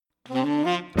Hello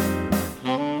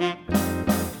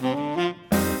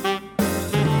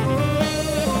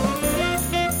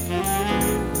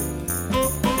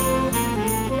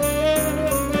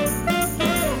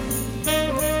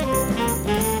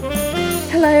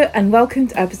and welcome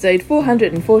to episode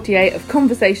 448 of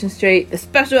Conversation Street, the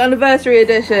special anniversary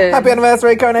edition. Happy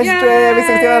anniversary, Coronation Street! Happy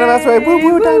 60th anniversary! Woo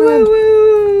woo, Diamond!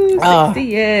 Woo, woo. 60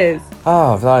 years.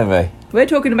 Oh, blimey. We're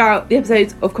talking about the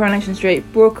episodes of Coronation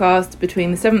Street broadcast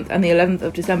between the 7th and the 11th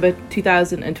of December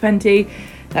 2020.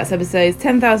 That's episodes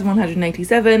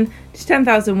 10,187 to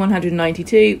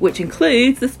 10,192, which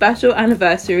includes the special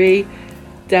anniversary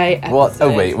day episode. What?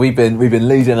 Oh wait, we've been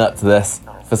leading up to this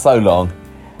for so long.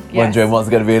 Yes. Wondering what's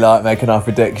going to be like, making our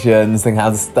predictions, thinking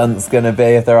how the stunts going to be,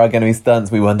 if there are going to be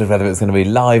stunts. We wondered whether it was going to be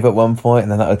live at one point,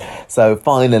 and then that was... So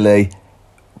finally,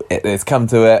 it's come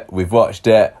to it. We've watched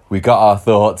it. We got our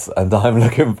thoughts, and I'm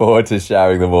looking forward to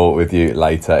sharing them all with you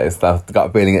later. I've got a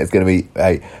feeling it's going to be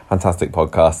a fantastic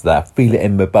podcast there. Feel it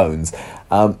in my bones.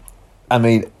 I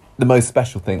mean, the most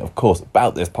special thing, of course,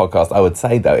 about this podcast, I would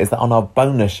say, though, is that on our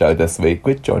bonus show this week,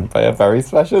 we're joined by a very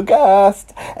special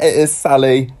guest. It is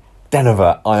Sally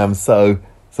Denver. I am so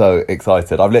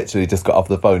excited. I've literally just got off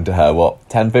the phone to her,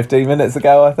 10-15 minutes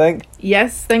ago, I think.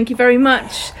 Yes, thank you very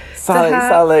much.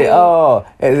 Sally, oh,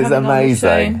 it is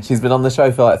amazing. She's been on the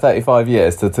show for like 35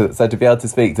 years, so to be able to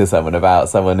speak to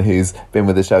someone who's been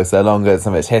with the show so long,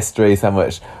 so much history, so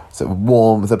much sort of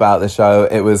warmth about the show,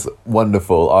 it was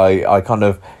wonderful. I kind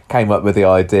of came up with the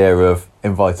idea of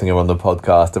inviting her on the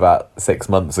podcast about 6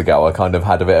 months ago. I kind of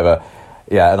had a bit of a...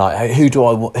 Yeah, and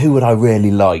who would I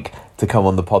really like to come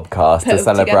on the podcast to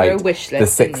celebrate the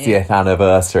 60th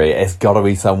anniversary? It's got to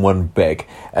be someone big,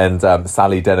 and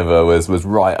Sally Denver was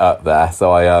right up there.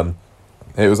 So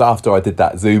it was after I did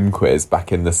that Zoom quiz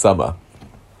back in the summer.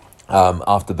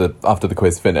 After the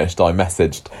quiz finished, I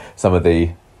messaged some of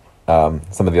the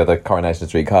other Coronation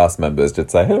Street cast members to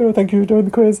say, "Hello, thank you for doing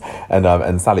the quiz,"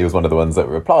 and Sally was one of the ones that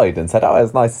replied and said, "Oh, it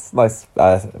was nice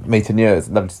meeting you. It's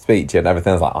lovely to speak to you," and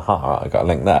everything. I was like, "Aha, I got a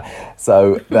link there."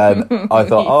 So then I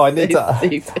thought, "Oh, I need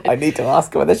to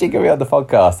ask her whether she can be on the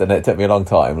podcast," and it took me a long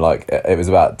time. Like it was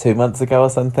about 2 months ago or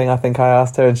something. I think I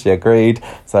asked her, and she agreed.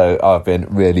 So I've been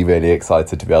really, really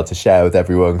excited to be able to share with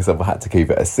everyone because I've had to keep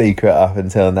it a secret up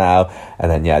until now.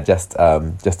 And then just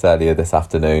earlier this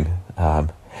afternoon.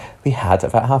 We had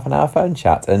about half an hour phone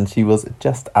chat, and she was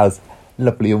just as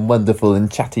lovely and wonderful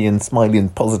and chatty and smiley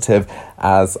and positive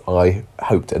as I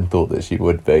hoped and thought that she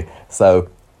would be. So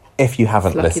if you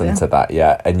haven't listened to that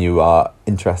yet and you are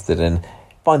interested in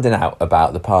finding out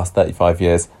about the past 35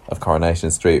 years of Coronation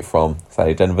Street from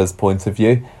Sally Denver's point of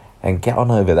view, and get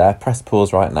on over there, press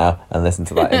pause right now and listen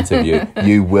to that interview.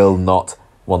 You will not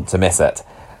want to miss it.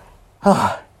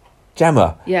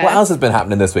 Gemma, yes. What else has been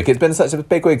happening this week? It's been such a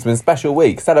big week. It's been a special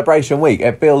week, celebration week.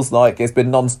 It feels like it's been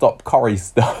non-stop Corrie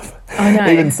stuff. I know.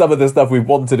 Even some of the stuff we've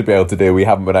wanted to be able to do, we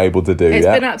haven't been able to do yet. It's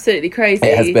been absolutely crazy.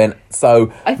 It has been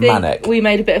so I think manic. We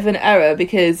made a bit of an error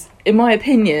because, in my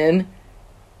opinion,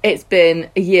 it's been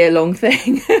a year-long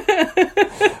thing.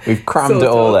 We've crammed it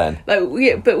all in. But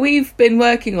we've been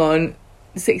working on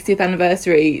 60th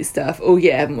anniversary stuff all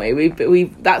year, haven't we?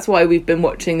 That's why we've been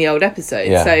watching the old episodes.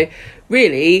 Yeah. So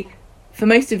really, for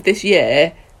most of this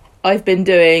year, I've been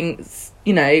doing,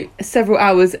 several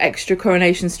hours extra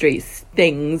Coronation Street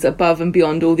things above and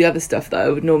beyond all the other stuff that I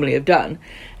would normally have done.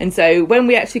 And so when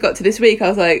we actually got to this week, I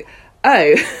was like,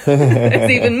 oh, there's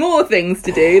even more things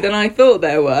to do than I thought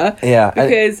there were. Yeah,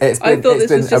 because I thought this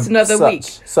was just another week.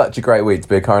 Such a great week to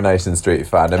be a Coronation Street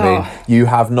fan. I mean, you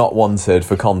have not wanted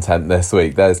for content this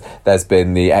week. There's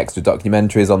been the extra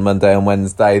documentaries on Monday and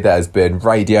Wednesday. There's been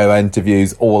radio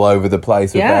interviews all over the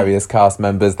place with various cast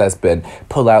members. There's been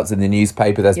pullouts in the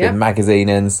newspaper. There's been magazine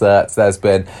inserts. There's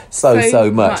been so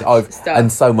much.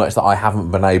 So much that I haven't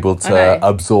been able to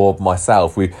absorb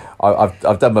myself.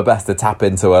 I've done my best to tap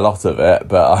into a lot of it,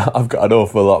 but I've got an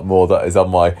awful lot more that is on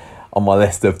my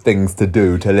list of things to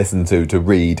do, to listen to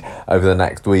read over the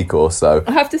next week or so.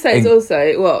 I have to say, it's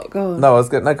also what? Go on. No,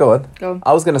 go on. Go on.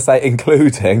 I was going to say,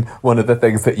 including one of the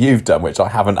things that you've done, which I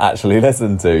haven't actually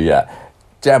listened to yet.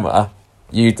 Gemma,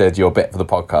 you did your bit for the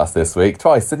podcast this week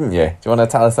twice, didn't you? Do you want to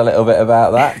tell us a little bit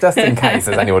about that, just in case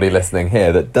there's anybody listening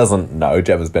here that doesn't know?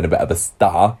 Gemma's been a bit of a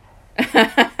star.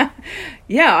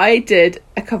 Yeah, I did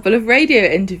a couple of radio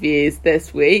interviews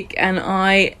this week, and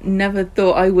I never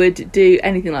thought I would do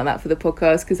anything like that for the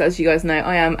podcast because, as you guys know,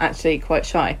 I am actually quite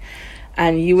shy.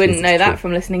 And you wouldn't She's know that cute.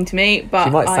 from listening to me, but She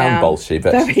might I sound am bolshy,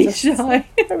 but very she's just shy.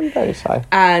 very, very shy.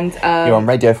 And You're on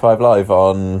Radio 5 Live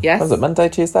on, Yes. what was it, Monday,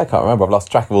 Tuesday? I can't remember. I've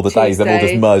lost track of all the days. They've all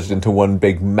just Tuesday. merged into one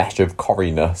big mesh of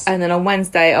corriness. and then on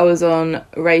Wednesday I was on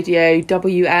Radio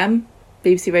WM,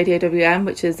 BBC Radio WM,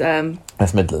 which is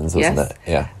West Midlands, wasn't Yes. it?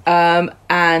 Yeah.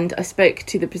 and I spoke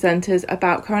to the presenters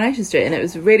about Coronation Street, and it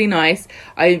was really nice.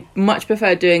 I much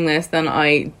preferred doing this than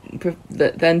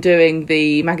doing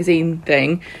the magazine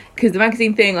thing, because the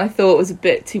magazine thing I thought was a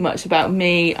bit too much about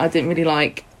me. I didn't really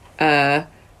like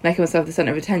making myself the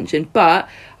centre of attention, but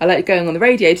I liked going on the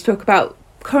radio to talk about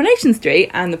Coronation Street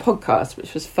and the podcast,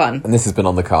 which was fun. And this has been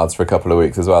on the cards for a couple of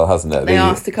weeks as well, hasn't it? They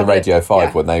asked a the couple Radio of- 5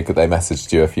 yeah. when they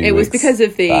messaged you a few It weeks was because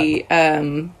of the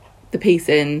back. piece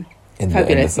in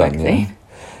Fabulous Sun, magazine.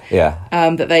 Yeah.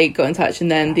 That they got in touch,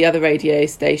 and then the other radio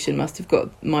station must have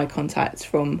got my contacts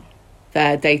from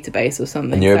their database or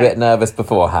something. And you were a So bit nervous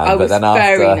beforehand, I but was then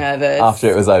very after nervous. after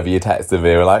it was over, you texted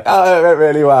me. You were like, "Oh, it went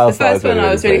really well." the So first one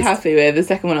I was really pleased. happy with. The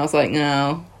second one I was like,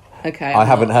 no, okay. I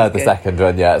haven't heard the good. second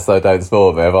one yet, so don't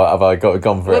spoil me. Have I gone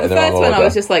for Well, it the in the first wrong one order? I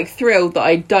was just like thrilled that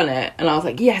I'd done it, and I was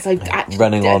like, yes, I actually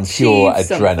Running on pure achieved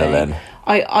something. adrenaline.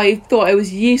 I thought I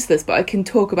was useless, but I can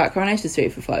talk about Coronation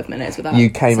Street for 5 minutes without. You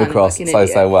came sounding across like an so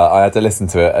idiot. well. I had to listen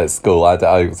to it at school. I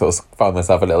sort of found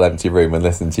myself in a little empty room and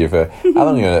listened to you for how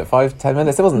long were you in it? 5-10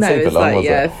 minutes? It wasn't No, super it was long, like, was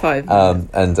yeah, it? 5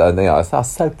 minutes. And I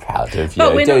was so proud of But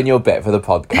you we're doing not- your bit for the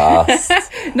podcast.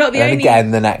 Not the and then only,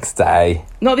 again the next day.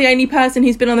 not the only person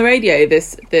who's been on the radio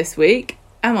this week,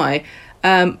 am I?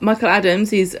 Michael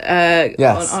Adams, who's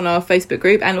Yes. on our Facebook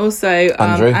group, and also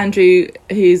Andrew.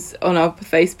 who's on our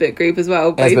Facebook group as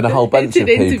well. There's been a whole bunch of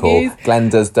did people. interviews.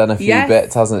 Glenda's done a few Yes.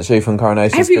 bits, hasn't she, from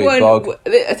Coronation Street Everyone, blog?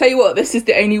 I tell you what, this is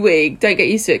the only week. Don't get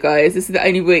used to it, guys. This is the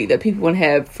only week that people want to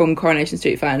hear from Coronation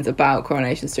Street fans about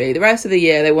Coronation Street. The rest of the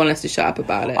year, they want us to shut up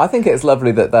about it. I think it's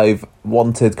lovely that they've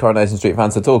wanted Coronation Street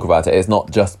fans to talk about it. It's not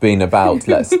just been about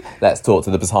let's talk to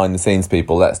the behind the scenes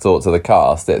people, let's talk to the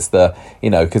cast. It's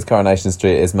because Coronation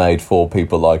Street is made for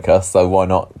people like us, so why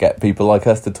not get people like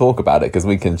us to talk about it, because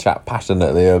we can chat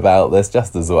passionately about this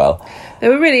just as well. They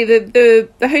were really the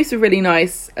hosts were really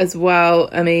nice as well.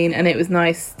 I mean, and it was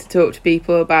nice to talk to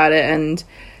people about it, and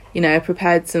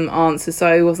prepared some answers, so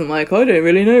I wasn't like, I don't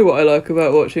really know what I like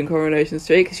about watching Coronation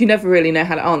Street, because you never really know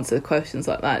how to answer questions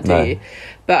like that, do No. you?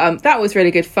 But that was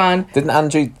really good fun. Didn't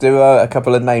Andrew do a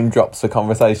couple of name drops for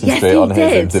Conversation Yes, Street he on his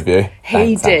did. interview?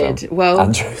 He Thanks, did. Adam. Well,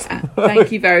 Andrew.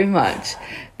 thank you very much.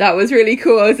 That was really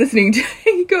cool. I was listening to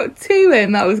he got to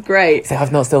him. That was great. See, I've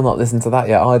still not listened to that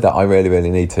yet either. I really, really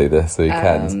need to this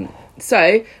weekend.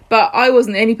 But I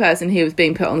wasn't the only person who was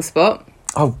being put on the spot.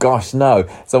 Oh gosh, no.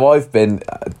 So I've been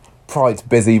quite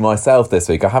busy myself this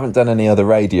week. I haven't done any other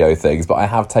radio things, but I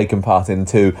have taken part in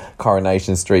 2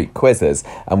 Coronation Street quizzes.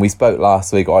 And we spoke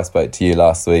last week, or I spoke to you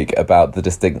last week, about the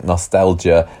distinct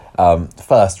nostalgia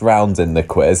first round in the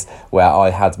quiz, where I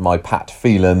had my Pat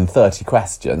Phelan 30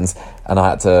 questions, and I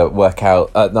had to work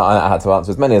out, I had to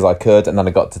answer as many as I could, and then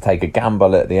I got to take a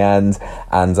gamble at the end,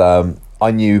 and I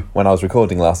knew when I was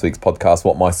recording last week's podcast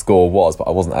what my score was, but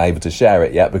I wasn't able to share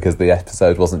it yet because the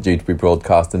episode wasn't due to be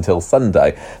broadcast until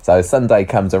Sunday. So Sunday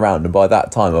comes around, and by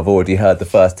that time I've already heard the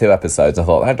first 2 episodes. I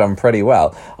thought I've done pretty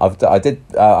well. I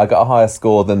got a higher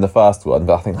score than the first one,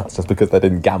 but I think that's just because they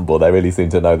didn't gamble. They really seem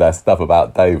to know their stuff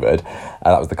about David.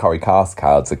 That was the Corrie Cast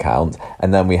Cards account.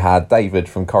 And then we had David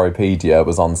from Corriepedia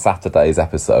was on Saturday's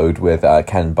episode with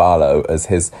Ken Barlow as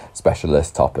his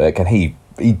specialist topic, and he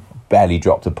barely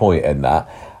dropped a point in that.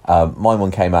 My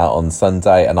one came out on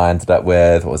Sunday, and I ended up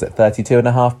with,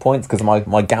 32.5 points, because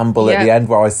my gamble at the end,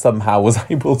 where I somehow was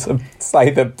able to say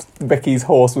that Vicky's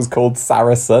horse was called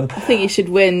Saracen. I think you should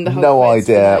win the whole No quiz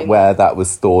idea tonight. where that was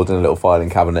stored in a little filing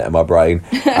cabinet in my brain.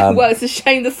 Well, it's a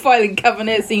shame the filing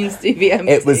cabinet seems to be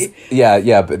empty. It was,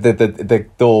 yeah, but the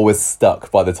door was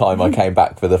stuck by the time I came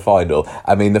back for the final.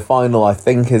 I mean, the final, I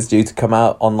think, is due to come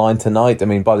out online tonight. I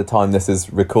mean, by the time this is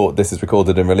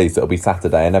recorded and released, it'll be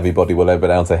Saturday, and everybody will have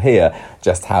been able to hear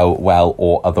just how well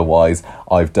or otherwise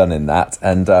I've done in that.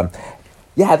 And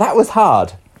that was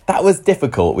hard. That was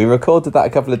difficult. We recorded that a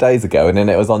couple of days ago, and then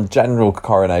it was on general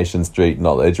Coronation Street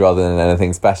knowledge rather than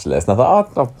anything specialist. And I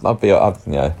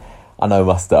thought, I know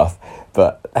my stuff.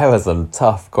 But there were some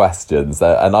tough questions,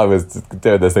 and I was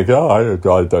doing this thinking, I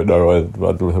don't know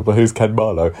who's Ken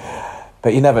Barlow.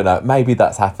 But you never know. Maybe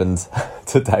that's happened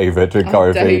to David with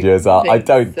Corriepedia as well. I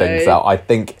don't think so. I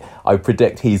think I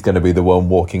predict he's going to be the one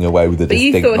walking away with a But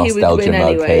you distinct thought he would nostalgia win mug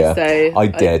anyway, here. so I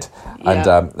did.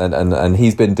 yeah. And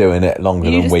he's been doing it longer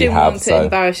You than just we didn't have. want to So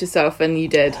embarrass yourself, and you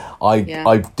did.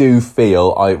 I do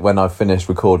feel when I finished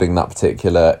recording that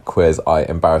particular quiz, I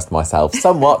embarrassed myself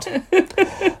somewhat,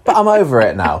 but I'm over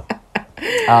it now.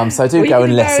 So do Well, go you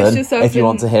and can embarrass listen yourself if you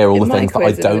want to hear all in the my things that I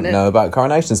quiz in a don't minute. know about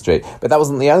Coronation Street. But that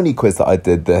wasn't the only quiz that I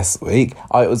did this week.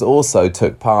 I also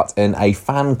took part in a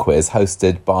fan quiz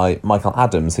hosted by Michael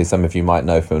Adams, who some of you might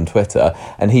know from Twitter,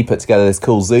 and he put together this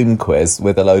cool Zoom quiz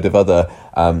with a load of other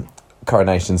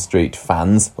Coronation Street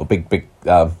fans, or big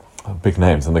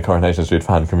names in the Coronation Street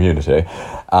fan community.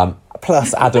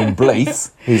 Plus Adam Bleeth,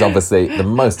 who's obviously the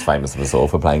most famous of us all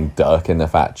for playing Dirk in The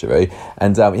Factory.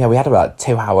 And we had about a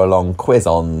 2-hour-long quiz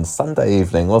on Sunday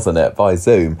evening, wasn't it, by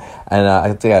Zoom. And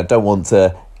I don't want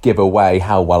to give away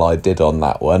how well I did on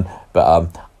that one, but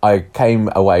I came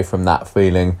away from that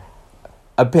feeling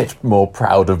a bit more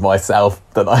proud of myself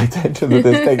than I did with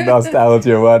this big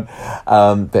nostalgia one.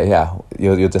 But yeah,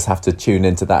 you'll just have to tune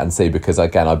into that and see, because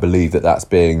again, I believe that's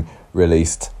being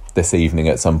released this evening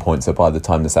at some point, so by the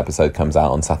time this episode comes out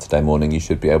on Saturday morning, you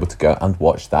should be able to go and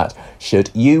watch that,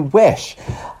 should you wish.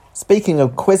 Speaking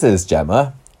of quizzes,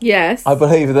 Gemma, Yes. I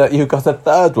believe that you've got a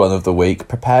third one of the week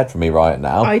prepared for me right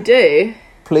now. I do.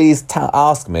 Please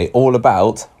ask me all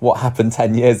about what happened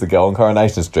 10 years ago on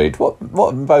Coronation Street. What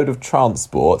mode of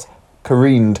transport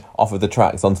careened off of the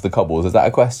tracks onto the cobbles? Is that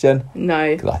a question?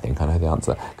 No. Because I think I know the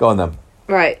answer. Go on then.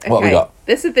 Right, okay. What have we got?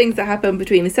 This are things that happened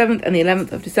between the 7th and the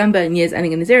 11th of December in years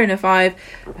ending in the 0 and a 5.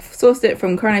 I've sourced it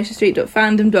from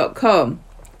coronationstreet.fandom.com.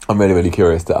 I'm really, really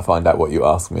curious to find out what you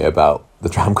asked me about the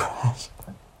tram crash.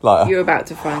 You're about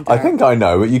to find I out. think I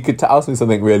know, but you could ask me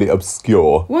something really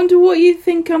obscure. Wonder what you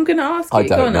think I'm going to ask you. I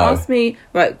don't Go on, know. ask me.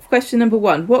 Right, question number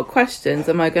 1. What questions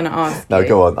am I going to ask you? No,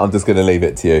 go on. I'm just going to leave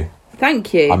it to you.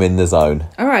 Thank you. I'm in the zone.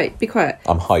 All right, be quiet.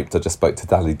 I'm hyped. I just spoke to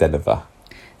Dali Denver.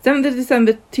 7th of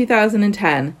December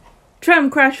 2010.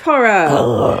 Tram crash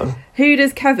horror. Who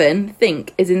does Kevin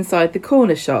think is inside the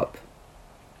corner shop?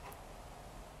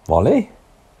 Molly?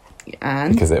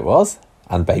 And? Because it was.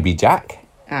 And Baby Jack?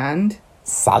 And?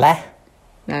 Sally?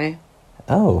 No.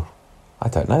 Oh, I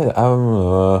don't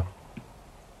know.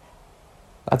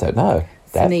 I don't know.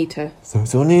 Sunita.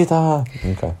 Sunita.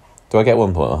 Okay. Do I get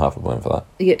 1 point or half a point for that?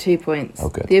 You get 2 points. Oh,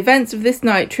 good. The events of this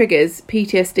night triggers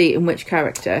PTSD in which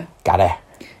character? Got it.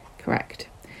 Correct.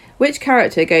 Which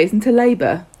character goes into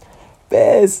labour?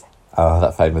 Biz. Oh,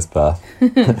 that famous birth. We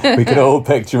can all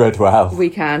picture it well. We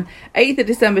can. 8th of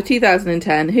December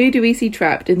 2010. Who do we see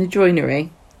trapped in the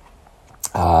joinery?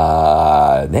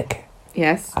 Nick.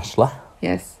 Yes. Ashla.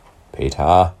 Yes.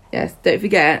 Peter. Yes. Don't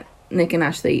forget, Nick and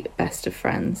Ashley, best of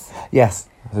friends. Yes.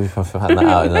 We found that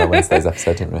out in Wednesday's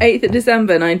episode, didn't we? 8th of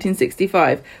December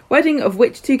 1965. Wedding of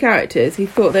which two characters who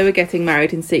thought they were getting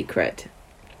married in secret?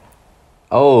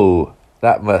 Oh,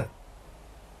 that must...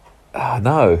 Oh,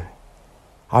 no.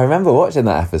 I remember watching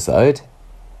that episode.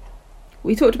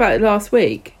 We talked about it last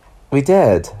week. We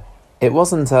did. It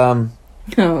wasn't, Oh,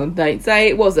 don't say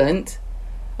it wasn't.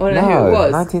 I want to know who it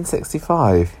was.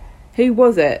 1965. Who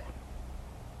was it?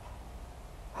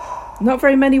 Not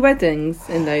very many weddings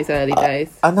in those early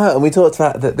days. I know, and we talked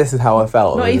about that. This is how I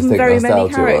felt. Not on the even Distinct very many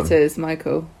Nostalgia one. characters,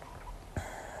 Michael.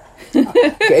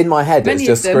 In my head, Many it's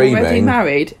just of them already screaming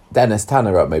married. Dennis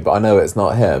Tanner at me, but I know it's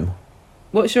not him.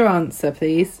 What's your answer,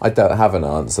 please? I don't have an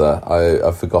answer.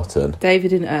 I've forgotten.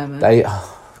 David and Irma.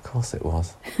 Of course it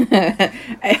was.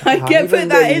 I get put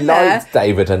that in there. liked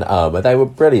David and Irma. They were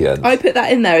brilliant. I put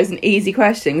that in there as an easy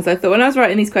question because I thought when I was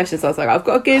writing these questions, I was like, I've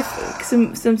got to give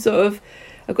some sort of,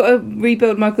 I've got to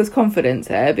rebuild Michael's confidence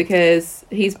here because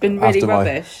he's been really After my-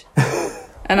 rubbish,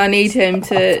 and I need him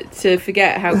to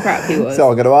forget how crap he was. So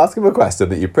I'm going to ask him a question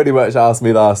that you pretty much asked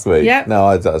me last week. Yep.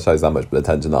 No, that shows how much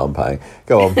attention that I'm paying.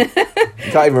 Go on. I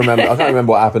can't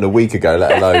remember what happened a week ago,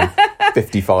 let alone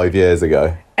 55 years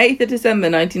ago. 8th of December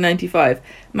 1995.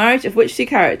 Marriage of which two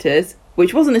characters,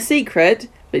 which wasn't a secret,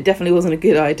 but it definitely wasn't a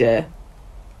good idea.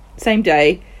 Same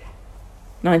day,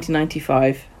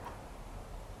 1995.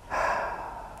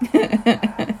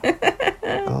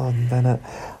 God, Bennett.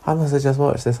 I must have just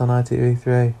watched this on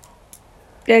ITV3.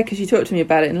 Yeah, because you talked to me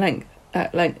about it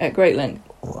at great length.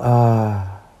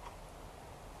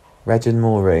 Reg and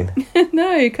Maureen.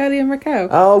 No, Kelly and Raquel.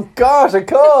 Oh, gosh, of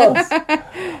course.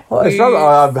 What is wrong?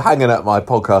 I'm hanging up my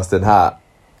podcasting hat.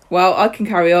 Well, I can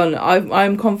carry on.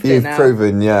 I'm confident You've now.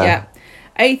 proven, yeah. Yeah.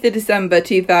 8th of December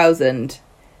 2000.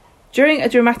 During a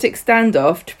dramatic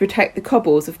standoff to protect the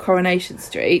cobbles of Coronation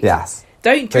Street. Yes.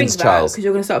 Don't drink Prince that Charles. because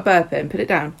you're going to start burping. Put it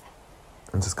down.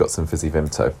 I've just got some fizzy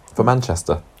Vimto. For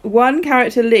Manchester. One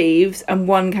character leaves and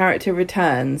one character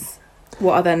returns.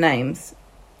 What are their names?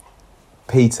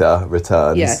 Peter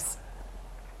returns. Yes.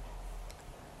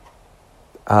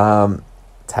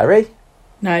 Terry?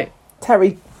 No.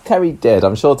 Terry did.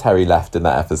 I'm sure Terry left in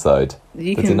that episode.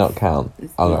 You Does can it not count?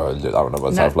 I'm going to do that one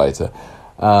myself No. later.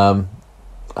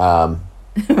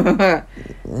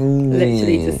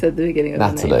 Literally just said the beginning of the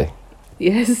Natalie. name.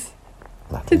 Yes.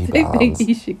 I Natalie don't think Barnes.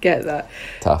 you should get that.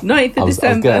 Tough. 9th of I was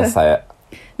December. going to say it.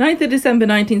 9th of December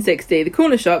 1960, the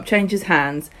corner shop changes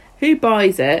hands. Who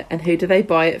buys it and who do they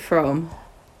buy it from?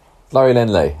 Laurie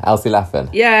Lindley, Elsie Laffin.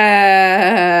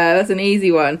 Yeah, that's an easy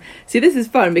one. See, this is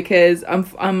fun because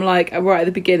I'm like right at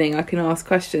the beginning. I can ask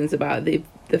questions about the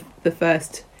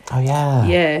first Oh yeah.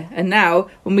 year, and now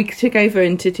when we took over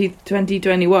into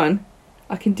 2021,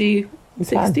 I can do You can,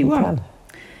 61. you can.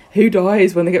 Who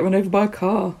dies when they get run over by a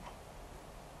car?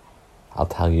 I'll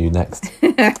tell you next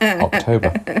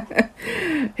October.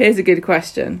 Here's a good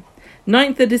question.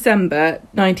 9th of December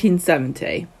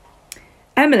 1970.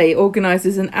 Emily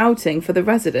organises an outing for the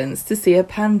residents to see a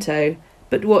panto.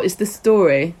 But what is the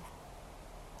story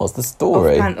What's the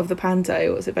story? of the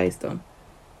panto? What's it based on?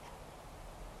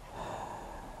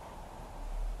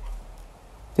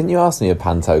 Didn't you ask me a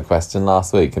panto question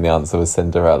last week and the answer was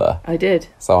Cinderella? I did.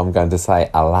 So I'm going to say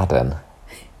Aladdin.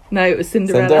 No, it was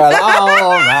Cinderella. Cinderella.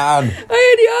 Oh man.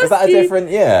 I only asked Was that a you. different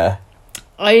year?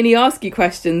 I only ask you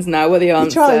questions now where the You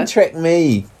answer. try and trick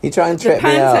me. You try and The trick me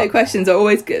panto out. questions are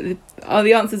always good. Oh,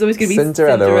 the answer's always going to be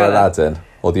Cinderella or Aladdin?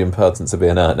 Or The Importance of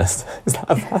Being Earnest? Is that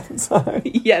a panto?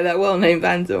 Yeah, that well-known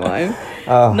pantomime.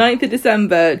 Oh. 9th of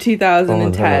December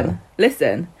 2010. Oh, no.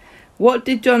 Listen, what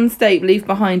did John Stape leave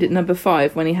behind at number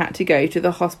 5 when he had to go to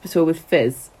the hospital with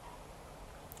Fizz?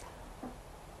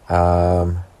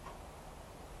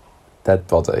 Dead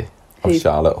body of Who-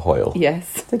 Charlotte Hoyle.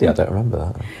 Yes. Did he? I don't remember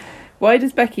that. Why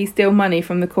does Becky steal money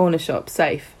from the corner shop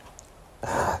safe?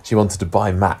 She wanted to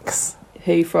buy Max.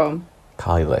 Who from?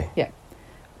 Kylie.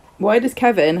 Why does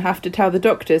Kevin have to tell the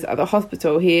doctors at the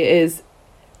hospital he is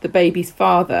the baby's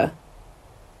father?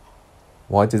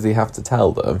 Why does he have to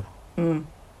tell them?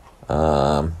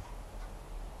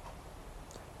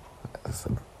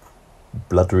 Some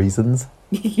blood reasons.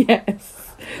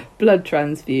 Yes. Blood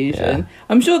transfusion. Yeah.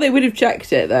 I'm sure they would have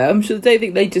checked it though. I'm sure they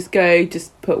think they just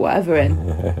put whatever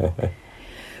in.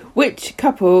 Which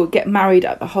couple get married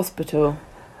at the hospital?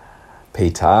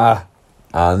 Peter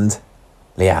and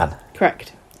Leanne.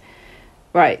 Correct.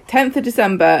 Right, 10th of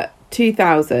December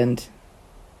 2000.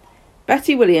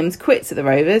 Betty Williams quits at the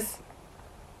Rovers.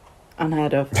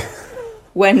 Unheard of.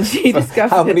 When she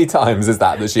discovered... How many times is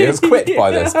that she has quit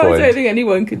by this I don't point? think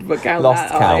anyone could count Lost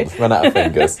that count, run out of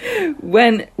fingers.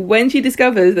 When she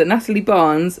discovers that Natalie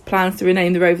Barnes plans to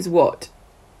rename the Rovers what?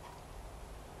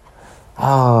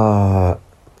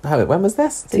 When was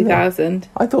this? 2000.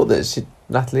 I thought that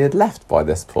Natalie had left by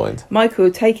this point.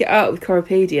 Michael, take it out with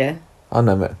Coropedia. Oh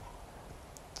no,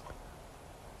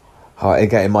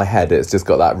 again, in my head, it's just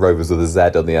got that Rovers with a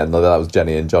Z on the end. That was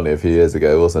Jenny and Johnny a few years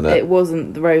ago, wasn't it? It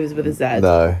wasn't the Rovers with a Z.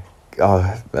 No.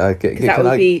 That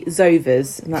would be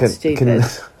Zovers, and that's stupid.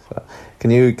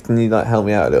 Can you like help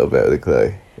me out a little bit with a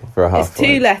clue for a half It's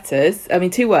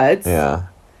point? 2 words. Yeah.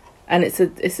 And it's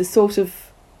a sort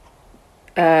of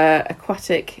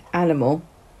aquatic animal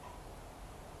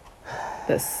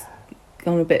that's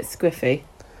gone a bit squiffy.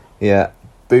 Yeah.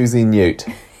 Boozy Newt.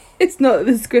 It's not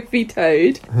the squiffy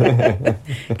toad.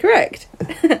 Correct.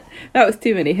 That was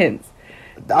too many hints.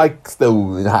 I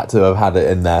still had to have had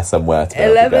it in there somewhere to be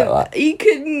able to get 11. that. You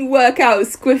couldn't work out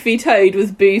squiffy toad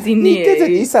was boozy news. You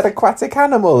didn't. You said aquatic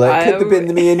animal. It could have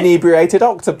been the inebriated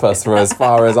octopus, for as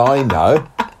far as I know.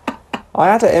 I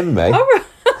had it in me. All right.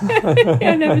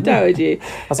 I never doubted you.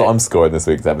 That's what I'm scoring this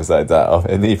week's episode out of.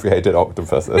 Inebriated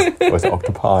octopuses. Or is it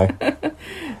octopi?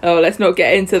 Oh, let's not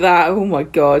get into that. Oh my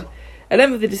god.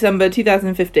 11th of December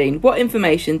 2015. What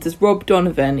information does Rob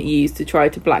Donovan use to try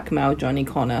to blackmail Johnny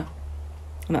Connor?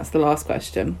 And that's the last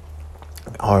question.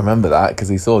 I remember that because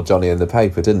he saw Johnny in the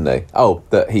paper, didn't he? Oh,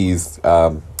 that he's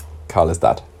Carla's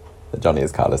dad. That Johnny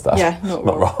is Carla's dad. Yeah, not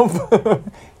Rob.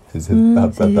 He's his 1,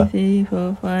 brother. 2, 3,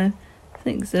 4, 5,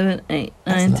 6, 7, 8,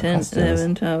 That's 9, not 10, questions.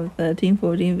 11, 12, 13,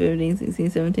 14, 15, 16,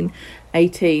 17,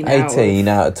 18. 18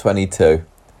 out of 22.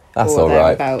 That's all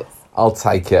right. I'll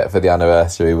take it for the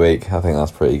anniversary week. I think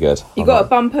that's pretty good. You I'm got not- a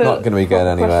bumper. Not going to be going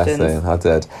anywhere questions. soon. I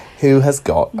did. Who has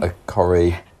got a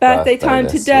Corrie Birthday time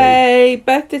this today.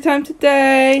 Birthday time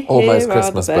today. Almost Here are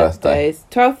Christmas the birthday. birthdays.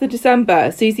 12th of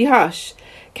December. Susie Hush.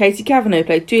 Katie Kavanagh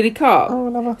played Julie Carp. Oh, I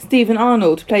love her. Stephen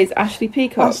Arnold plays Ashley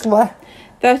Peacock. Ashley.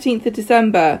 13th of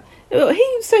December.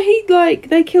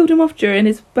 They killed him off during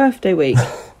his birthday week.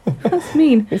 That's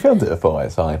mean. He filmed it before,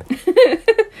 it's fine.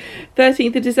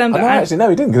 13th of December. Oh, no, actually, no,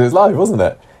 he didn't, because it was live, wasn't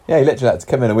it? Yeah, he literally had to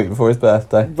come in a week before his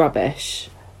birthday. Rubbish.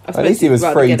 At least he was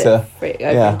free to...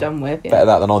 Yeah. Done with. Yeah. Better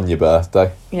that than on your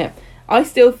birthday. Yeah. I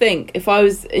still think if I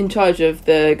was in charge of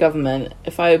the government,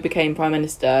 if I became Prime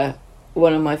Minister,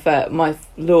 one of my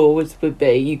law would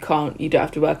be you don't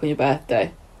have to work on your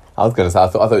birthday. I was going to say, I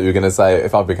thought you were going to say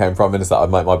if I became Prime Minister, I'd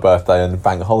make my birthday and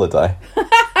bank holiday.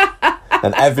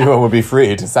 And everyone would be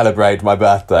free to celebrate my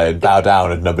birthday and bow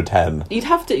down at number 10. You'd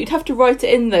have to write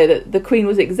it in though that the Queen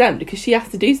was exempt because she has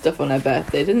to do stuff on her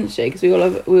birthday, doesn't she? Because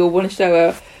we all want to show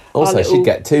her. Also, she'd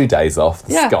get 2 days off.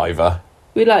 The skiver.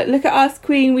 We're like, look at us,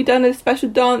 Queen. We done a special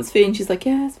dance for you, and she's like,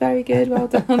 yes, very good, well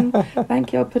done,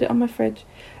 thank you. I'll put it on my fridge.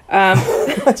 You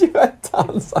had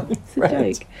dance on your fridge.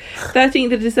 It's a joke.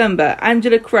 13th of December,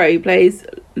 Angela Crow plays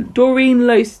Doreen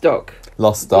Lostock.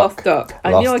 Lostock.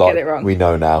 I knew I'd get it wrong. We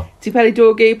know now. Tupeli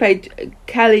Dorgu played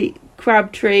Kelly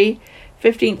Crabtree.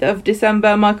 15th of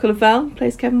December, Michael Lavelle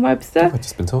plays Kevin Webster. I've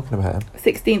just been talking about him.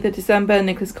 16th of December,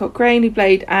 Nicholas Cochrane, who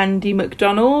played Andy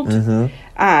McDonald. Mm-hmm.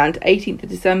 And 18th of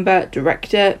December,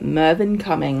 director Mervyn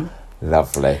Cumming.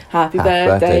 Lovely. Happy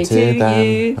birthday to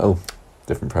you. Oh,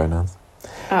 different pronouns.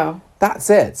 Oh.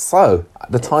 That's it. So,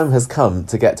 the time has come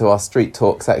to get to our Street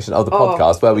Talk section of the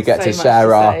podcast where we get to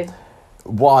share our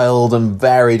wild and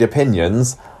varied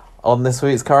opinions on this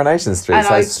week's Coronation Street. And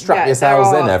so strap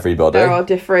yourselves in, everybody. There are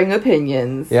differing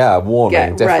opinions. Yeah,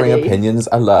 warning. Differing ready. Opinions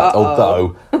alert.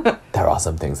 Although, there are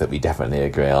some things that we definitely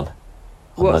agree on.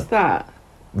 What's that?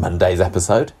 Monday's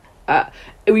episode.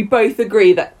 We both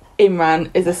agree that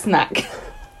Imran is a snack.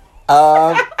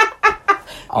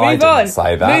 I didn't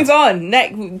say that. Move on.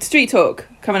 Next, Street Talk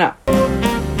coming up.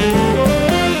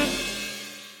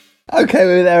 Okay,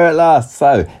 we're there at last.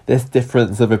 So, this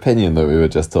difference of opinion that we were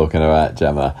just talking about,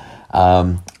 Gemma.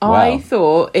 I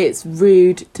thought it's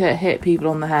rude to hit people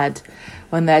on the head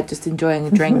when they're just enjoying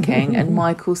a drinking, and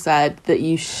Michael said that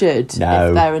you should if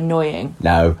they're annoying.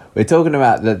 No, we're talking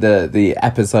about the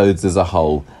episodes as a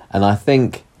whole, and I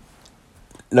think,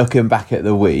 looking back at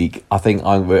the week, I think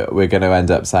we're going to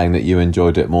end up saying that you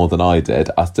enjoyed it more than I did.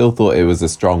 I still thought it was a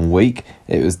strong week.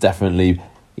 It was definitely,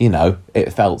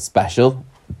 it felt special.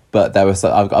 But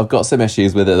I've got some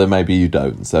issues with it that maybe you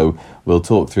don't. So we'll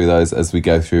talk through those as we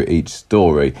go through each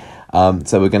story.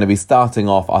 So we're going to be starting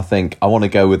off, I think, I want to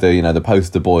go with the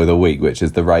poster boy of the week, which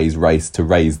is the Ray's race to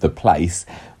raise the place,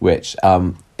 which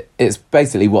it's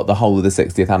basically what the whole of the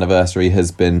 60th anniversary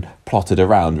has been plotted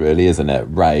around, really, isn't it?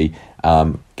 Ray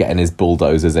getting his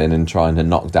bulldozers in and trying to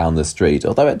knock down the street,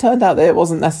 although it turned out that it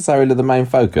wasn't necessarily the main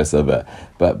focus of it.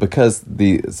 But because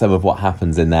some of what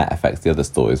happens in there affects the other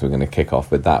stories, we're going to kick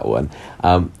off with that one.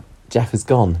 Jeff is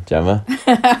gone, Gemma.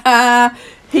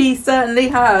 He certainly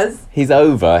has. He's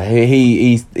over.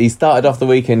 He started off the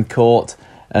week in court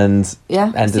and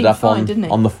ended up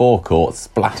on the forecourt,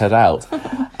 splattered out.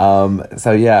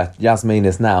 So Yasmin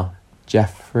is now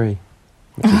Jeff free,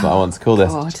 which is what I want to call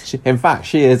this. In fact,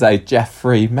 she is a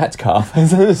Jeffrey Metcalf,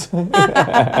 isn't she? So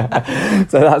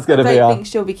that's going to be. I think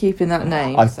she'll be keeping that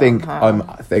name. I think I'm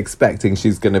expecting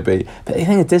she's going to be. But the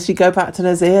thing is, does she go back to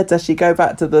Nazir? Does she go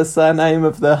back to the surname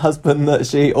of the husband that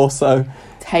she also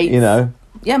hates?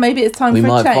 Yeah, maybe it's time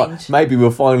for a change. Maybe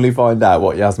we'll finally find out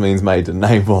what Yasmin's maiden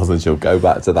name was, and she'll go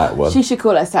back to that one. She should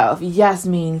call herself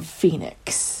Yasmin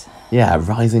Phoenix. Yeah,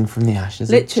 rising from the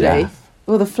ashes. Literally. Of Jeff.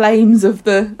 Or the flames of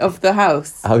the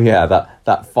house. Oh yeah,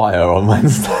 that fire on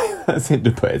Wednesday that seemed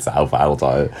to put itself out.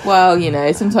 Well,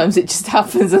 sometimes it just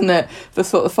happens, and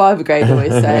that's what the fire brigade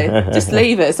always say. Just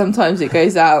leave it. Sometimes it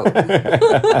goes out.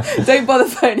 Don't bother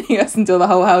phoning us until the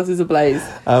whole house is ablaze.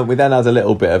 We then had a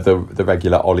little bit of the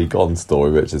regular Ollie Gone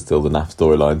story, which is still the NAF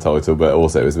storyline title, but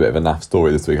also it was a bit of a NAF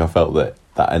story this week. I felt that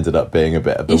ended up being a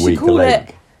bit of the weaker link.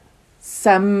 It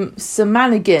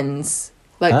Samanigans,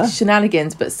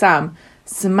 shenanigans, but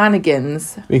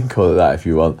Samanigans. We can call it that if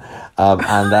you want.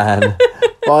 And then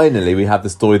finally we have the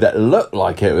story that looked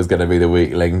like it was going to be the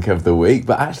weak link of the week,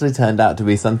 but actually turned out to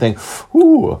be something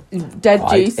dead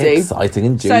juicy, exciting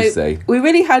and juicy. So we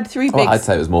really had three big... I'd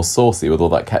say it was more saucy with all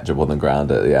that ketchup on the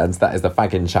ground at the end. That is the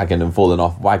fagging, shagging and falling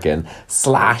off wagon /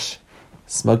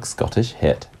 smug Scottish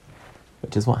hit,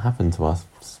 which is what happened to us.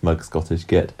 Smug Scottish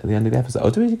git at the end of the episode. Or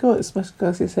do we call it smug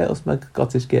Scottish hit or smug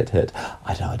Scottish git hit?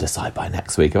 I don't know, I'll decide by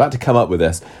next week. I've had to come up with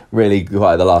this really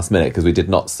quite at the last minute because we did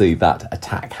not see that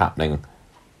attack happening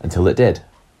until it did.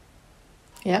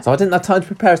 Yeah. So I didn't have time to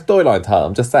prepare a storyline title.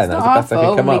 I'm just saying that was the best I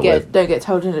could come up with. Don't get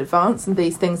told in advance, and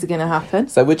these things are going to happen.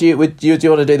 So do you want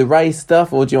to do the Ray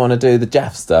stuff or do you want to do the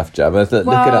Jeff stuff, Gemma?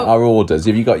 Looking at our orders,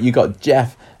 you got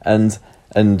Jeff and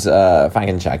Fang and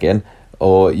Shaggin,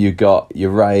 or you got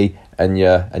your Ray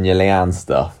your Leanne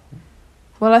stuff?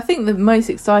 Well, I think the most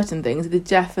exciting things are the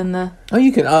Jeff and the... Oh,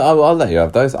 you can. I'll let you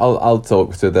have those. I'll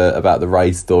talk about the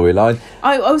Ray storyline.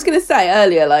 I was going to say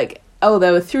earlier, like,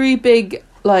 there were 3 big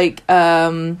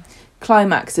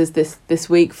climaxes this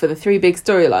week for the 3 big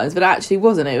storylines, but it actually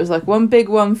wasn't. It was like one big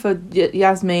one for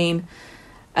Yasmin,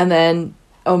 and then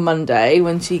on Monday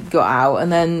when she got out,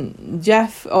 and then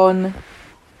Jeff on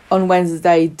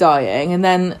Wednesday dying, and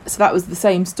then so that was the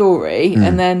same story,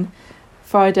 and then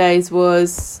Fridays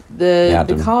was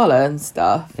the Carla and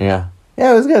stuff. Yeah,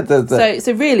 it was good.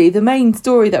 So really, the main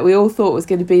story that we all thought was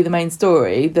going to be the main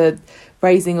story, the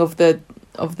raising of the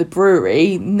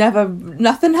brewery,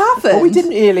 nothing happened. Well, we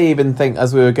didn't really even think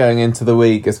as we were going into the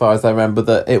week, as far as I remember,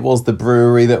 that it was the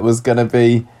brewery that was going to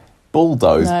be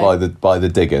bulldozed by the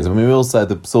diggers. I mean, we also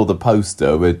saw the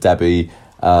poster with Debbie.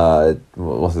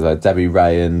 Debbie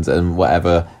Ray and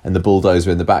whatever, and the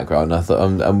bulldozer in the background. I thought,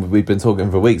 and we've been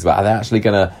talking for weeks about, are they actually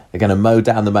they're gonna mow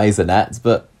down the maisonettes?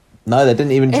 But no, they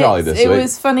didn't even try this week. It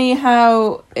was funny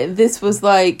how this was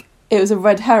like, it was a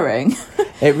red herring.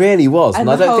 It really was, and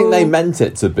I don't think they meant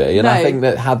it to be. And I think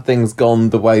that had things gone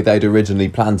the way they'd originally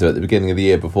planned to at the beginning of the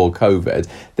year before COVID,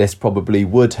 this probably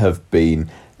would have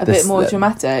been a bit more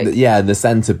dramatic. The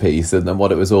centrepiece and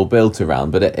what it was all built around.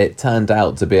 But it turned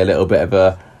out to be a little bit of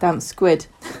a... damp squid.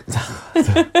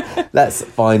 Let's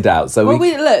find out. So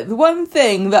look, the one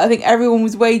thing that I think everyone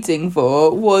was waiting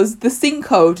for was the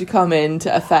sinkhole to come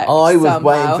into effect. I was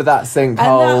waiting for that sinkhole.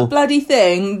 And that bloody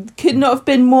thing could not have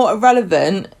been more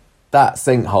irrelevant. That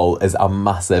sinkhole is a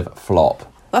massive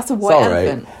flop. That's a white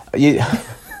elephant.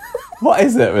 What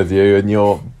is it with you and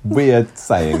your weird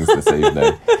sayings this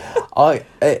evening?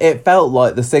 It felt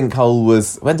like the sinkhole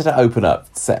was... When did it open up?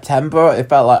 September? It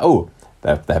felt like,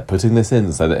 they're putting this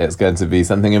in so that it's going to be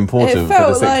something important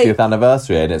for the 60th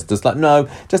anniversary. And it's just like, no,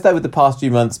 just over the past few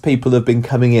months, people have been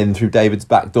coming in through David's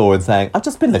back door and saying, I've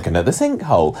just been looking at the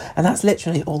sinkhole. And that's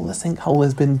literally all the sinkhole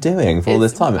has been doing for all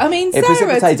this time. I mean, it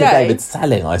precipitated David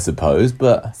selling, I suppose,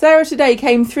 but... Sarah today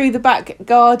came through the back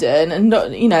garden and,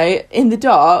 not, in the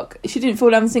dark, she didn't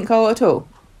fall down the sinkhole at all.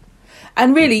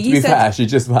 And really, to be fair, she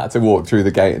just had to walk through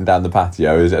the gate and down the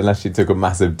patio unless she took a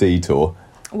massive detour.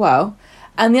 Well...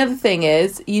 And the other thing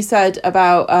is, you said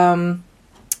about, I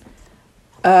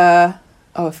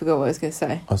forgot what I was going to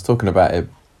say. I was talking about it,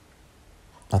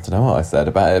 I don't know what I said,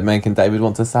 about it making David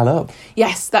want to sell up.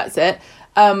 Yes, that's it.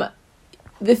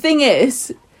 The thing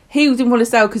is, he didn't want to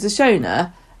sell because of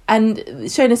Shona, and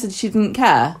Shona said she didn't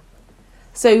care.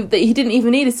 So that he didn't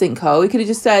even need a sinkhole. He could have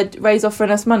just said, Ray's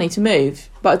offering us money to move.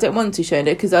 But I don't want to, Shona,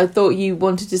 because I thought you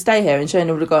wanted to stay here. And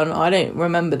Shona would have gone, I don't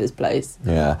remember this place.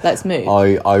 Yeah. Let's move.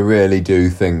 I really do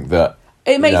think that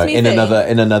it makes me in think,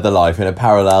 another life, in a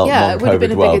parallel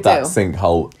non-COVID world, that deal.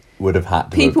 Sinkhole would have had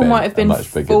to People might have been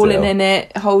falling deal. in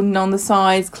it, holding on the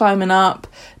sides, climbing up.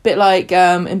 A bit like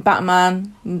in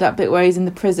Batman, that bit where he's in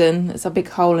the prison. It's a big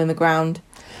hole in the ground.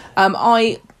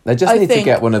 They just need to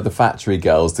get one of the factory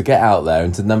girls to get out there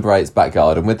into number 8's back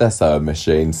garden with their sewing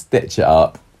machine, stitch it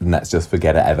up, and let's just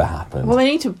forget it ever happened. Well, they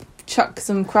need to chuck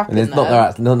some crap in there.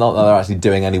 Not that they're actually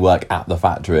doing any work at the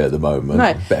factory at the moment.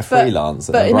 No, bit of freelance.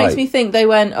 But it makes me think they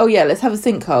went, let's have a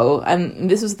sinkhole, and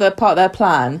this was the part of their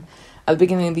plan at the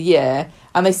beginning of the year,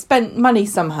 and they spent money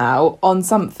somehow on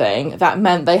something that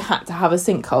meant they had to have a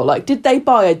sinkhole. Like, did they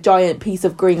buy a giant piece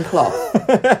of green cloth?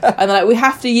 And they're like, we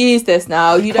have to use this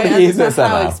now. You don't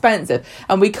understand how expensive.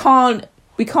 And we can't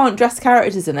dress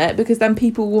characters in it because then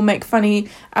people will make funny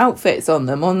outfits on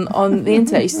them on the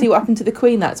internet. You see what happened to the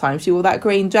Queen that time? She wore that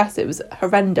green dress. It was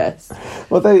horrendous.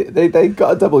 Well, they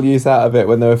got a double use out of it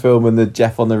when they were filming the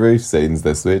Jeff on the roof scenes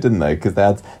this week, didn't they? Because they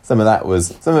had some of it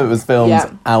was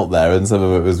filmed out there and some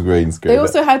of it was green screen. They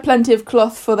also had plenty of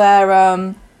cloth for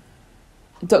their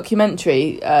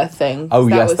documentary thing. Oh,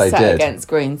 that yes, was they set did. Against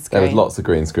green screen. There was lots of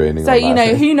green screening. So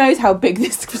who knows how big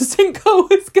this sinkhole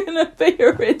was going to be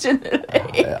originally?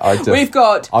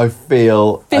 I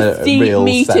feel 50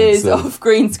 metres of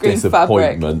green screen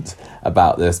disappointment fabric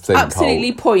about this sinkhole.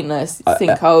 Absolutely pointless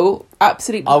sinkhole.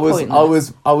 Absolutely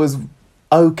pointless. I was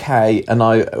okay, and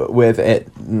with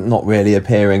it not really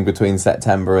appearing between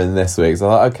September and this week. So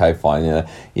I thought, okay, fine,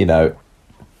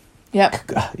 Yep.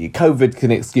 COVID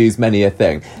can excuse many a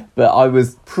thing, but I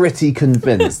was pretty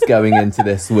convinced going into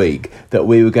this week that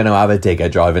we were going to have a digger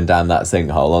driving down that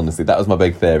sinkhole. Honestly, that was my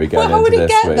big theory going into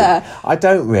this week. There? I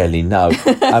don't really know.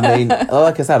 I mean,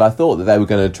 like I said, I thought that they were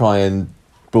going to try and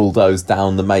bulldoze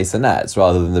down the Masonettes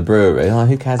rather than the brewery. Oh,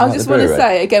 who cares about the brewery? I just want to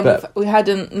say, again, we had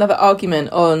another argument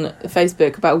on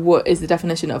Facebook about what is the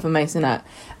definition of a Masonette.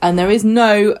 And there is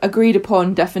no agreed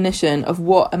upon definition of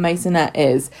what a Masonette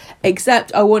is.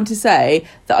 Except I want to say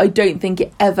that I don't think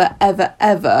it ever, ever,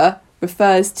 ever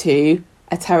refers to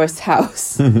a terraced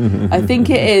house. I think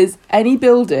it is any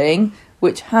building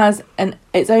which has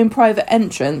its own private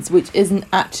entrance, which isn't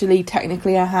actually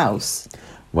technically a house.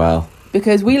 Well...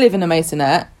 Because we live in a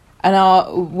Masonette,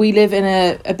 and we live in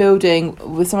a building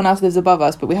with someone else lives above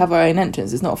us, but we have our own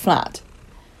entrance. It's not a flat.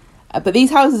 But these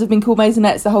houses have been called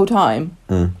Masonettes the whole time.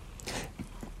 Mm.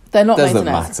 They're not Doesn't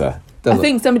Masonettes. Matter. I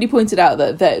think somebody pointed out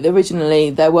that originally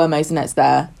there were Masonettes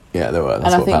there. Yeah, there were. And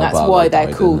I think that's why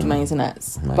they're called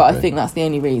Masonettes. Maybe. But I think that's the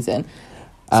only reason.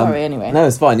 Sorry, anyway. No,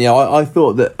 it's fine. Yeah, I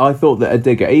thought that a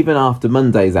digger, even after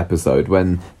Monday's episode,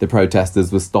 when the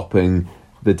protesters were stopping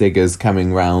the diggers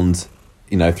coming round,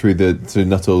 through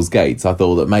Nuttall's gates, I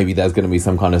thought that maybe there's going to be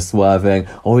some kind of swerving,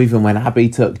 or even when Abby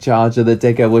took charge of the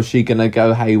digger, was she going to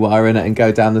go haywire in it and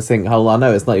go down the sinkhole? I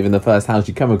know it's not even the first house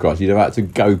you come across. You'd have had to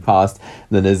go past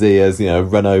the Nazirs,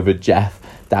 run over Jeff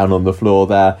down on the floor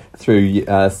there, through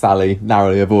Sally,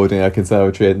 narrowly avoiding her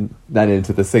conservatory, and then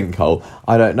into the sinkhole.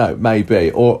 I don't know,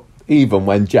 maybe. Or even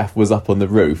when Jeff was up on the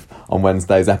roof on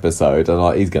Wednesday's episode,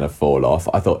 and he's going to fall off,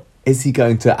 I thought, is he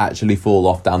going to actually fall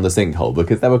off down the sinkhole?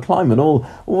 Because they were climbing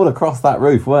all across that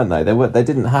roof, weren't they? They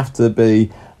didn't have to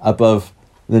be above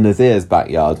the Nazir's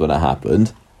backyard when it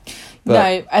happened. But...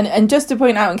 No, and just to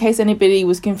point out, in case anybody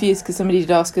was confused, because somebody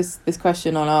did ask us this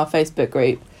question on our Facebook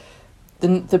group,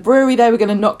 the brewery they were going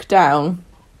to knock down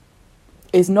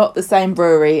is not the same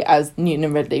brewery as Newton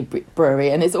and Ridley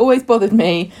Brewery, and it's always bothered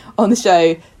me on the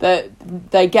show that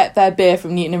they get their beer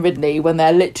from Newton and Ridley when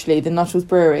they're literally, the Nuttall's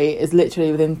Brewery is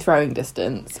literally within throwing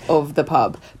distance of the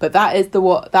pub. But that's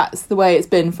the way it's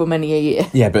been for many a year.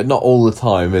 Yeah, but not all the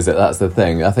time, is it? That's the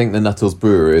thing. I think the Nuttall's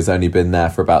Brewery has only been there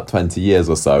for about 20 years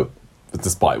or so,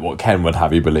 despite what Ken would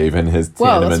have you believe in his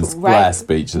Tiananmen Square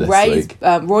speech this week.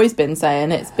 Roy's been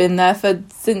saying it's been there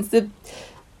since the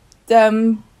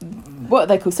what are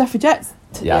they called, suffragettes?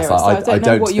 Yes, era. I don't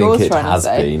know what think you're it trying has to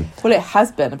say. been. Well, it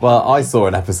has been. Apparently. Well, I saw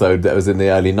an episode that was in the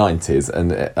early 90s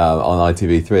and on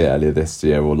ITV3 earlier this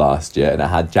year or last year, and it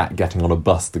had Jack getting on a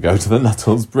bus to go to the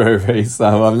Nuttall's Brewery.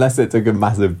 So unless it took a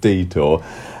massive detour,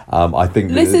 I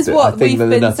think that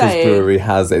the Nuttall's Brewery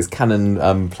has its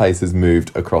canon places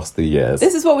moved across the years.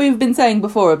 This is what we've been saying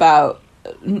before about.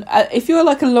 If you're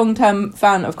like a long-term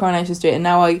fan of Coronation Street, and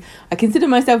now I consider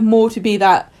myself more to be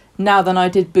that now than I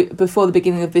did before the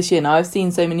beginning of this year. Now I've seen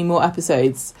so many more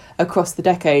episodes across the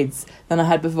decades than I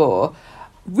had before.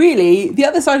 Really, the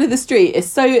other side of the street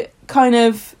is so kind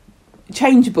of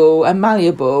changeable and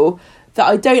malleable that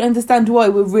I don't understand why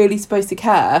we're really supposed to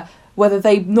care whether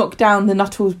they knock down the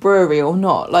Nuttall's Brewery or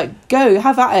not. Like, go,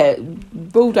 have at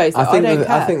it, bulldoze it, I don't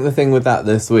care. I think the thing with that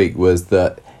this week was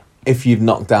that if you've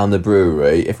knocked down the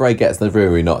brewery, if Ray gets the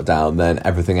brewery knocked down, then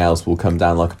everything else will come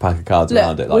down like a pack of cards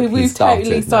around it. Like we've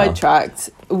totally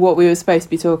sidetracked what we were supposed to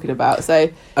be talking about.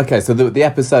 So okay, so the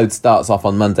episode starts off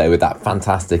on Monday with that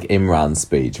fantastic Imran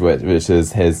speech, which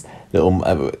is his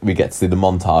little. We get to see the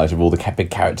montage of all the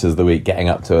big characters of the week getting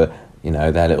up to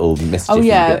their little mischief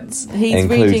bits. He's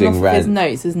reading off of his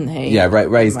notes, isn't he? Yeah,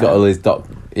 Ray's got all his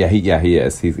Yeah, he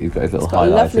is. He's got his little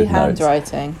highlighted lovely notes.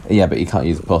 handwriting. Yeah, but you can't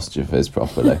use apostrophes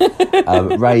properly.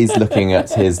 Ray's looking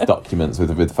at his documents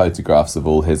with photographs of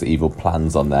all his evil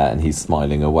plans on there, and he's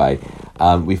smiling away.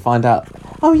 We find out,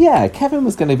 Kevin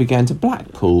was going to be going to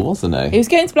Blackpool, wasn't he? He was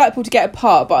going to Blackpool to get a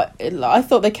part, but I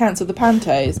thought they cancelled the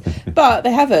Pantos. But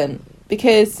they haven't,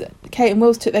 because Kate and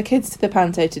Wills took their kids to the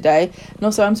Panto today, and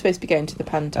also I'm supposed to be going to the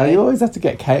Panto. Oh, you always have to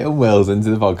get Kate and Wills into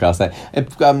the podcast.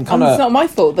 It's not my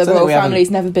fault the royal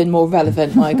family's never been more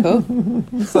relevant, Michael.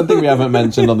 Something we haven't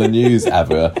mentioned on the news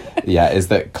ever is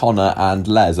that Connor and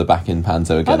Les are back in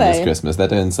Panto again this Christmas. They're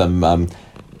doing some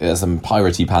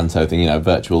piratey Panto thing,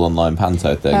 virtual online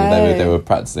Panto thing. They were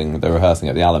rehearsing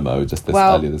at the Alamo just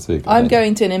earlier this week. I'm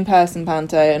going to an in-person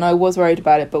Panto, and I was worried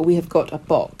about it, but we have got a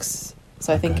box.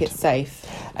 So I think it's safe.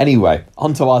 Anyway,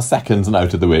 on to our second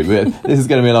note of the week. This is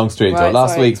going to be a long street talk.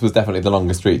 Last week's was definitely the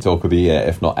longest street talk of the year,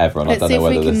 if not ever. And I don't know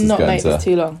whether this is going to... Let's see if we can not make this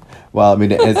too long. Well, I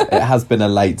mean, it has been a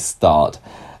late start.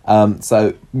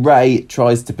 So Ray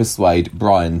tries to persuade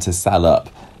Brian to sell up.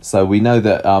 So we know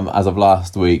that as of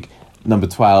last week, number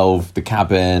 12, the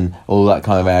cabin, all that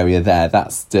kind of area there,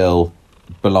 that still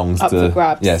belongs up to... for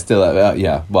grabs. Yeah, still...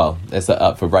 well, it's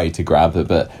up for Ray to grab,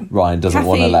 but Ryan doesn't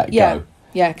want to let go.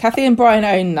 Yeah, Kathy and Brian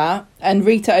own that, and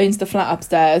Rita owns the flat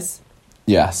upstairs.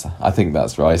 Yes, I think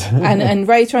that's right. and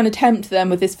Ray trying to tempt them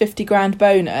with this 50 grand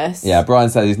bonus. Yeah, Brian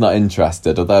says he's not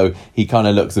interested, although he kind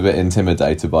of looks a bit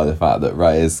intimidated by the fact that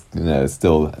Ray is,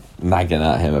 still nagging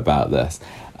at him about this.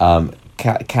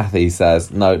 Kathy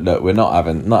says, "No, look, we're not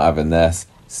having this.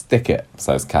 Stick it,"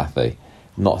 says Kathy.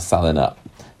 "Not selling up."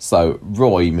 So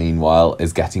Roy, meanwhile,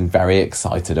 is getting very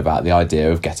excited about the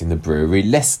idea of getting the brewery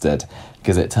listed,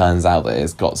 because it turns out that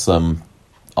it's got some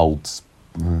old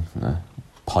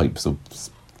pipes or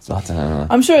I don't know.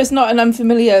 I'm sure it's not an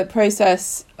unfamiliar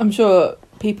process. I'm sure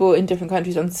people in different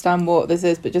countries understand what this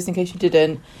is, but just in case you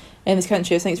didn't, in this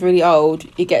country, if something's really old,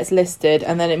 it gets listed,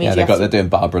 and then it means they're doing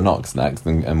Barbara Knox next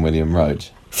and William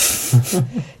Roach.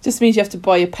 Just means you have to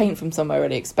buy your paint from somewhere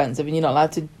really expensive, and you're not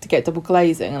allowed to get double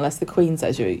glazing unless the Queen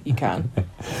says you can.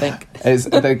 I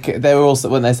think they were also,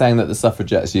 when they're saying that the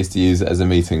suffragettes used to use it as a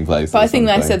meeting place, but I think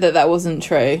they said that wasn't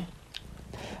true.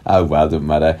 Oh well, doesn't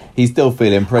matter. He's still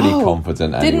feeling pretty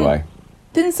confident anyway.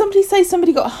 Didn't somebody say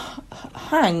somebody got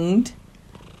hanged?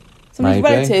 Somebody's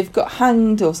relative got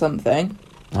hanged or something.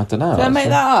 I don't know. Did I make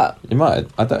that up? You might.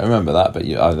 I don't remember that, but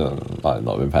I've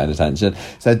not been paying attention.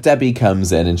 So Debbie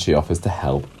comes in and she offers to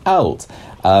help out.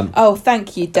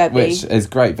 Thank you, Debbie. Which is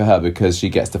great for her because she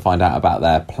gets to find out about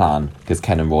their plan, because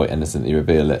Ken and Roy innocently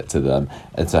reveal it to her,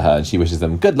 and she wishes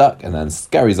them good luck and then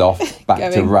scurries off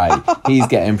back to Ray. He's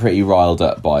getting pretty riled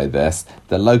up by this.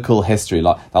 The local history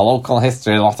lot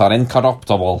are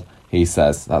incorruptible, he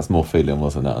says. That's more feeling,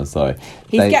 wasn't it? I'm sorry.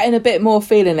 He's getting a bit more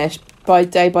feeling-ish by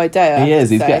day. He is.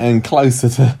 He's getting closer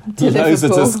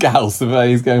to Scouse.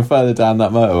 He's going further down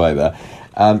that motorway there.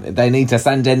 They need to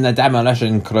send in the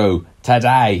demolition crew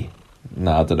today.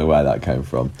 No, I don't know where that came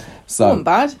from. So not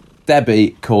bad.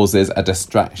 Debbie causes a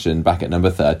distraction back at number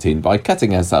 13 by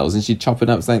cutting herself, and she's chopping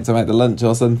up something to make the lunch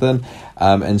or something.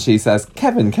 And she says,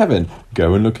 Kevin,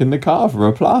 go and look in the car for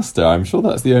a plaster. I'm sure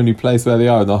that's the only place where they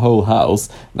are in the whole house.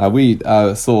 Now, we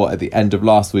saw at the end of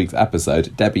last week's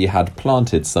episode, Debbie had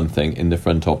planted something in the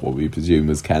front of what we presume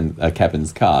was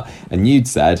Kevin's car. And you'd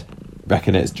said,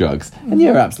 reckon it's drugs. And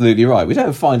you're absolutely right. We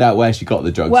don't find out where she got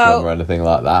the drugs from or anything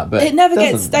like that. But it never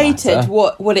gets stated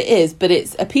what it is, but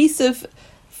it's a piece of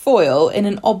foil in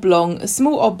a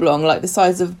small oblong, like the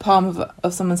size of the palm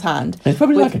of someone's hand. It's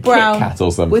probably like a Kit Kat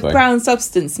or something. With brown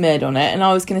substance smeared on it, and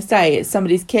I was going to say it's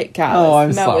somebody's Kit Kat. Oh,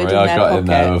 I'm sorry, I got in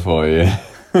there before you.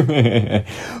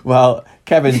 Well,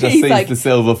 Kevin just sees the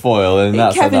silver foil, and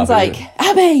that's Kevin's like,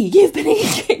 Abby, you've been eating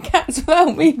Kit Kats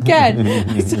without me again.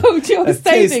 I told you I was saving it.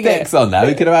 There's 2 sticks on there.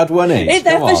 We could have had one each. It's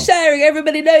there for sharing.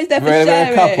 Everybody knows they're for sharing.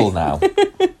 We're a couple now.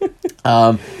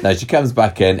 No, she comes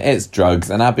back in. It's drugs,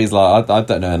 and Abby's like, I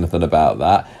don't know anything about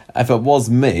that. If it was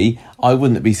me, I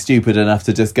wouldn't be stupid enough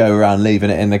to just go around leaving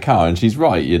it in the car. And she's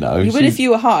right, You would if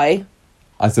you were high.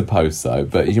 I suppose so,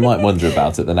 but you might wonder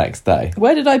about it the next day.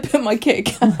 Where did I put my Kit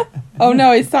Kat? Oh no,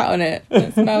 I sat on it.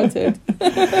 It's melted.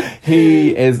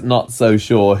 He is not so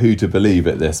sure who to believe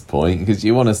at this point, because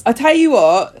you want to. I tell you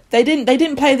what, they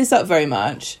didn't play this up very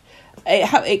much.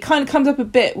 It kind of comes up a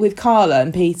bit with Carla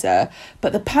and Peter,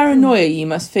 but the paranoia you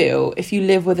must feel if you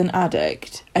live with an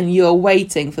addict and you're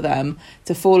waiting for them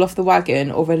to fall off the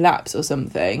wagon or relapse or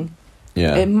something.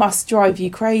 Yeah. It must drive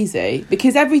you crazy,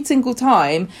 because every single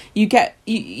time you get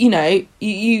you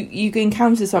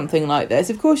encounter something like this,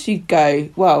 of course you go,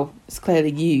 well, it's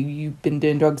clearly you've been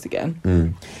doing drugs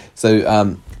again.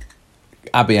 So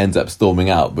Abby ends up storming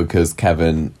out because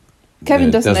Kevin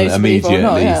doesn't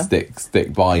immediately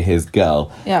stick by his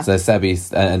girl. Yeah. So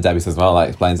and Debbie says, well, that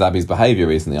explains Abby's behaviour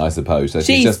recently, I suppose. So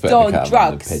she's just putting the cat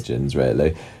on the pigeons,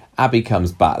 really. Abby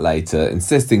comes back later,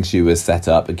 insisting she was set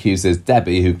up, accuses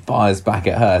Debbie, who fires back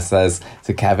at her, says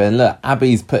to Kevin, look,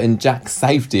 Abby's putting Jack's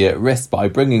safety at risk by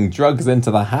bringing drugs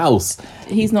into the house.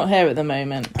 He's not here at the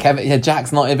moment.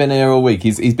 Jack's not even here all week.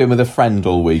 He's been with a friend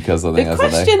all week or something. The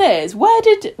question is, where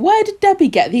did Debbie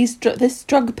get this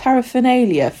drug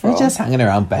paraphernalia from? They're just hanging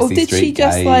around Bessie Street.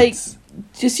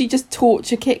 Did she just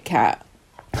torture Kit Kat?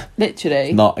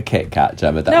 Literally. Not a Kit Kat,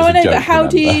 Gemma. No, I know, but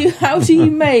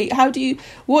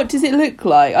what does it look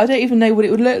like? I don't even know what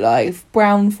it would look like.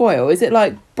 Brown foil. Is it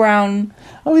like brown?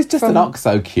 Oh, it's just an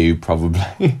OXO cube,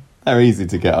 probably. They're easy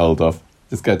to get hold of.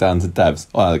 Just go down to Dev's.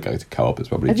 Well, go to Co-op, it's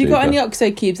probably cheaper. Have you got any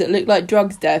OXO cubes that look like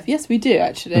drugs, Dev? Yes, we do,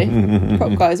 actually.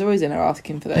 Prop guys are always in there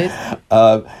asking for those.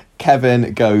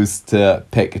 Kevin goes to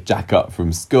pick Jack up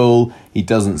from school. He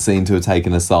doesn't seem to have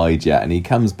taken a side yet, and he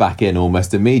comes back in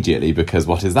almost immediately because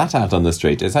what is that out on the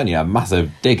street? It's only a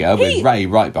massive digger with Ray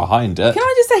right behind it. Can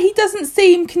I just say, he doesn't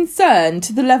seem concerned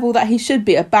to the level that he should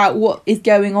be about what is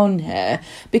going on here,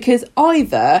 because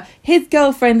either his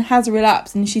girlfriend has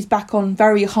relapsed and she's back on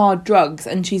very hard drugs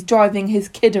and she's driving his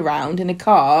kid around in a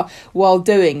car while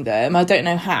doing them. I don't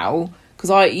know how,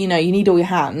 because you need all your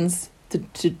hands to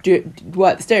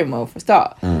work the steering wheel for a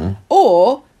start.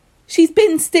 Or she's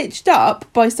been stitched up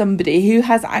by somebody who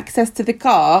has access to the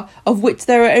car, of which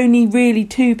there are only really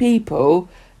two people,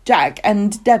 Jack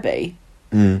and Debbie.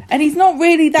 And he's not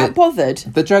really that bothered.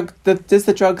 Does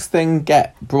the drugs thing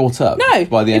get brought up? No,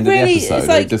 by the end of the episode. It's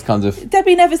like, it just kind of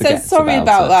Debbie never says sorry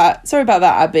about it. that. Sorry about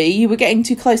that, Abby. You were getting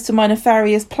too close to my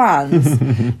nefarious plans.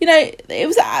 It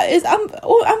was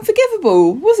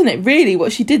unforgivable, wasn't it? Really,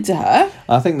 what she did to her.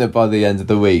 I think that by the end of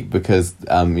the week, because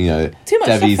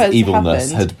Debbie's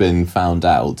evilness had been found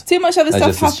out, too much other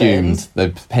stuff happened. Assumed they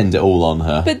pinned it all on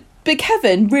her. But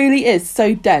Kevin really is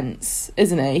so dense,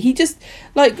 isn't he? He just,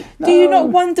 do you not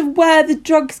wonder where the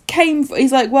drugs came from?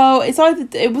 He's like, well,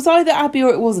 it was either Abby or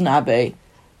it wasn't Abby.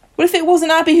 Well, if it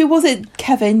wasn't Abby, who was it?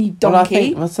 Kevin, you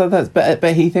donkey.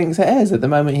 But he thinks it is. At the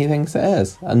moment, he thinks it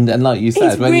is. And like you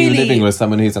said, when you're living with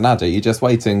someone who's an addict, you're just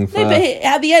waiting for... No, but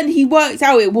at the end, he worked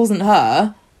out it wasn't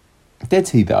her. Did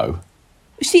he, though?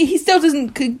 He still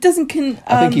doesn't.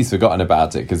 I think he's forgotten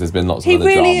about it because there's been lots of other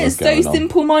dramas going on. He really is so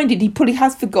simple-minded. He probably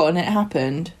has forgotten it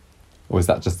happened. Or is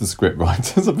that just the script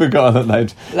writers have forgotten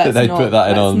that they'd put that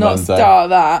in on Monday? Let's not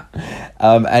start that.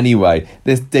 Anyway,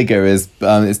 this digger is...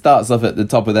 it starts off at the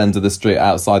top of the end of the street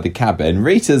outside the cabin.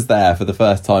 Rita's there for the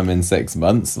first time in 6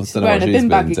 months. I don't know what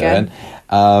she's been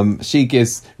doing. She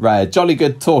gives Ray a jolly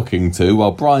good talking to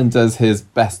while Brian does his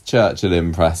best Churchill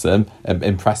impression.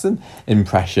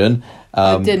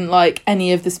 I didn't like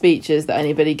any of the speeches that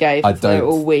anybody gave. I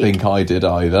don't think I did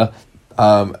either.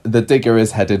 The digger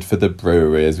is headed for the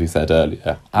brewery, as we said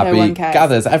earlier. Abby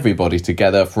gathers everybody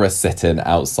together for a sit-in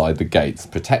outside the gates,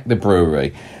 protect the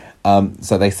brewery.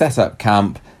 So they set up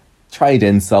camp, trade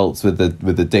insults with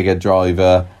the digger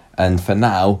driver, and for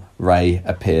now, Ray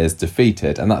appears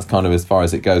defeated. And that's kind of as far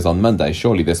as it goes on Monday.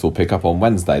 Surely this will pick up on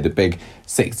Wednesday, the big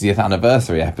 60th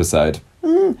anniversary episode.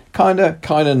 Kind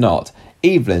of not.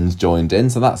 Evelyn's joined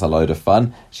in, so that's a load of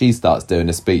fun. She starts doing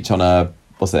a speech on a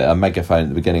megaphone at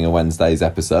the beginning of Wednesday's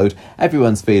episode.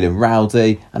 Everyone's feeling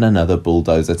rowdy, and another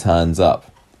bulldozer turns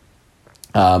up.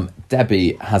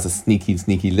 Debbie has a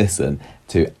sneaky listen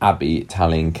to Abby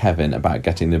telling Kevin about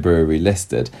getting the brewery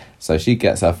listed. So she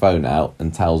gets her phone out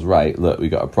and tells Ray, look, we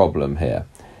got a problem here.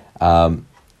 The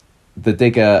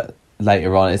digger,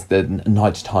 later on, it's the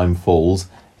night time falls.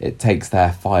 It takes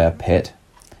their fire pit.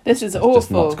 This is awful.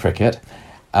 Just not cricket.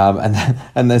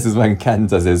 And this is when Ken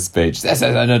does his speech. This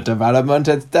isn't a development,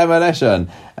 it's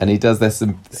demolition. And he does this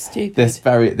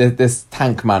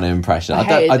tank man impression.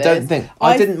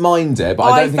 I didn't mind it, but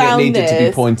I don't think it needed to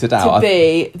be pointed out. To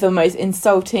be the most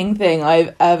insulting thing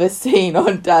I've ever seen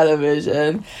on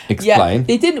television. Explain.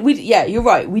 You're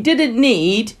right. We didn't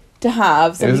need to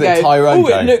have somebody go, Tyrone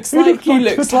it looks like he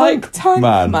looks like Tank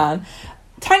Man.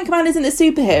 Tank Man isn't a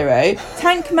superhero.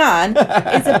 Tank Man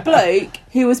is a bloke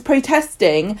who was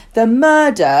protesting the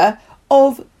murder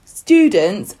of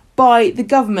students by the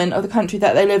government of the country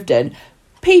that they lived in.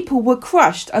 People were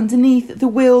crushed underneath the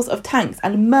wheels of tanks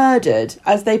and murdered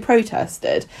as they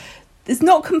protested. It's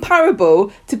not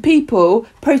comparable to people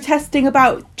protesting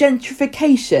about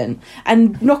gentrification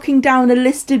and knocking down a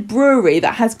listed brewery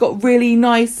that has got really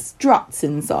nice struts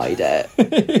inside it.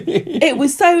 It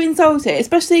was so insulting,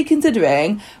 especially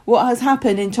considering what has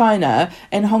happened in China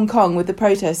and Hong Kong with the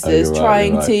protesters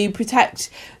trying to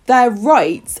protect their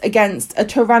rights against a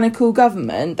tyrannical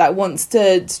government that wants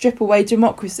to strip away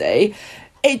democracy.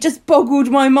 It just boggled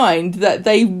my mind that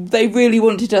they really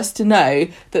wanted us to know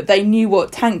that they knew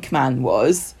what Tank Man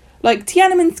was. Like,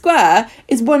 Tiananmen Square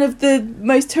is one of the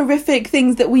most horrific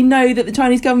things that we know that the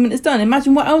Chinese government has done.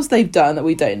 Imagine what else they've done that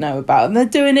we don't know about, and they're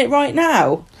doing it right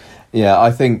now. Yeah,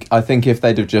 I think if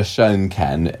they'd have just shown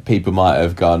Ken, people might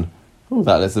have gone, "Oh,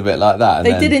 that looks a bit like that." And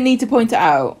they didn't need to point it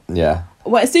out. Yeah.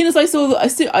 Well, as soon as I saw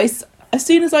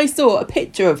a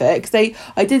picture of it, because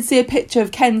I did see a picture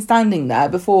of Ken standing there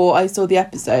before I saw the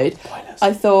episode,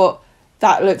 I thought,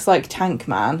 that looks like Tank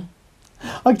Man.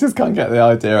 I just can't get the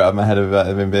idea out of my head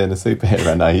of him being a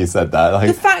superhero now you said that. Like,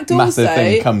 the fact massive also,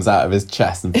 thing comes out of his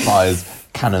chest and fires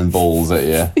cannonballs at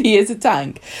you. He is a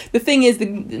tank. The thing is,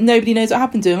 nobody knows what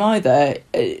happened to him either.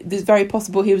 It's very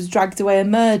possible he was dragged away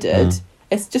and murdered.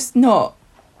 It's just not...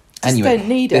 Anyway, don't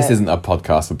need this it. isn't a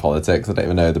podcast for politics. I don't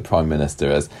even know who the Prime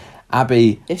Minister is.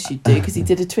 Abby... Yes, you do, because he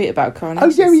did a tweet about Coronation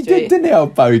Oh, yeah, he Street. did, didn't he,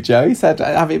 old Bojo? He said,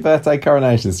 happy birthday,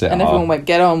 Coronation Street. And everyone went,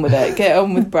 get on with it. Get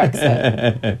on with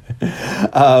Brexit.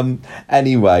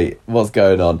 Anyway, what's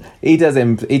going on? He does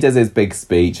his big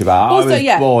speech about, Also, I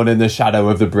was born in the shadow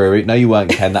of the brewery. No, you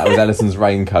weren't, Ken. That was Ellison's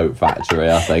Raincoat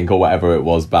Factory, I think, or whatever it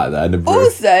was back then. The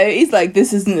Also, he's like,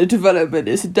 this isn't a development,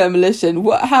 it's a demolition.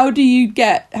 How do you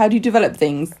develop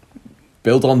things?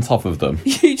 Build on top of them.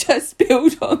 You just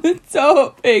build on the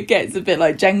top. It gets a bit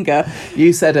like Jenga.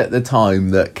 You said at the time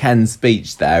that Ken's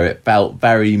speech there, it felt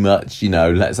very much,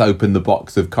 let's open the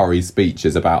box of Corrie's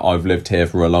speeches about I've lived here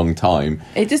for a long time.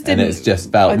 It just didn't... And it's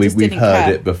just felt, we've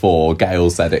heard it before. Gail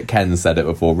said it, Ken said it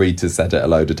before, Rita said it a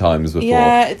load of times before.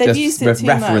 Yeah, they've just used it too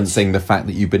much. referencing the fact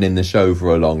that you've been in the show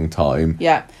for a long time.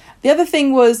 Yeah. The other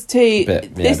thing was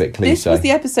bit cliche. This was the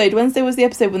episode, Wednesday was the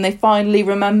episode when they finally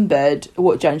remembered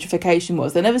what gentrification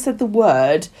was. They never said the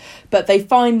word, but they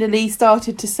finally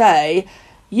started to say,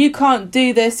 you can't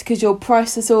do this because you'll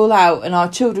price us all out and our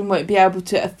children won't be able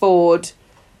to afford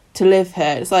to live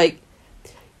here. It's like,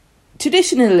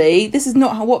 traditionally, this is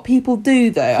not what people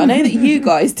do, though. I know that you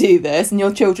guys do this and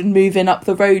your children move in up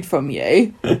the road from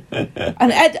you.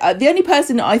 And Ed, the only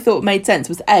person I thought made sense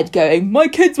was Ed going, my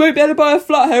kids won't be able to buy a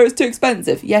flat here, it's too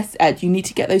expensive. Yes, Ed, you need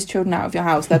to get those children out of your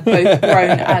house. They're both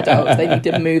grown adults. They need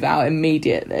to move out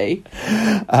immediately.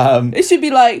 It should be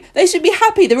like, they should be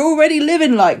happy. They're already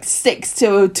living like 6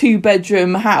 to a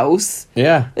 2-bedroom house.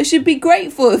 Yeah. They should be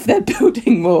grateful if they're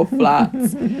building more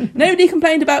flats. Nobody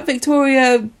complained about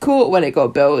Victoria Court when it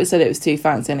got built. It said it was too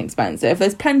fancy and expensive.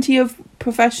 There's plenty of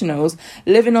professionals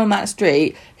living on that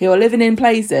street who are living in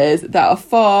places that are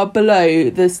far below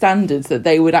the standards that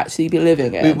they would actually be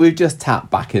living in. We've just tapped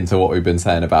back into what we've been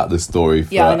saying about the story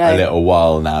for a little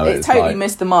while now. It's totally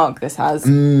missed the mark, this has.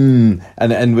 And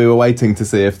we were waiting to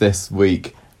see if this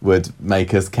week would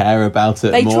make us care about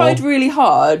it more. They tried really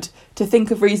hard to think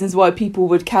of reasons why people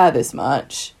would care this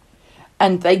much.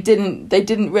 And they didn't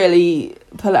really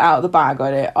pull it out of the bag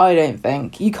on it, I don't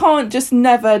think. You can't just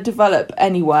never develop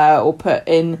anywhere or put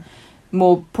in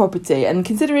more property. And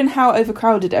considering how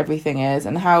overcrowded everything is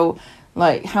and how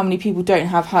many people don't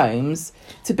have homes,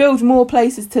 to build more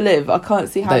places to live, I can't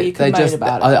see how you can moan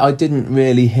about it. I didn't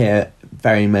really hear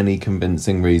very many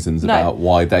convincing reasons about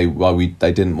why they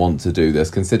didn't want to do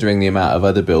this, considering the amount of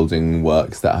other building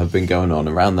works that have been going on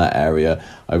around that area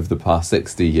over the past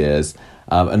 60 years.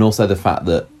 And also the fact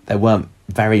that there weren't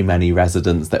very many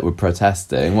residents that were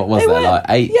protesting. What was there, like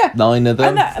 8, 9 of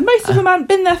them? And most of them hadn't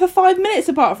been there for 5 minutes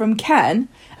apart from Ken.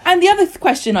 And the other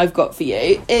question I've got for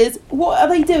you is, what are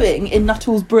they doing in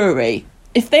Nuttall's Brewery?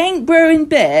 If they ain't brewing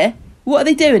beer, what are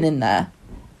they doing in there?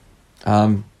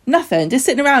 Nothing. Just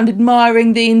sitting around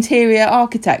admiring the interior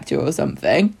architecture or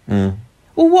something.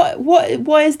 Well,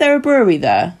 why is there a brewery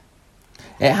there?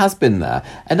 It has been there.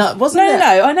 And that wasn't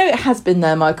No, I know it has been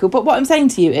there, Michael, but what I'm saying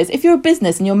to you is, if you're a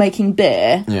business and you're making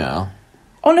beer... Yeah.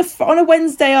 On a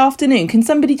Wednesday afternoon, can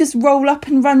somebody just roll up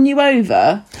and run you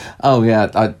over? Oh,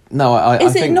 yeah. I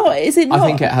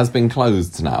think it has been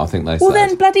closed now, I think they said. Well,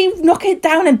 then bloody knock it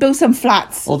down and build some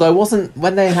flats. Although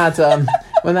when they had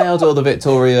all the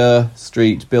Victoria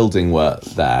Street building work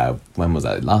there, when was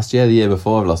that? Last year, the year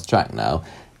before? I've lost track now.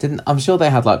 I'm sure they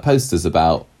had like posters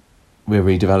about we're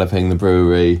redeveloping the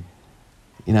brewery,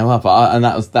 and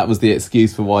that was the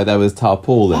excuse for why there was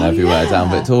tarpaulin everywhere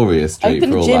down Victoria Street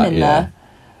Open for all gym that in year. there.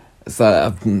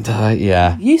 So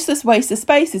yeah, useless waste of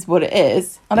space is what it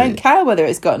is. I don't care whether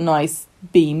it's got nice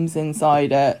beams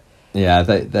inside it. Yeah,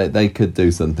 they could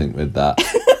do something with that.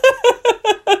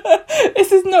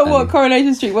 This is not what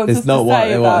Coronation Street wants us to say. It's not what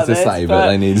they want us to say, but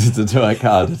they needed to work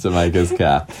harder to make us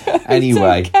care.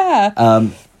 Anyway,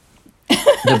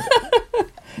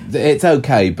 it's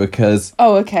okay because...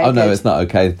 Oh, okay. Oh, no, good. It's not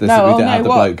okay. We don't have the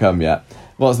bloke come yet.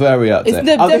 Where are we up to? It's the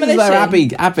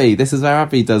demolition. This is where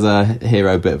Abby does a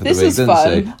hero bit for the week, doesn't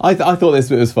fun. she? I thought this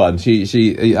bit was fun. She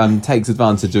takes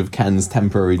advantage of Ken's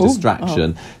temporary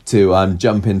distraction to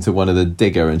jump into one of the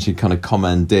digger, and she kind of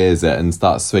commandeers it and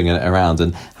starts swinging it around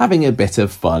and having a bit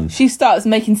of fun. She starts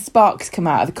making sparks come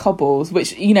out of the cobbles,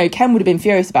 which, Ken would have been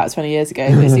furious about 20 years ago,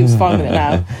 but he was fine with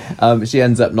it now. She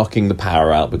ends up knocking the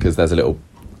power out because there's a little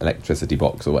electricity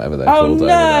box or whatever they're called. Oh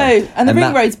no! And the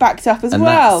ring road's backed up as well. And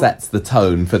that sets the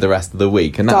tone for the rest of the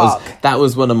week. And that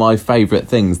was one of my favourite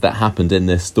things that happened in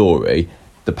this story.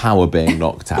 The power being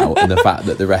knocked out and the fact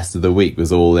that the rest of the week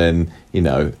was all in,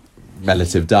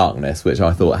 relative darkness, which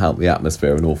I thought helped the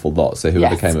atmosphere an awful lot. So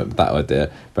whoever came up with that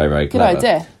idea, very, very clever. Good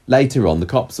idea. Later on, the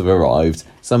cops have arrived.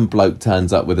 Some bloke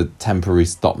turns up with a temporary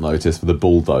stop notice for the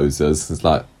bulldozers. It's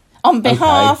like... On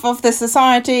behalf of the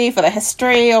Society for the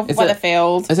History of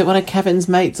Weatherfield. Is it one of Kevin's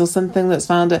mates or something that's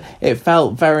found it? It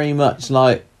felt very much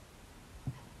like...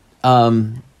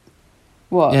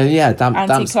 What? Yeah, damp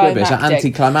squibbish,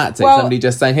 anticlimactic. Well, somebody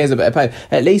just saying, here's a bit of paper.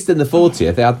 At least in the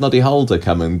 40th, they had Noddy Holder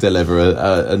come and deliver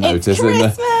a notice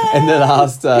in the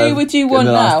last who would you want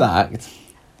now? Act.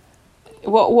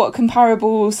 What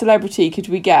comparable celebrity could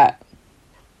we get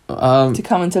to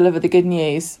come and deliver the good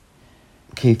news?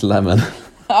 Keith Lemon.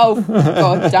 Oh,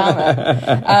 God damn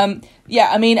it. Yeah,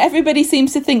 I mean, everybody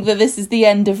seems to think that this is the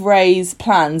end of Ray's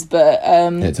plans, but I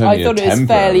thought it was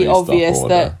fairly obvious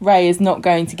that Ray is not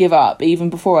going to give up, even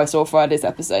before I saw Friday's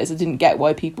episodes. I didn't get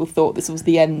why people thought this was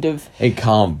the end of it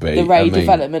can't be the Ray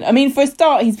development. I mean, for a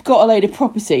start, he's got a load of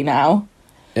property now.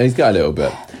 Yeah, he's got a little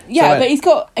bit. Yeah, but he's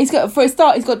got for a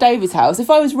start, he's got David's house. If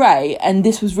I was Ray and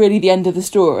this was really the end of the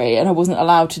story and I wasn't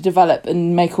allowed to develop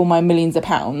and make all my millions of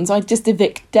pounds, I'd just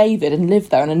evict David and live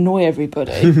there and annoy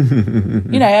everybody.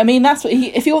 You know, I mean, that's what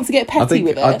if he wants to get petty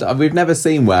with it. We've never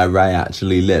seen where Ray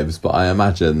actually lives, but I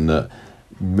imagine that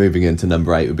moving into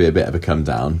number 8 would be a bit of a come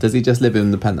down. Does he just live in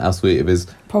the penthouse suite of his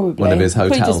one of his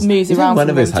hotels? He just moves around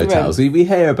one of his hotels. We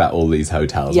hear about all these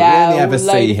hotels. Yeah, we only ever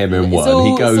see him in one.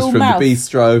 He goes from the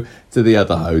bistro to the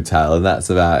other hotel, and that's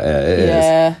about it.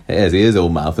 It is. He is all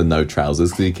mouth and no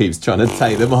trousers because he keeps trying to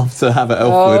take them off to have it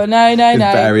off with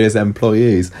various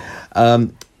employees.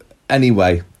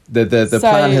 Anyway, the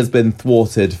plan has been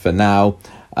thwarted for now,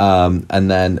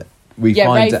 and then.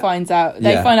 Ray finds out.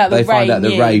 They find out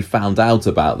that Ray found out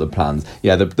about the plans.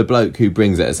 Yeah, the bloke who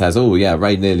brings it says, "Oh yeah,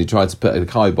 Ray nearly tried to put a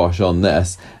kibosh on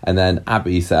this." And then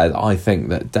Abby says, "I think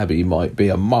that Debbie might be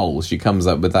a mole." She comes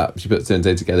up with that. She puts two and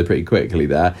two together pretty quickly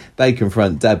there. They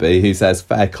confront Debbie, who says,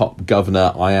 "Fair cop,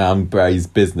 governor. I am Ray's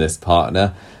business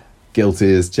partner.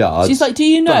 Guilty as charged." She's like, "Do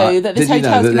you know that this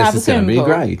hotel's going to have a swimming pool?"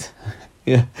 Great.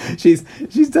 Yeah, she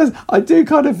does. I do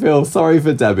kind of feel sorry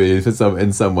for Debbie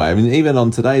in some way. I mean, even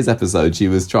on today's episode, she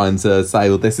was trying to say,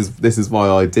 "Well, this is why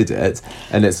I did it,"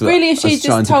 and it's really if she's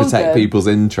trying just to protect people's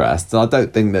interests. And I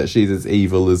don't think that she's as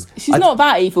evil as she's not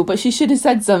that evil, but she should have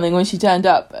said something when she turned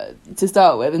up to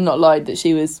start with, and not lied that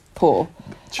she was poor.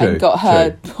 True, and got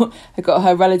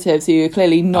her relatives who are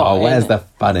clearly not. Oh, where's the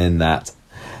fun in that?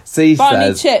 Buy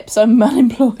me chips, I'm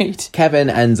unemployed. Kevin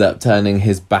ends up turning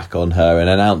his back on her and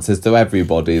announces to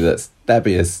everybody that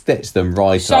Debbie has stitched them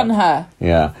right up. Shun her.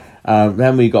 Yeah.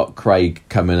 Then we got Craig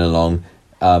coming along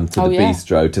to the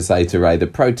bistro to say to Ray, the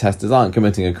protesters aren't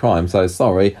committing a crime, so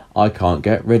sorry, I can't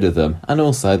get rid of them. And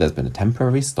also, there's been a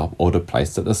temporary stop order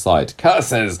placed at the site.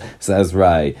 Curses, says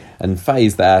Ray. And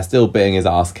Faye's there, still being his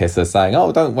ass kisser, saying,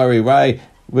 "Oh, don't worry, Ray,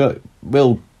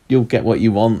 you'll get what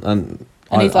you want."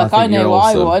 And he's like, I know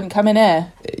what I want, come in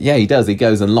here. Yeah, he does. He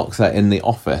goes and locks her in the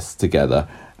office together.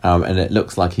 And it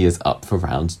looks like he is up for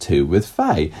round 2 with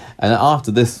Faye. And after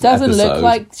this Doesn't look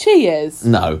like she is.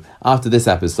 No. After this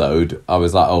episode, I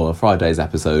was like, oh, Friday's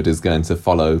episode is going to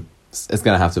follow... It's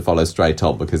going to have to follow straight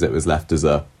on because it was left as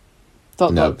a...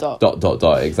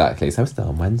 Dot, exactly. So it's still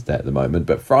on Wednesday at the moment.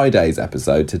 But Friday's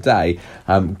episode today,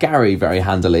 Gary very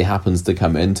handily happens to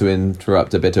come in to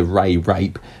interrupt a bit of Ray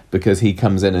rape because he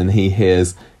comes in and he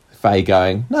hears Faye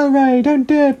going, "No, Ray, don't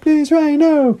do it. Please, Ray,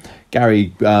 no."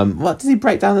 Gary, what, does he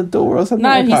break down the door or something?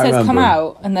 No, he says, "Come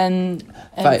out." And then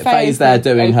Faye's there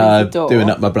doing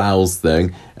up my blouse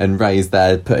thing, and Ray's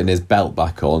there putting his belt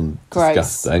back on. Gross.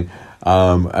 Disgusting.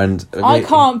 And I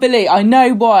can't believe. I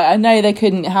know why. I know they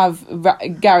couldn't have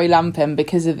Gary Lampin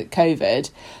because of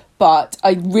COVID, but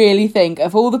I really think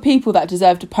of all the people that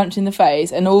deserved a punch in the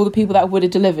face and all the people that would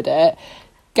have delivered it,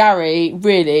 Gary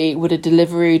really would have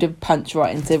delivered a punch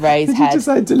right into Ray's head. Did you just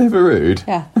say Deliveroo?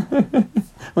 Yeah.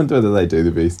 I wonder whether they do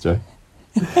the bistro.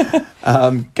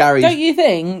 Gary, don't you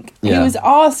think he was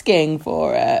asking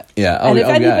for it? Yeah. And if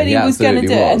anybody was going to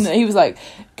do it, and he was like,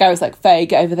 Gary was like, "Faye,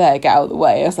 get over there, get out of the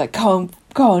way." I was like, go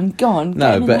on.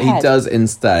 No, but he does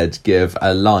instead give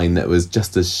a line that was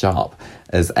just as sharp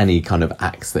as any kind of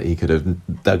axe that he could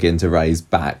have dug into Ray's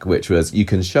back, which was, "You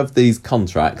can shove these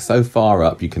contracts so far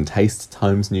up you can taste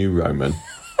Times New Roman."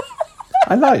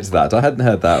 I liked that. I hadn't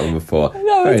heard that one before.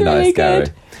 Very nice, really Gary.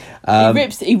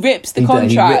 He rips the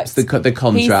contract. He rips the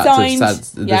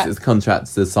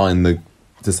contract to sign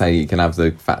to say you can have the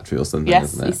factory or something.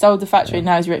 Yes, isn't it? He sold the factory and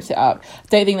now he's ripped it up. I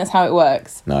don't think that's how it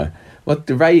works. No. Well,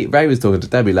 Ray was talking to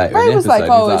Debbie later in the episode. He's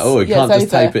like, you can't just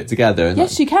tape it together. And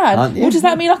yes, you can. Well, does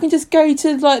that mean I can just go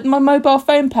to like my mobile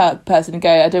phone person and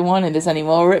go, "I don't want this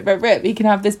anymore, rip, he can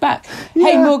have this back." Yeah.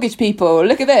 Hey, mortgage people,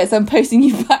 look at this, I'm posting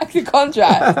you back the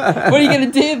contract. What are you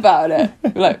going to do about it?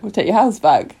 We're like, "We'll take your house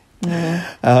back."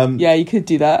 Yeah, you could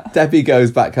do that. Debbie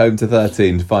goes back home to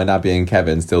 13 to find Abby and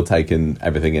Kevin still taking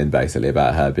everything in, basically,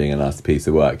 about her being a nasty piece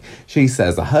of work. She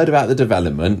says, I heard about the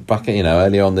development back,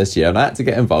 earlier on this year, and I had to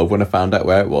get involved when I found out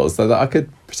where it was so that I could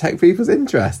protect people's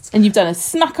interests. And you've done a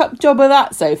smack-up job of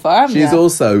that so far, haven't you? She's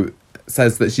also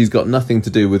says that she's got nothing to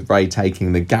do with Ray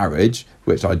taking the garage,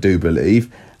 which I do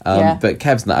believe. But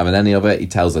Kev's not having any of it. He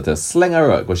tells her to sling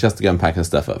her hook. Well, she has to go and pack her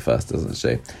stuff up first, doesn't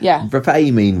she? Yeah. Faye,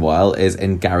 meanwhile, is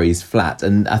in Gary's flat.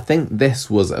 And I think this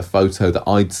was a photo that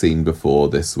I'd seen before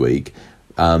this week.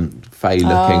 Faye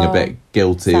looking a bit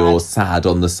guilty or sad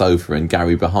on the sofa and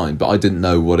Gary behind. But I didn't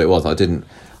know what it was. I didn't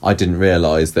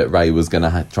realise that Ray was going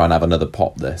to try and have another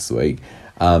pop this week.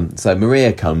 So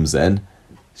Maria comes in.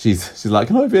 She's like,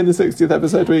 can I be in the 60th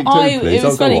episode week too, please? It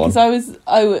was funny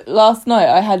because last night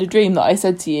I had a dream that I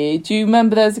said to you, do you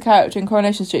remember there's a character in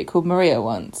Coronation Street called Maria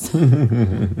once?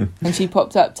 And she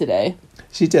popped up today.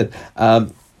 She did.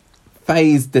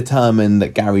 Faye's determined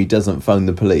that Gary doesn't phone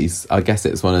the police. I guess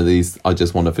it's one of these I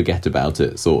just want to forget about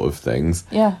it sort of things.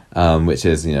 Yeah. Which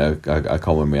is, a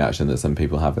common reaction that some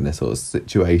people have in this sort of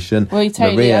situation. Well, you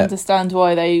totally understand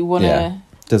why they want to... Yeah.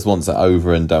 Just wants it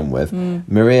over and done with.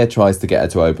 Maria tries to get her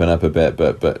to open up a bit,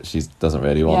 but she doesn't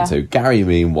really want to. Gary,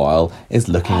 meanwhile, is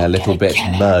looking a little bit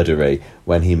murdery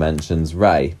when he mentions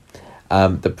Ray.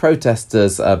 The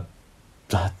protesters are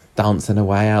dancing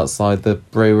away outside the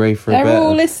brewery for a bit. They're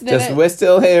all listening. We're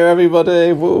still here,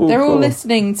 everybody. Woo, They're all cool.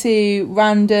 listening to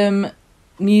random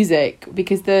music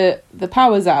because the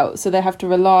power's out, so they have to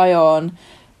rely on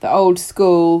the old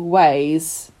school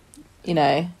ways.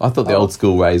 I thought the old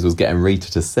school ways was getting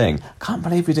Rita to sing. I can't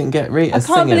believe we didn't get Rita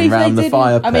singing believe around they the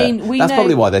fire didn't. pit. I mean, That's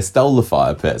probably why they stole the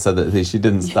fire pit, so that she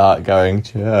didn't start going,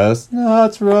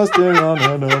 chestnuts roasting on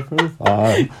an open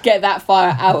fire. Get that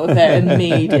fire out of there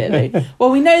immediately. Well,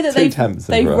 we know that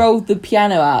they've rolled the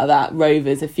piano out of that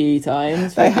Rovers a few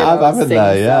times. They have, haven't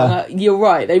they? Yeah. You're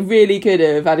right. They really could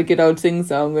have had a good old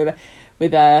sing-song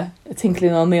with a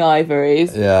tinkling on the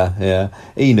ivories. Yeah.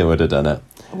 Ina would have done it.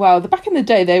 Well, back in the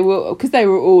day, they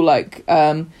were all like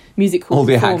musical all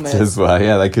the performers. actors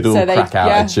were, they could all crack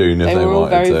out a tune if they wanted to. They were all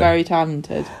very, very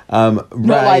talented. Not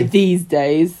like these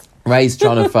days. Ray's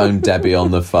trying to phone Debbie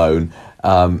on the phone,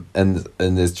 and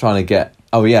is trying to get.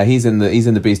 Oh yeah, he's in the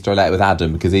bistro later with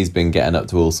Adam because he's been getting up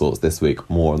to all sorts this week.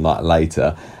 More on that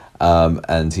later.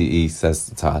 And he says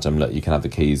to Adam, "Look, you can have the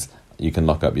keys. You can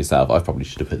lock up yourself." I probably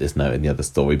should have put this note in the other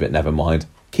story, but never mind.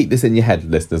 Keep this in your head,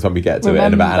 listeners, when we get to it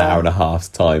in about an hour and a half's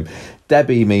time.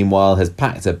 Debbie, meanwhile, has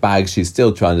packed her bag. She's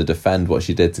still trying to defend what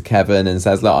she did to Kevin and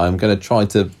says, look, I'm going to try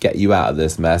to get you out of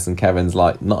this mess. And Kevin's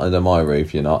like, not under my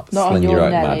roof, you're not. Sling your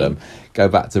oak, madam. Go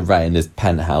back to Ray in his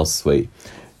penthouse suite.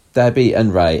 Debbie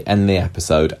and Ray end the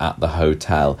episode at the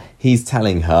hotel. He's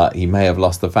telling her he may have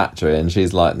lost the factory, and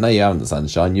she's like, no, you haven't,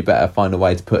 sunshine. You better find a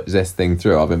way to put this thing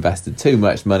through. I've invested too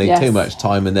much money, too much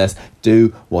time in this. Do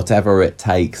whatever it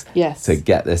takes to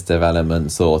get this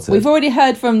development sorted. We've already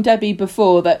heard from Debbie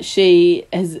before that she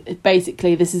has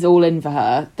basically, this is all in for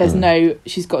her.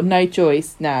 She's got no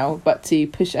choice now but to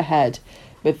push ahead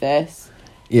with this.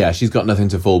 Yeah, she's got nothing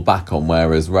to fall back on,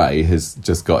 whereas Ray has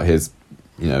just got his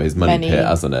money pit,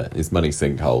 hasn't it? His money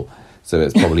sinkhole. So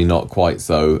it's probably not quite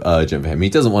so urgent for him. He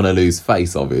doesn't want to lose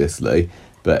face, obviously,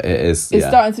 but it is... It's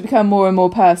starting to become more and more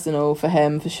personal for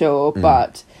him, for sure,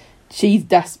 but she's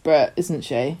desperate, isn't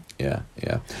she? Yeah.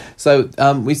 So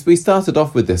we started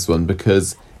off with this one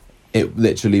because it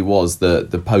literally was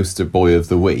the poster boy of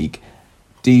the week.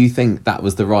 Do you think that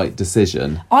was the right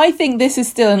decision? I think this is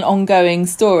still an ongoing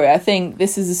story. I think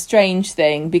this is a strange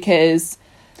thing because...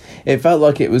 It felt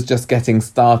like it was just getting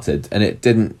started and it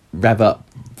didn't rev up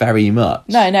very much.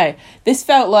 No. This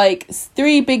felt like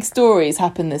 3 big stories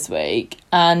happened this week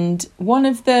and one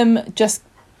of them just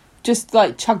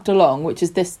like chugged along, which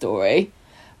is this story.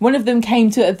 One of them came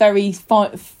to a very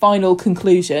final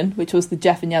conclusion, which was the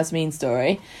Jeff and Yasmin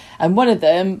story. And one of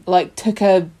them like took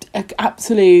a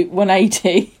absolute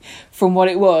 180 from what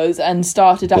it was and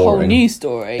started a whole new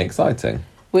story. Exciting.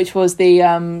 Which was the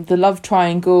love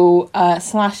triangle /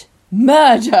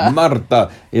 murder.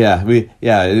 Yeah,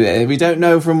 we don't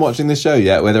know from watching the show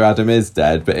yet whether Adam is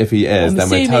dead, but if he is, then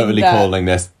we're totally calling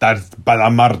this that's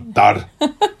murder.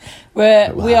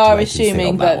 We are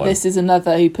assuming that this is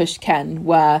another Who Pushed Ken,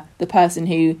 where the person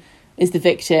who is the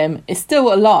victim is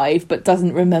still alive but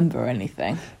doesn't remember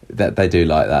anything. That they do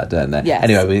like that, don't they? Yes.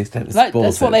 Anyway,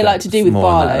 that's what they like to do with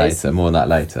Barlows. More on that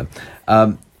later.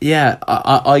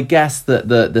 I guess that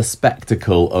the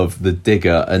spectacle of the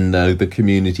digger and the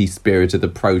community spirit of the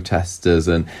protesters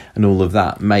and all of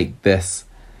that make this,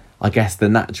 I guess, the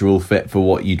natural fit for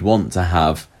what you'd want to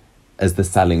have as the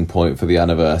selling point for the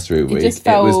anniversary week. just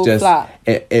fell it was just flat.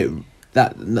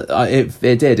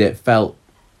 It felt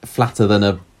flatter than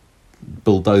a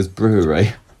bulldozed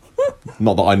brewery.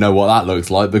 Not that I know what that looks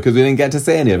like, because we didn't get to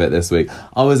see any of it this week.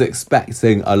 I was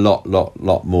expecting a lot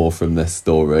more from this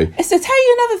story. So tell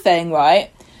you another thing,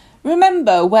 right?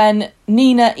 Remember when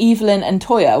Nina, Evelyn and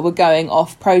Toya were going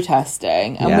off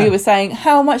protesting, and we were saying,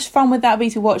 how much fun would that be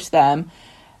to watch them?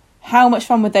 How much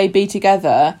fun would they be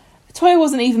together? Toya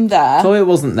wasn't even there. Toya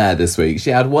wasn't there this week. She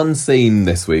had one scene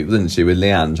this week, didn't she, with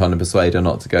Leanne trying to persuade her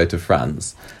not to go to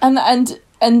France. And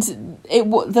it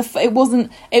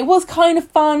was kind of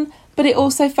fun, but it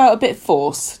also felt a bit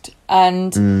forced.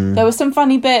 And there were some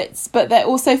funny bits, but they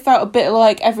also felt a bit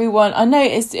like everyone. I know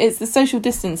it's the social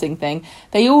distancing thing.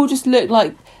 They all just looked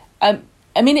like.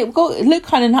 It looked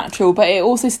kind of natural, but it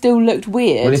also still looked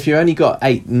weird. Well, if you only got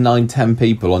 8, 9, 10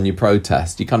 people on your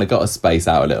protest, you kind of got to space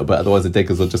out a little bit. Otherwise, the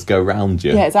diggers will just go round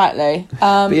you. Yeah, exactly.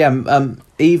 But yeah,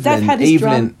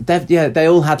 Evelyn, Dev, they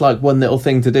all had like one little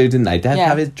thing to do, didn't they? Dev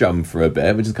had his drum for a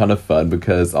bit, which is kind of fun,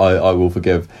 because I will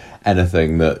forgive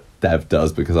anything that Dev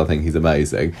does, because I think he's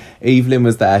amazing. Evelyn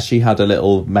was there. She had a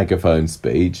little megaphone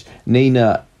speech.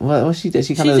 Nina, what she did?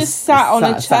 She just sat on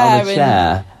a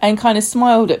chair and kind of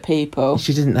smiled at people.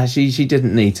 She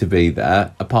didn't need to be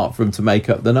there, apart from to make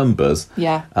up the numbers.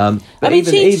 Yeah. But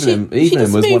Evelyn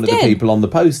was one of the people on the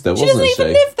poster, wasn't she? She doesn't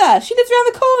even live there. She lives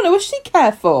around the corner. What does she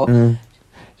care for?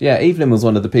 Yeah, Evelyn was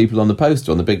one of the people on the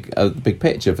poster on the big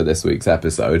picture for this week's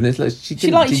episode, and it's like she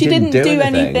didn't do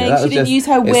anything. She didn't use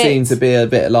her wit. It seemed to be a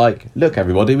bit like, look,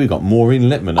 everybody, we've got Maureen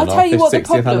Lipman on our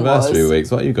 60th anniversary week.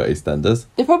 So what you got, EastEnders?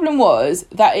 The problem was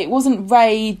that it wasn't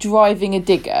Ray driving a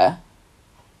digger.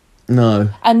 No.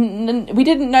 And we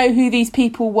didn't know who these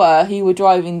people were who were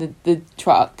driving the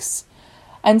trucks.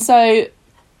 And so,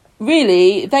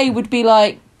 really, they would be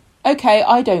like, okay,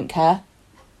 I don't care.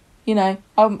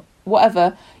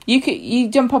 Whatever. You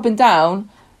jump up and down,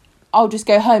 I'll just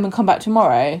go home and come back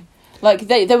tomorrow. Like,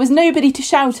 there was nobody to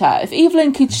shout at. If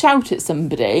Evelyn could shout at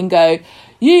somebody and go,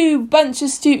 you bunch of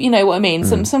stupid, you know what I mean?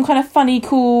 Some kind of funny,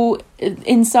 cool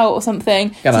insult or something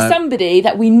to somebody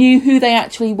that we knew who they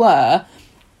actually were.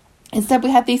 Instead, we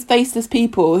had these faceless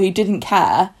people who didn't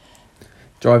care.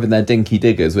 Driving their dinky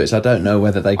diggers, which I don't know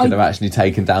whether they could have actually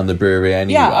taken down the brewery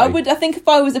anyway. Yeah, I think if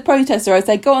I was a protester, I'd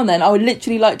say, go on then. I would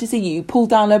literally like to see you pull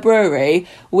down a brewery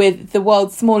with the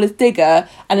world's smallest digger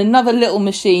and another little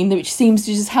machine which seems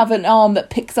to just have an arm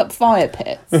that picks up fire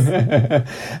pits.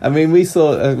 I mean, we just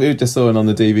saw it on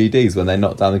the DVDs when they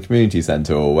knocked down the community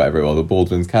centre or whatever it was, the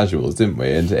Baldwin's Casuals, didn't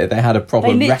we? And they had a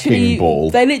proper wrecking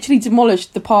ball. They literally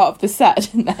demolished the part of the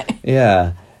set, didn't they?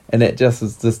 Yeah, and it just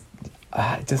was just...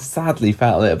 it just sadly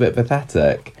felt a little bit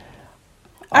pathetic.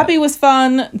 Abbey was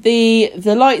fun. The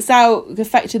lights out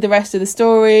affected the rest of the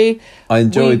story. I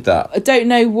enjoyed that. I don't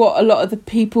know what a lot of the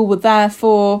people were there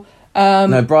for.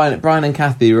 No, Brian and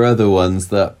Kathy were other ones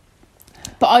that...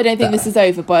 But I don't think this is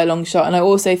over by a long shot. And I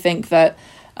also think that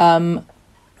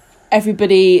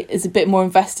everybody is a bit more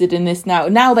invested in this now.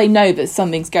 Now they know that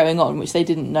something's going on, which they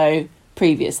didn't know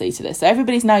previously to this. So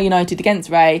everybody's now united against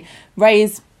Ray. Ray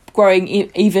is growing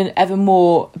even ever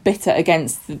more bitter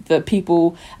against the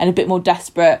people and a bit more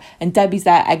desperate, and Debbie's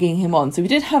there egging him on. So we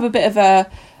did have a bit of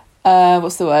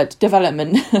a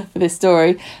development for this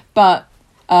story, but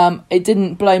it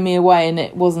didn't blow me away, and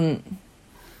it wasn't...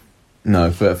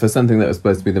 No, for something that was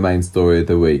supposed to be the main story of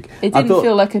the week. It didn't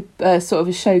feel like a sort of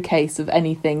a showcase of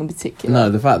anything in particular. No,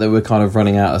 the fact that we're kind of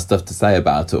running out of stuff to say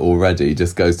about it already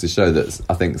just goes to show that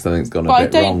I think something's gone a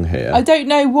bit wrong here. I don't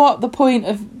know what the point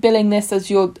of billing this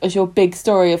as your big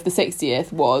story of the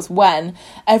 60th was, when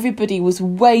everybody was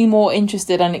way more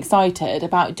interested and excited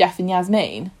about Jeff and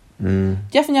Yasmin.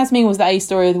 Jeff and Yasmin was the A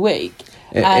story of the week.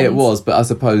 It was, but I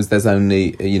suppose there's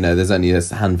only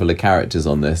a handful of characters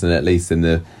on this, and at least in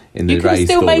the Ray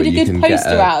story, you can get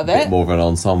a bit more of an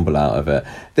ensemble out of it.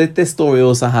 This story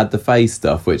also had the Faye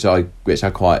stuff, which I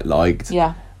quite liked.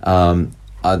 Yeah.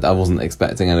 I wasn't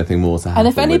expecting anything more to happen. And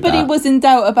if anybody was in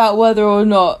doubt about whether or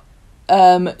not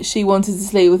she wanted to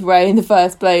sleep with Ray in the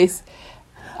first place,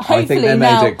 hopefully I think they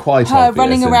now made it quite her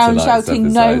running around shouting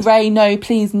episode. "No Ray, no,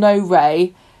 please, no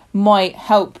Ray" might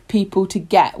help people to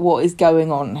get what is going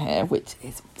on here, which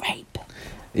is rape.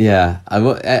 Yeah.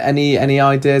 Any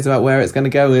ideas about where it's going to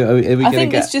go? I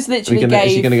think this just literally gave...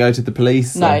 Is she going to go to the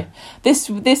police? No. Or? This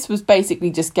was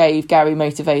basically just gave Gary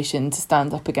motivation to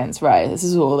stand up against Ray. This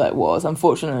is all that was,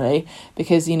 unfortunately,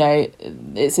 because,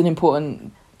 it's an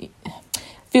important...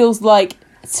 Feels like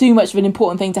too much of an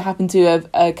important thing to happen to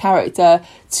a character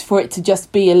for it to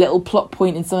just be a little plot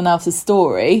point in someone else's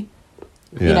story.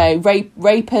 Yeah.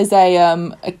 Rape as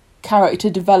a character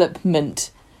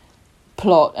development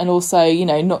plot, and also, you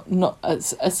know, not a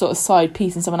sort of side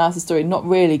piece in someone else's story, not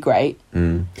really great.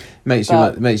 Makes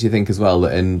you think as well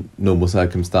that in normal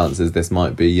circumstances this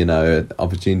might be, you know, an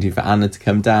opportunity for Anna to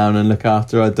come down and look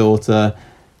after her daughter,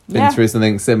 been through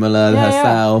something similar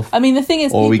herself. I mean, the thing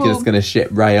is, or are we just going to ship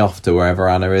Ray off to wherever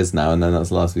Anna is now, and then that's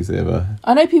the last we see of her?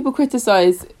 I know people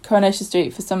criticise Coronation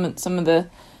Street for some of the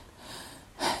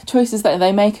choices that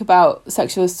they make about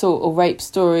sexual assault or rape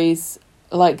stories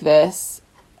like this.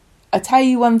 I tell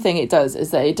you one thing it does,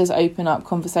 is that it does open up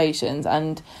conversations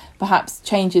and perhaps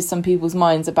changes some people's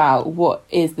minds about what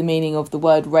is the meaning of the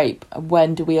word rape,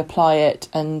 when do we apply it,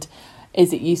 and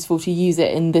is it useful to use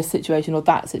it in this situation or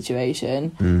that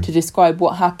situation to describe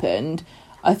what happened.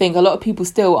 I think a lot of people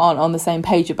still aren't on the same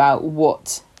page about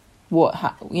what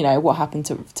happened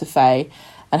to Faye,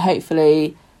 and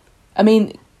hopefully, I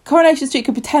mean, Coronation Street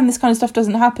could pretend this kind of stuff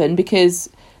doesn't happen because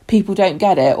people don't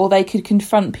get it, or they could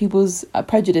confront people's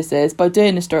prejudices by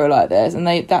doing a story like this, and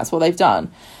that's what they've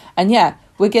done. And yeah,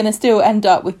 we're going to still end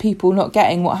up with people not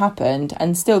getting what happened,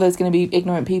 and still there's going to be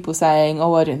ignorant people saying,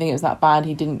 oh, I don't think it was that bad,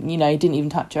 he didn't even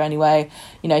touch her anyway,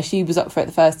 you know, she was up for it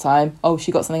the first time, oh,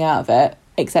 she got something out of it,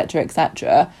 etc,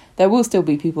 etc. There will still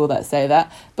be people that say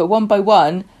that, but one by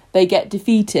one they get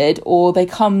defeated, or they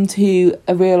come to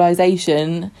a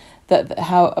realisation that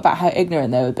how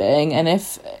ignorant they were being. And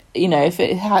if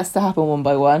it has to happen one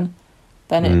by one,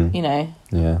 then then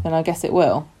I guess it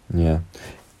will. Yeah.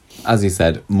 As you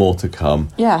said, more to come.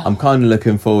 Yeah. I'm kind of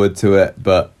looking forward to it,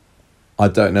 but I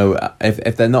don't know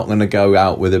if they're not going to go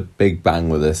out with a big bang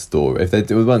with this story. If they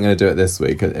weren't going to do it this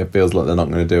week, it feels like they're not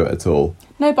going to do it at all.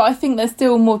 No, but I think there's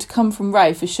still more to come from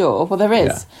Ray, for sure. Well, there is.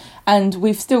 Yeah. And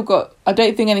we've still got... I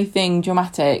don't think anything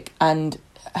dramatic and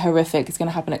horrific is going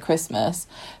to happen at Christmas,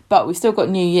 but we've still got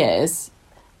New Year's.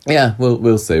 Yeah,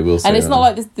 we'll see. And it's not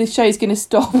like this show's going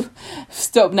to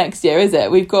stop next year, is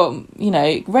it? We've got,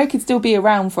 Ray could still be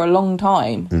around for a long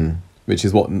time. Which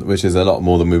is a lot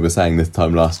more than we were saying this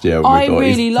time last year. When I we thought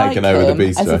really he's like taken over him the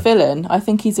bistro. As a villain. I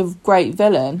think he's a great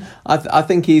villain. I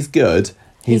think he's good.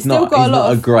 He's not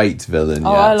a great villain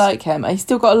yet. I like him. He's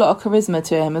still got a lot of charisma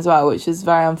to him as well, which is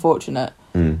very unfortunate.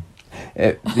 Well,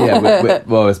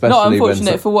 especially not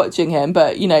unfortunate for watching him,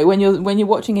 but when you're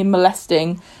watching him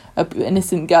molesting an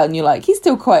innocent girl, and you're like, he's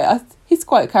quite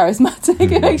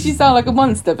charismatic. It makes you sound like a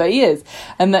monster, but he is.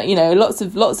 And that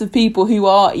lots of people who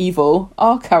are evil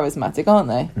are charismatic, aren't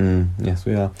they? Yes,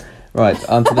 we are. Right,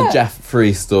 onto the Jeff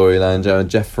Free storyline, Joe.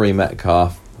 Jeff Free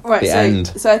Metcalf. Right, end.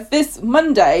 So this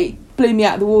Monday blew me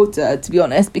out of the water, to be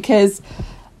honest, because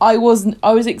I wasn't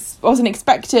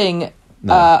expecting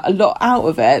a lot out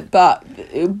of it, but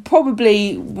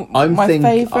probably my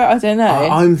favourite. I don't know.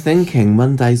 I'm thinking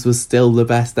Mondays was still the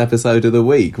best episode of the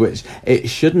week, which it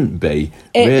shouldn't be,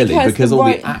 because all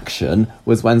the action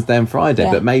was Wednesday and Friday.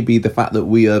 Yeah. But maybe the fact that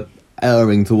we are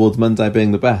erring towards Monday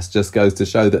being the best just goes to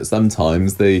show that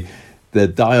sometimes the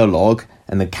dialogue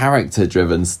and the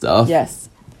character-driven stuff,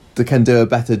 can do a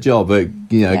better job at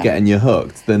getting you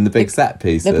hooked than the big set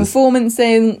pieces. The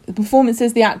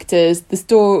performances, the actors, the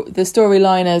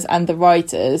storyliners and the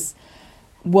writers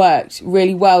worked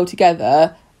really well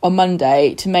together on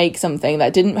Monday to make something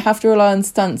that didn't have to rely on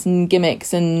stunts and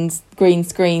gimmicks and green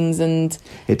screens, and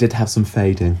it did have some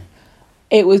fading.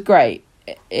 It was great.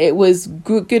 It was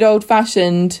good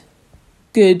old-fashioned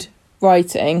good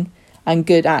writing and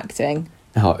good acting.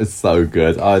 Oh, it's so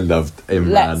good. I loved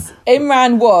Imran.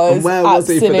 Imran was and where was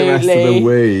he for the rest of the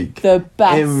week? The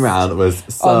best. Imran was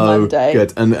so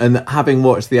good. And having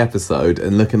watched the episode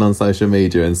and looking on social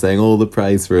media and saying all the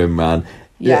praise for Imran,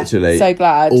 literally so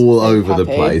glad, all over the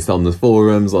place, on the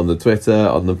forums, on the Twitter,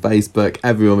 on the Facebook,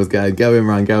 everyone was going, go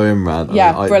Imran, go Imran.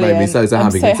 Yeah, brilliant. It made me so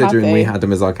happy, considering we had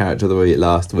him as our character of the week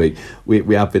last week.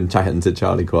 We have been chatting to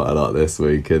Charlie quite a lot this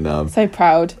week, and so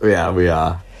proud. Yeah, we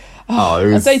are.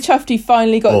 I'm so chuffed he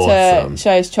finally got to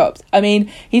show his chops. I mean,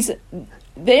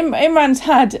 Imran's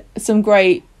had some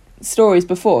great stories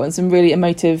before and some really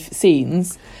emotive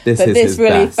scenes, but this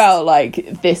really felt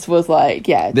like this was like,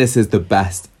 this is the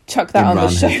best chuck that Imran on the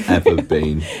show has ever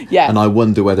been. Yeah, and I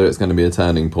wonder whether it's going to be a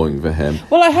turning point for him.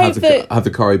 Well, I hope have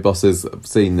the Corrie bosses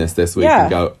seen this week and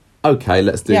go, okay,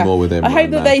 let's do more with him. I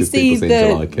hope that they see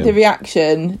the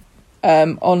reaction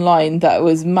online that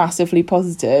was massively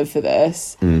positive for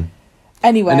this.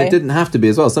 Anyway, and it didn't have to be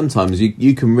as well. Sometimes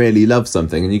you can really love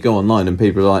something and you go online and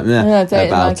people are like,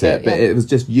 about it. But it was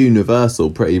just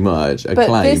universal, pretty much, acclaim.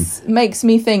 But this makes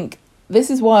me think, this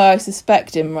is why I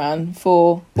suspect Imran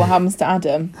for what happens to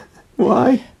Adam.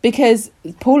 Why? Because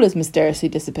Paula's mysteriously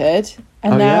disappeared,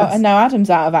 and Oh, now yes. and now Adam's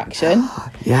out of action.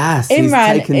 Yes,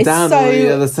 Imran he's taken is down so- all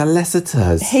the other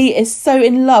solicitors. He is so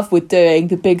in love with doing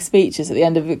the big speeches at the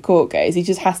end of the court case. He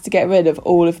just has to get rid of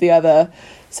all of the other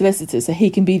solicitors so he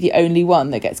can be the only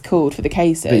one that gets called for the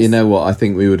cases. But you know what? I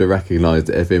think we would have recognised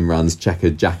it if Imran's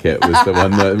checkered jacket was the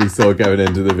one that we saw going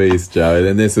into the bistro, and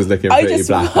then this was looking pretty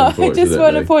black, I unfortunately. just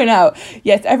want to point out,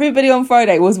 yes, everybody on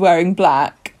Friday was wearing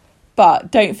black,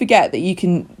 but don't forget that you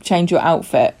can change your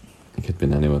outfit. It could have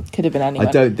been anyone. Could have been anyone.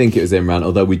 I don't think it was Imran,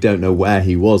 although we don't know where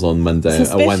he was on Wednesday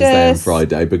and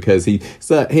Friday, because he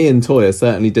and Toya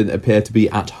certainly didn't appear to be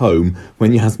at home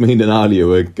when Yasmin and Alia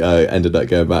were ended up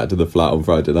going back to the flat on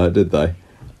Friday night, did they?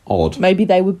 Odd. Maybe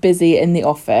they were busy in the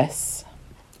office.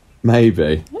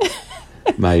 Maybe.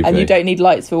 Maybe. And you don't need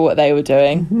lights for what they were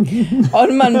doing.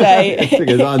 On Monday... Took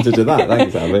advantage of that,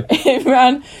 thanks, Abby.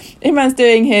 Imran's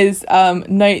doing his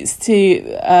notes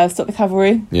to Stop the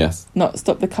Cavalry. Yes. Not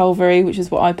Stop the Calvary, which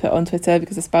is what I put on Twitter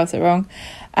because I spelled it wrong.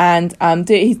 And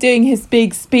he's doing his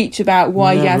big speech about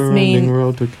why Yasmin...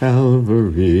 road to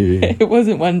Calvary. It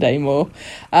wasn't one day more.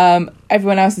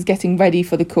 Everyone else is getting ready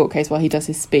for the court case while he does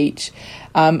his speech.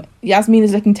 Yasmin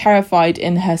is looking terrified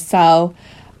in her cell,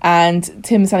 and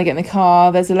Tim's trying to get in the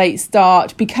car. There's a late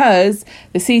start because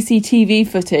the CCTV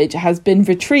footage has been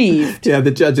retrieved. Yeah,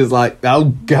 the judge is like, oh,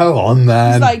 go on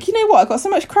then. He's like, you know what? I got so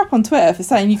much crap on Twitter for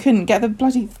saying you couldn't get the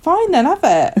bloody... Fine then, have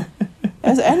it.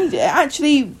 It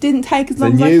actually didn't take as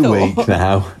long as I It's a thought. new week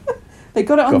now. They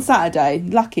got it on Saturday.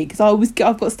 Lucky, because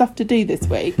I've got stuff to do this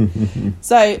week.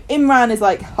 So Imran is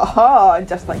like, ha, and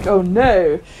just like, oh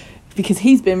no, because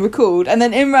he's been recalled. And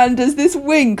then Imran does this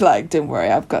wink, like, don't worry,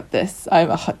 I've got this.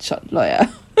 I'm a hotshot lawyer.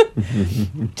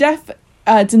 Jeff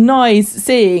denies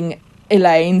seeing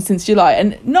Elaine since July,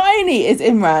 and not only is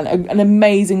Imran an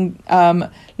amazing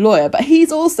lawyer, but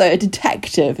he's also a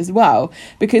detective as well,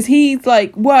 because he's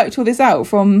like worked all this out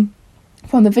from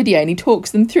the video, and he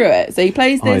talks them through it. So he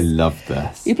plays this. I love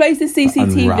this. He plays this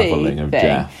Unraveling CCTV of thing,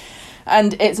 Jeff.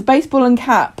 and it's a baseball and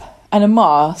cap and a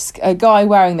mask. A guy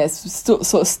wearing this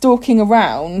sort of stalking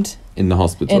around In the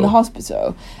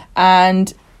hospital.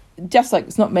 And Jeff's like,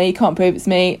 it's not me, can't prove it's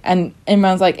me. And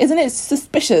Imran's like, isn't it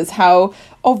suspicious how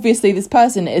obviously this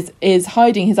person is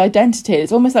hiding his identity?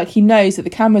 It's almost like he knows that the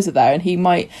cameras are there and he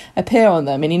might appear on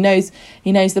them, and he knows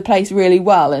the place really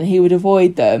well and he would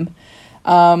avoid them.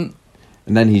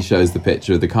 And then he shows the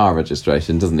picture of the car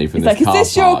registration, doesn't he? From He's this like, is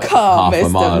this your car, half a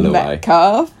mile Mr. away.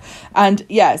 Metcalf? And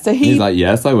yeah, so He's like,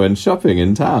 yes, I went shopping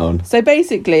in town. So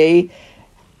basically,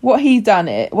 what he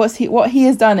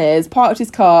has done is parked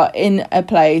his car in a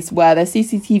place where there's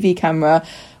CCTV camera,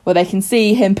 where they can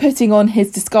see him putting on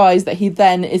his disguise that he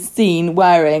then is seen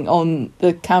wearing on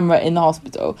the camera in the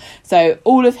hospital. So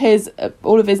all of his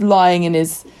lying and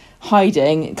his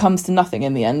hiding comes to nothing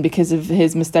in the end because of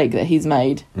his mistake that he's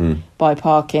made by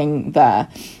parking there.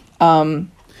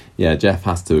 Yeah, Jeff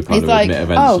has to kind of like, admit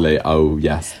eventually, oh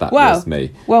yes, that was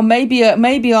me. Well, maybe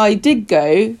I did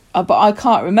go, but I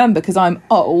can't remember because I'm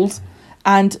old,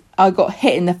 and I got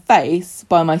hit in the face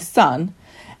by my son,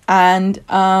 and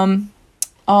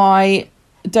I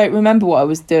don't remember what I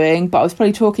was doing, but I was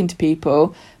probably talking to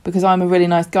people because I'm a really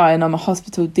nice guy and I'm a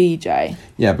hospital DJ.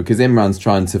 Yeah, because Imran's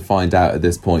trying to find out at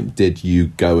this point, did you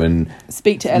go and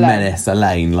speak to Elaine? menace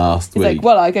Elaine last He's week? like,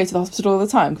 well, I go to the hospital all the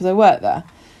time because I work there.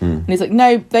 And he's like,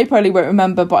 no, they probably won't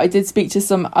remember, but I did speak to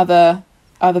some other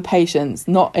patients,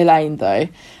 not Elaine though.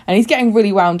 And he's getting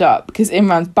really wound up because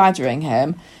Imran's badgering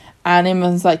him, and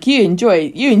Imran's like, you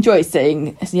enjoy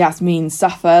seeing Yasmin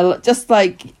suffer just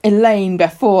like Elaine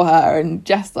before her, and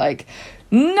just like,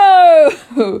 no,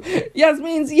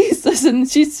 Yasmin's useless and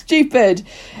she's stupid.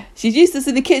 She's useless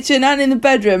in the kitchen and in the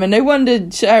bedroom, and no wonder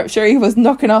Sharif was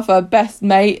knocking off her best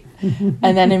mate.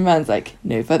 And then Imran's like,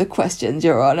 no further questions,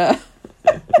 Your Honour.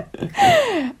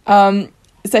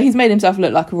 So he's made himself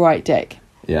look like a right dick.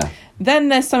 Yeah. Then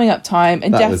there's summing up time,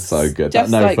 and That Jeff's was so good.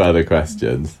 Jeff's No like, further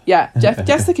questions. Yeah,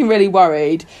 Jeff's looking really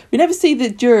worried. We never see the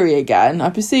jury again. I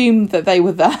presume that they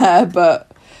were there,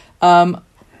 but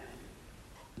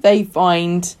they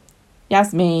find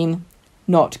Yasmin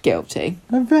not guilty.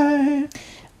 Hooray.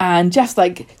 And Jeff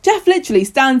literally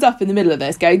stands up in the middle of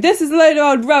this going, this is a load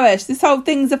of old rubbish, this whole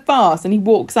thing's a farce, and he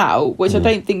walks out, which I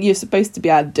don't think you're supposed to be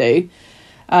able to do.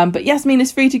 But Yasmin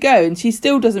is free to go, and she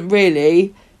still doesn't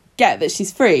really get that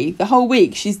she's free. The whole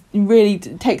week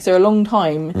takes her a long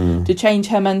time to change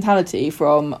her mentality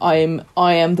from I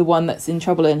am the one that's in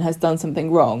trouble and has done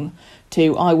something wrong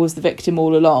to I was the victim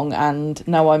all along and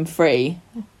now I'm free.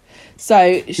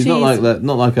 So she's not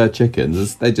like her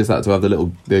chickens. They just had to have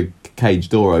the cage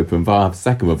door open for half a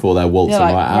second before they're waltzing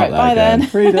like, right out right, there bye again.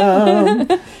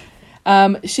 Freedom.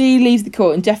 She leaves the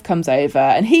court and Jeff comes over,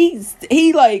 and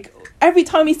he like, every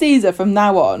time he sees her from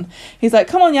now on, he's like,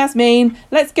 come on, Yasmin,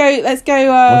 let's go.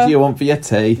 What do you want for your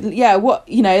tea? Yeah,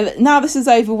 now this is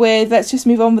over with, let's just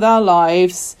move on with our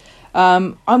lives.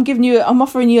 I'm offering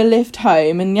you a lift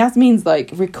home, and Yasmin's like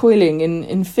recoiling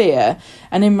in fear,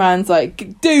 and Imran's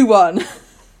like, do one.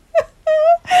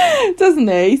 Doesn't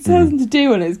he? He tells him to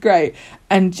do one. It's great.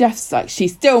 And Jeff's like,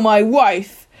 she's still my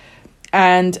wife.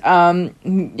 And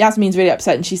Yasmin's really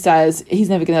upset, and she says, he's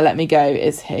never going to let me go,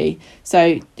 is he?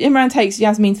 So Imran takes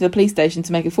Yasmin to the police station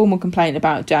to make a formal complaint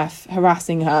about Jeff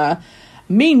harassing her.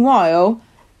 Meanwhile,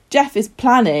 Jeff is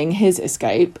planning his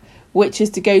escape, which is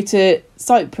to go to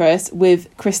Cyprus with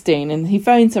Christine, and he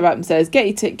phones her up and says,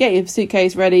 get your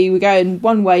suitcase ready, we're going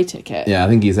one-way ticket. Yeah, I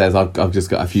think he says, I've just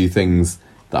got a few things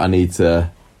that I need to...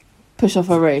 push off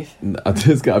a roof. I've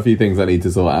just got a few things I need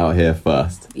to sort out here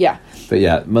first. Yeah. But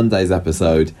yeah, Monday's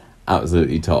episode,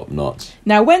 absolutely top notch.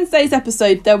 Now, Wednesday's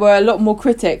episode, there were a lot more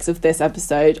critics of this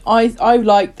episode. I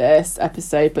liked this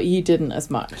episode, but you didn't as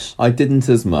much. I didn't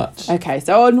as much. Okay,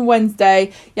 so on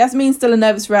Wednesday, Yasmin's still a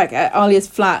nervous wreck at Alia's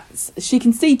flats. She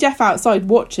can see Jeff outside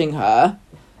watching her,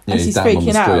 and he's she's down on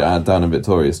freaking the street, out. down in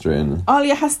Victoria Street.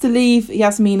 Alia has to leave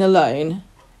Yasmin alone,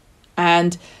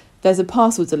 and there's a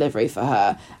parcel delivery for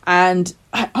her. And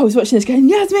I was watching this going,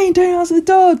 Yasmin, don't answer the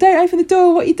door, don't open the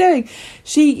door, what are you doing?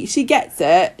 She gets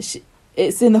it,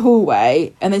 it's in the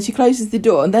hallway, and then she closes the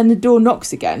door, and then the door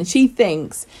knocks again, and she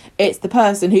thinks it's the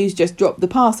person who's just dropped the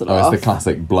parcel off. It's the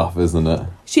classic bluff, isn't it?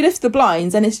 She lifts the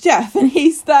blinds, and it's Jeff, and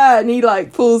he's there, and he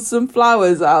like pulls some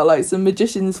flowers out, like some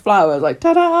magician's flowers, like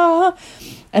ta-da!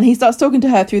 And he starts talking to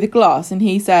her through the glass, and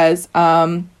he says,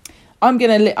 I'm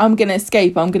gonna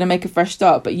escape, I'm gonna make a fresh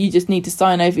start, but you just need to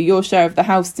sign over your share of the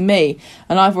house to me,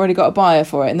 and I've already got a buyer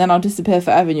for it, and then I'll disappear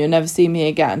forever and you'll never see me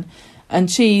again. And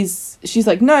she's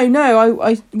like, no,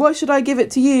 I what should I give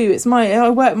it to you? I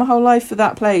worked my whole life for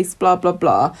that place, blah blah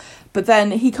blah. But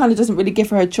then he kind of doesn't really give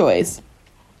her a choice,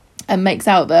 and makes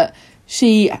out that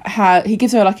he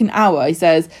gives her like an hour. He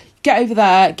says, get over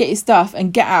there, get your stuff,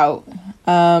 and get out.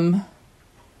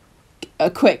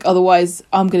 Quick, otherwise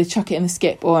I'm going to chuck it in the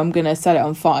skip, or I'm going to set it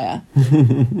on fire.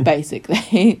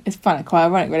 Basically, it's quite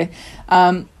ironic, really.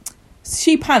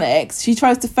 She panics. She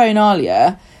tries to phone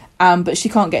Alia, but she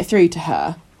can't get through to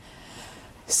her.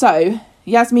 So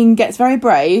Yasmin gets very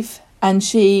brave, and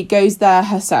she goes there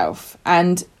herself.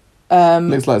 And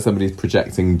looks like somebody's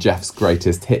projecting Jeff's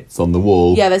greatest hits on the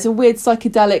wall. Yeah, there's a weird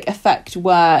psychedelic effect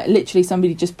where literally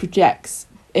somebody just projects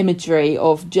imagery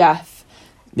of Jeff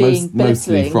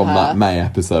mostly from her. That May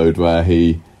episode where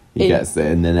he gets it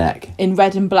in the neck in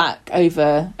red and black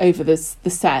over the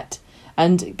set,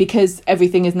 and because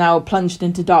everything is now plunged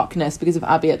into darkness because of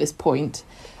Abby at this point,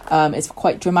 it's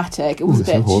quite dramatic. It was a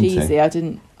bit cheesy.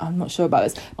 I'm not sure about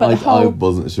this, but I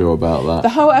wasn't sure about that. The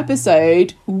whole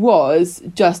episode was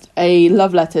just a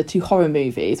love letter to horror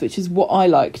movies, which is what I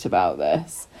liked about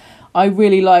this. I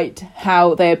really liked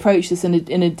how they approach this in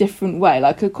a different way.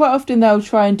 Like, quite often they'll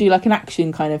try and do like an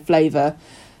action kind of flavour,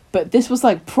 but this was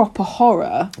like proper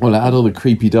horror. Well, it had all the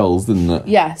creepy dolls, didn't it?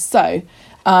 Yeah, so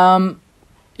I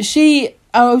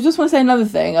just want to say another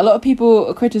thing. A lot of people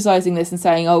are criticising this and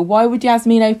saying, oh, why would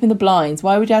Yasmin open the blinds?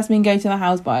 Why would Yasmin go to the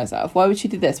house by herself? Why would she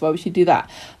do this? Why would she do that?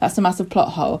 That's a massive plot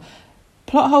hole.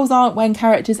 Plot holes aren't when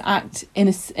characters act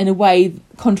in a way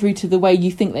contrary to the way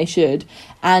you think they should.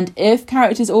 And if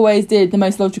characters always did the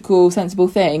most logical, sensible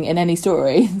thing in any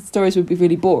story, stories would be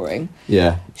really boring.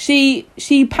 Yeah. She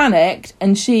panicked,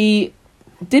 and she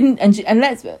didn't.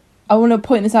 I want to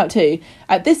point this out too.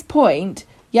 At this point,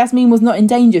 Yasmin was not in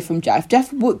danger from Jeff.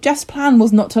 Jeff's plan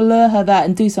was not to lure her there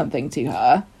and do something to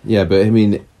her. Yeah, but I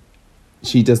mean,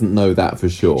 she doesn't know that for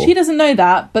sure. She doesn't know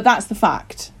that, but that's the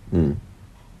fact. Mm.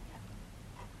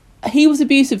 He was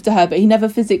abusive to her, but he never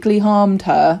physically harmed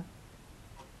her.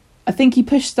 I think he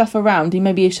pushed stuff around.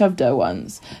 He shoved her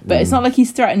once, but it's not like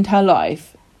he's threatened her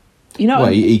life. You know?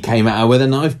 Well, he came at her with a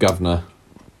knife, governor.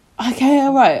 Okay,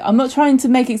 all right. I'm not trying to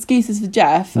make excuses for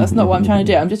Jeff. That's not what I'm trying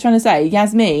to do. I'm just trying to say,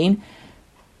 Yasmin,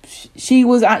 she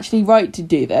was actually right to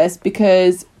do this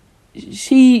because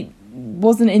she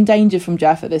wasn't in danger from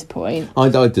Jeff at this point. I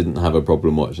didn't have a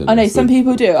problem watching I know, this some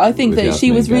people do. I think that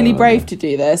she was really brave there. to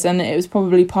do this, and it was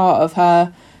probably part of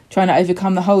her trying to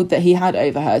overcome the hold that he had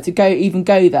over her, to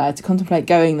go there, to contemplate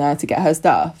going there to get her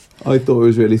stuff. I thought it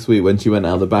was really sweet when she went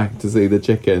out the back to see the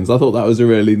chickens. I thought that was a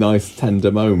really nice,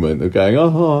 tender moment of going,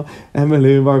 oh,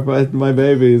 Emily, my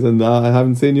babies, and I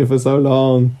haven't seen you for so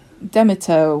long.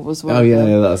 Demeter was one. Oh,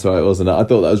 yeah, that's right, wasn't it? I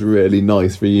thought that was a really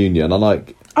nice reunion.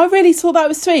 I really thought that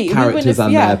was sweet. Characters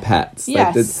and their pets.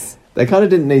 Yes. They kind of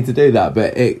didn't need to do that,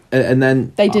 but and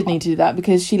then They did need to do that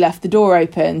because she left the door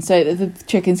open so that the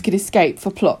chickens could escape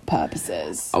for plot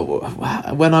purposes.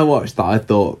 When I watched that, I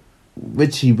thought,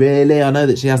 would she really? I know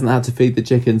that she hasn't had to feed the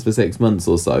chickens for 6 months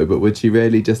or so, but would she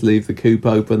really just leave the coop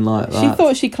open like that? She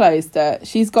thought she closed it.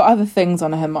 She's got other things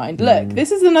on her mind. Look,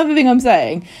 this is another thing I'm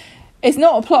saying. It's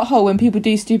not a plot hole when people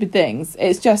do stupid things.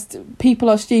 It's just people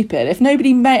are stupid. If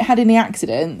nobody had any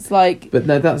accidents, but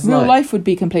no, that's real life would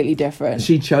be completely different.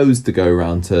 She chose to go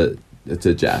around to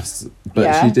Jeff's, but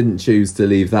Yeah. she didn't choose to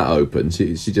leave that open.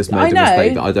 She just made a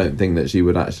mistake that I don't think that she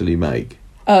would actually make.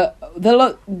 But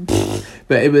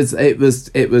it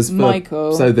was for,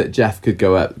 Michael, so that Jeff could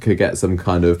get some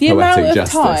kind of the poetic amount of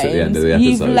justice at the end of the times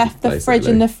episode. you've left the fridge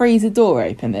and the freezer door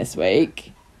open this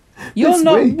week. You're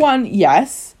not one.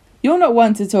 Yes. You're not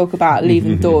one to talk about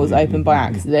leaving doors open by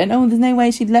accident. Oh, there's no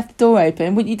way she'd left the door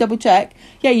open. Wouldn't you double check?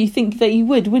 Yeah, you think that you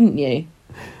would, wouldn't you?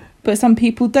 But some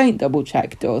people don't double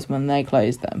check doors when they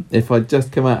close them. If I'd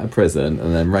just come out of prison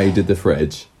and then raided the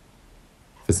fridge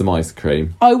for some ice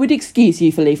cream, I would excuse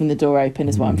you for leaving the door open,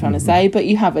 is what I'm trying to say, but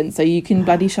you haven't, so you can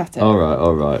bloody shut it. all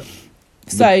right.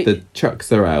 So the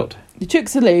trucks are out. the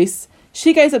chooks are loose.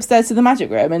 She goes upstairs to the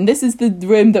magic room, and this is the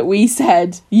room that you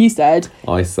said.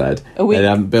 I said A week- they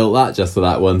haven't built that just for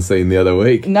that one scene the other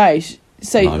week. No,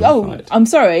 Right. I'm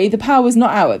sorry, the power's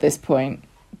not out at this point.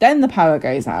 Then the power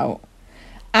goes out,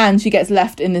 and she gets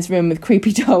left in this room with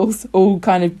creepy dolls, all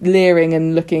kind of leering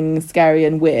and looking scary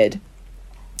and weird.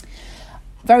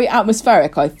 Very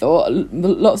atmospheric, I thought.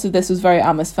 Lots of this was very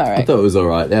atmospheric. I thought it was all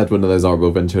right. They had one of those horrible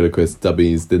ventriloquist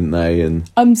dubbies, didn't they? And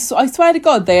I swear to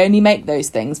God, they only make those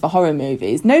things for horror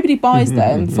movies. Nobody buys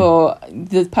them for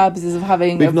the purposes of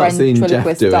having we've a not seen Jeff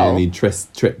ventriloquist doing doll. any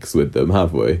tricks with them,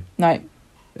 have we? No.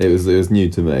 It was new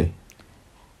to me.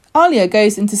 Alia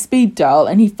goes into speed dial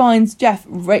and she finds Jeff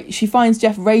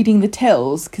raiding the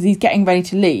tills because he's getting ready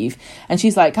to leave, and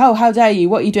she's like, oh, how dare you,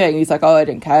 what are you doing? And he's like, oh, I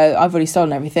don't care, I've already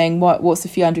stolen everything, what's a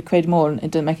few £100 more, and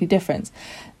it doesn't make any difference.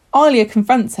 Alia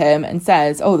confronts him and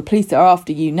says, oh, the police are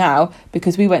after you now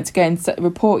because we went to go and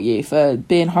report you for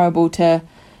being horrible to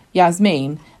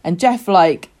Yasmin. And Jeff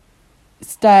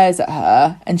stares at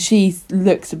her and she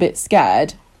looks a bit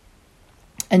scared,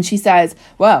 and she says,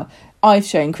 well, I've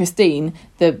shown Christine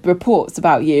the reports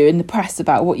about you in the press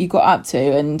about what you got up to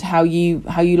and how you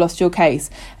lost your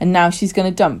case, and now she's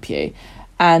going to dump you.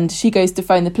 And she goes to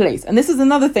phone the police. And this is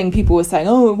another thing people were saying,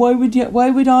 oh, why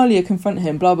would Alia confront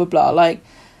him, blah blah blah,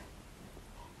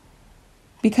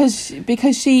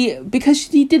 because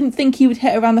she didn't think he would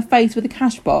hit her around the face with a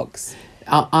cash box.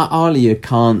 Alia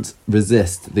can't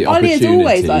resist the Alia's opportunity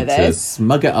always like to this.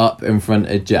 smug it up in front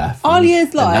of Jeff. Alia's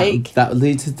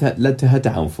that led to her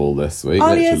downfall this week.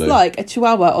 Alia's literally. like a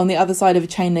chihuahua on the other side of a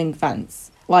chain link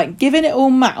fence, giving it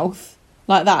all mouth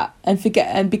like that,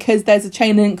 and because there's a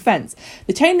chain link fence.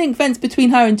 The chain link fence between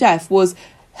her and Jeff was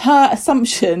her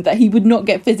assumption that he would not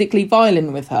get physically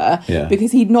violent with her,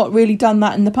 because he'd not really done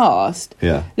that in the past.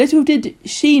 Yeah. Little did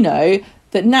she know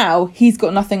that now he's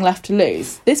got nothing left to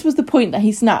lose. This was the point that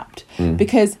he snapped,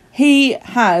 because he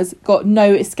has got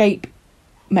no escape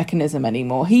mechanism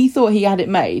anymore. He thought he had it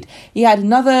made. He had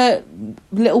another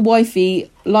little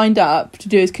wifey lined up to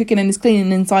do his cooking and his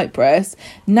cleaning in Cyprus.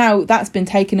 Now that's been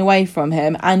taken away from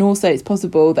him, and also it's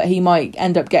possible that he might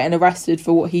end up getting arrested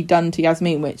for what he'd done to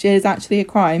Yasmin, which is actually a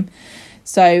crime.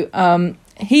 So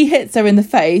he hits her in the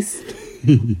face. I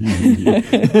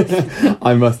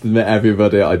must admit,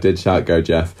 everybody, I did shout "Go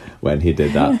Jeff" when he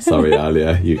did that. Sorry,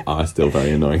 Alia, you are still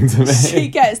very annoying to me. She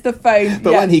gets the phone,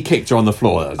 but when he kicked her on the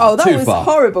floor, that too was far.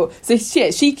 horrible. So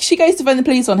she goes to phone the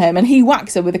police on him, and he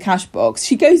whacks her with a cash box.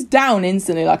 She goes down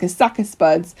instantly like a sack of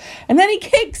spuds, and then he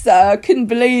kicks her. I couldn't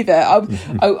believe it.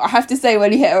 I have to say,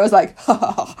 when he hit her, I was like, ha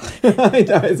ha ha. I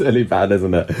know, it's really bad,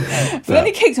 isn't it? But then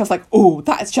he kicked her. I was like, oh,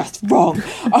 that's just wrong.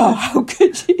 Oh, how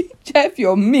could you, Jeff?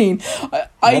 You're mean.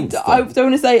 I don't want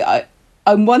to say.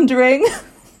 I'm wondering,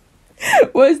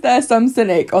 was there some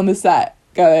cynic on the set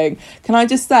going, can I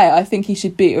just say, I think he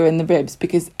should beat her in the ribs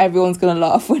because everyone's going to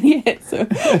laugh when he hits her with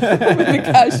the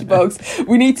cash box.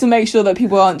 We need to make sure that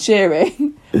people aren't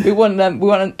cheering. We want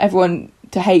everyone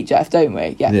to hate Jeff, don't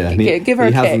we? Yeah. Give her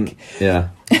a kick. Yeah.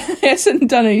 He hasn't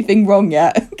done anything wrong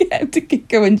yet. Get him to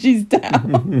kick her when she's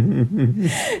down.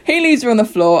 He leaves her on the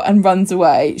floor and runs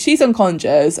away. She's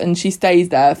unconscious and she stays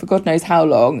there for God knows how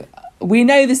long. We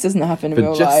know this doesn't happen in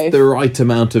real just life. the right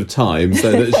amount of time so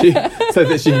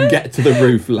that she can get to the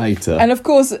roof later. And of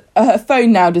course, her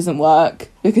phone now doesn't work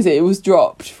because it was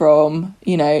dropped from,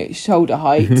 shoulder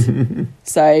height.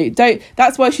 So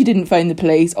that's why she didn't phone the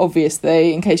police,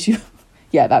 obviously, in case you...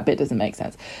 Yeah, that bit doesn't make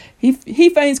sense. he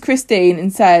phones Christine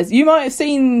and says, you might have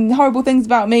seen horrible things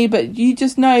about me, but you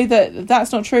just know that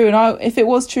that's not true, and if it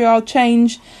was true, I'll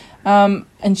change.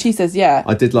 And she says, yeah.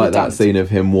 I did like that scene of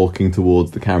him walking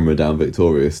towards the camera down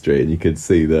Victoria Street, and you could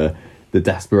see the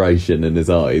desperation in his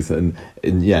eyes, and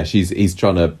yeah, he's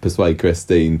trying to persuade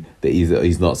Christine that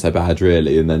he's not so bad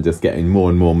really, and then just getting more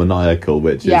and more maniacal,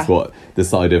 which is what the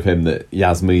side of him that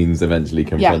Yasmin's eventually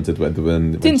confronted with.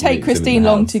 When didn't take Christine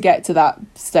long to get to that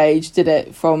stage, did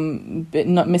it? From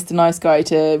Mr. Nice Guy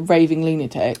to raving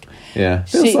lunatic. Yeah,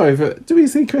 sorry for. Do we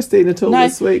see Christine at all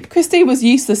this week? Christine was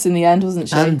useless in the end, wasn't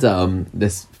she? And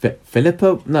this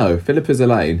Philippa, no, Philippa's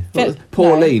Elaine.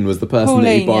 Pauline was the person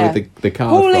that he borrowed the car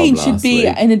from. Pauline should be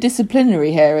in a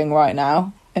disciplinary hearing right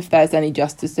now, if there's any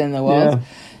justice in the world. Yeah.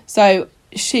 So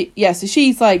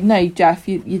she's like, no, Jeff,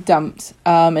 you dumped.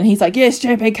 And he's like, you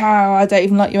stupid cow, I don't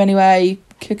even like you anyway,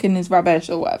 cooking his rubbish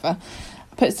or whatever.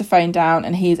 Puts the phone down,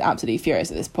 and he's absolutely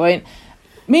furious at this point.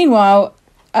 Meanwhile,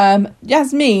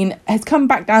 Yasmin has come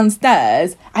back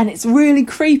downstairs, and it's really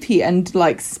creepy and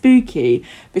like spooky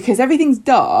because everything's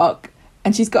dark,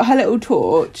 and she's got her little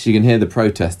torch. You can hear the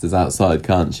protesters outside,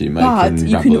 can't you? But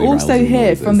you can also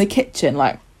hear from the kitchen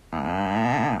like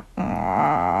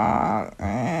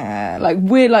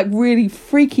weird, like really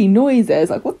freaky noises.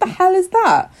 Like, what the hell is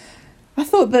that? I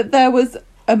thought that there was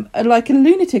a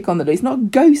lunatic on the loose, not a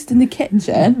ghost in the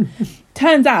kitchen.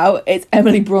 Turns out it's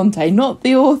Emily Bronte, not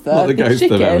the author. Not the ghost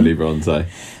of Emily Bronte.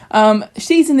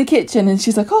 She's in the kitchen and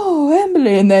she's like, oh,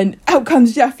 Emily, and then out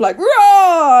comes Jeff like,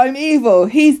 raw, I'm evil.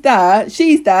 He's there,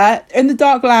 she's there, in the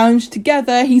dark lounge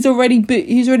together. He's already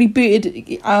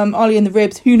booted Ollie in the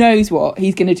ribs. Who knows what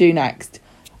he's going to do next?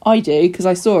 I do, because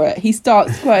I saw it. He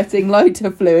starts squirting loads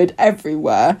of fluid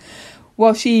everywhere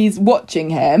while she's watching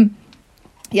him.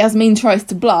 Yasmin tries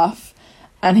to bluff,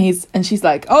 and she's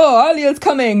like, oh, Alia's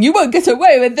coming, you won't get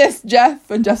away with this,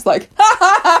 Jeff. And Jeff's like, ha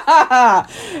ha ha ha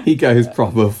ha. He goes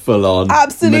proper full on,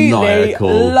 absolutely maniacal,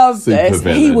 love this.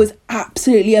 villain. He was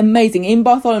absolutely amazing in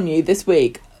Bartholomew this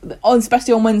week,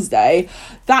 especially on Wednesday.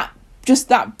 That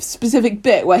specific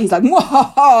bit where he's like,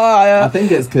 I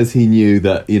think it's because he knew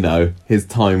that, his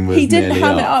time was. He didn't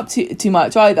ham it up too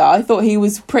much either. I thought he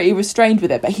was pretty restrained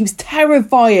with it, but he was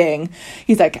terrifying.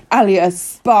 He's like, Alia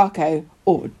Sparko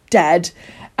or dead.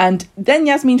 And then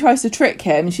Yasmin tries to trick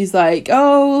him. She's like,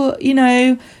 oh,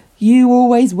 you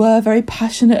always were a very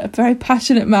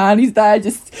passionate man. He's there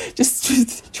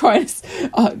just trying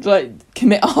to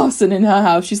commit arson in her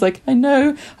house. She's like, I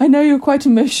know you're quite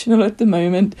emotional at the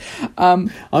moment. At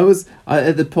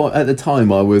the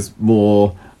time I was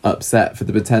more upset for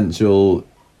the potential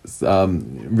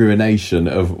ruination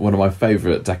of one of my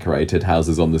favourite decorated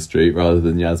houses on the street rather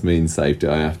than Yasmin's safety,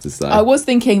 I have to say. I was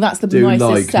thinking that's the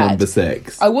nicest set. Number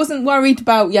 6. I wasn't worried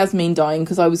about Yasmin dying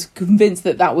because I was convinced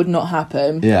that would not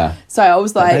happen. Yeah. So I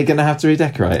was like, they're going to have to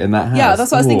redecorate in that house. Yeah, that's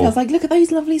what I was thinking. I was like, look at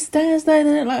those lovely stairs there.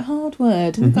 They look like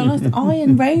hardwood. And they've got nice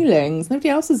iron railings. Nobody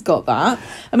else has got that.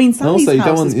 I mean, Sally's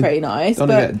house is pretty nice. Don't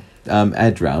want to get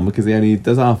Ed round because he only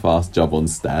does a half-assed job on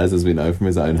stairs, as we know from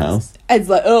his own house. Ed's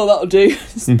like, oh, that'll do.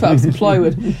 Just put up some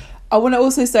plywood. I want to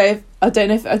also say, I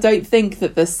don't think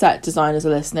that the set designers are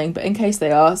listening, but in case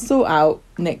they are, sort out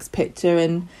Nick's picture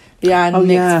and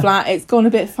Nick's flat. It's gone a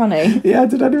bit funny. Yeah,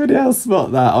 did anybody else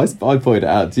spot that? I pointed it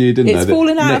out to you, didn't I? It's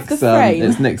fallen out of the frame.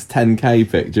 It's Nick's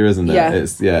 10k picture, isn't it?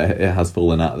 Yeah. It has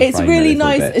fallen out of the frame. It's really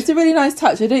nice. It's a really nice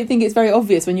touch. I don't think it's very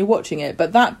obvious when you're watching it,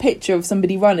 but that picture of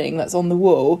somebody running that's on the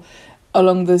wall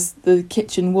along the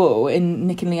kitchen wall in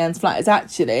Nick and Leanne's flat is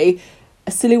actually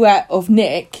a silhouette of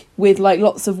Nick with like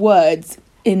lots of words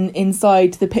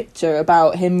inside the picture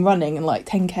about him running and like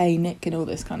 10k Nick and all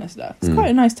this kind of stuff. It's quite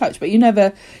a nice touch, but you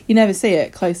never see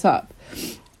it close up.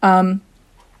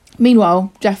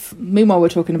 Meanwhile, we're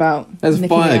talking about there's Nick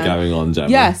fire going on, Gemma.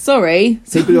 Yeah, sorry.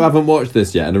 People who haven't watched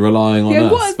this yet and are relying on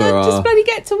us for just bloody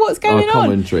get to what's going our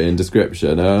commentary and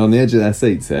description are on the edge of their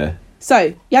seats here.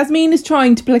 So, Yasmin is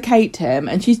trying to placate him,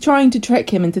 and she's trying to trick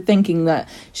him into thinking that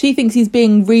she thinks he's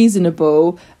being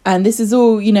reasonable, and this is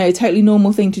all, a totally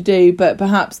normal thing to do, but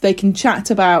perhaps they can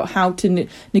chat about how to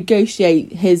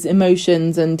negotiate his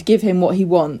emotions and give him what he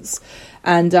wants.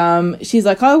 And she's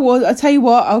like, oh, well, I'll tell you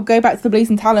what, I'll go back to the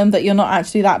police and tell them that you're not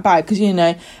actually that bad, because,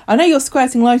 I know you're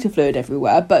squirting lighter fluid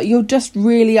everywhere, but you're just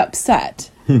really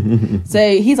upset.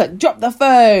 So he's like, drop the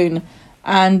phone.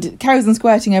 And carries on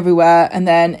squirting everywhere, and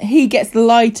then he gets the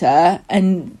lighter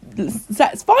and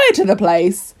sets fire to the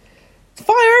place.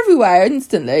 Fire everywhere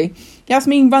instantly.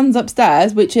 Yasmin runs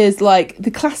upstairs, which is like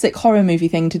the classic horror movie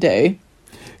thing to do.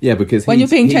 Yeah, because when you're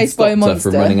being chased by a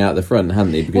monster, from running out the front,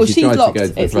 hadn't he? Because she tried to go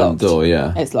to the front door.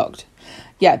 Yeah, it's locked.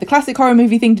 yeah, the classic horror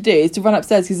movie thing to do is to run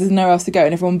upstairs because there's nowhere else to go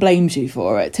and everyone blames you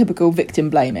for it. Typical victim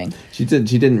blaming. She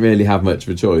didn't really have much of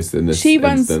a choice in this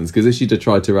instance, because if she'd have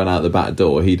tried to run out the back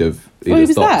door, he'd have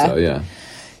stopped her. Yeah.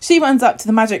 She runs up to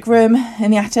the magic room in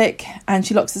the attic and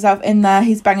she locks herself in there.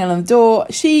 He's banging on the door.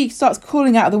 She starts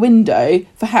calling out of the window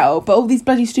for help, but all these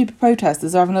bloody stupid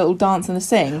protesters are having a little dance and a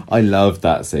sing. I loved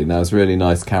that scene. That was really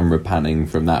nice camera panning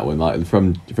from that one, like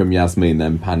from Yasmin,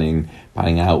 then panning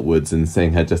outwards and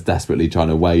seeing her just desperately trying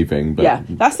to waving. But yeah,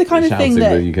 that's the kind of thing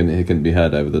that it couldn't be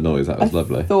heard over the noise. That was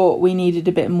lovely. I thought we needed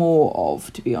a bit more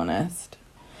of, to be honest,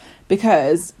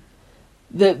 because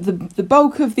the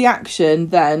bulk of the action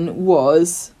then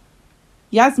was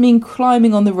Yasmin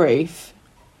climbing on the roof,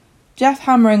 Jeff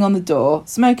hammering on the door,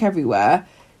 smoke everywhere.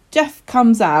 Jeff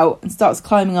comes out and starts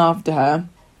climbing after her.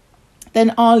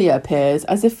 Then Alia appears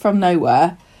as if from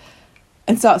nowhere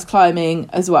and starts climbing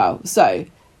as well. So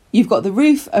you've got a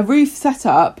roof set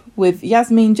up with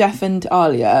Yasmin, Jeff and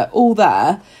Alia all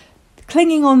there,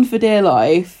 clinging on for dear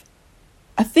life.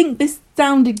 I think this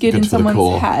sounded good in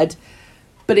someone's head,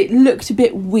 but it looked a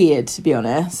bit weird, to be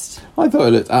honest. I thought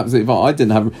it looked absolutely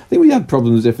fine. I think we had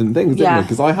problems with different things, didn't we?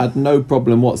 Because I had no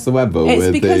problem whatsoever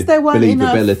with the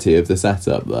believability of the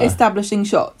setup there. Establishing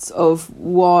shots of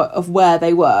where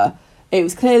they were. It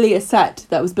was clearly a set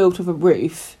that was built of a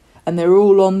roof, and they were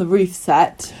all on the roof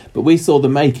set. But we saw the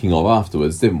making of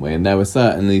afterwards, didn't we? And there were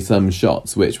certainly some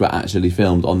shots which were actually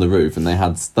filmed on the roof, and they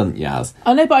had stunt Yaz.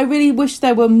 I know, but I really wish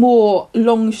there were more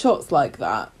long shots like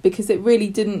that, because it really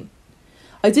didn't...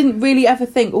 I didn't really ever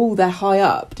think, oh, they're high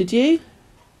up. Did you?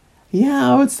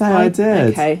 Yeah, I would say I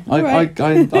did. Okay. I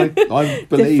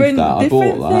believe that. I bought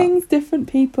that. Different things, different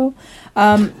people.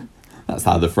 That's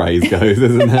how the phrase goes,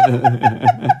 isn't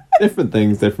it? Different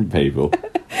things, different people.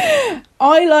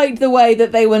 I liked the way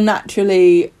that they were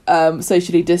naturally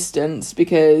socially distanced,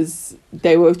 because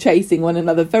they were chasing one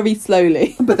another very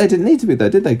slowly. But they didn't need to be though,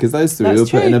 did they? Because those three were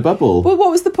put in a bubble. Well,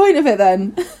 what was the point of it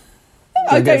then?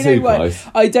 I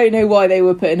don't know why they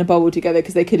were put in a bubble together,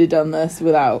 because they could have done this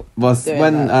without. Well,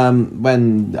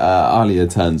 when Alia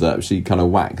turns up, she kind of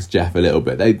whacks Jeff a little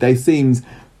bit. They seemed.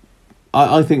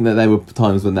 I think that there were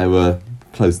times when they were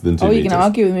closer than 2 meters. Oh, you're going to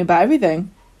argue with me about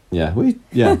everything? Yeah,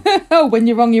 Oh, when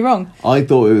you're wrong, you're wrong. I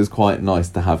thought it was quite nice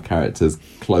to have characters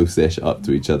close-ish up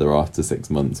to each other after 6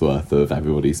 months' worth of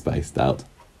everybody spaced out.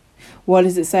 What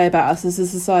does it say about us as a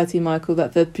society, Michael,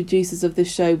 that the producers of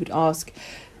this show would ask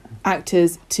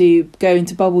actors to go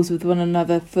into bubbles with one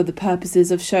another for the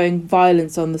purposes of showing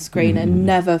violence on the screen and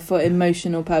never for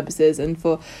emotional purposes and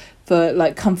for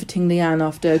like comforting Leanne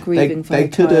after grieving for her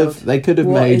child? They could have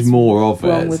made more of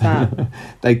wrong it. With that?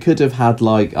 They could have had,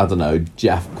 like, I don't know,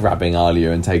 Jeff grabbing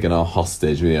Alia and taking her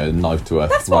hostage, knife to her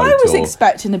That's throat. what I was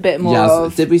expecting a bit more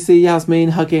of. Did we see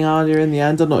Yasmin hugging Alia in the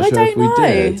end? I'm not sure if we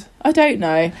did. I don't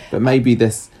know. But maybe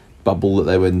this bubble that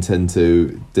they went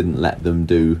into didn't let them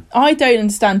do. I don't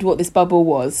understand what this bubble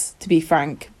was, to be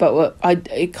frank, but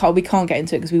we can't get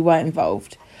into it because we weren't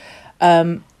involved.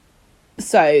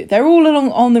 So they're all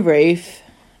along on the roof,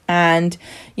 and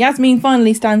Yasmin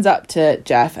finally stands up to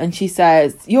Jeff and she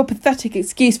says, "You're a pathetic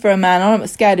excuse for a man. I'm not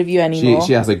scared of you anymore."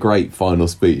 She has a great final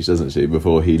speech, doesn't she,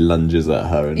 before he lunges at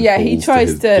her and he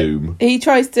tries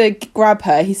to grab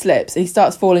her. He slips and he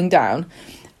starts falling down,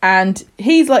 and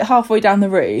he's like halfway down the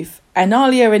roof, and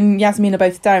Alia and Yasmin are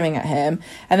both staring at him,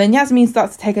 and then Yasmin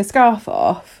starts to take her scarf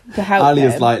off to help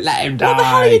Alia's him. like, "Let him die. What the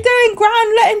hell are you doing,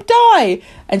 Gran? Let him die."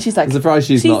 And she's like, I'm surprised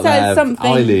she's not there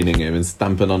eye-leaning him and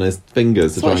stamping on his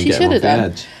fingers to try and get him off the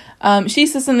edge. She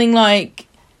says something like,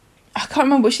 I can't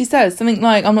remember what she says, something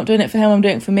like, "I'm not doing it for him, I'm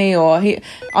doing it for me," or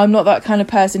 "I'm not that kind of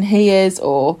person he is,"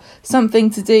 or something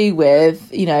to do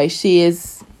with,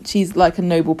 she's like a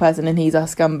noble person and he's a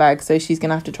scumbag, so she's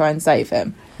gonna have to try and save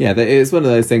him. Yeah, it's one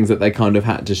of those things that they kind of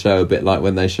had to show, a bit like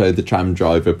when they showed the tram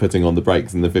driver putting on the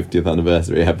brakes in the 50th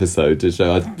anniversary episode, to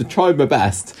show I tried my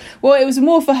best. Well, it was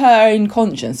more for her own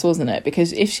conscience, wasn't it?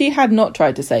 Because if she had not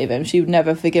tried to save him, she would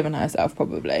never have forgiven herself,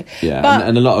 probably. Yeah,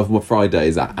 and a lot of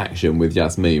Friday's action with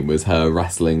Yasmin was her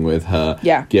wrestling with her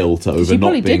guilt over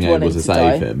not being able to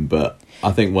save him, but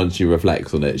I think once she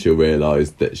reflects on it, she'll realise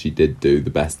that she did do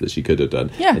the best that she could have done.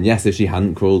 Yeah. And yes, if she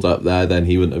hadn't crawled up there, then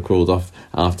he wouldn't have crawled off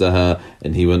after her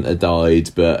and he wouldn't have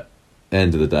died. But at the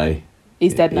end of the day,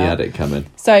 he's dead now. He had it coming.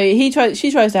 So she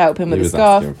tries to help him with the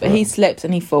scarf, but he slips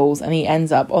and he falls and he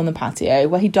ends up on the patio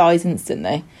where he dies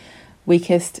instantly.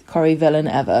 Weakest Corrie villain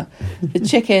ever. The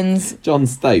chickens... John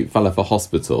State fell off a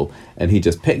hospital and he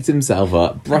just picked himself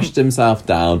up, brushed himself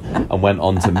down and went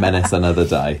on to menace another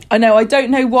day. I know, I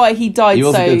don't know why he died He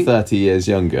was a good 30 years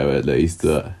younger, at least.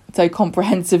 So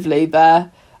comprehensively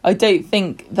there. I don't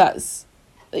think that's...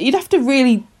 You'd have to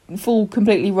really fall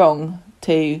completely wrong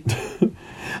to?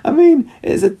 I mean,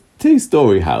 it's a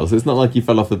 2-story house. It's not like you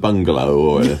fell off the bungalow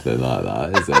or anything like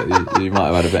that, is it? You might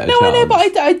have had a bit of No, chance. I know,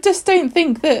 but I just don't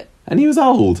think that. And he was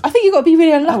old. I think you've got to be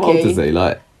really unlucky. How old is he?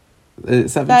 Like 32?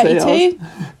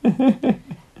 70?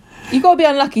 You've got to be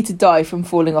unlucky to die from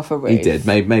falling off a roof. He did.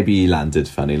 Maybe he landed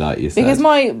funny, like you said. Because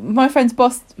my friend's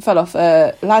boss fell off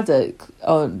a ladder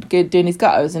doing his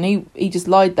gutters, and he just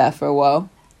lied there for a while.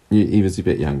 He was a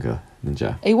bit younger than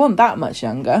Jeff. He wasn't that much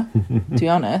younger, to be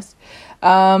honest.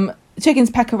 Chickens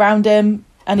peck around him,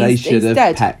 and They he's should have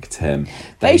dead. pecked him.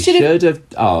 They They should should have.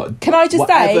 Oh, Can I just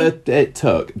say, whatever it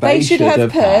took, they they should should have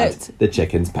have had put- the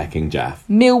chickens pecking Jeff.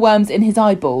 mealworms in his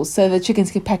eyeballs so the chickens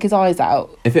could peck his eyes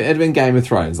out? If it had been Game of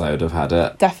Thrones, they would have had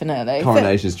it. Definitely.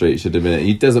 Coronation Street should have been it.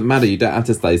 It doesn't matter. You don't have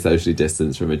to stay socially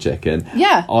distanced from a chicken.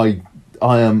 Yeah. I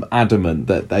am adamant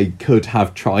that they could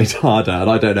have tried harder, and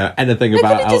I don't know anything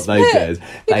about could've how just they put- did. They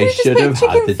They could've just should put have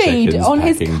had the chicken feed chickens on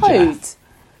his pecking coat. Jeff.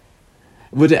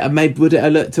 Would it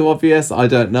have looked too obvious? I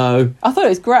don't know. I thought it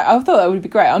was great. I thought that would be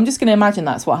great. I'm just going to imagine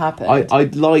that's what happened. I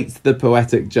liked the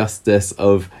poetic justice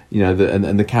of, you know,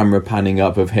 and the camera panning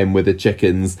up of him with the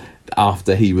chickens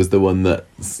after he was the one that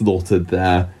slaughtered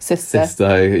their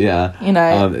Sister. Yeah, You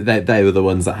know. they were the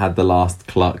ones that had the last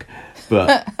cluck,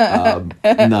 but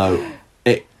no,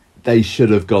 they should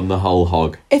have gone the whole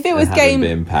hog. If it was and hadn't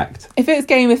been packed. If it was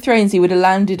Game of Thrones, he would have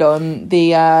landed on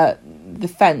the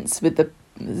fence with the.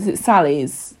 Is it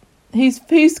Sally's?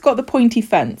 Who's got the pointy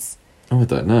fence? Oh, I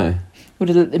don't know. Would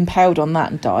have impaled on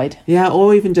that and died. Yeah,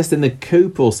 or even just in the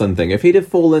coop or something. If he'd have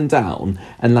fallen down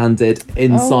and landed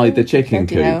inside the chicken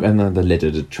bloody coop, hell. and then the lid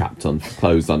had trapped on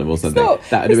closed on him or something, that would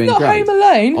have It's been not great. Home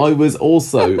Alone. I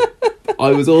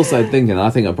was also thinking. I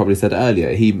think I probably said it earlier.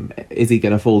 Is he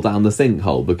going to fall down the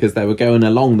sinkhole because they were going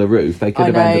along the roof? They could I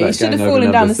have know, ended he up should going have over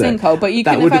fallen down the number 6. sinkhole, but you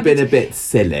that couldn't would have have been a bit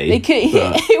silly. They could,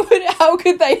 but- how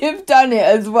could they have done it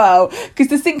as well? Because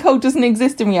the sinkhole doesn't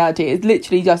exist in reality. It's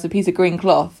literally just a piece of green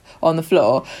cloth on the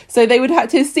floor. So they would have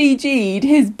to CG'd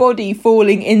his body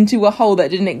falling into a hole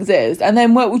that didn't exist. And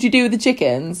then what would you do with the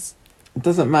chickens? It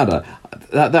doesn't matter.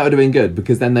 That would have been good,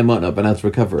 because then they might not have been able to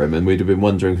recover him, and we'd have been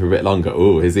wondering for a bit longer,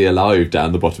 oh, is he alive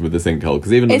down the bottom of the sinkhole?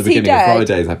 Because even at Is the he beginning of dead?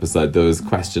 Friday's episode, there was a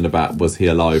question about was he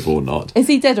alive or not. Is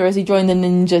he dead, or has he joined the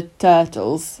Ninja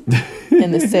Turtles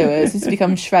in the sewers? Has he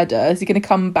become Shredder? Is he going to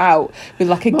come out with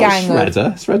like a Not gang of...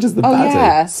 Shredder. Shredder's the Oh baddie.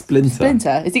 yeah,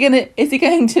 Splinter. Is he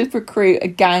going to recruit a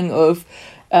gang of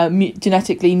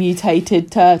genetically mutated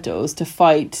turtles to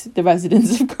fight the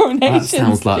residents of Coronation That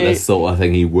sounds like the Street? sort of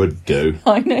thing he would do.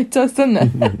 I know it does, doesn't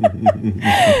it?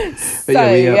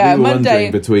 But we were Monday.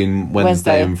 wondering between Wednesday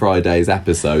Wednesday. and Friday's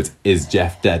episodes, is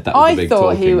Jeff dead? That was the I big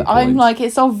thought talking point. I'm like,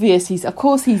 it's obvious. Of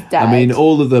course he's dead. I mean,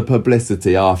 all of the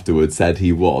publicity afterwards said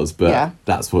he was, but Yeah.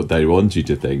 that's what they want you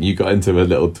to think. You got into a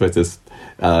little Twitter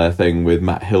thing with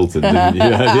Matt Hilton, didn't you,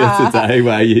 earlier today,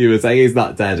 where you were saying he's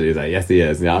not dead, and he was like, yes, he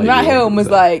is. Yeah, Matt Hilton was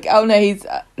like, oh no,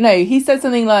 he said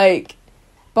something like,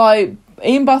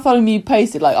 Ian Bartholomew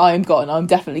posted like, I am gone, I'm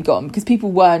definitely gone, because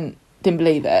people didn't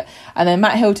believe it. And then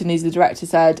Matt Hilton, who's the director,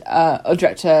 said, a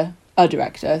director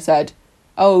said,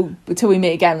 oh, until we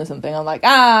meet again or something. I'm like,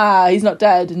 he's not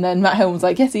dead. And then Matt Hilton was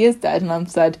like, yes, he is dead. And I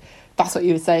said, that's what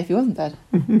you would say if he wasn't dead.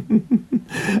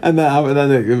 And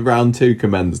then round 2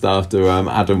 commenced after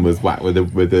Adam was whacked with a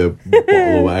bottle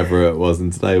or whatever it was,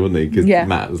 and today, wasn't he? Because Yeah.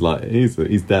 Matt was like, he's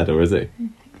dead, or is he?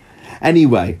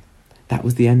 Anyway, that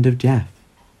was the end of Jeff.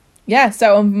 Yeah,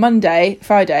 so on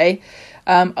Friday,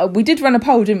 we did run a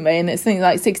poll, didn't we? And it's something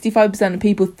like 65% of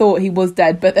people thought he was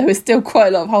dead, but there was still quite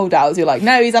a lot of holdouts who were like,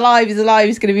 no, he's alive, he's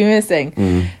going to be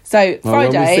missing. So Well,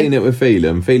 Friday... we've seen it with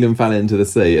Phelan. Phelan fell into the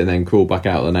sea and then crawled back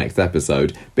out the next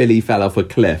episode. Billy fell off a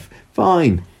cliff.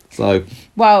 Fine. So,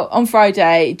 Well, on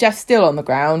Friday, Jeff's still on the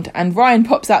ground, and Ryan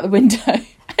pops out the window,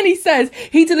 and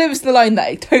he delivers the line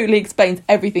that totally explains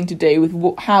everything to do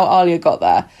with how Alia got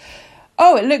there.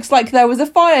 Oh, it looks like there was a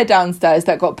fire downstairs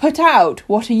that got put out.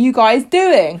 What are you guys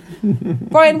doing?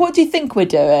 Ryan, what do you think we're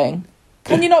doing?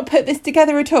 Can you not put this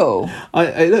together at all?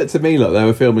 it looked to me like they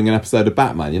were filming an episode of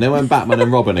Batman. You know when Batman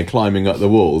and Robin are climbing up the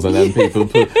walls and then people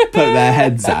put their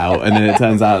heads out, and then it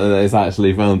turns out that it's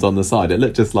actually filmed on the side. It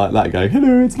looked just like that, going,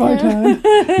 hello, it's my turn.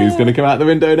 Who's going to come out the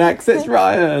window next? It's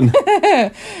Ryan.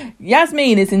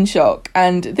 Yasmin is in shock,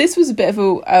 and this was a bit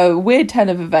of a weird turn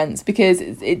of events, because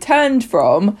it turned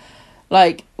from...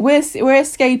 like we're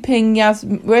escaping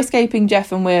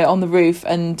Jeff, and we're on the roof,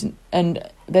 and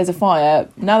there's a fire.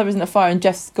 Now there isn't a fire and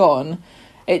Jeff's gone.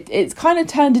 It's kind of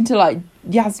turned into like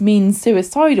Yasmin's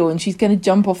suicidal and she's going to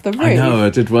jump off the roof. I know, I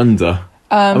did wonder.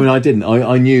 I mean, I didn't.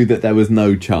 I knew that there was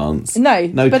no chance. No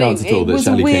but chance at all that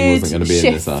Shelley King wasn't going to be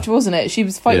in this. Wasn't it? She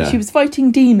was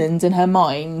fighting demons in her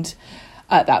mind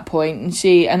at that point,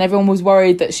 and everyone was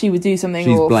worried that she would do something.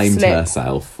 She's or blamed slip.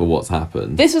 herself for what's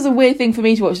happened. This was a weird thing for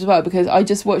me to watch as well, because I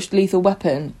just watched Lethal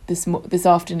Weapon this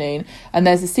afternoon, and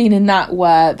there's a scene in that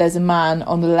where there's a man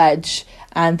on the ledge,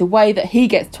 and the way that he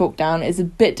gets talked down is a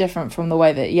bit different from the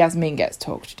way that Yasmin gets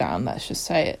talked down. Let's just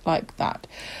say it like that.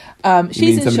 You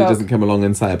mean somebody doesn't come along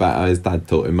and say about how his dad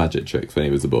taught him magic tricks when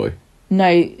he was a boy?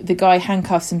 No, the guy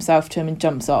handcuffs himself to him and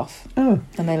jumps off. Oh.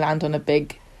 And they land on a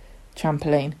big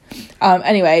trampoline.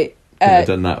 Anyway... Could have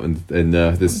done that in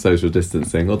this social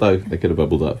distancing, although they could have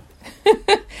bubbled up.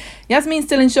 Yasmin's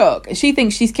still in shock. She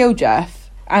thinks she's killed Jeff.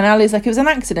 And Ali's like, it was an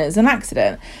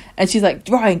accident. And she's like,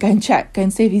 Ryan, go and check. Go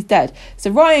and see if he's dead.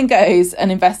 So Ryan goes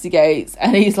and investigates,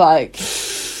 and he's like...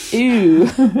 Ew.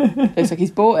 Looks like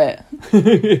he's bought it.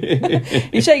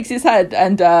 He shakes his head,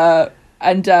 and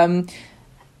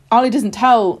Ali doesn't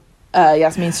tell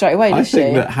Yasmin straight away, does she? I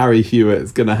think that Harry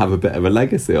Hewitt's going to have a bit of a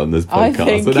legacy on this I podcast.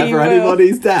 think Whenever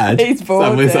anybody's dead, he's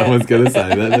bought someone's going to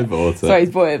say that they bought it. Sorry,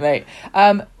 he's bought it, mate.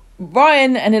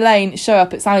 Ryan and Elaine show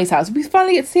up at Sally's house. We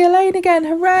finally get to see Elaine again.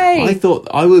 Hooray! I thought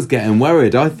I was getting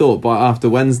worried. I thought after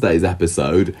Wednesday's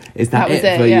episode, is that was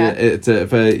it for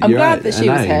yeah. I'm glad that she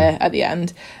was here at the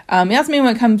end. Yasmin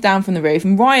won't come down from the roof,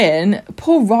 and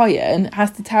poor Ryan,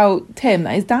 has to tell Tim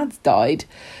that his dad's died.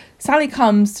 Sally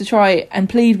comes to try and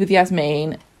plead with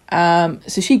Yasmin.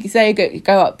 So they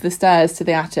go up the stairs to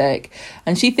the attic,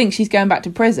 and she thinks she's going back to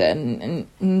prison,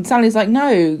 and Sally's like,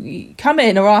 no, come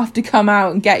in or I have to come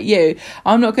out and get you.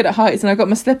 I'm not good at heights and I've got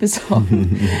my slippers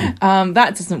on.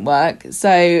 That doesn't work.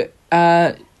 So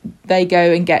they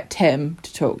go and get Tim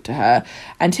to talk to her,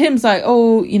 and Tim's like,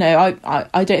 oh,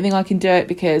 I don't think I can do it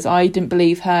because I didn't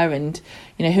believe her, and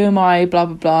who am I, blah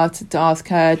blah blah, to ask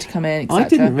her to come in, etc. I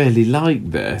didn't really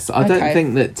like this. I don't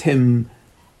think that Tim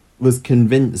was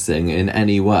convincing in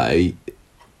any way,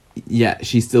 yet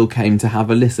she still came to have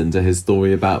a listen to his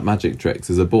story about magic tricks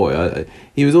as a boy.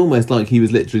 He was almost like he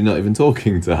was literally not even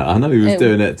talking to her. I know he was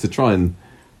doing it to try and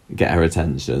get her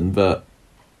attention, but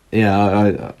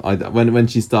yeah, when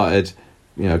she started,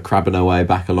 crabbing her way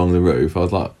back along the roof, I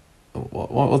was like,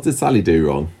 what did Sally do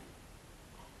wrong?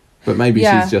 But maybe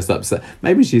she's just upset.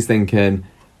 Maybe she's thinking,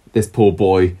 this poor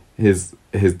boy, his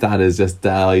dad has just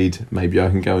died. Maybe I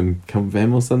can go and comfort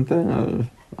him or something.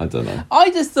 I don't know.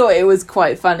 I just thought it was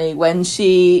quite funny when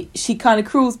she kind of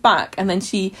crawls back and then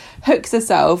she hooks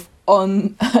herself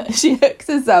on. She hooks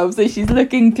herself so she's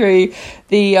looking through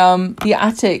the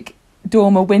attic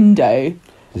dormer window.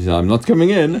 I'm not coming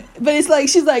in. But it's like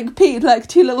she's like two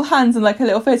little hands and like a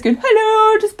little face going,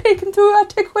 hello, just peeking through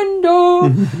attic window.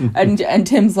 and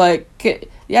Tim's like,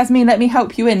 Yasmin, let me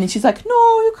help you in. And she's like,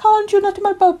 no, you can't, you're not in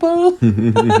my bubble.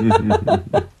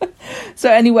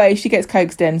 So anyway, she gets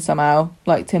coaxed in somehow,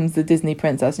 like Tim's the Disney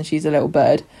princess and she's a little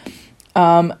bird.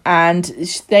 And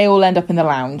they all end up in the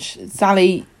lounge.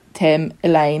 Sally, Tim,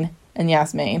 Elaine and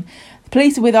Yasmin. The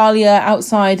police are with Alia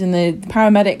outside, and the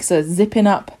paramedics are zipping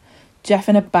up Jeff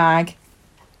in a bag.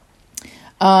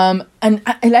 And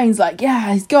Elaine's like,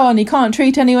 yeah, he's gone, he can't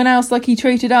treat anyone else like he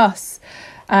treated us.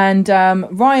 And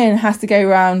Ryan has to go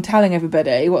around telling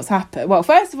everybody what's happened. Well,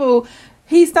 first of all,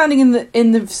 he's standing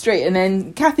in the street, and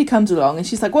then Kathy comes along and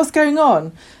she's like, what's going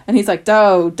on? And he's like,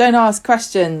 don't ask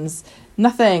questions,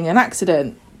 nothing, an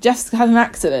accident, Jeff's had an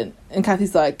accident. And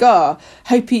Kathy's like,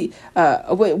 hope he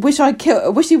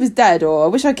wish he was dead, or I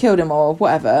wish I killed him, or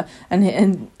whatever.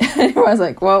 And everyone's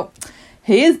like, well,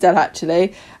 he is dead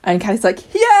actually. And Kathy's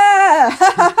like, yeah,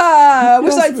 I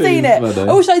wish I'd seen it.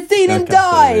 I wish I'd seen him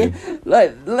die.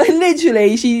 Like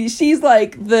literally, she's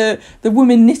like the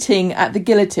woman knitting at the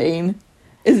guillotine,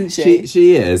 isn't she?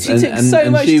 She is. She took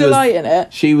so much delight in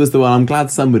it. She was the one. I'm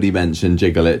glad somebody mentioned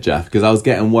Jiggle It Jeff, because I was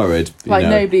getting worried.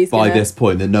 This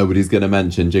point that nobody's going to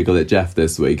mention Jiggle It Jeff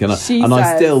this week, and I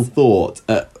still thought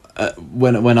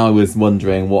when I was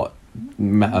wondering what.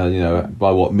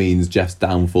 By what means Jeff's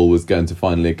downfall was going to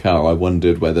finally occur, I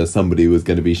wondered whether somebody was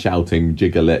going to be shouting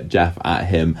Jiggle It Jeff at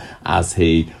him as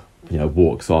he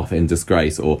walks off in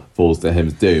disgrace or falls to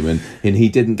his doom, and we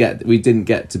didn't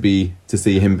get to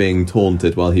see him being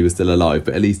taunted while he was still alive,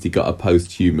 but at least he got a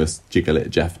posthumous Jiggle It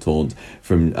Jeff taunt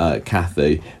from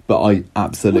Kathy. But I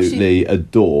absolutely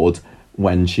adored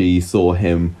when she saw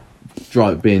him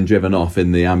being driven off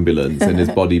in the ambulance in his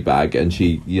body bag, and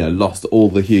she lost all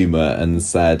the humour and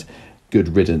said,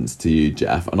 good riddance to you,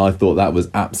 Jeff. And I thought that was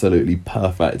absolutely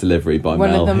perfect delivery by One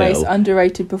Mel of the Hill. most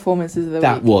underrated performances of the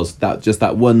That week. was just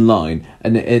that one line,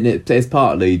 and it's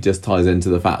partly just ties into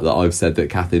the fact that I've said that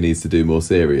Kathy needs to do more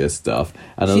serious stuff.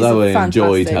 And She's although a I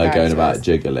enjoyed her fantastic going about actress.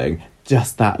 jiggling,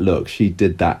 just that look, she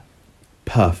did that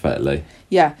perfectly.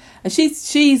 Yeah, and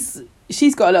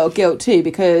she's got a little guilt too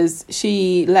because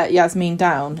she let Yasmin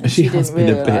down. And She she has didn't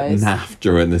been a bit realise naff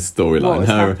during this storyline. what was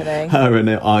happening. Her and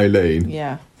Eileen.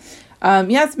 Yeah.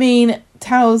 Yasmin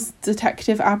tells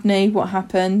Detective Abney what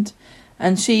happened,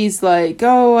 and she's like,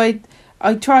 "Oh,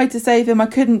 I tried to save him. I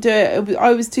couldn't do it.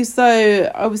 I was too slow.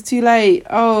 I was too late.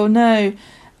 Oh no."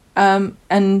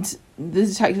 And the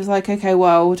detective's like, "Okay,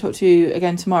 well, we'll talk to you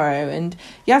again tomorrow." And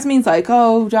Yasmin's like,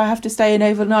 "Oh, do I have to stay in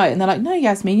overnight?" And they're like, "No,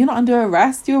 Yasmin, you're not under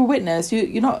arrest. You're a witness.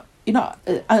 You're not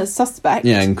a suspect."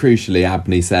 Yeah, and crucially,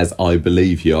 Abney says, "I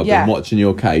believe you. I've Yeah. been watching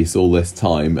your case all this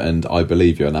time, and I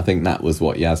believe you." And I think that was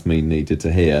what Yasmin needed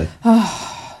to hear.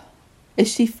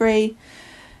 Is she free?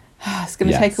 It's going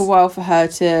to Yes. take a while for her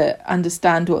to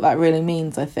understand what that really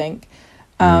means, I think.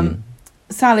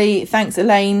 Sally thanks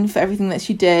Elaine for everything that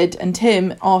she did, and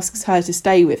Tim asks her to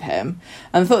stay with him.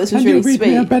 And I thought this was really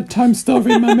sweet. bedtime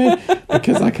story, Mummy?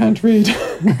 Because I can't read.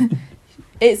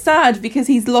 It's sad because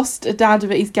he's lost a dad,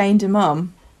 but he's gained a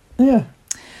mum. Yeah.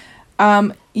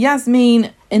 Yasmin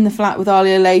in the flat with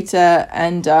Alia later,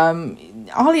 and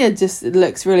Alia just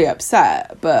looks really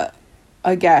upset, but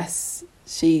I guess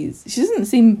she doesn't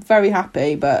seem very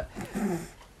happy, but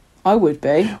I would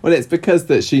be. Well, it's because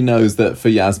that she knows that for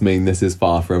Yasmin this is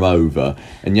far from over,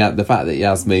 and yet the fact that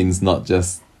Yasmin's not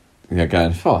just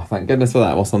going, "Oh, thank goodness for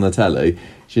that. What's on the telly?"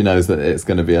 She knows that it's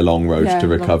going to be a long road Yeah, to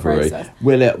long recovery. process.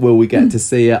 Will we get to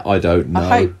see it? I don't know.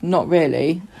 I hope not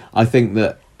really. I think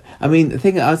that. I mean, the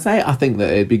thing I think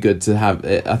that it'd be good to have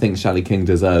it. I think Shelley King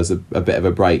deserves a bit of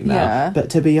a break now. Yeah.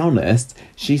 But to be honest,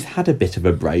 she's had a bit of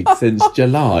a break since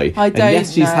July. I And don't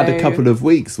yes, she's had a know. couple of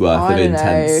weeks worth I of don't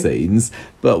intense know. scenes.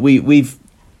 But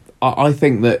I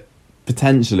think that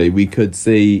potentially we could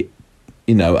see,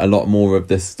 a lot more of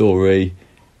this story.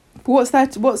 What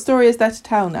story is there to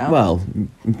tell now? Well,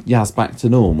 Yaz back to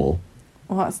normal.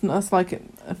 Well, that's like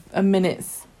a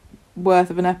minute's worth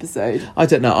of an episode. I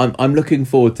don't know. I'm looking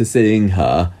forward to seeing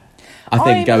her. I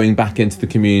think I'm- going back into the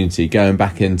community, going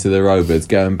back into the Rovers,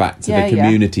 going back to Yeah, the yeah.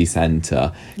 community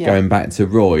centre, Yeah. going back to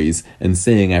Roy's and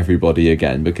seeing everybody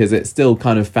again, because it still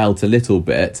kind of felt a little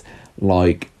bit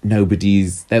like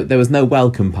there was no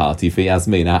welcome party for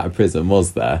Yasmin out of prison,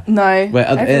 was there? No, Where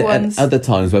everyone's... other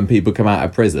times when people come out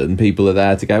of prison, people are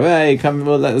there to go, "Hey, come,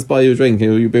 well, let us buy you a drink.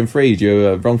 You've been freed. You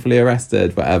were wrongfully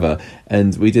arrested, whatever."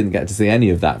 And we didn't get to see any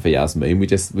of that for Yasmin.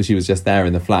 She was just there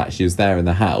in the flat. She was there in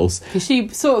the house. Because she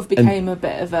sort of became a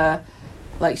bit of a...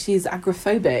 Like, she's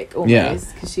agoraphobic Yeah.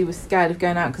 almost, because she was scared of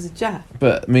going out because of Jeff.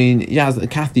 But I mean,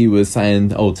 Kathy was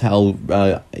saying, "Oh, tell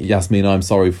Yasmin I'm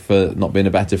sorry for not being a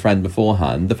better friend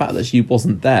beforehand." The fact that she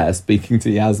wasn't there speaking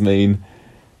to Yasmin,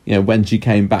 when she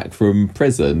came back from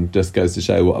prison, just goes to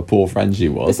show what a poor friend she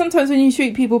But was. sometimes when you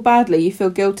treat people badly, you feel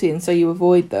guilty, and so you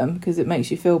avoid them because it makes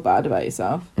you feel bad about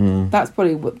yourself. That's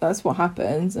probably what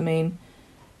happens. I mean,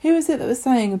 who was it that was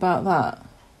saying about that?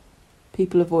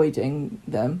 People avoiding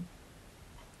them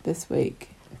this week.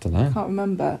 I don't know. Can't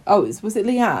remember. Oh, was it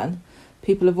Leanne?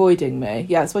 People avoiding me.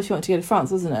 Yeah, that's why she wanted to go to France,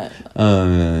 wasn't it?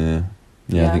 Yeah,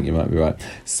 Yeah. I think you might be right.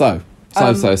 So.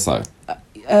 That's That's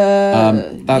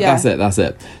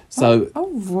it. So, Oh,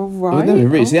 right. well, then we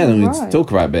reached the end and we need to right. talk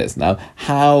about bits now.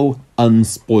 How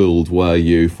unspoiled were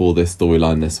you for this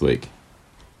storyline this week?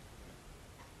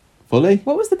 Fully?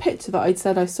 What was the picture that I'd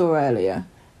said I saw earlier?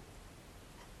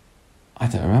 I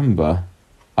don't remember.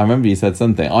 I remember you said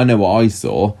something. I know what I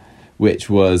saw, which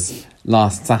was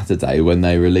last Saturday when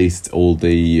they released all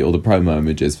the promo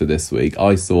images for this week.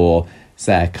 I saw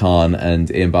Sarah Khan and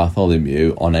Ian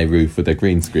Bartholomew on a roof with a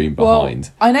green screen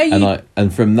behind. Well, I know you...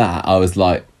 And from that, I was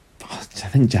like, "Oh, I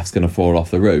think Jeff's going to fall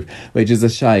off the roof," which is a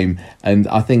shame. And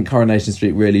I think Coronation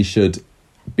Street really should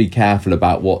be careful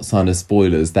about what kind of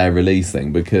spoilers they're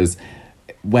releasing, because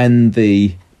when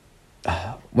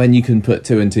you can put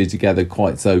two and two together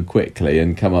quite so quickly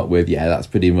and come up with, that's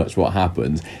pretty much what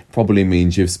happened, probably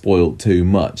means you've spoiled too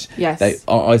much. Yes.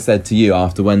 I said to you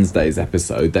after Wednesday's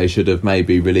episode, they should have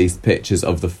maybe released pictures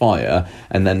of the fire,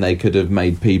 and then they could have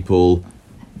made people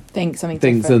think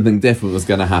something different was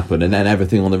going to happen, and then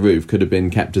everything on the roof could have been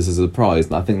kept as a surprise,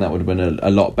 and I think that would have been a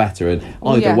lot better. And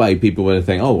either way, people would have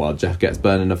think, "Oh well, Jeff gets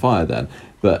burned in a fire then,"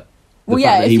 but the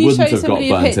fact that he wouldn't have got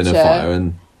burnt in a fire.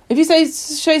 And if you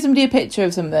show somebody a picture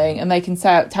of something and they can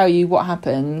tell you what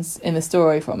happens in the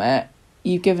story from it,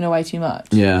 you've given away too much.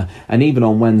 Yeah, and even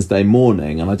on Wednesday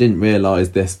morning, and I didn't realise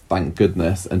this, thank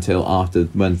goodness, until after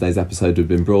Wednesday's episode had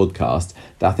been broadcast,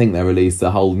 that I think they released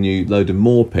a whole new load of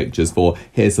more pictures for,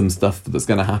 here's some stuff that's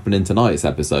going to happen in tonight's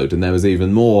episode, and there was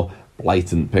even more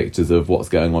blatant pictures of what's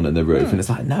going on in the roof, and it's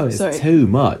like, no, it's too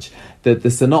much.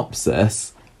 The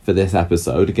synopsis for this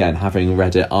episode, again, having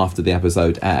read it after the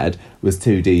episode aired, was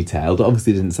too detailed.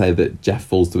 Obviously didn't say that Jeff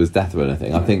falls to his death or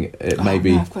anything. I think it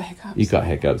maybe... No, I've got hiccups. You got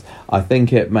hiccups. I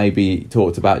think it maybe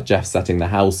talked about Jeff setting the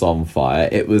house on fire.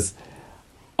 It was...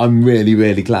 I'm really,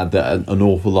 really glad that an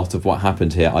awful lot of what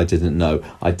happened here I didn't know.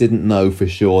 I didn't know for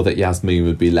sure that Yasmin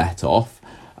would be let off.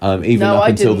 Even up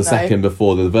until the second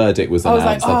before the verdict was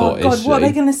announced, I thought, God, what are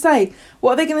they going to say?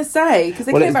 What are they going to say? Because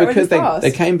they came back really fast.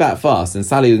 They came back fast, and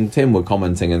Sally and Tim were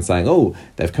commenting and saying, oh,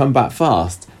 they've come back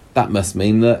fast. That must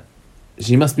mean that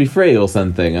she must be free or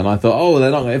something. And I thought, oh,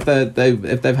 they're not. If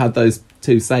they've had those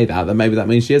two say that, then maybe that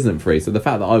means she isn't free. So the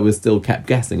fact that I was still kept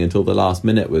guessing until the last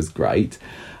minute was great.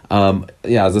 As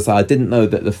I say, I didn't know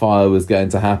that the fire was going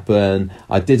to happen.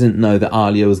 I didn't know that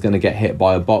Alia was going to get hit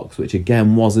by a box, which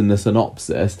again was in the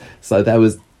synopsis. So there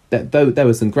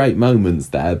were some great moments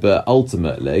there, but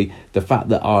ultimately the fact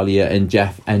that Alia and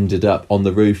Jeff ended up on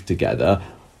the roof together,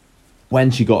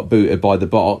 when she got booted by the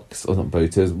box, or not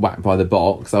booted, whacked by the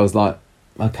box, I was like,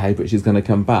 okay, but she's going to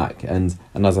come back. And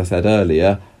as I said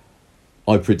earlier,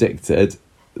 I predicted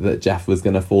that Jeff was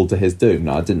going to fall to his doom.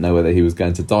 Now, I didn't know whether he was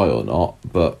going to die or not,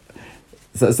 but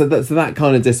so that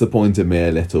kind of disappointed me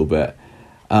a little bit.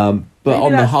 But maybe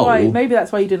on the whole, maybe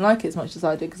that's why you didn't like it as much as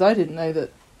I did, because I didn't know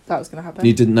that was going to happen.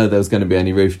 You didn't know there was going to be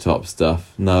any rooftop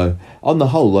stuff. No, on the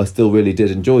whole, I still really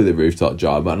did enjoy the rooftop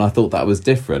drama, and I thought that was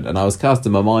different. And I was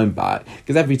casting my mind back,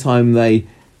 because every time they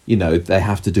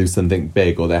have to do something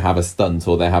big, or they have a stunt,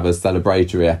 or they have a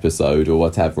celebratory episode or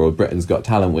whatever, or Britain's Got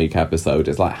Talent Week episode,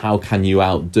 it's like, how can you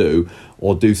outdo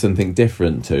or do something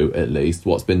different to, at least,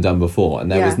 what's been done before?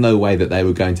 And there was no way that they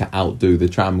were going to outdo the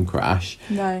tram crash.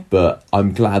 No. But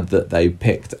I'm glad that they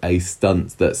picked a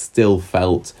stunt that still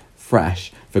felt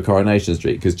fresh for Coronation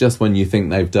Street, because just when you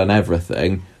think they've done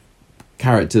everything,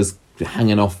 characters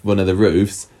hanging off one of the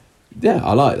roofs, yeah,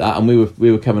 I like that. And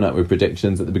we were coming up with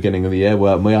predictions at the beginning of the year,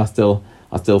 weren't we? I still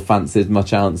fancied my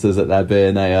chances at there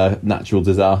being a natural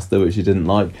disaster, which you didn't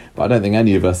like. But I don't think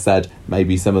any of us said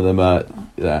maybe some of them are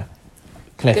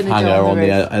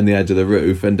cliffhanger on the edge of the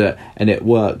roof, and it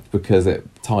worked because it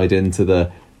tied into the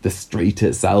street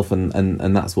itself,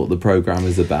 and that's what the programme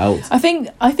is about. I think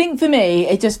for me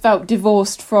it just felt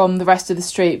divorced from the rest of the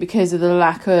street because of the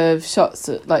lack of shots,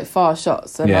 like far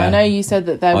shots. And I know you said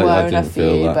that there were enough for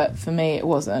you, but for me it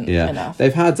wasn't enough.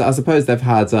 I suppose they've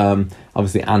had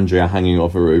obviously Andrea hanging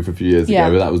off a roof a few years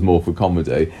ago, but that was more for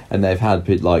comedy. And they've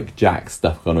had like Jack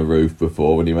stuck on a roof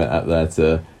before when he went up there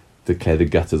to clear the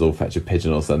gutters or fetch a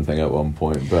pigeon or something at one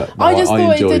point. But no, I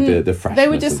enjoyed the freshness. They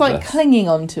were just like clinging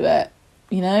onto it.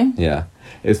 You know? Yeah.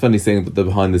 It was funny seeing the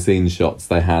behind the scenes shots.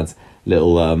 They had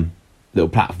little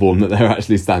platform that they were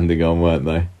actually standing on, weren't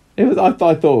they? I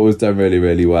thought it was done really,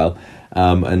 really well.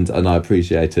 And I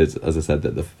appreciated, as I said,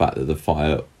 that the fact that the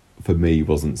fire for me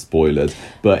wasn't spoiled,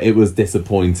 but it was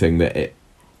disappointing that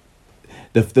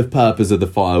the purpose of the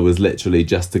fire was literally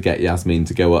just to get Yasmin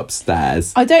to go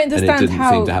upstairs. I don't understand and it didn't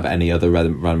seem to have any other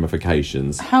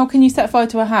ramifications. How can you set fire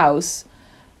to a house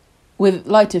with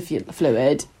lighter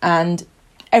fluid and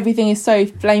everything is so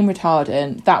flame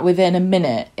retardant that within a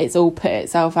minute it's all put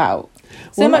itself out?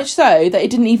 So much so that it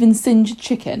didn't even singe a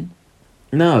chicken.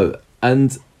 No,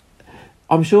 and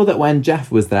I'm sure that when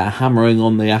Jeff was there hammering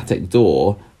on the attic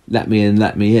door, let me in,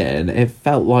 it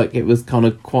felt like it was kind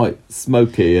of quite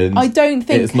smoky, and I don't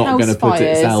think it's not going to put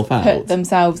itself out. Put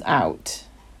themselves out.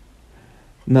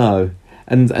 No,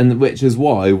 and which is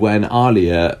why when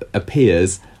Alia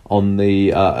appears on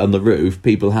the roof,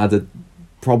 people had a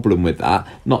problem with that.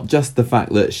 Not just the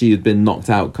fact that she had been knocked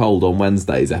out cold on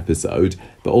Wednesday's episode,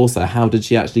 but also how did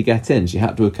she actually get in? She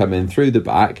had to have come in through the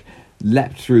back,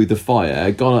 leapt through the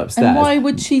fire, gone upstairs. And why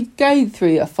would she go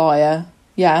through a fire?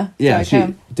 Yeah.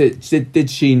 Did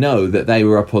she know that they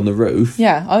were up on the roof?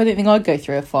 Yeah, I don't think I'd go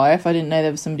through a fire if I didn't know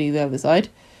there was somebody the other side.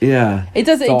 Yeah. It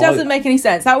doesn't make any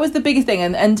sense. That was the biggest thing.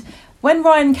 And when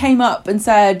Ryan came up and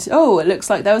said, oh, it looks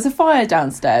like there was a fire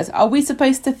downstairs, are we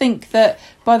supposed to think that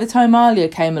by the time Alia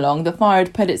came along, the fire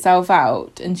had put itself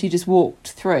out and she just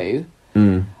walked through?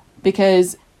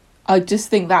 Because I just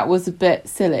think that was a bit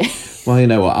silly. Well, you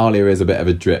know what? Alia is a bit of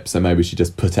a drip, so maybe she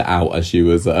just put it out as she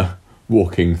was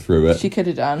walking through it. She could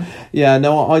have done. Yeah,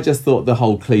 no, I just thought the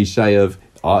whole cliche of,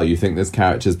 you think this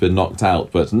character's been knocked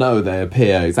out, but no, they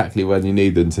appear exactly when you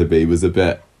need them to be, was a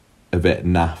bit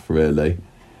naff, really.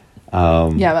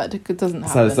 Yeah, that doesn't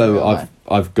happen. So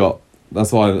I've got.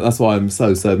 That's why I'm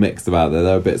so mixed about it.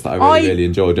 There are bits that I really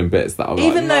enjoyed and bits that I was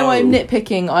even though I'm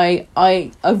nitpicking,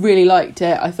 I really liked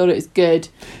it. I thought it was good.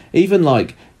 Even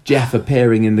like Jeff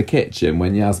appearing in the kitchen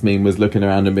when Yasmin was looking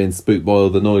around and being spooked by all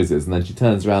the noises, and then she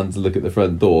turns around to look at the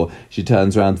front door. She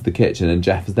turns around to the kitchen and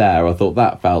Jeff's there. I thought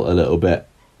that felt a little bit.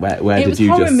 Where did you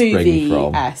just spring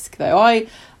from? Esque though.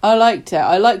 I liked it.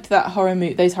 I liked that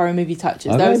those horror movie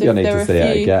touches. I There need to see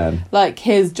it again. Like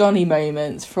his Johnny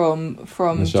moments from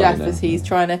Jeff as he's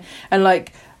trying to, and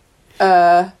like,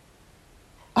 I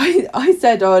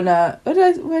said on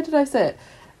where did I say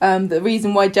it? The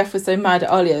reason why Jeff was so mad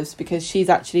at Alia was because she's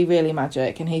actually really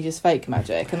magic and he's just fake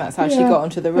magic, and that's how she got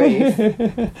onto the roof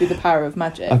through the power of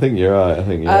magic. I think you're right.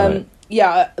 Right.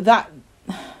 Yeah,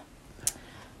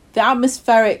 the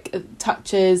atmospheric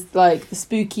touches, like the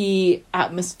spooky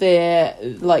atmosphere,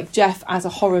 like Jeff as a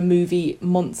horror movie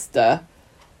monster,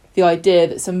 the idea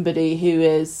that somebody who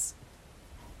is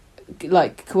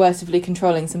like coercively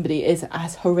controlling somebody is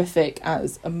as horrific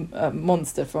as a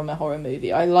monster from a horror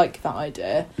movie. I like that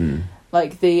idea.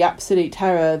 Like the absolute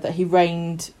terror that he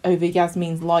reigned over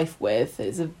Yasmin's life with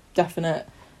is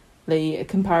definitely a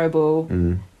comparable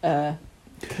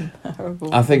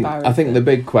I think the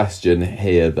big question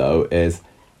here though is,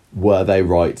 were they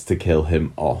right to kill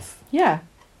him off? Yeah.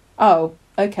 Oh,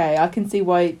 okay. I can see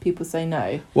why people say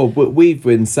no. Well, but we've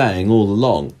been saying all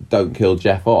along, don't kill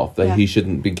Jeff off. That he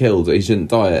shouldn't be killed. He shouldn't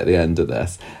die at the end of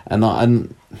this. And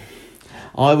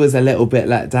I was a little bit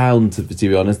let down, to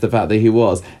be honest, the fact that he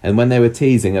was. And when they were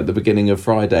teasing at the beginning of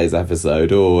Friday's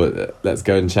episode, let's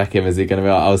go and check him, is he going to be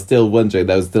out? I was still wondering,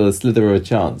 there was still a slither of a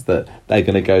chance that they're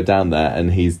going to go down there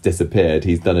and he's disappeared.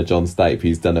 He's done a John Stape.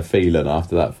 He's done a Phelan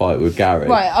after that fight with Gary.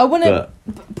 Right, I want to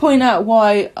point out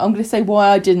why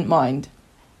I didn't mind.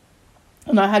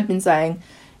 And I had been saying,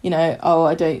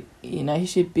 I don't, he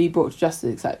should be brought to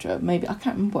justice, etc. Maybe, I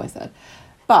can't remember what I said.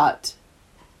 But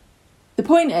the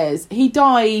point is, he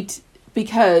died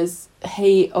because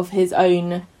of his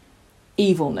own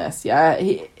evilness, yeah?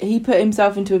 He put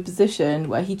himself into a position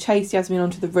where he chased Yasmin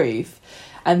onto the roof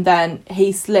and then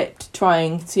he slipped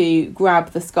trying to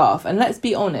grab the scarf. And let's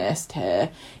be honest here,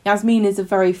 Yasmin is a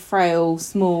very frail,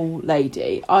 small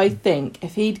lady. I think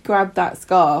if he'd grabbed that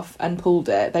scarf and pulled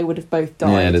it, they would have both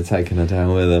died. Yeah, he'd have taken her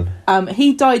down with him.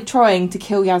 He died trying to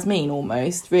kill Yasmin,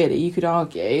 almost, really, you could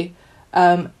argue.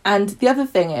 And the other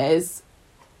thing is,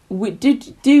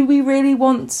 do we really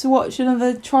want to watch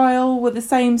another trial with the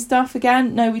same stuff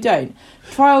again? No, we don't.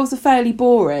 Trials are fairly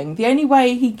boring. The only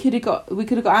way we could have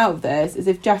got out of this is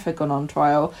if Jeff had gone on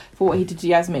trial for what he did to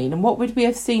Yasmin. And what would we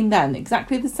have seen then?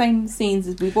 Exactly the same scenes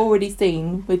as we've already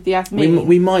seen with the Yasmin.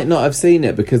 We might not have seen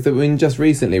it because just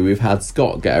recently we've had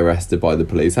Scott get arrested by the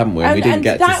police, haven't we? And we didn't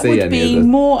get to see any of it. That would be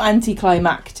more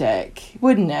anticlimactic,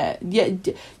 wouldn't it? Yeah,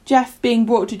 Jeff being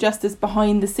brought to justice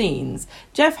behind the scenes.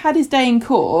 Jeff had his day in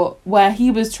court where he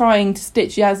was trying to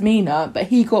stitch Yasmin up, but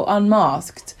he got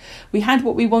unmasked. We had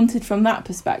what we wanted from that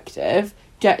perspective.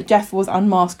 Jeff was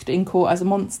unmasked in court as a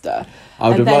monster.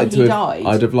 I'd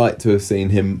have liked to have seen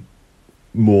him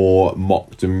more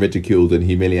mocked and ridiculed and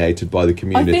humiliated by the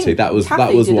community. That was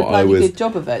Kathy what did a I was. Good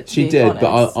job of it. She did,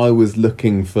 but I was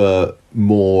looking for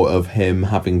more of him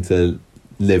having to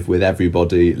live with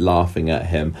everybody laughing at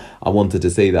him. I wanted to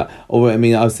see that.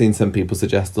 I've seen some people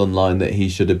suggest online that he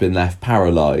should have been left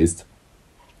paralysed,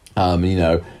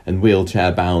 and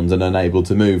wheelchair bound and unable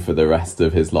to move for the rest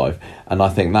of his life. And I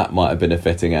think that might have been a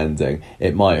fitting ending.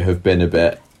 It might have been a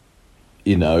bit,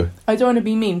 I don't want to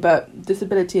be mean, but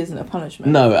disability isn't a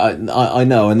punishment. No, I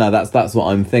know. That's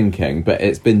what I'm thinking. But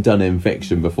it's been done in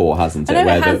fiction before, hasn't it?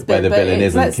 Where the villain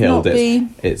isn't killed.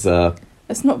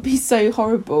 Let's not be so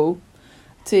horrible.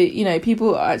 To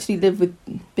people actually live with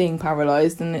being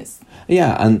paralysed, and it's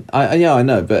I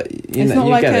know, but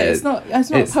it's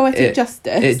not poetic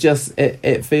justice.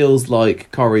 It feels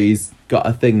like Corrie's got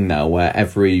a thing now where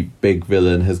every big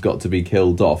villain has got to be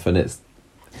killed off, and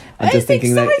I'm just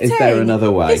thinking, is there another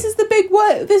way? This is the big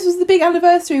This was the big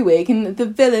anniversary week, and the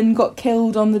villain got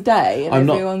killed on the day, and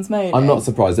everyone's moaning. I'm not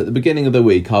surprised. At the beginning of the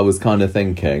week, I was kind of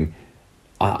thinking,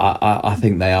 I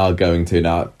think they are going to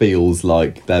now. It feels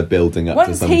like they're building up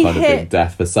to some kind of big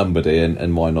death for somebody,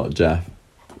 and why not Jeff?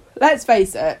 Let's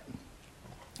face it.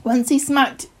 Once he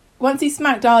smacked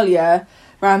Alia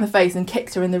around the face and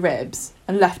kicked her in the ribs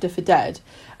and left her for dead,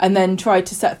 and then tried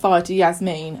to set fire to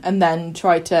Yasmin and then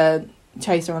tried to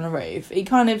chase her on a roof, he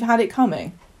kind of had it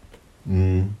coming.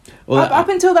 Well, up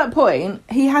until that point,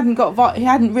 he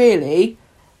hadn't really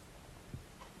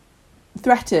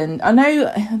threatened. I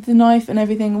know the knife and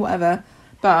everything, whatever,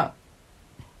 but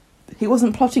he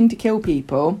wasn't plotting to kill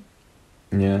people.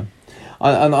 Yeah.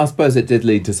 And I suppose it did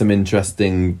lead to some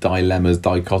interesting dilemmas,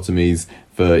 dichotomies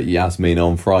for Yasmin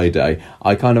on Friday.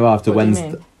 I kind of, after What do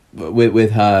you Wednesday,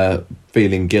 with her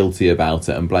feeling guilty about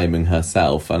it and blaming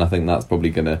herself, and I think that's probably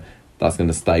gonna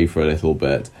stay for a little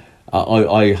bit.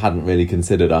 I hadn't really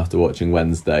considered after watching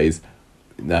Wednesdays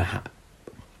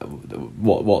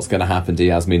what's going to happen to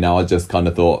Yasmin now. I just kind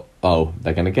of thought, oh,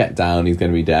 they're going to get down, he's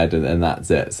going to be dead, and that's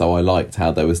it. So I liked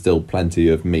how there was still plenty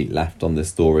of meat left on this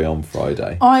story on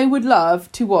Friday. I would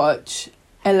love to watch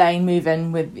Elaine move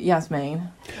in with Yasmin.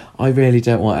 I really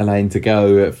don't want Elaine to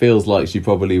go. It feels like she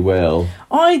probably will.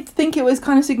 I think it was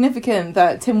kind of significant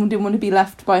that Tim didn't want to be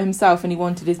left by himself and he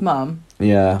wanted his mum.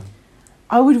 Yeah.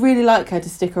 I would really like her to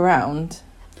stick around.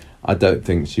 I don't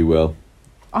think she will.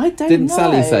 I don't know. Didn't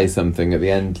Sally say something at the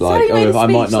end, like, Sally made if a I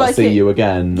might speech not like see it- you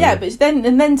again? Yeah, but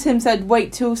then Tim said,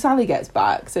 wait till Sally gets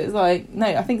back. So it's like, no,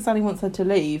 I think Sally wants her to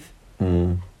leave.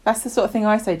 That's the sort of thing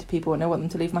I say to people when I want them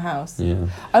to leave my house. Yeah.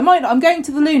 I'm going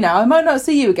to the loo now. I might not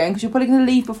see you again because you're probably going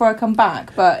to leave before I come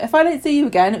back. But if I don't see you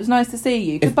again, it was nice to see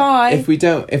you. Goodbye. If we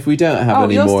don't have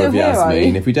any you're more still of here, are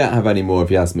Yasmin, you? if we don't have any more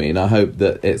of Yasmin, I hope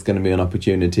that it's going to be an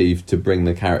opportunity to bring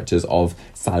the characters of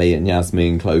Sally and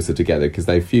Yasmin closer together, because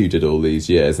they feuded all these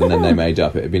years and then they made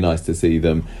up. It'd be nice to see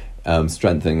them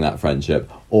strengthening that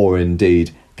friendship, or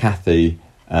indeed Kathy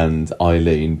and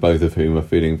Eileen, both of whom are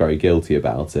feeling very guilty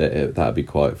about it. That'd be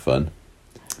quite fun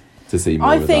to see more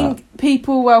I of think that.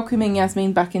 people welcoming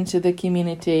Yasmin back into the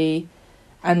community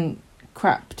and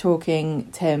crap talking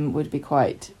Tim would be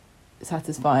quite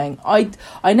satisfying.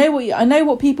 I know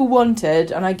what people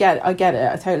wanted, and I get it.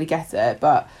 I totally get it.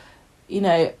 But you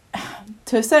know,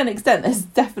 to a certain extent, there's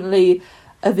definitely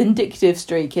a vindictive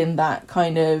streak in that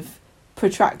kind of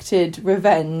protracted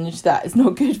revenge that is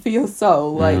not good for your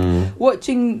soul. Like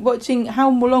watching.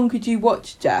 How long could you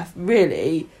watch Jeff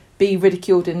really be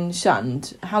ridiculed and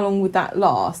shunned? How long would that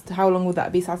last? How long would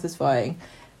that be satisfying?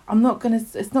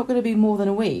 It's not gonna be more than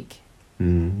a week.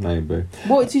 Maybe.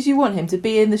 What did you want him to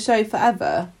be in the show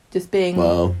forever? Just being.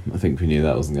 Well, I think we knew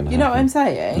that wasn't going to happen. You know what I'm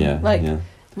saying? Yeah. Like, yeah.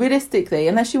 realistically,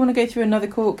 unless you want to go through another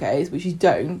court case, which you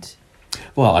don't.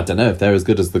 Well, I don't know if they're as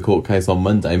good as the court case on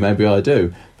Monday. Maybe I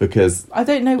do, because I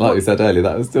don't know. like we said earlier,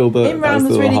 that was still the Imran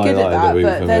was really good at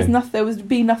that, but me. there would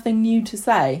be nothing new to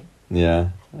say. Yeah.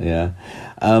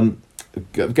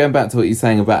 Going back to what you're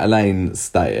saying about Elaine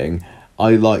staying,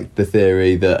 I liked the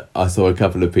theory that I saw a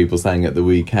couple of people saying at the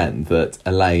weekend that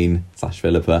Elaine /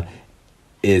 Philippa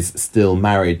is still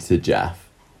married to Jeff.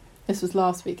 This was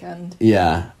last weekend.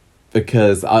 Yeah,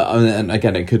 because and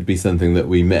again, it could be something that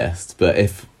we missed, but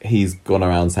if he's gone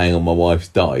around saying, oh, my wife's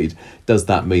died, does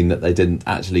that mean that they didn't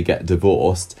actually get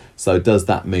divorced? So does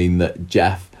that mean that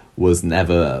Jeff was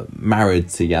never married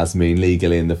to Yasmin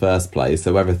legally in the first place?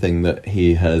 So everything that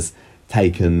he has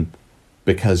taken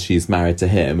because she's married to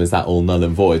him, is that all null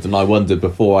and void? And I wondered,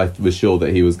 before I was sure that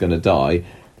he was going to die,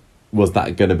 was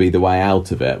that going to be the way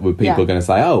out of it? Were people going to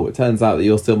say, oh, it turns out that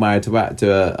you're still married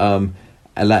to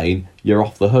Elaine, you're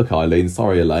off the hook, Eileen,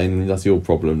 sorry Elaine, that's your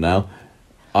problem now?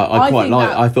 I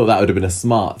thought that would have been a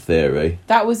smart theory.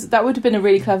 That would have been a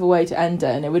really clever way to end it,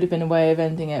 and it would have been a way of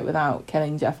ending it without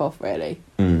killing Jeff off, really.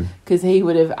 Because he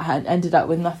would have ended up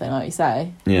with nothing, like you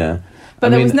say. Yeah. But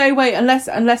there was no way, unless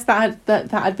that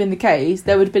had been the case,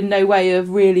 there would have been no way of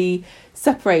really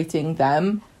separating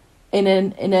them in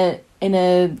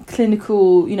a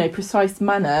clinical, precise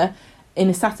manner, in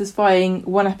a satisfying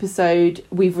one episode,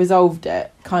 we've resolved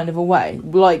it kind of a way,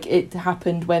 like it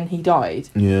happened when he died.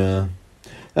 Yeah.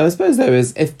 Now, I suppose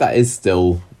if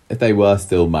they were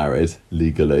still married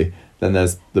legally, then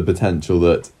there's the potential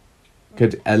that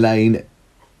could Elaine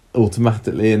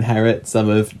automatically inherit some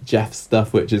of Jeff's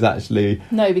stuff, which is actually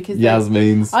no, because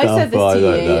Yasmin's stuff. I said this to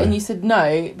you, know. and you said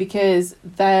no because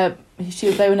they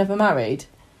were never married.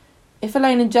 If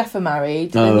Elaine and Jeff are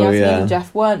married, then Yasmin and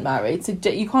Jeff weren't married. So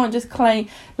you can't just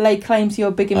lay claim to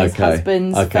your bigamous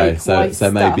husband's fake wife so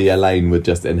maybe stuff. Elaine would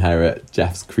just inherit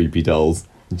Jeff's creepy dolls.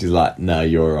 And she's like, no,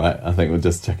 you're all right. I think we'll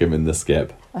just chuck him in the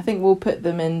skip. I think we'll put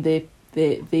them in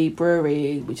the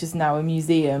brewery, which is now a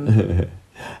museum.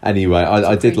 Anyway,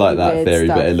 I did like that weird theory,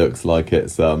 stuff. but it looks like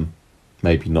it's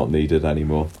maybe not needed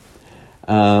anymore.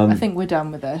 I think we're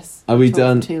done with this. Are we Talked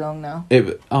done? Too long now.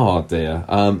 Oh dear.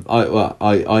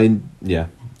 I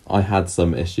had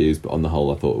some issues, but on the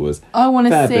whole, I thought it was I want a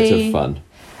fair to bit see of fun.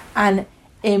 an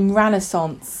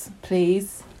Renaissance,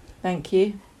 please. Thank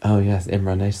you. Oh yes, in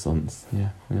Renaissance. Yeah.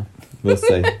 We'll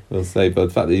see. But the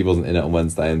fact that he wasn't in it on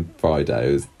Wednesday and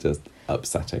Friday was just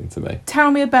upsetting to me.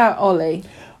 Tell me about Ollie.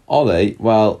 Ollie,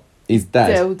 well, he's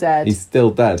dead. Still dead. He's still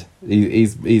dead.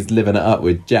 He's living it up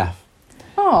with Jeff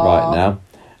Aww. right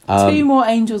now. 2 more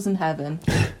angels in heaven.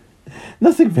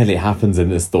 Nothing really happens in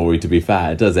this story, to be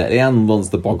fair, does it? Leanne wants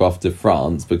to bog off to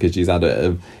France because he's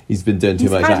been doing too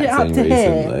much acting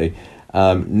recently.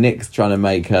 Nick's trying to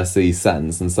make her see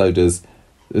sense, and so does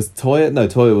Toya. No,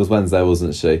 Toya was Wednesday,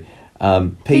 wasn't she?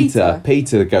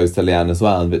 Peter goes to Leanne as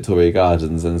well in Victoria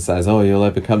Gardens and says, "Oh, you'll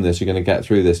overcome this. You're going to get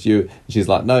through this." She's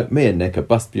like, "No, me and Nick are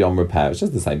bust beyond repair." It's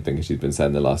just the same thing as she's been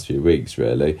saying the last few weeks,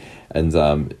 really.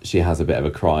 And she has a bit of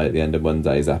a cry at the end of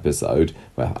Monday's episode,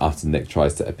 where after Nick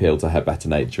tries to appeal to her better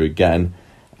nature again.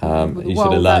 You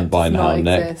should have learned by now,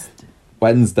 Nick.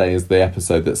 Wednesday is the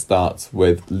episode that starts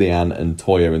with Leanne and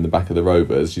Toya in the back of the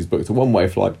Rovers. She's booked a one-way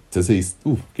flight to see...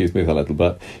 excuse me for a little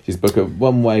bit. She's booked a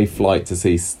one-way flight to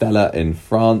see Stella in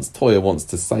France. Toya wants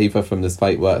to save her from this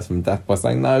fate worse from death by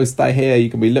saying, "No, stay here. You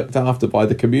can be looked after by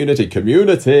the community."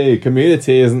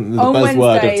 Community isn't the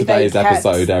buzzword of today's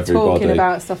episode, everybody. Talking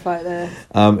about stuff like this.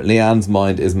 Leanne's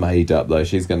mind is made up, though.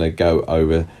 She's going to go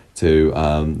over to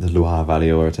the Loire Valley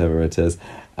or whatever it is,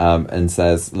 and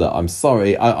says, "Look, I'm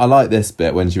sorry." I like this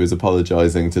bit when she was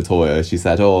apologising to Toya. She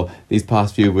said, "Oh, these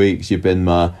past few weeks you've been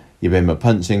my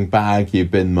punching bag,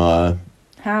 you've been my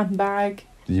handbag,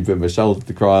 you've been my shoulder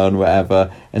to cry on,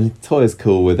 whatever." And Toya's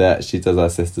cool with it. She does her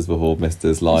sisters before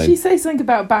misters line. Did she say something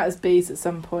about Battersby's at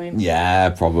some point? Yeah,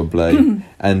 probably.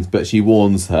 But she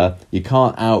warns her, you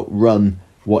can't outrun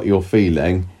what you're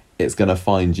feeling. It's going to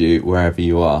find you wherever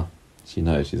you are. She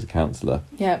knows, she's a counsellor.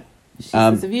 Yeah. She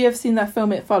says, "Have you ever seen that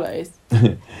film It Follows?"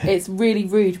 It's really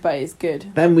rude, but it's good.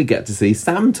 Then we get to see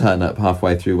Sam turn up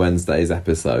halfway through Wednesday's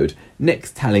episode.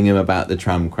 Nick's telling him about the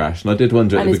tram crash, and I did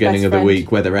wonder at the beginning of the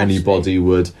week whether anybody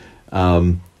would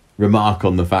remark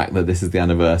on the fact that this is the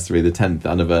 10th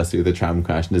anniversary of the tram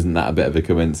crash, and isn't that a bit of a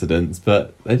coincidence?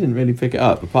 But they didn't really pick it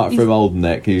up, apart from old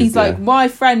Nick. He's like, "My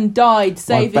friend died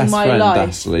saving my life. My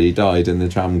best friend Ashley died in the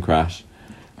tram crash.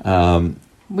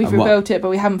 We've rebuilt it, but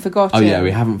we haven't forgotten." Oh yeah,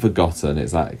 we haven't forgotten,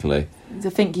 exactly. I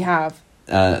think you have.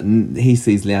 He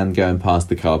sees Leanne going past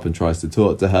the car and tries to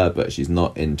talk to her, but she's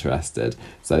not interested.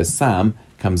 So Sam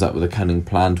comes up with a cunning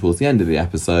plan towards the end of the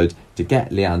episode to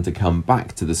get Leanne to come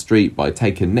back to the street by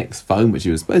taking Nick's phone, which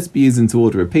he was supposed to be using to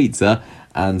order a pizza,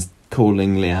 and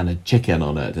calling Leanne a chicken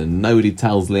on it. And nobody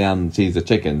tells Leanne she's a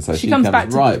chicken, so she comes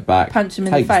right back, punch him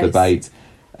in takes the face. The bait,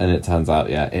 and it turns out,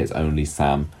 it's only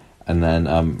Sam. And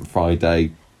then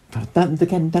Friday...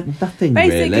 nothing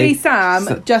Basically, really.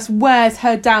 Sam just wears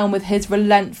her down with his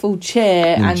relentful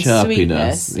cheer and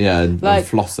sweetness. Yeah, and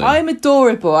flossing. I'm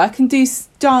adorable. I can do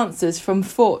dances from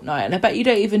Fortnite, and I bet you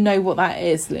don't even know what that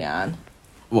is, Leanne.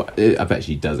 Well, I bet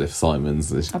she does if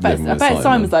Simon's... I bet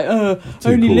Simon's like,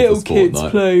 only cool little kids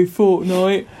play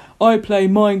Fortnite. I play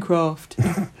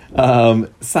Minecraft.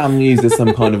 Sam uses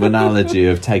some kind of analogy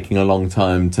of taking a long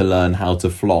time to learn how to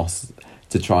floss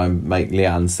to try and make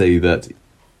Leanne see that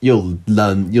you'll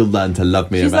learn to love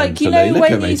me She's eventually. Like,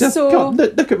 look at me.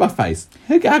 Look at my face.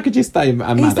 How could you stay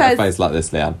mad at a face like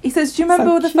this, Leanne? He says, "Do you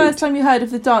remember the first time you heard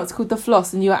of the dance called the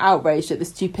floss and you were outraged at the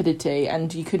stupidity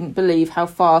and you couldn't believe how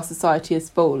far society has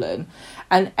fallen?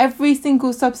 And every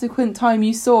single subsequent time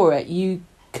you saw it, you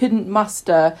couldn't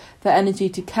muster the energy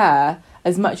to care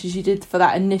as much as you did for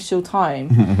that initial time.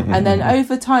 And then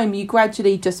over time, you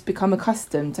gradually just become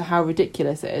accustomed to how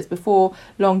ridiculous it is. Before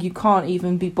long, you can't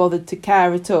even be bothered to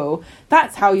care at all.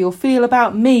 That's how you'll feel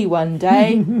about me one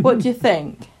day. What do you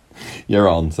think?" You're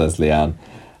on, says Leanne.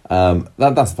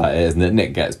 That's about it, isn't it?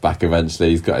 Nick gets back eventually.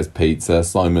 He's got his pizza.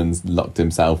 Simon's locked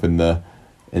himself in the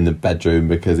bedroom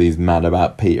because he's mad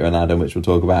about Peter and Adam, which we'll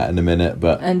talk about in a minute.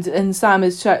 But and Sam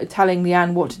is telling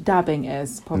Leanne what dabbing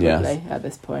is, probably, at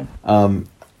this point.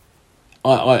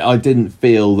 I didn't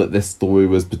feel that this story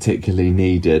was particularly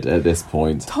needed at this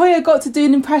point. Toya got to do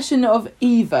an impression of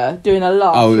Eva doing a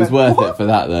laugh. Oh, it was worth it for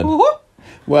that then.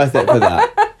 Worth it for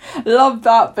that. Loved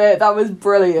that bit. That was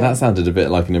brilliant. That sounded a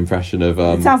bit like an impression of...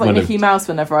 it sounds like Mickey Mouse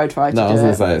whenever I try to do it. No, I was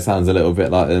going to say, it sounds a little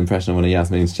bit like an impression of one of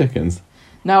Yasmin's chickens.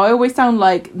 No, I always sound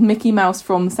like Mickey Mouse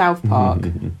from South Park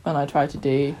when I try to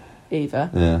do Eva.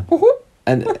 Yeah.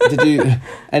 And did you...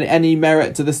 any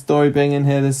merit to the story being in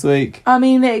here this week? I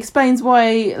mean, it explains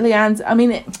why Leanne's... I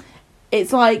mean,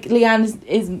 it's like Leanne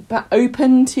is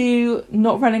open to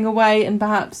not running away and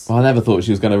perhaps... Well, I never thought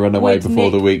she was going to run away before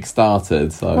the week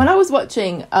started, so... When I was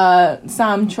watching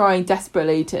Sam trying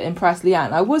desperately to impress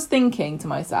Leanne, I was thinking to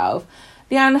myself,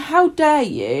 Leanne, how dare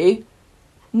you,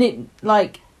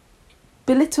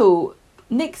 belittle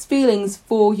Nick's feelings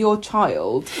for your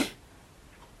child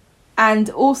and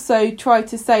also try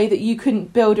to say that you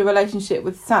couldn't build a relationship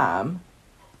with Sam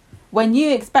when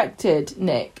you expected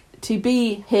Nick to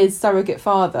be his surrogate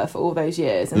father for all those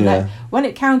years, and that when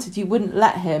it counted, you wouldn't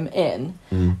let him in,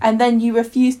 and then you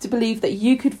refused to believe that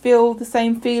you could feel the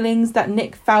same feelings that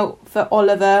Nick felt for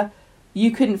Oliver.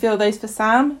 You couldn't feel those for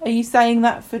Sam. Are you saying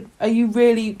that are you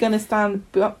really going to stand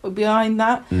behind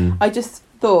that? I just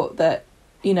thought that,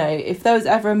 you know, if there was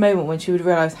ever a moment when she would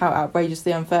realise how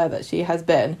outrageously unfair that she has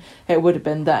been, it would have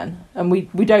been then. And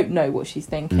we don't know what she's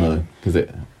thinking.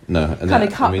 No, because kind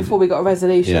of cut before we got a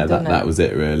resolution. Yeah, didn't that was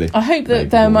it really. I hope that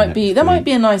there might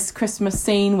be a nice Christmas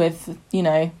scene with, you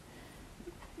know,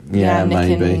 Nick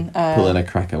maybe and, pulling a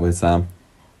cracker with Sam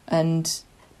and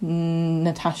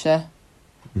Natasha.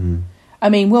 I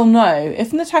mean, we'll know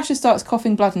if Natasha starts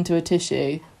coughing blood into a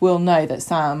tissue. We'll know that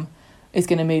Sam is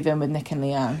going to move in with Nick and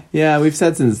Leanne. Yeah, we've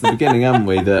said since the beginning, haven't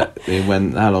we, that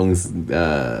how long's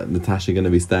Natasha going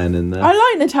to be staying in there? I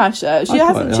like Natasha. She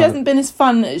hasn't been as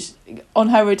fun on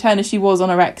her return as she was on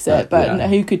her exit, but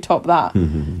who could top that?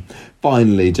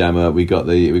 Finally, Gemma, we got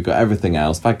everything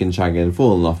else. Fagging, shagging,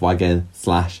 falling off wagon /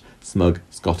 smug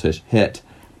Scottish hit.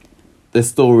 This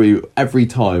story, every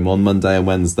time on Monday and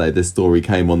Wednesday, this story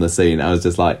came on the scene. I was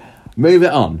just like, move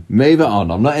it on.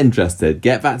 I'm not interested.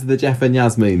 Get back to the Jeff and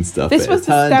Yasmin stuff. This was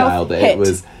the stealth hit. It turned out that it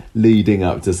was leading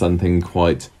up to something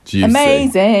quite juicy.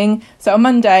 Amazing. So on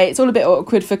Monday, it's all a bit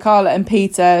awkward for Carla and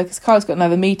Peter, because Carla's got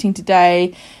another meeting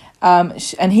today.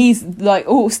 And he's like,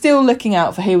 still looking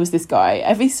out for who was this guy.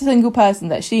 Every single person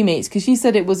that she meets, because she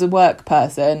said it was a work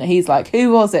person, he's like,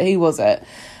 who was it?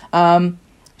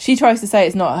 She tries to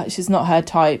say she's not her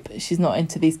type. She's not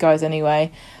into these guys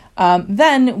anyway.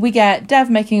 Then we get Dev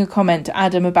making a comment to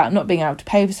Adam about not being able to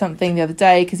pay for something the other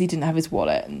day because he didn't have his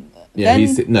wallet.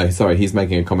 He's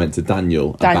making a comment to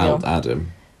Daniel about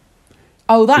Adam.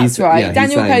 Oh, that's right. Yeah,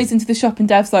 Daniel goes into the shop and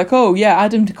Dev's like, oh yeah,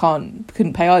 Adam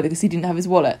couldn't pay either because he didn't have his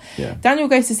wallet. Yeah. Daniel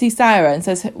goes to see Sarah and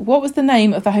says, what was the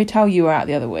name of the hotel you were at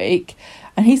the other week?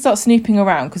 And he starts snooping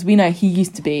around because we know he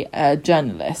used to be a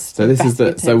journalist. So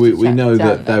we know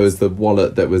that there was the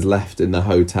wallet that was left in the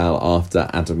hotel after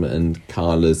Adam and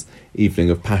Carla's evening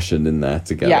of passion in there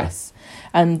together. Yes.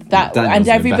 And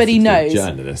everybody knows.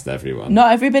 Journalist, everyone.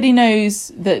 Not everybody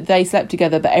knows that they slept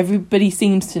together, but everybody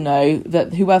seems to know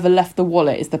that whoever left the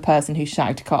wallet is the person who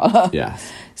shagged Carla.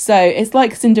 Yes. So it's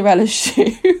like Cinderella's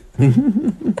shoe.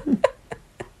 It's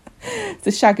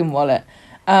a shagging wallet.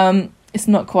 It's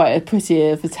not quite as pretty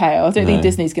of a tale. I don't think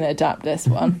Disney's going to adapt this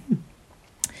one.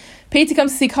 Peter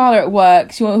comes to see Carla at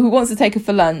work, who wants to take her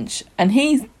for lunch, and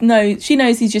she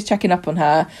knows he's just checking up on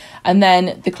her. And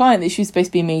then the client that she was supposed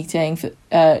to be meeting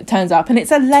turns up, and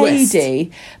it's a lady.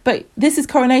 Twist. But this is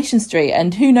Coronation Street,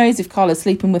 and who knows if Carla's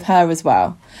sleeping with her as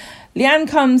well. Leanne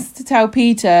comes to tell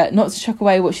Peter not to chuck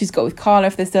away what she's got with Carla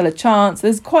if there's still a chance.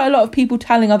 There's quite a lot of people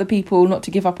telling other people not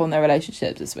to give up on their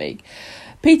relationships this week.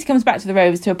 Peter comes back to the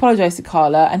Rovers to apologise to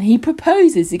Carla, and he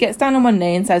proposes. He gets down on one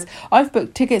knee and says, I've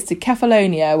booked tickets to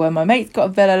Kefalonia where my mate's got a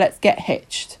villa, let's get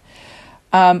hitched.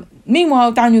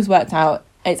 Meanwhile, Daniel's worked out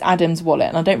it's Adam's wallet,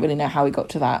 and I don't really know how he got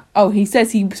to that. Oh, he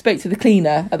says he spoke to the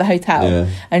cleaner at the hotel,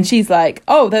 and she's like,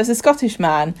 oh, there's a Scottish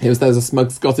man. There was a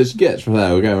smug Scottish git from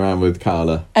there, we're going around with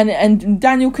Carla. And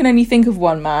Daniel can only think of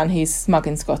one man who's smug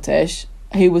and Scottish,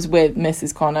 who was with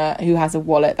Mrs. Connor, who has a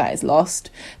wallet that is lost.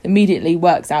 Immediately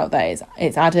works out that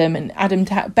it's Adam, and Adam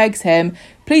begs him,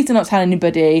 please do not tell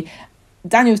anybody.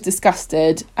 Daniel's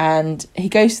disgusted, and he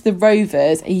goes to the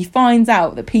Rovers. He finds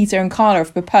out that Peter and Carla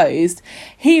have proposed.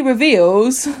 He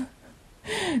reveals...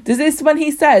 Does this when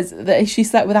he says that she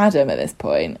slept with Adam at this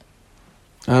point?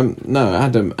 No,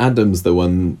 Adam's the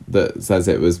one that says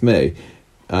it was me.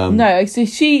 No, so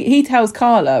he tells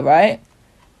Carla, right?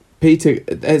 Peter,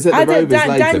 is it the Rovers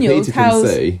later? Daniel Peter can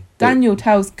see. Daniel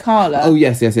tells Carla, oh,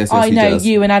 yes, I know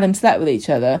you and Adam slept with each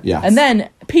other. Yes. And then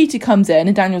Peter comes in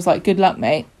and Daniel's like, good luck,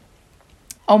 mate.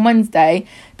 On Wednesday,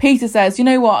 Peter says, you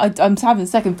know what, I'm having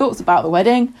second thoughts about the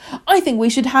wedding. I think we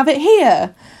should have it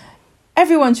here.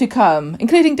 Everyone should come,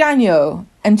 including Daniel.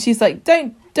 And she's like,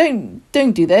 don't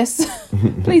do this.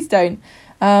 Please don't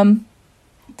tell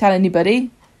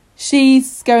anybody.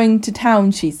 She's going to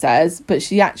town, she says, but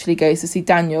she actually goes to see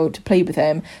Daniel to plead with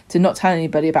him to not tell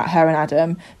anybody about her and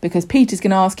Adam because Peter's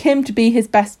going to ask him to be his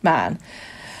best man.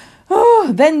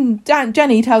 Oh, then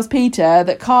Jenny tells Peter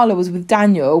that Carla was with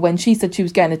Daniel when she said she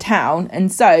was going to town, and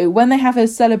so when they have a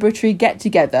celebratory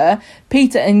get-together,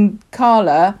 Peter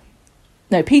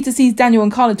sees Daniel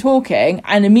and Carla talking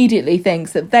and immediately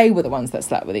thinks that they were the ones that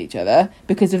slept with each other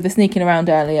because of the sneaking around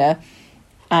earlier.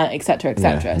 Etc.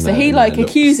 Yeah, so he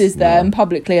accuses them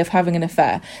publicly of having an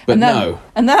affair. But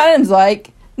and then Adam's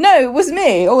like, no, it was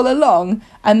me all along.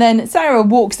 And then Sarah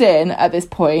walks in at this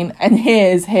point and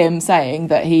hears him saying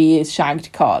that he is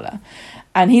shagged Carla.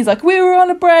 And he's like, we were on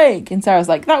a break. And Sarah's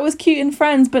like, that was cute and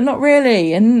friends, but not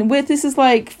really. And this is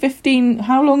like 15,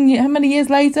 how many years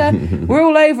later? We're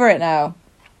all over it now.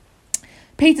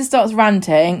 Peter starts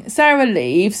ranting. Sarah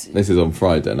leaves. This is on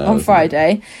Friday now. On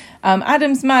Friday.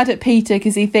 Adam's mad at Peter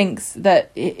because he thinks that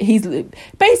he's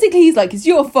like, it's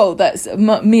your fault that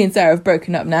me and Sarah have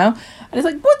broken up now. And it's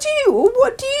like, what do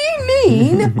you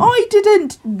mean? I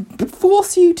didn't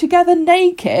force you together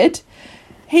naked.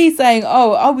 He's saying,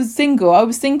 oh, I was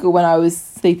single when I was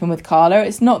sleeping with Carla.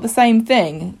 It's not the same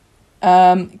thing.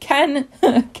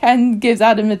 Ken gives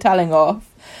Adam a telling off.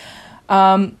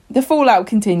 The fallout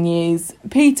continues.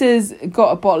 Peter's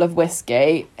got a bottle of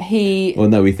whiskey.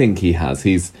 We think he has.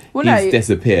 He's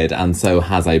disappeared, and so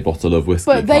has a bottle of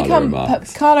whiskey. But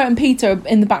Carla and Peter are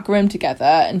in the back room together,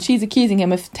 and she's accusing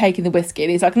him of taking the whiskey.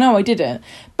 And he's like, no, I didn't.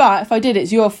 But if I did,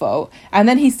 it's your fault. And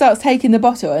then he starts taking the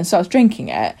bottle and starts drinking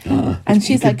it. And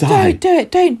she's like, don't do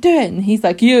it. And he's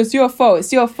like, it's your fault.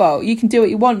 It's your fault. You can do what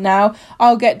you want now.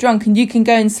 I'll get drunk and you can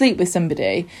go and sleep with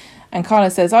somebody. And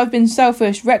Carla says, I've been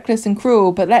selfish, reckless and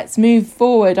cruel, but let's move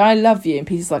forward. I love you. And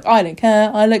Peter's like, I don't care.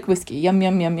 I like whiskey. Yum,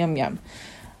 yum, yum, yum, yum.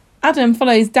 Adam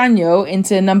follows Daniel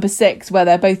into number 6, where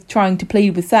they're both trying to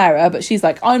plead with Sarah, but she's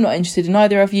like, I'm not interested in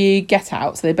either of you. Get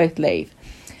out. So they both leave.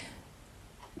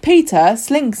 Peter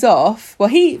slinks off. Well,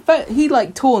 he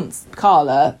taunts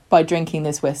Carla by drinking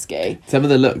this whiskey. Some of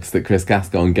the looks that Chris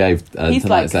Gascoigne gave he's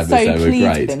tonight's so episode were pleased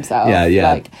great. With himself.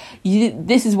 Yeah. Like,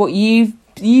 this is what you've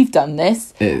done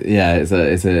this.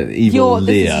 It's an evil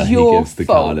leer he gives to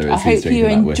Carla as he's drinking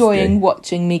that whiskey. I hope you're enjoying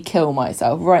watching me kill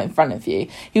myself right in front of you.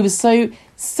 He was so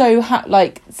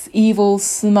evil,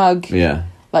 smug,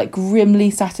 like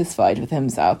grimly satisfied with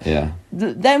himself. Yeah.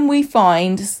 Then we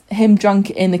find him drunk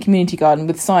in the community garden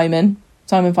with Simon.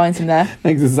 Simon finds him there.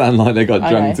 Makes it sound like they got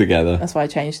drunk together. That's why I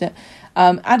changed it.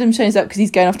 Adam shows up because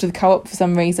he's going off to the co-op for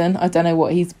some reason. I don't know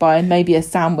what he's buying. Maybe a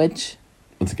sandwich.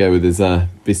 To go with his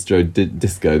bistro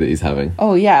disco that he's having.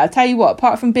 Oh yeah, I tell you what,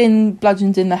 apart from being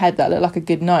bludgeoned in the head, that looked like a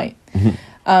good night.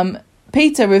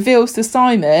 Peter reveals to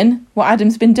Simon what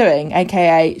Adam's been doing,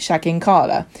 aka shagging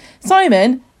Carla.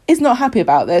 Simon is not happy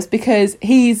about this because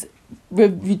he's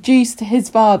reduced his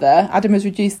father, Adam has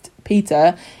reduced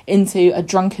Peter into a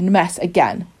drunken mess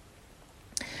again.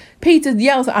 Peter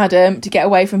yells at Adam to get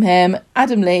away from him.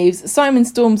 Adam leaves. Simon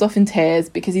storms off in tears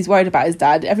because he's worried about his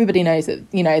dad. Everybody knows that,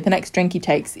 the next drink he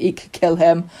takes, it could kill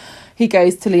him. He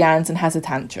goes to Leanne's and has a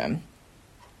tantrum.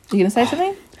 Are you going to say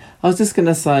something? I was just going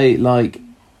to say,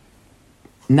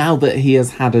 now that he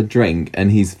has had a drink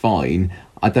and he's fine,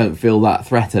 I don't feel that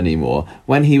threat anymore.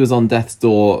 When he was on death's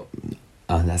door,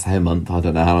 let's say a month, I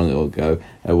don't know how long ago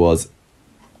it was,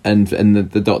 and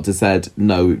the doctor said,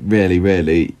 no,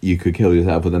 really, you could kill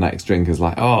yourself with the next drink. It's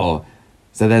like,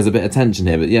 so there's a bit of tension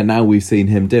here. But yeah, now we've seen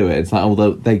him do it. It's like,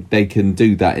 although they can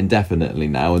do that indefinitely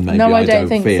now, and maybe I don't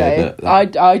think so. I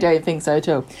don't think so at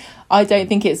all. I don't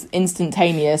think it's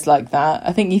instantaneous like that.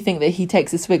 I think you think that he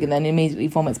takes a swig and then immediately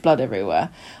vomits blood everywhere.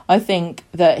 I think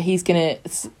that he's going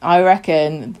to... I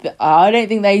don't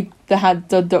think they had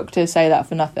the doctor say that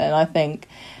for nothing. I think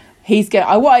he's going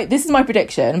to... This is my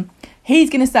prediction.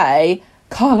 He's going to say,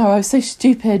 Carla, I was so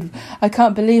stupid. I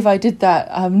can't believe I did that.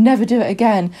 I'll never do it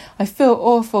again. I feel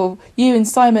awful. You and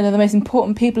Simon are the most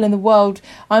important people in the world.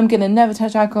 I'm going to never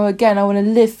touch alcohol again. I want to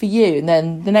live for you. And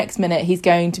then the next minute he's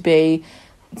going to be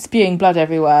spewing blood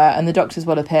everywhere, and the doctors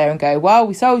will appear and go, well,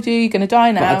 we sold you, you're going to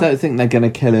die now. But I don't think they're going to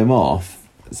kill him off.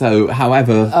 So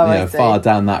however far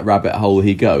down that rabbit hole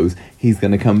he goes, he's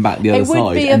going to come back the other side. It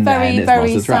would be a very,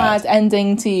 very sad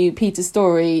ending to Peter's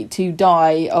story, to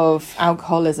die of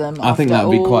alcoholism. I think that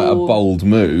would be quite a bold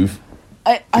move.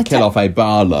 To kill off a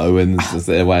Barlow and just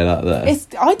a way like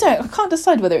that. I can't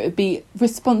decide whether it would be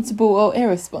responsible or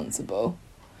irresponsible.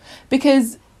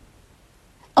 Because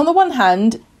on the one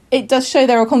hand, it does show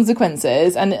there are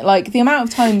consequences, and the amount of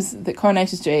times that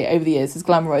Coronation Street over the years has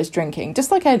glamorised drinking,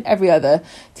 just like every other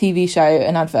TV show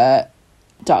and advert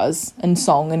does, and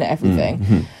song and everything.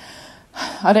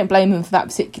 Mm-hmm. I don't blame them for that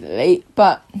particularly,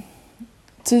 but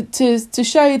to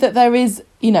show that there is,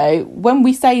 when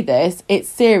we say this, it's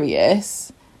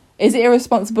serious. Is it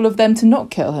irresponsible of them to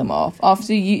not kill him off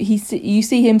after you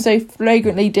see him so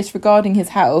flagrantly disregarding his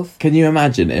health? Can you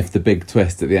imagine if the big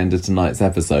twist at the end of tonight's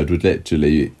episode was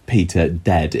literally Peter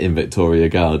dead in Victoria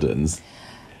Gardens?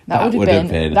 That would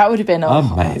have been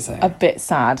amazing. A bit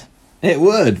sad. It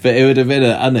would, but it would have been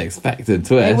an unexpected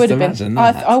twist. It would have been.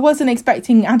 I wasn't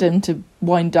expecting Adam to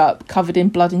wind up covered in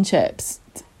blood and chips.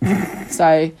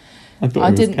 So I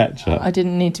thought it was ketchup. I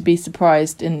didn't need to be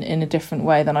surprised in a different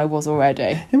way than I was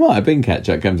already. It might have been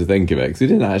ketchup, come to think of it, because we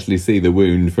didn't actually see the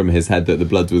wound from his head that the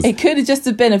blood was... It could have just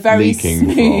have been a very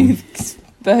leaking smooth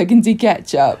burgundy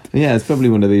ketchup. Yeah, it's probably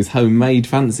one of these homemade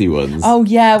fancy ones. Oh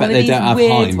yeah, But one of they these don't have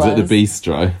weird Heinz ones. at the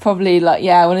bistro. Probably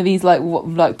one of these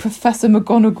like Professor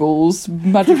McGonagall's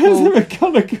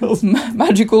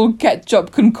magical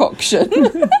ketchup concoction.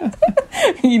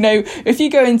 You know, if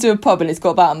you go into a pub and it's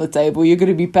got that on the table, you're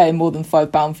going to be paying more than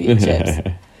 £5 for your chips.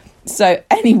 So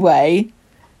anyway,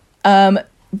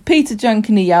 Peter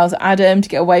drunkenly yells at Adam to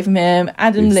get away from him.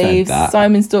 Adam Who said leaves. that?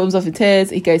 Simon storms off in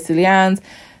tears. He goes to Leanne's.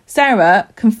 Sarah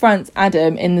confronts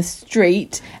Adam in the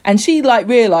street, and she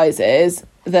realizes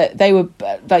that they were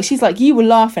she's like, you were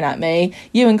laughing at me,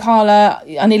 you and Carla,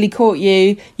 I nearly caught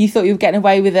you, you thought you were getting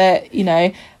away with it, you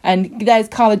know, and there's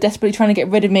Carla desperately trying to get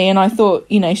rid of me, and I thought,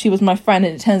 you know, she was my friend,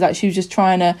 and it turns out she was just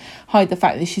trying to hide the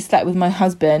fact that she slept with my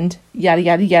husband, yada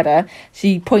yada yada.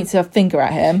 She points her finger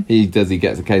at him. He gets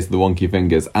a case of the wonky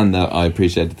fingers, and I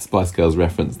appreciated the Spice Girls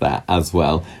reference there as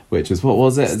well, which was, what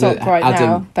was it? Stop right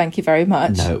now, thank you very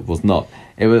much. No, it was not.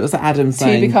 It was Adam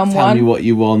saying, become tell one. me what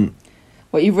you want.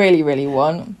 What you really, really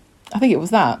want. I think it was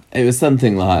that. It was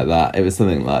something like that.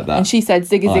 And she said,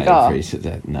 zigga I zigga. appreciate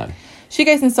it. No. She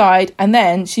goes inside, and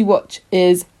then she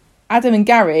watches Adam and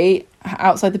Gary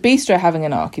outside the bistro having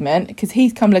an argument because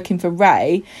he's come looking for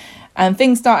Ray, and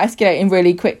things start escalating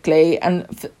really quickly. And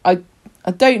I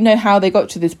don't know how they got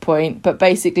to this point, but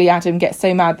basically Adam gets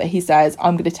so mad that he says,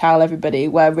 I'm going to tell everybody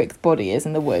where Rick's body is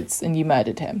in the woods and you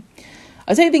murdered him.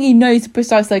 I don't think he knows the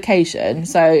precise location,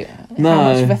 so how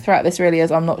much of a threat this really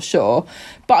is, I'm not sure.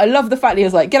 But I love the fact that he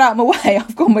was like, get out of my way,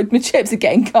 I've got my chips are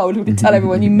getting cold, I'm going to tell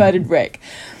everyone you murdered Rick.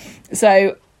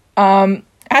 So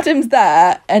Adam's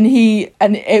there, and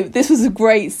this was a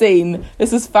great scene.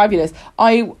 This was fabulous.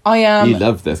 I am... You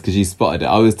loved this because you spotted it.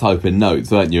 I was typing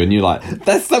notes, weren't you? And you're like,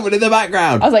 there's someone in the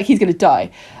background. I was like, he's going to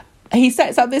die. He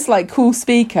sets up this cool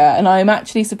speaker, and I'm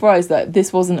actually surprised that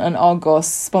this wasn't an Argos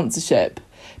sponsorship,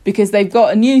 because they've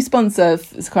got a new sponsor,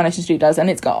 Coronation Street does,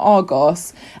 and it's got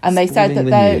Argos, and they said that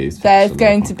there's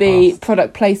going to be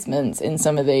product placements in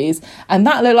some of these, and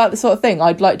that looked like the sort of thing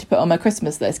I'd like to put on my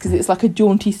Christmas list, because it's like a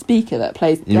jaunty speaker that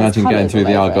plays. You imagine going through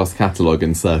the Argos catalogue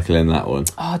and circling that one.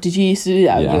 Oh, did you used to do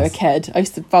that when you were a kid? I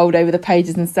used to fold over the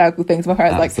pages and circle things. My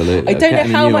parents Absolutely. I don't know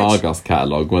how much Argos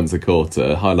catalogue once a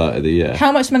quarter, highlight of the year.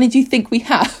 How much money do you think we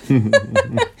have?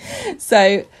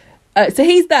 So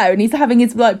he's there and he's having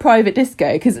his private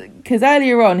disco because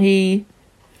earlier on you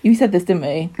said this, didn't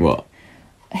we? What?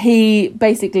 He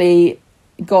basically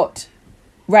got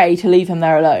Ray to leave him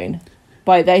there alone.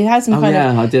 They had some kind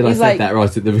of... I did. I said that right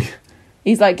at the beginning.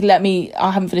 He's like,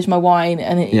 I haven't finished my wine,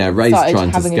 and Ray's started trying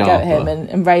having to a go at him,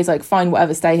 and Ray's like, fine,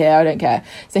 whatever, stay here, I don't care.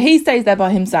 So he stays there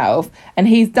by himself, and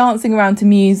he's dancing around to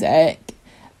music,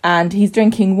 and he's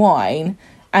drinking wine.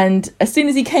 And as soon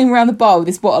as he came around the bar with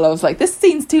this bottle, I was like, this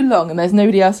scene's too long and there's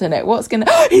nobody else in it.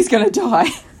 He's going to die.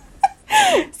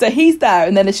 So he's there,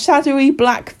 and then a shadowy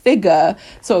black figure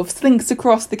sort of slinks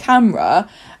across the camera,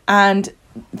 and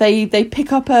they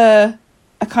pick up an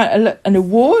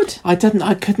award. I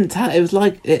couldn't tell. It was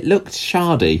it looked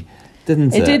shardy,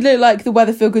 didn't it? It did look like the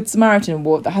Weatherfield Good Samaritan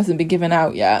Award that hasn't been given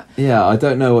out yet. Yeah, I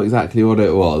don't know exactly what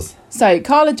it was. So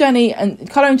Carla and Jenny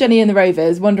and the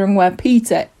Rovers wondering where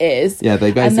Peter is. Yeah,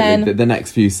 they basically the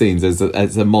next few scenes is a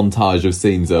montage of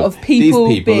scenes of people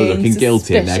these people being are looking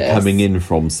guilty and they're suspicious. coming in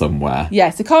from somewhere.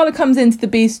 Yeah, so Carla comes into the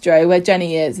bistro where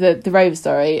Jenny is, the Rover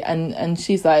story, and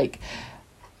she's like,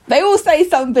 they all say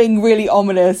something really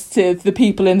ominous to the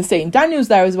people in the scene. Daniel's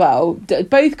there as well.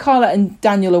 Both Carla and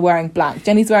Daniel are wearing black.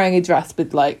 Jenny's wearing a dress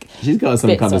with she's got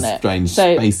some kind of strange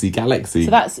spacey galaxy.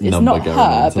 So it's not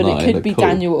her, but it could be cool.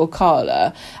 Daniel or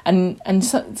Carla. And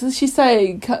so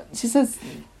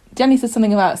Jenny says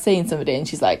something about seeing somebody, and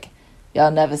she's like,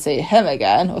 "You'll never see him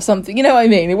again," or something. You know what I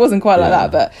mean? It wasn't quite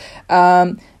like that,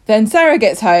 but then Sarah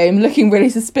gets home looking really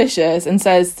suspicious and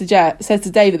says to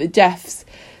David that Jeff's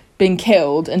been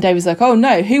killed, and David's like, oh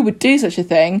no, who would do such a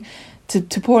thing to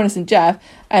poor innocent Jeff?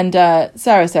 And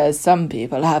Sarah says, some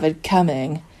people have it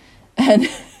coming, and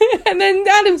then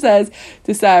Adam says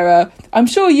to Sarah, I'm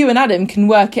sure you and Adam can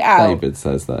work it out. David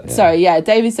says that, yeah. Sorry, yeah,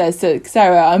 David says to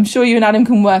Sarah, I'm sure you and Adam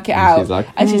can work it out.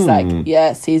 She's like,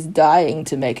 yes, he's dying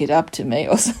to make it up to me,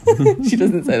 or something. She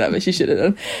doesn't say that, but she should have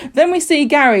done. Then we see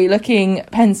Gary looking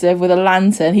pensive with a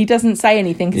lantern. He doesn't say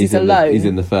anything because he's alone. He's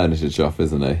in the furniture shop,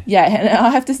 isn't he? Yeah, and I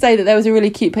have to say that there was a really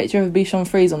cute picture of a Bichon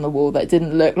Frise on the wall that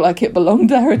didn't look like it belonged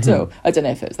there at all. I don't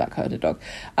know if it was that kind of dog.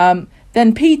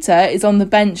 Then Peter is on the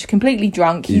bench completely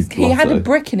drunk. He had a blotto.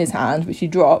 brick in his hand, which he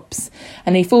drops,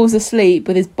 and he falls asleep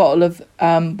with his bottle of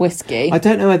whiskey. I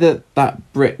don't know whether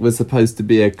that brick was supposed to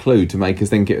be a clue to make us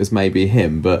think it was maybe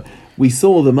him, but we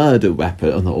saw the murder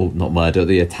weapon, or not murder,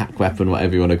 the attack weapon,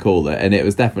 whatever you want to call it, and it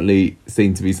was definitely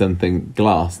seen to be something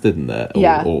glass, didn't it?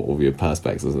 Yeah. Or your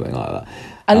perspex or something like that.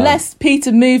 Unless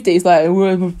Peter moved it, he's like, I'm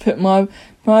going to put my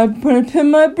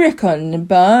brick on the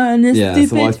bar and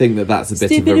So I think that's a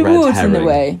bit of a red awards herring. in the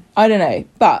way. I don't know.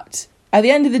 But at the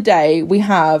end of the day, we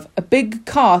have a big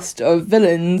cast of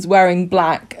villains wearing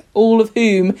black, all of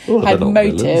whom Oh, had they're not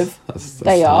motive. villains. That's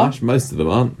They are. harsh. Most of them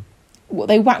aren't. Well,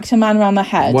 they whacked a man around the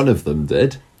head. One of them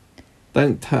did.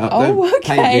 Don't paint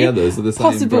okay. the others with the same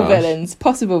Possible brush.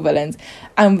 Possible villains.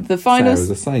 And the final... Sarah's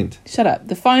a saint. Shut up.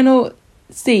 The final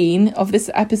scene of this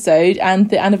episode and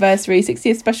the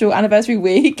 60th special anniversary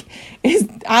week is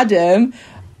Adam,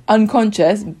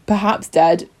 unconscious, perhaps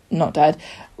dead, not dead,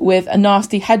 with a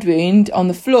nasty head wound on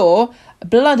the floor,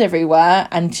 blood everywhere,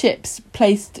 and chips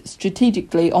placed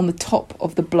strategically on the top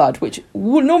of the blood, which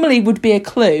normally would be a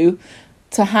clue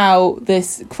to how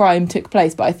this crime took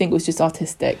place, but I think it was just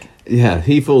artistic. Yeah,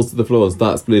 he falls to the floor and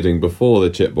starts bleeding before the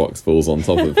chip box falls on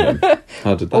top of him.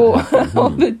 How did that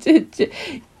happen?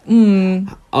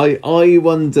 I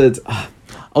wondered,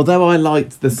 although I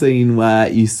liked the scene where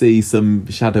you see some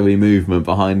shadowy movement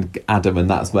behind Adam, and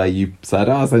that's where you said,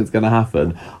 something's going to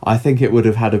happen, I think it would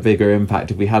have had a bigger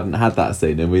impact if we hadn't had that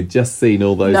scene and we'd just seen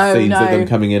all those scenes of them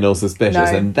coming in all suspicious,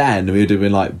 and then we would have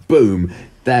been like, boom,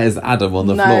 there's Adam on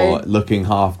the floor looking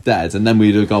half dead, and then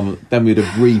we'd have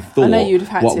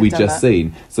rethought what we'd just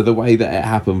seen. So the way that it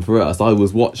happened for us, I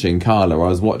was watching Carla, I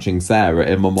was watching Sarah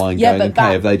in my mind, going,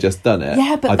 okay, have they just done it?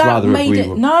 Yeah, but I'd that rather made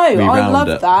it. No, I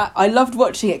loved that. I loved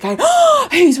watching it, going, oh,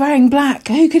 who's wearing black?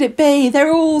 Who could it be?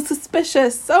 They're all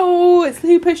suspicious. Oh, it's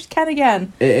Who Pushed Ken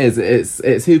again. It is.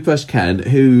 It's Who Pushed Ken,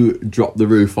 who dropped the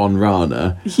roof on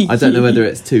Rana. I don't know whether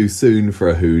it's too soon for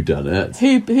a who done it.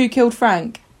 Who killed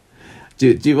Frank? Do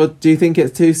you think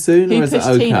it's too soon, or is it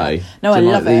okay? Tina? No, I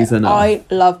love it. I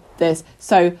love this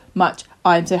so much.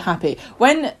 I'm so happy.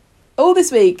 When all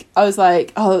this week I was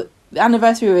like, oh, the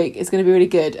anniversary week is going to be really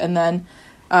good, and then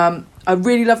I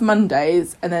really love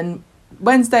Mondays, and then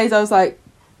Wednesdays I was like,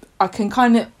 I can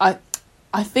kind of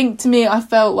I think to me I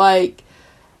felt like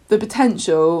the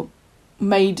potential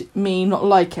made me not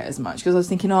like it as much, because I was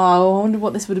thinking, I wonder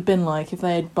what this would have been like if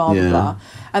they had blah blah blah.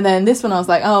 And then this one I was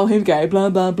like, oh, here we go,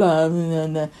 blah blah blah,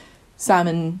 and then Sam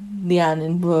and Leanne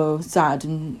and were sad,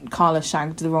 and Carla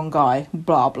shagged the wrong guy,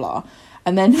 blah blah.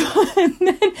 And then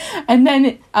and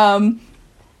then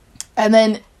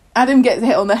Adam gets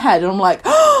hit on the head, and I'm like,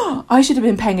 oh, I should have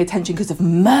been paying attention because of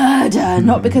murder,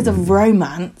 not because of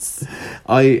romance.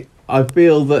 I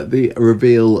feel that the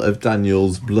reveal of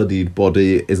Daniel's bloodied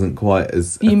body isn't quite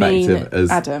as effective as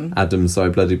Adam's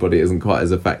bloodied body isn't quite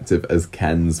as effective as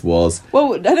Ken's was.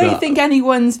 Well, I don't think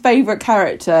anyone's favourite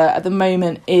character at the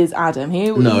moment is Adam. He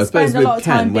spent a lot of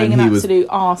time being an absolute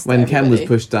arse. When Ken was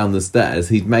pushed down the stairs,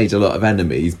 he'd made a lot of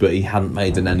enemies, but he hadn't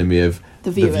made an enemy of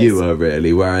the viewer,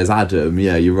 really. Whereas Adam,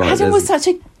 yeah, you're right. Adam was such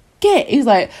a git. He was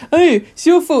like, oh, it's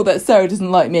your fault that Sarah doesn't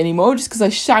like me anymore just because I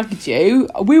shagged you.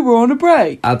 We were on a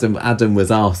break. Adam was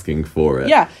asking for it.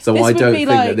 Yeah. So I don't think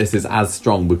that this is as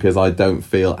strong, because I don't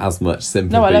feel as much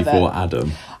sympathy for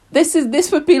Adam.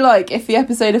 This would be like if the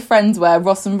episode of Friends where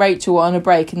Ross and Rachel were on a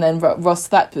break and then Ross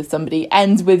slept with somebody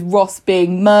ends with Ross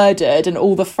being murdered and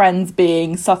all the friends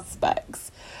being suspects.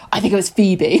 I think it was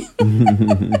Phoebe.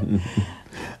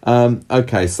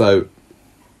 Okay, so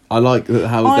I like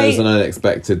how there's an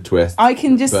unexpected twist. I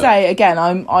can just say again,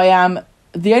 I am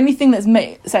the only thing that's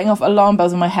setting off alarm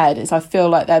bells in my head is I feel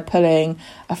like they're pulling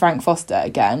a Frank Foster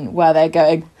again, where they're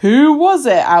going, who was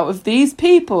it out of these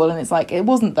people? And it's like, it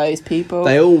wasn't those people.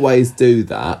 They always do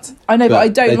that. I know, but I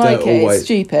don't like it. It's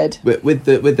stupid. With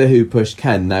the Who Pushed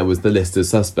Ken, there was the list of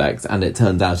suspects, and it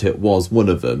turned out it was one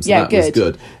of them. So that was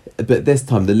good. But this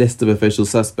time, the list of official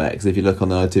suspects, if you look on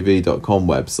the ITV.com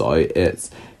website, it's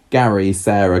Gary,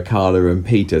 Sarah, Carla and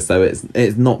Peter, so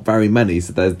it's not very many,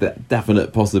 so there's the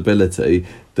definite possibility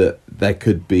that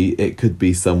it could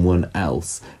be someone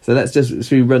else. So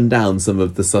should we run down some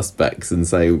of the suspects and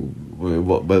say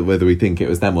whether we think it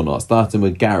was them or not, starting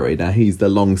with Gary. Now, he's the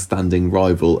long-standing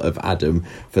rival of Adam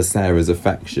for Sarah's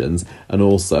affections, and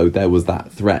also there was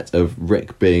that threat of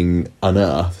Rick being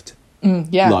unearthed.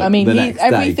 I mean,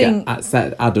 everything.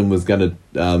 Adam was going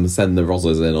to send the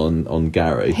Rozzers in on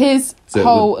Gary. His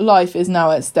whole life is now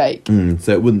at stake.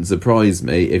 So it wouldn't surprise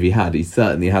me if he had. He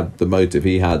certainly had the motive.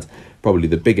 He had probably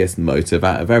the biggest motive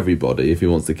out of everybody if he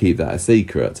wants to keep that a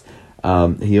secret.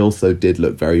 He also did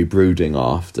look very brooding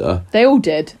after. They all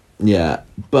did. Yeah,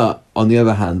 but on the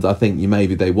other hand, I think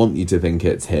maybe they want you to think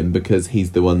it's him because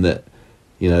he's the one that,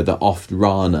 that offed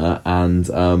Rana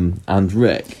and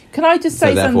Rick. Can I just say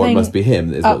so therefore something? It must be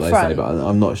him, is what they front? say, but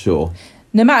I'm not sure.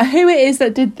 No matter who it is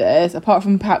that did this, apart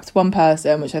from perhaps one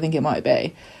person, which I think it might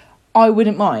be, I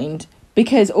wouldn't mind,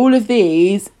 because all of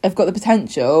these have got the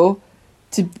potential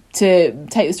to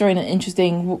take the story in an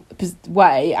interesting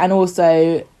way, and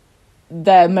also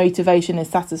their motivation is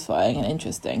satisfying and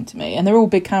interesting to me, and they're all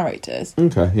big characters.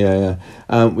 Okay, yeah.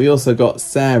 We also got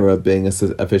Sarah being an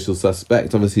official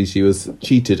suspect. Obviously, she was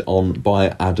cheated on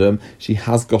by Adam. She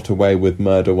has got away with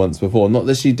murder once before. Not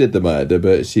that she did the murder,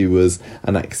 but she was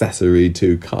an accessory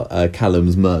to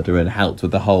Callum's murder and helped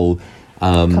with the whole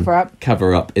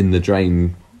cover up in the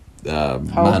drain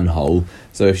manhole.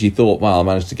 So if she thought, well, I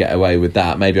managed to get away with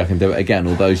that, maybe I can do it again,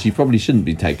 although she probably shouldn't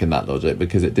be taking that logic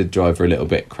because it did drive her a little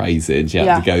bit crazy and she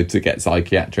had to go to get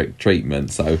psychiatric treatment.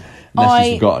 So unless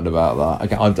she's forgotten about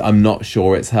that, okay, I'm not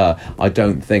sure it's her. I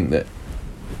don't think that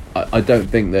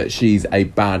she's a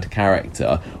bad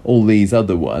character. All these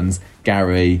other ones,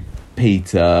 Gary,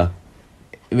 Peter,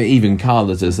 even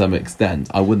Carla to some extent,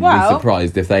 I wouldn't be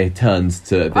surprised if they turned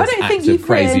to this act of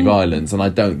crazy violence, and I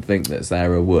don't think that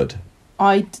Sarah would.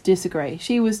 I disagree.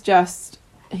 She was just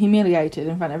humiliated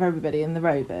in front of everybody in the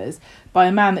Rovers by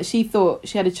a man that she thought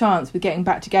she had a chance with getting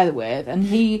back together with, and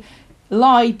he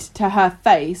lied to her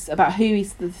face about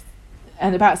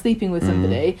and about sleeping with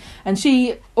somebody, and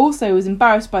she also was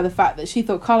embarrassed by the fact that she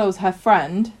thought Carla was her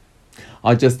friend.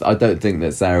 I don't think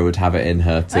that Sarah would have it in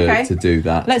her to do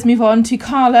that. Let's move on to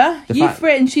Carla. You've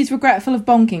written she's regretful of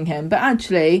bonking him, but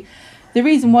actually the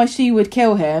reason why she would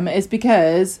kill him is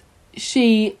because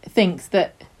she thinks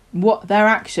that what their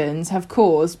actions have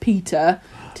caused Peter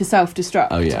to self-destruct.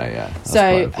 Oh yeah.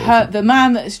 So the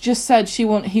man that's just said he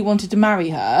wanted to marry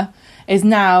her is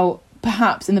now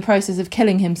perhaps in the process of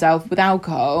killing himself with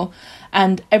alcohol,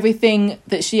 and everything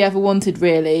that she ever wanted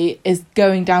really is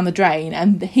going down the drain,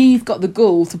 and he's got the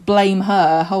gall to blame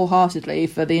her wholeheartedly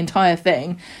for the entire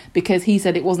thing because he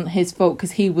said it wasn't his fault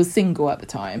because he was single at the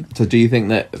time. So do you think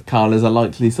that Carla's a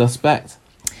likely suspect?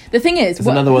 The thing is, it's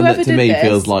another one that to me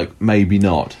feels like maybe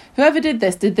not. Whoever did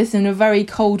this in a very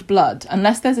cold blood,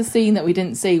 unless there's a scene that we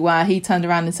didn't see where he turned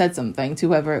around and said something to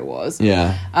whoever it was.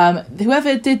 Yeah.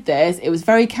 Whoever did this, it was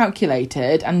very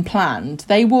calculated and planned.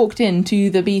 They walked into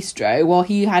the bistro while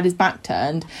he had his back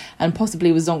turned and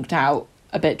possibly was zonked out,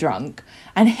 a bit drunk,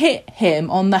 and hit him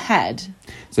on the head.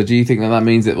 So do you think that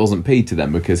means it wasn't Peter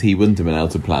then, because he wouldn't have been able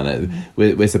to plan it?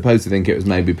 We're supposed to think it was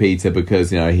maybe Peter because,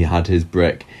 he had his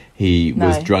brick. He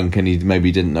was drunk and he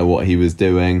maybe didn't know what he was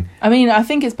doing. I mean, I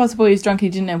think it's possible he was drunk and he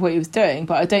didn't know what he was doing,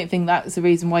 but I don't think that's the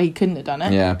reason why he couldn't have done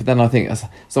it. Yeah, but then I think...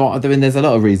 So, I mean, there's a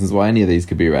lot of reasons why any of these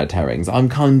could be red herrings.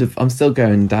 I'm still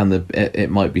going down the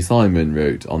it might be Simon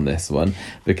route on this one,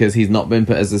 because he's not been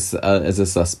put as a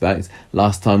suspect.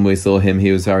 Last time we saw him,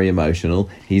 he was very emotional.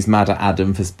 He's mad at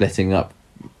Adam for splitting up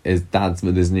his dad's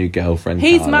with his new girlfriend.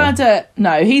 He's mad at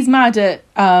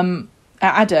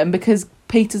Adam because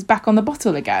Peter's back on the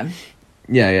bottle again.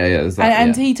 Yeah.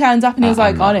 And he turns up and he's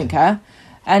like, I don't care.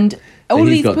 And all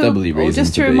these people,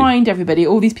 just to remind everybody,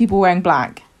 all these people wearing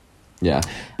black. Yeah,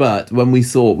 but when we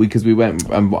saw, because we went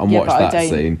and watched that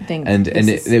scene, and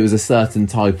it was a certain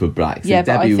type of black. So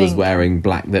Debbie was wearing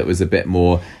black that was a bit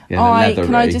more leathery.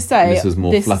 Can I just say, this was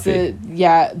more fluffy.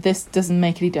 This doesn't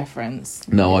make any difference.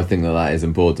 No, I think that is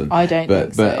important. I don't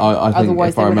think so. But I think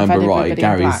if I remember right,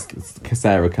 Gary's,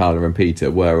 Sarah, Carla and Peter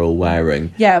were all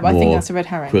wearing but I think that's a red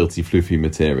herring. Quilty, floofy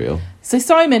material. So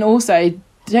Simon also...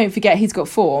 Don't forget, he's got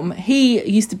form. He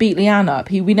used to beat Leanne up.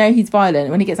 We know he's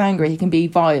violent. When he gets angry, he can be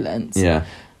violent. Yeah.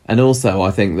 And also, I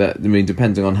think that,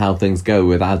 depending on how things go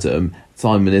with Adam,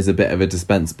 Simon is a bit of a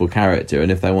dispensable character.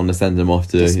 And if they want to send him off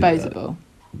to... Disposable.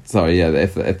 If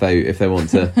they want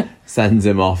to send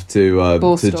him off to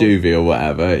juvie or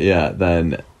whatever,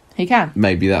 then... He can.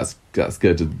 Maybe that's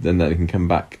good, and then he can come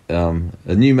back a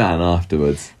new man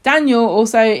afterwards. Daniel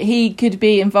also, he could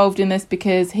be involved in this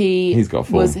because he's got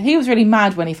form. He was really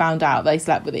mad when he found out they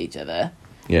slept with each other.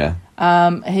 Yeah.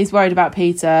 He's worried about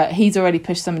Peter. He's already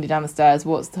pushed somebody down the stairs.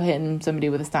 What's hitting somebody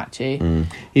with a statue?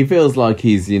 He feels like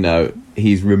he's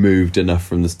removed enough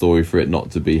from the story for it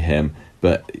not to be him,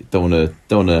 but don't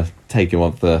want to take him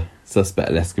off the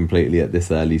suspect list completely at this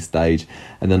early stage.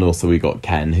 And then also we got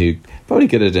Ken, who probably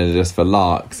could have done it just for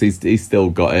larks. He's still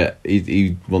got it.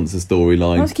 He wants a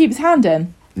storyline. He wants to keep his hand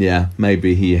in. Yeah,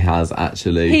 maybe he has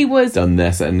actually done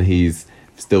this, and he's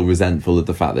still resentful of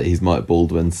the fact that he's Mike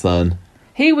Baldwin's son.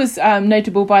 He was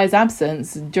notable by his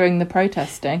absence during the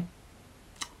protesting.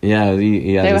 Yeah,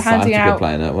 he had a sciatica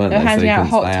playing it, weren't they? They were handing out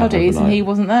hot toddies and he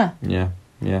wasn't there. Yeah.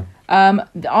 Yeah.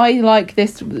 I like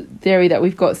this theory that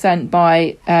we've got sent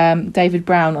by David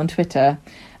Brown on Twitter,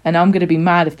 and I'm going to be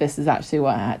mad if this is actually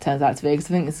what it turns out to be, because I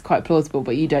think this is quite plausible,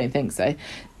 but you don't think so.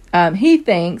 He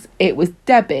thinks it was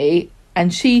Debbie,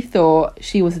 and she thought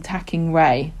she was attacking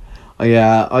Ray. Oh,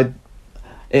 yeah,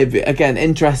 again,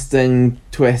 interesting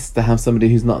twist to have somebody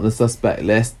who's not on the suspect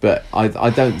list, but I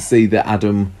don't see that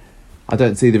Adam. I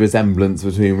don't see the resemblance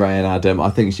between Ray and Adam.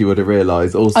 I think she would have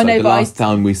realised. Also, the last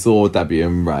time we saw Debbie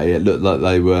and Ray, it looked like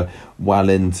they were well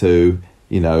into,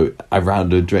 a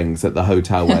round of drinks at the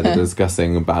hotel where they're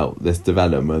discussing about this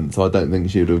development. So I don't think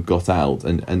she would have got out.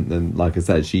 And like I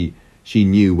said, she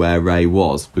knew where Ray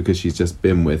was because she's just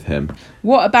been with him.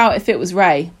 What about if it was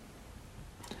Ray?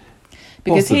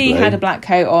 Because he had a black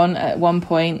coat on at one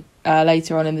point.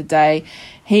 Later on in the day,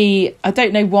 I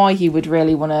don't know why he would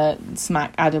really want to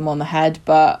smack Adam on the head,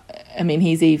 but I mean,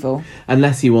 he's evil.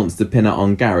 Unless he wants to pin it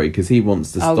on Gary, because he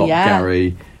wants to stop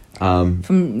Gary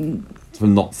from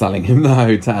not selling him the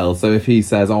hotel. So if he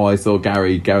says, "Oh, I saw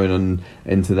Gary going on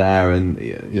into there," and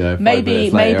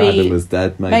maybe Adam was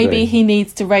dead. Maybe he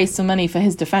needs to raise some money for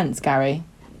his defence, Gary.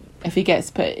 If he gets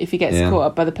caught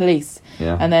up by the police,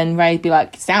 and then Ray'd be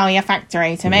like, "Sell your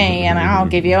factory to me, and I'll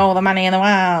give you all the money in the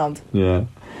world." Yeah.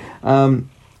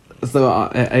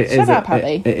 So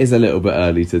it is a little bit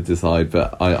early to decide,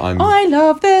 but I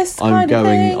love this kind of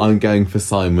thing. I'm going for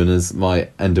Simon as my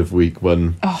end of week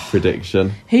one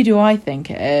prediction. Who do I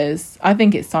think it is? I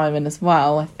think it's Simon as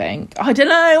well. I don't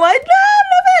know.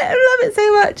 I love it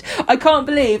so much. I can't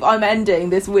believe I'm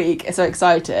ending this week so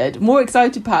excited. More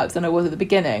excited perhaps than I was at the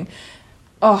beginning.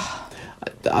 Odd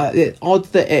that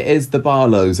it is the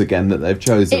Barlows again that they've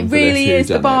chosen. It really is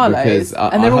the Barlows, because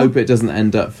I hope it doesn't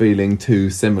end up feeling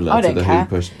too similar to the Who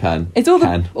Pushed Pen. It's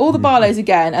all the Barlows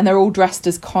again, and they're all dressed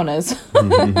as Connors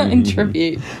in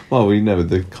tribute. Well, we know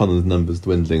the Connors numbers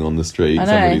dwindling on the street.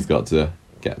 Somebody's got to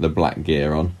get the black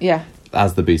gear on. Yeah.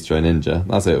 As the Bistro Ninja,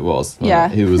 that's who it was. Yeah.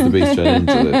 Who was the Bistro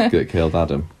Ninja that killed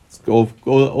Adam?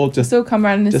 Or just still come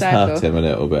around in a circle. Just hurt him a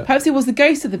little bit. Perhaps he was the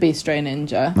ghost of the Bistro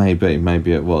Ninja.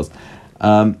 Maybe it was.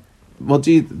 What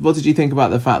did you think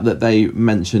about the fact that they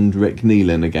mentioned Rick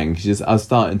Neelan again? Because I was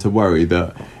starting to worry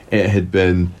that it had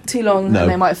been too long and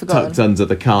they might have forgotten. Tucked under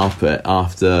the carpet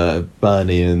after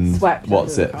Bernie and swept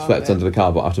under the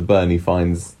carpet after Bernie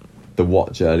finds the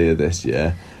watch earlier this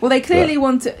year. Well, they clearly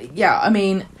want to. Yeah, I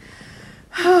mean,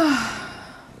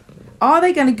 are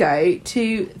they going to go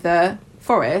to the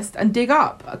forest and dig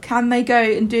up? Can they go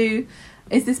and do?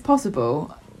 Is this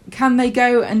possible? Can they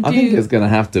go and do... I think it's going to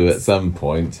have to at some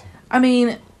point. I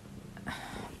mean,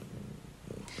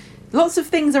 lots of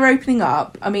things are opening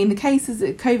up. I mean,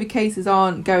 COVID cases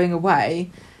aren't going away,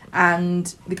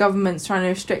 and the government's trying to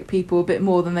restrict people a bit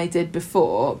more than they did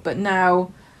before. But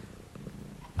now,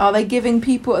 are they giving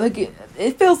people...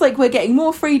 It feels like we're getting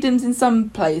more freedoms in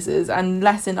some places and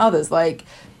less in others. Like,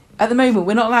 at the moment,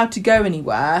 we're not allowed to go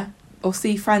anywhere or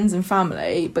see friends and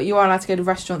family, but you are allowed to go to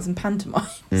restaurants and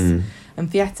pantomimes. And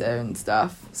theatre and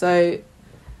stuff. So,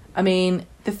 I mean,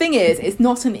 the thing is, it's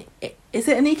not is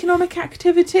it an economic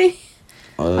activity?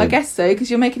 I guess so, because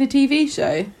you're making a TV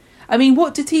show. I mean,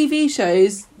 what do TV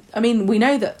shows... I mean, we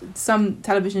know that some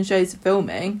television shows are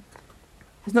filming.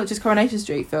 It's not just Coronation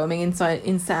Street filming in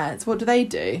sets. What do they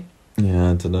do?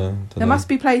 Yeah, I don't know. There must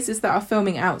be places that are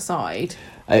filming outside.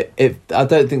 I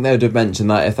don't think they would have mentioned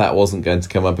that if that wasn't going to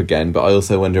come up again, but I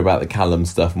also wonder about the Callum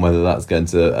stuff and whether that's going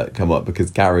to come up,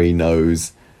 because Gary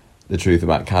knows the truth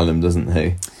about Callum, doesn't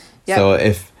he? Yep. So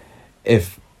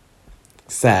if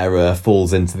Sarah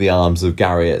falls into the arms of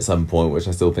Gary at some point, which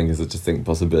I still think is a distinct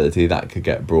possibility, that could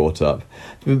get brought up.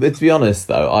 But to be honest,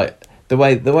 though, the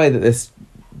way that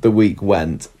the week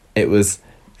went, it was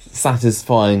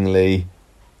satisfyingly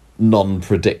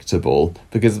non-predictable,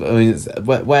 because I mean,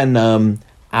 when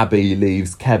Abby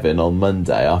leaves Kevin on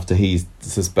Monday after he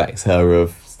suspects her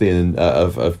of stealing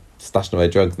of stashing away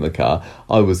drugs in the car,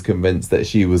 I was convinced that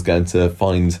she was going to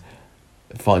find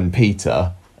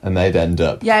Peter and they'd end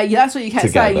up that's what you kept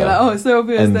saying. You're like, oh, it's so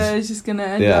obvious that it's just going to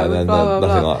end up with blah, blah, blah.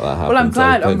 Nothing like that happened. Well, I'm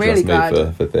glad. I'm really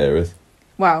glad. For theories.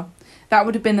 Wow. That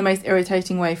would have been the most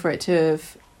irritating way for it to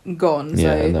have gone.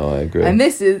 Yeah, no, I agree. And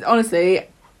this is, honestly,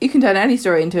 you can turn any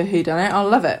story into a whodunit. I'll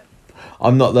love it.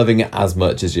 I'm not loving it as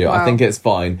much as you. Wow. I think it's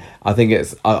fine. I think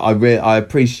it's... I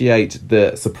appreciate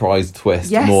the surprise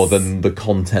twist more than the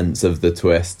contents of the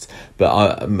twist.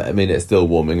 But, I mean, it's still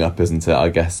warming up, isn't it? I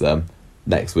guess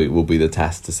next week will be the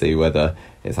test to see whether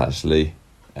it's actually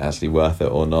worth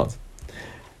it or not.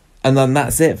 And then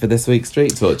that's it for this week's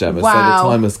Street Talk, Gemma. Wow. So the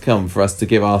time has come for us to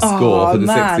give our score for the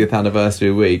 60th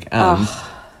anniversary week. And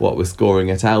what we're scoring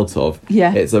it out of.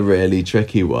 Yeah. It's a really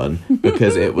tricky one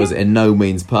because it was in no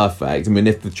means perfect. I mean,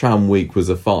 if the tram week was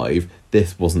a 5,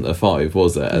 this wasn't a 5,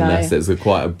 was it? No. Unless it's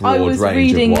quite a broad was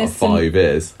range of reading what a this 5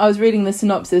 is. I was reading the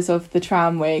synopsis of the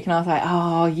tram week and I was like,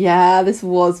 oh yeah, this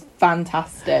was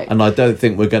fantastic. And I don't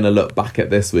think we're going to look back at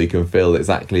this week and feel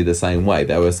exactly the same way.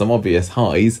 There were some obvious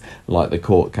highs, like the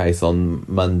court case on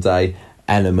Monday,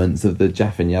 elements of the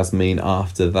Jeff and Yasmin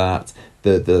after that,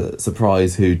 the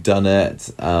surprise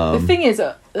whodunit. The thing is,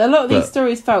 a lot of these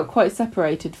stories felt quite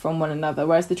separated from one another,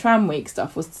 whereas the tram week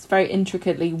stuff was very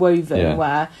intricately woven,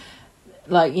 where,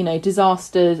 like, you know,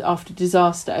 disaster after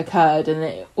disaster occurred and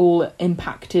it all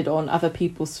impacted on other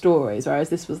people's stories, whereas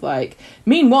this was like,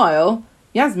 meanwhile,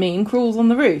 Yasmin crawls on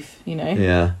the roof, you know?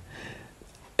 Yeah.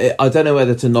 I don't know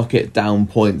whether to knock it down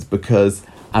points because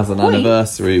as an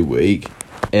anniversary week,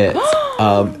 it's,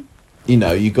 you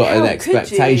know, you got an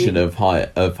expectation of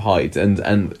height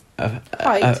and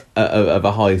Height. of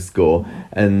a high score,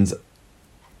 and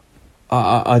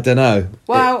I don't know.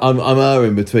 Wow. I'm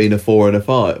erring between a 4 and a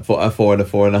 5, a 4 and a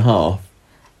 4.5,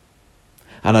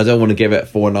 and I don't want to give it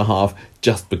 4.5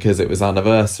 just because it was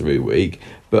anniversary week.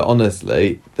 But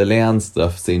honestly, the Leanne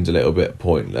stuff seemed a little bit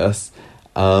pointless,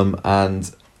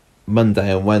 and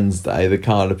Monday and Wednesday, the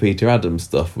Carla Peter Adams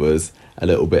stuff was a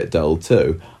little bit dull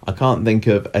too. I can't think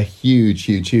of a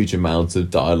huge amount of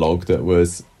dialogue that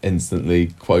was instantly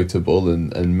quotable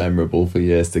and memorable for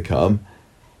years to come.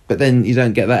 But then you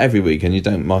don't get that every week, and you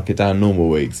don't mark it down normal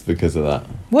weeks because of that.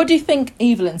 What do you think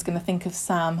Evelyn's going to think of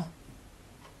Sam?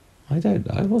 I don't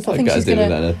know. What's I that think got to she's do with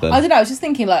gonna- anything? I don't know. I was just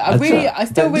thinking, like, I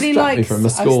still don't really distract me like, from the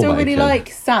I still school really making.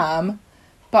 like Sam,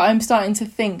 but I'm starting to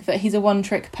think that he's a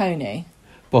one-trick pony.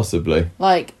 Possibly.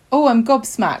 Like, oh, I'm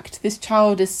gobsmacked. This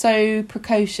child is so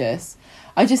precocious.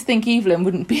 I just think Evelyn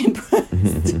wouldn't be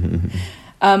impressed.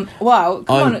 Wow,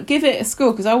 come on, give it a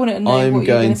score because I want to know I'm what you're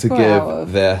going going to score give out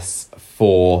of. this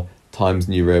 4 Times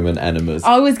New Roman enemas.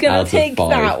 I was going out to of take 5.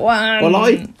 that one. Well,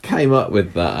 I came up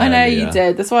with that. I know earlier. you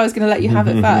did. That's why I was going to let you have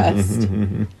it first.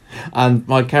 And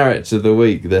my character of the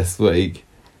week this week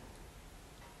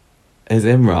is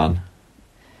Imran.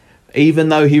 Even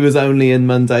though he was only in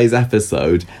Monday's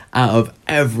episode, out of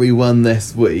everyone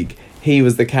this week, he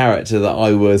was the character that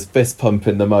I was fist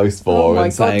pumping the most for. Oh my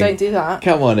and God, saying, don't do that.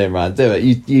 Come on, Imran, do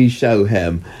it. You show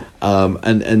him.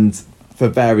 And for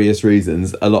various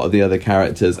reasons, a lot of the other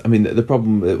characters, I mean, the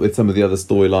problem with some of the other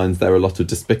storylines, there are a lot of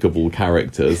despicable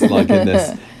characters, like in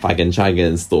this Fagin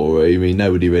Chaggin story. I mean,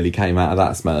 nobody really came out of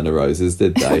that smelling of roses,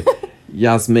 did they?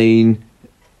 Yasmin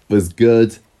was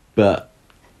good, but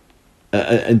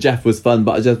and Jeff was fun,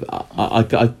 but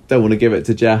I don't want to give it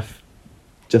to Jeff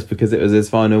just because it was his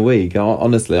final week.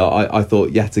 Honestly, I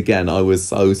thought yet again I was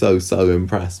so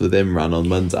impressed with Imran on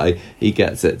Monday. He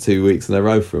gets it 2 weeks in a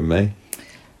row from me.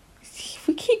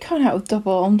 We keep coming out with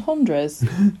double entendres.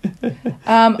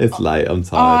 It's late, I'm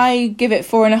tired. I give it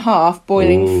 4.5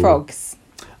 boiling Ooh. frogs.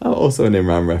 Oh, also an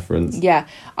Imran reference. Yeah,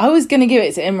 I was going to give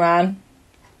it to Imran.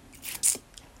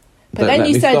 But Don't let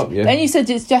me stop you. then you said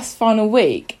it's just final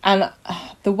week, and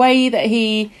the way that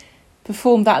he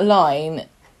performed that line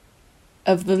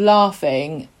of the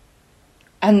laughing,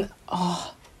 and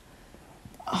I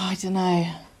don't know.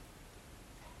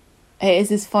 It is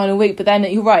his final week, but then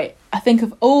you're right. I think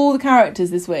of all the characters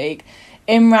this week,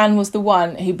 Imran was the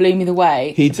one who blew me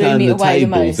away. He blew turned me the away tables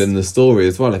most. in the story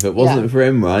as well. If it wasn't for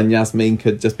Imran, Yasmin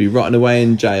could just be rotting away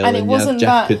in jail, And it wasn't Jeff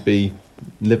that- could be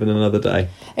living another day.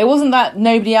 It wasn't that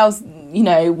nobody else, you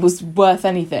know, was worth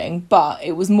anything, but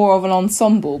it was more of an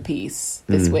ensemble piece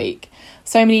this week.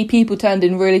 So many people turned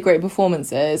in really great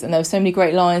performances, and there were so many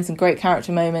great lines and great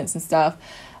character moments and stuff.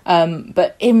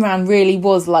 But Imran really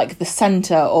was like the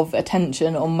centre of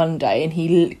attention on Monday, and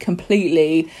he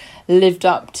completely lived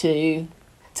up to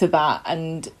that.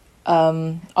 And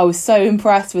I was so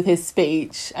impressed with his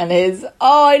speech and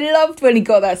I loved when he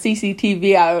got that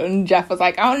CCTV out and Jeff was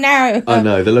like, oh no. I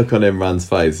know, the look on Imran's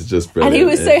face is just brilliant. And he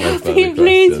was so happy and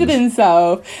pleased with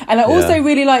himself. And I also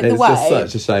really like the way... It's just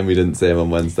such a shame we didn't see him on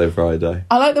Wednesday, Friday.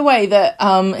 I like the way that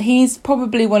he's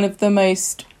probably one of the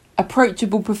most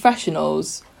approachable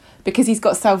professionals because he's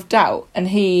got self-doubt and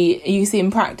you see him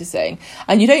practicing.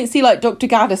 And you don't see like Dr.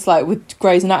 Gaddis like with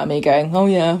Grey's Anatomy going, oh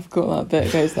yeah, I've got that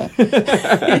bit, goes there. You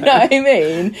know what I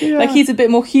mean? Yeah. Like he's a bit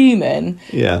more human.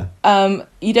 Yeah.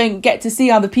 You don't get to see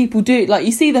other people do, like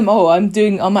you see them,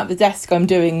 I'm at the desk, I'm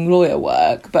doing lawyer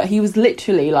work, but he was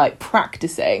literally like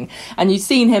practicing, and you'd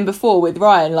seen him before with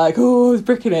Ryan like, oh, I was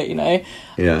bricking it, you know.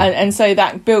 Yeah. And so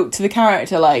that built to the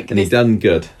character like And he done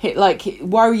good.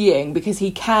 worrying because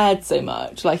he cared so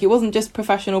much. Like it wasn't just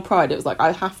professional pride, it was like,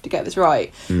 I have to get this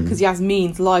right because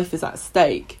Yasmin's life is at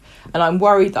stake. and I'm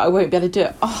worried that I won't be able to do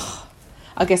it. Oh,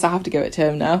 I guess I have to give it to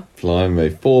him now. Blimey,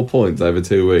 4 points over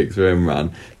 2 weeks for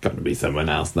Imran. Got to be someone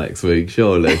else next week,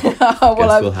 surely.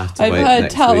 Well, I've heard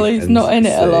tell he's not in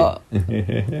it a lot.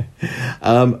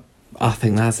 I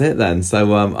think that's it then.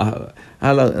 So,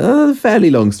 how long? Fairly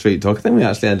long street talk. I think we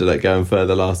actually ended up going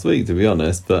further last week, to be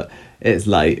honest, but it's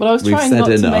late. Well, I was trying not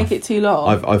to make it too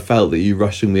long. I felt that you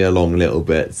rushing me along little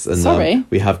bits. And, Sorry.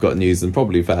 We have got news and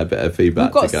probably a fair bit of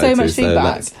feedback We've got to go so to. much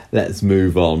feedback. Let's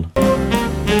move on.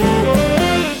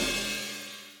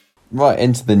 Right,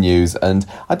 into the news, and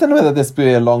I don't know whether this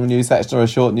be a long news section or a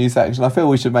short news section. I feel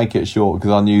we should make it short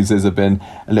because our newses have been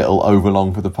a little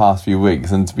overlong for the past few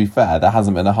weeks, and to be fair, there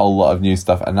hasn't been a whole lot of new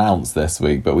stuff announced this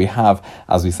week, but we have,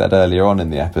 as we said earlier on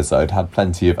in the episode, had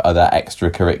plenty of other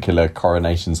extracurricular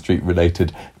Coronation Street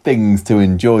related things to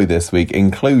enjoy this week,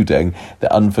 including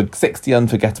the 60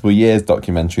 Unforgettable Years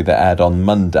documentary that aired on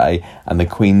Monday and the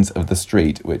Queens of the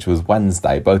Street, which was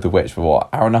Wednesday, both of which were,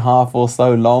 hour and a half or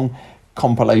so long?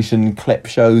 Compilation clip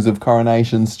shows of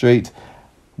Coronation Street.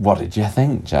 What did you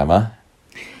think, Gemma?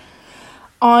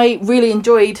 I really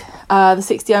enjoyed the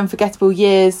 60 Unforgettable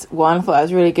Years one. I thought that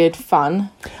was really good fun.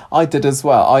 I did as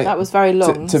well. That was very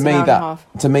long.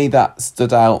 To me, that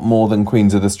stood out more than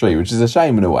Queens of the Street, which is a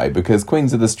shame in a way, because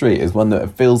Queens of the Street is one that it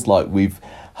feels like we've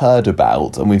heard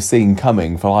about and we've seen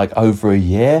coming for like over a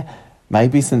year,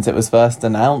 maybe since it was first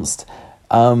announced.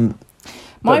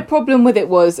 My problem with it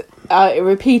was it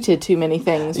repeated too many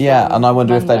things. Yeah, and I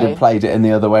wonder Monday. if they'd have played it in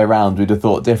the other way around, we'd have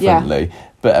thought differently. Yeah.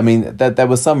 But, I mean, there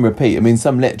was some repeat. I mean,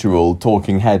 some literal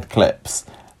talking head clips,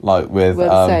 like with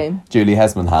Julie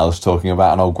Hesmondhalgh talking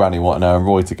about an old granny wanting her and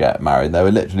Roy to get married. They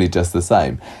were literally just the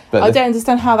same. But I don't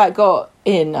understand how that got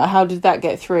in. How did that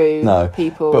get through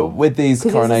people? But with these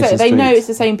Coronation Street... They know it's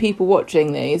the same people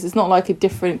watching these. It's not like a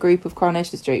different group of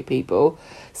Coronation Street people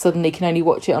suddenly can only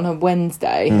watch it on a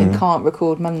Wednesday and can't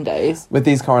record Mondays. With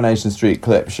these Coronation Street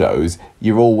clip shows,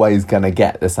 you're always going to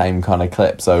get the same kind of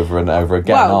clips over and over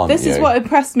again, aren't you? This is what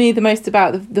impressed me the most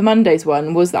about the Mondays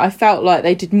one, was that I felt like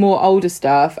they did more older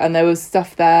stuff and there was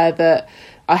stuff there that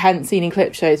I hadn't seen in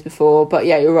clip shows before. But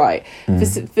yeah, you're right.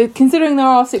 For considering there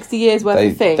are 60 years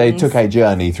worth of things... They took a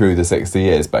journey through the 60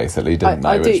 years, basically, didn't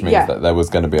they? Which means that there was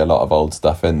going to be a lot of old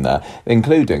stuff in there,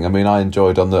 including, I mean, I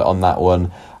enjoyed on that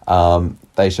one...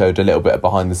 they showed a little bit of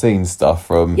behind the scenes stuff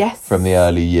from the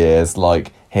early years,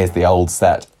 like here's the old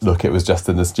set, look, it was just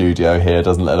in the studio here,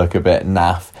 doesn't it look a bit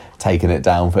naff, taking it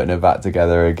down, putting it back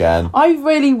together again. I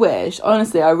really wish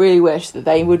that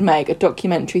they would make a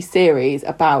documentary series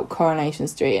about Coronation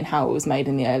Street and how it was made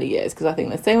in the early years, because I think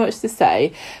there's so much to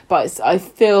say, but I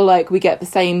feel like we get the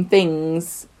same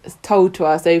things told to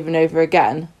us over and over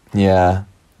again. Yeah,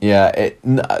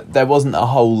 there wasn't a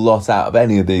whole lot out of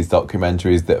any of these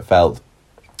documentaries that felt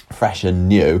fresh and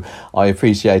new. I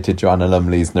appreciated Joanna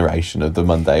Lumley's narration of the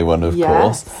Monday one, of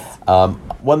course.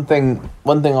 One thing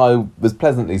I was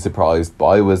pleasantly surprised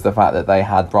by was the fact that they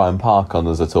had Brian Park on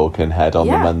as a talking head on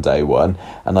the Monday one,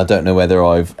 and I don't know whether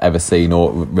I've ever seen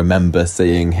or remember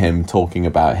seeing him talking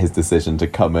about his decision to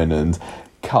come in and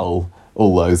cull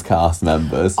all those cast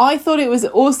members. I thought it was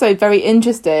also very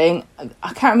interesting.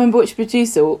 I can't remember which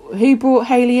producer who brought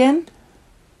Hayley in.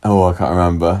 Oh, I can't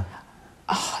remember.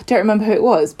 I don't remember who it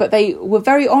was, but they were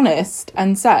very honest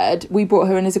and said we brought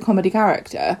her in as a comedy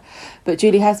character, but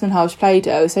Julie Hesmondhalgh played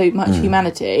her with so much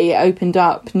humanity, it opened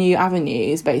up new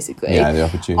avenues, basically. Yeah, the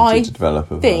opportunity to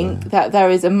develop. I think that there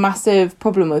is a massive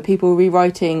problem with people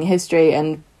rewriting history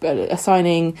and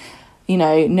assigning,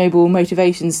 noble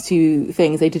motivations to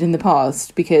things they did in the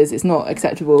past, because it's not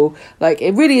acceptable. Like,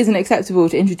 it really isn't acceptable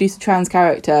to introduce a trans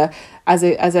character as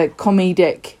a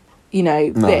comedic,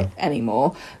 bit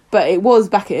anymore. But it was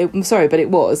back in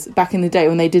the day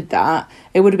when they did that.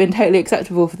 It would have been totally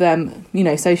acceptable for them,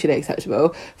 socially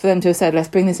acceptable, for them to have said, let's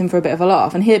bring this in for a bit of a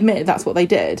laugh. And he admitted that's what they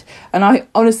did. And I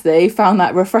honestly found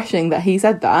that refreshing that he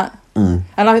said that. And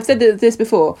I've said this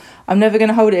before, I'm never going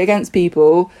to hold it against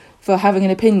people for having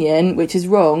an opinion which is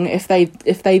wrong if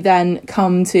they then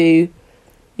come to...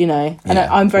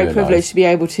 I'm very privileged to be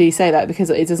able to say that,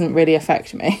 because it doesn't really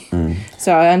affect me.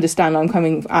 So I understand I'm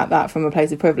coming at that from a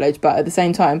place of privilege, but at the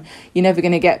same time, you're never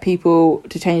going to get people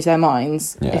to change their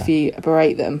minds if you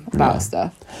berate them about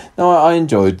stuff. No, I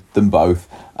enjoyed them both.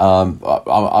 I'll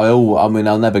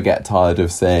never get tired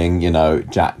of seeing,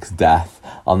 Jack's death.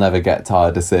 I'll never get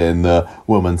tired of seeing the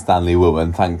woman Stanley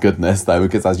woman, thank goodness, though,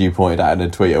 because as you pointed out in a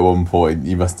tweet at one point,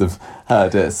 you must have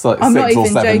heard it 6 or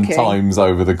 7 times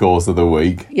over the course of the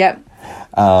week. Yep.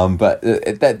 But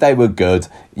they were good.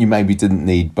 You maybe didn't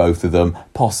need both of them.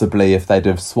 Possibly if they'd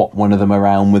have swapped one of them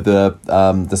around with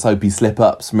the soapy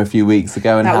slip-ups from a few weeks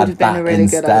ago and had that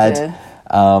instead.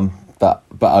 But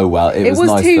oh well, it was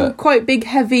nice two that, quite big,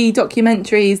 heavy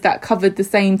documentaries that covered the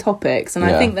same topics, and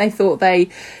I think they thought they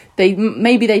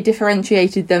maybe they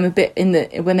differentiated them a bit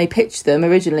when they pitched them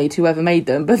originally to whoever made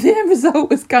them, but the end result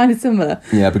was kind of similar.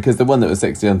 Yeah, because the one that was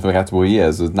 60 Unforgettable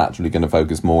Years was naturally going to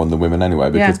focus more on the women anyway,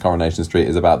 because Coronation Street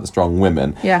is about the strong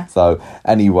women. Yeah. So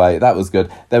anyway, that was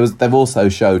good. They've also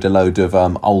showed a load of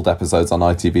old episodes on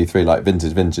ITV3, like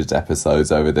vintage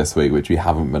episodes over this week, which we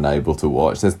haven't been able to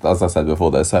watch. As I said before,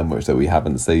 there's so much that we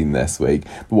haven't seen this week.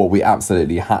 But what we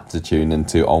absolutely had to tune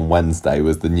into on Wednesday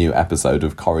was the new episode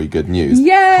of Corrie Good News.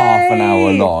 Yay! Half an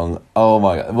hour long. Oh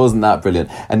my god, wasn't that brilliant?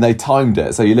 And they timed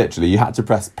it, so you had to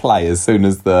press play as soon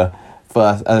as the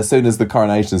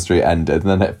Coronation Street ended, and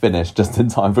then it finished just in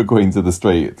time for Queens of the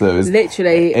Street. So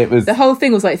it was the whole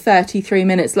thing was like 33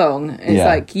 minutes long. It's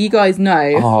like, you guys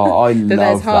know. Oh, I that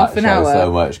love half that an show hour.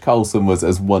 so much. Coulson was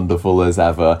as wonderful as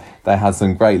ever. They had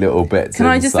some great little bits. Can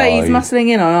I just say he's muscling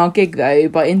in on our gig though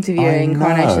by interviewing I know.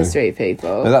 Coronation Street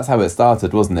people? But that's how it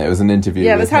started, wasn't it? It was an interview.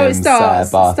 Yeah, with that's how him, it starts. Sarah It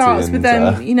starts Barty with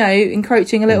and, them,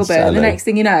 encroaching a little bit, and the Shelley. next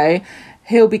thing you know,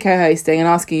 he'll be co-hosting and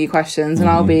asking you questions, and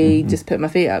I'll be just putting my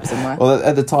feet up somewhere. Well,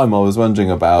 at the time I was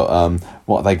wondering about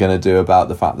what they're going to do about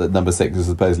the fact that Number 6 was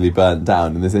supposedly burnt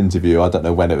down. In this interview, I don't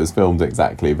know when it was filmed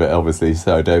exactly, but obviously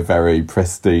showed a very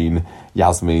pristine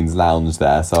Yasmin's Lounge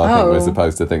there, so I think we're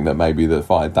supposed to think that maybe the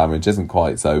fire damage isn't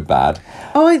quite so bad.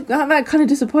 Oh, that kind of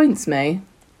disappoints me.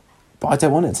 But I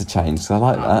don't want it to change, because I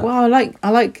like that. Well, I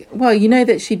like. Well, you know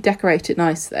that she'd decorate it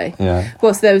nicely. Yeah.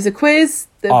 Well, so there was a quiz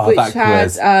which that had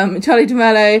quiz. Charlie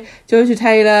D'Amelio, Georgia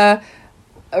Taylor,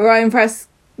 Ryan Press.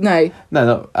 No, it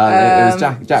was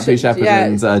Jack B. Shepherd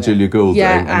and Julia Goulding,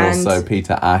 and and also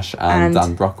Peter Ash and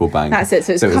Dan Brocklebank. That's it.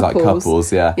 So it was couples. like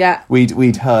couples, yeah. Yeah.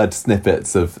 We'd heard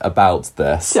snippets about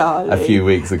this Charlie. a few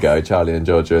weeks ago. Charlie and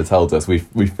Georgia had told us we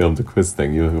filmed a quiz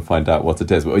thing. You'll find out what it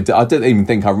is. But I didn't even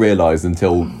think I realised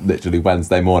until literally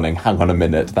Wednesday morning. Hang on a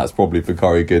minute, that's probably for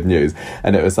Corrie Good News,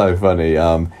 and it was so funny.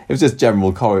 It was just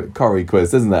general Corrie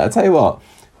quiz, isn't it? I tell you what,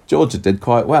 Georgia did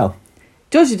quite well.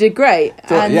 Georgia did great.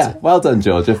 And well done,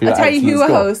 Georgia. For your I'll tell you who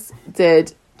excellent score. else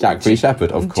did. Jack B.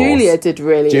 Shepherd, of course. Julia did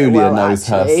really Julia well, knows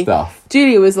actually. her stuff.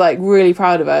 Julia was like really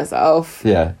proud of herself.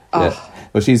 Yeah.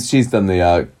 Well, she's done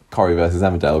the Corrie versus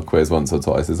Emmerdale quiz once or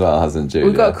twice as well, hasn't Julia?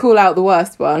 We've got to call out the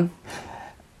worst one.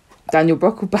 Daniel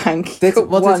Brocklebank.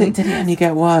 Did he only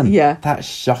get one? Yeah. That's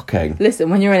shocking. Listen,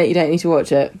 when you're in it, you don't need to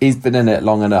watch it. He's been in it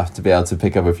long enough to be able to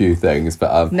pick up a few things,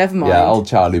 but never mind. Yeah, old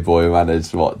Charlie boy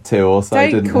managed, 2 or so,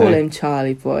 Don't didn't call he? him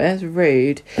Charlie Boy, that's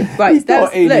rude. Right, He's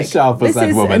not Edith Sharper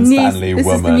said woman, Stanley this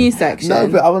woman. is the new section. No,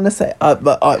 but I want to say,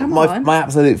 my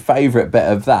absolute favourite bit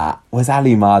of that was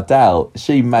Ali Mardell.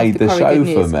 She made the show Corrie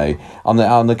for Good me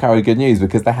on the Corrie Good News,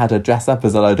 because they had her dress up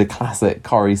as a load of classic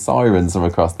Corrie sirens from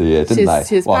across the year, didn't they?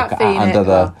 She was Pat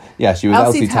Phoenix, she was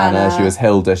Elsie Tanner, she was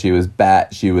Hilda, she was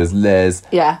Bet, she was Liz.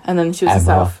 Yeah, and then she was Emma.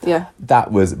 herself. Yeah.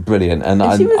 That was brilliant, and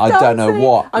she was I don't know dancing.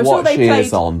 what I'm sure they she played-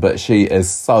 is on, but she is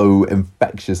so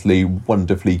infectiously,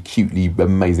 wonderfully, cutely,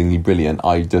 amazingly brilliant.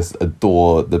 I just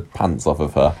adore the pants off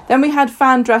of her. Then we had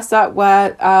fan dress up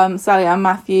where Sally Ann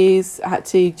Matthews had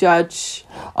to judge.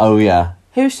 Oh yeah.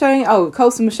 Who was showing? Oh,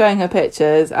 Coulson was showing her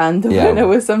pictures, and the winner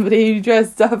was somebody who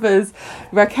dressed up as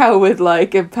Raquel with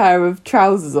like a pair of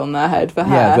trousers on their head for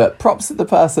hair. Yeah, but props to the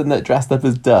person that dressed up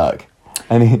as Dirk.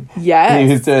 And he Yes.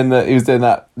 was doing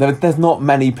that. There's not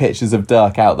many pictures of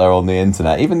Dirk out there on the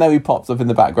internet, even though he pops up in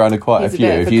the background of quite He's a a few.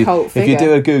 bit of a cult If you figure.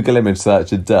 do a Google image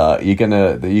search of Dirk, you're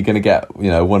gonna get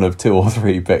one of 2 or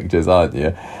 3 pictures, aren't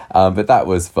you? But that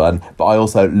was fun. But I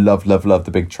also love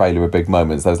the big trailer of Big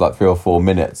Moments. There's like 3 or 4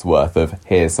 minutes worth of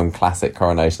here's some classic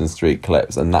Coronation Street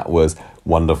clips, and that was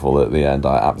wonderful at the end.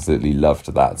 I absolutely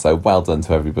loved that. So well done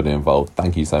to everybody involved.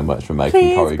 Thank you so much for making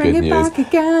Please Corrie bring Good it News. back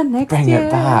again next Bring year.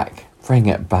 it back. Bring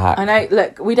it back. I know.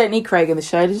 Look, we don't need Craig in the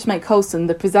show. Just make Coulson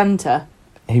the presenter.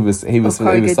 He was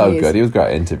Corrie Good so News. good. He was a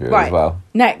great interviewer as well.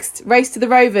 Next, Race to the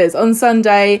Rovers on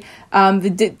Sunday.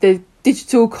 The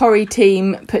digital Corrie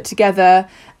team put together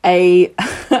a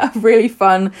really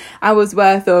fun hour's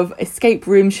worth of escape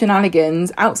room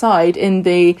shenanigans outside on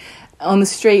the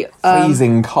street.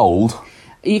 Freezing cold.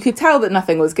 You could tell that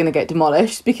nothing was going to get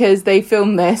demolished because they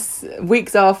filmed this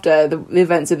weeks after the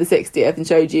events of the 60th and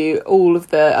showed you all of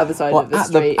the other side of the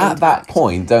street. At that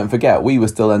point, don't forget, we were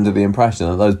still under the impression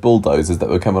that those bulldozers that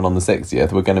were coming on the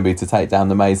 60th were going to be to take down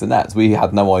the Maisonettes. We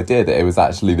had no idea that it was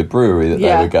actually the brewery that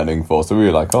they were gunning for. So we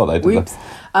were like, oh, they did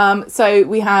that. So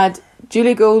we had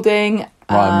Julia Goulding,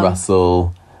 Ryan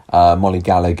Russell, Molly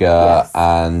Gallagher,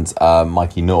 and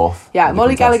Mikey North. Yeah,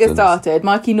 Molly Gallagher started.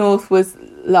 Mikey North was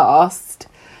last.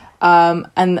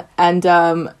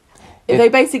 It they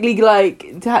basically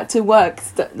like had to work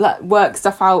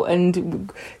stuff out,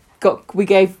 and we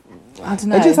gave, I don't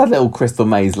know. They just had little Crystal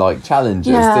Maze like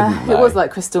challenges, didn't they? It was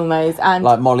like Crystal Maze, and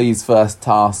like Molly's first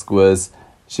task was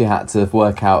she had to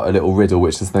work out a little riddle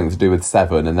which has something to do with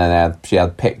 7, and then she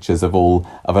had pictures of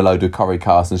a load of Corrie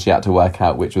casts, and she had to work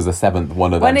out which was the 7th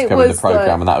one of them to come in the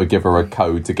programme, and that would give her a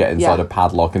code to get inside a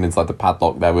padlock, and inside the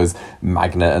padlock there was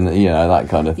magnet and that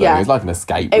kind of thing. It was like an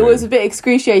escape room. It was a bit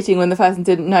excruciating when the person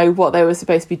didn't know what they were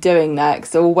supposed to be doing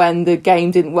next, or when the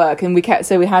game didn't work, and we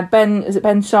had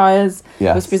Ben Shires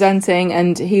was presenting,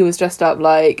 and he was dressed up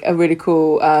like a really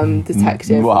cool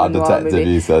detective. Detective,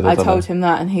 you said. I told him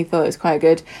that, and he thought it was quite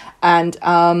good. And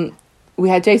we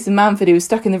had Jason Manford, who was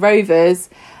stuck in the Rovers,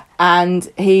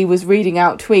 and he was reading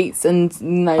out tweets and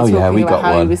talking about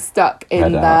how he was stuck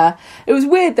in there. It was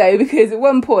weird though, because at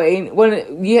one point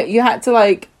when you had to,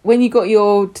 like, when you got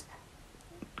your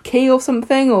key or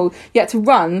something, or you had to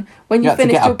run when you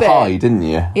finished your bit. You had to get a pie, didn't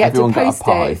you? You had to post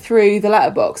it through the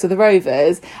letterbox of the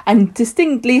Rovers, and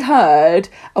distinctly heard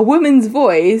a woman's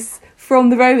voice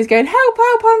from the Rovers going, "Help,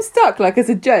 help, I'm stuck," like as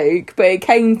a joke, but it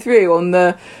came through on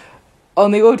the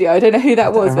audio. I don't know who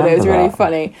that was, but it was really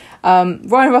funny.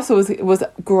 Ryan Russell was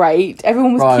great.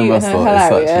 Everyone was cute and hilarious. Ryan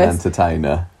Russell is such an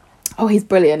entertainer. Oh, he's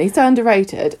brilliant. He's so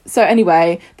underrated. So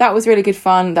anyway, that was really good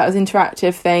fun. That was an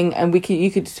interactive thing, and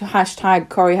you could hashtag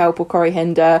Corrie Help or Corrie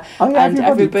Hinder, and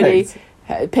everybody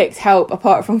picked Help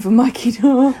apart from for Mikey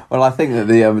Dore. Well, I think that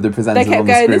the presenters on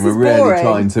the screen were really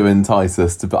trying to entice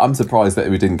us to. But I'm surprised that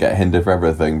we didn't get Hinder for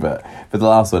everything. But for the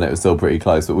last one, it was still pretty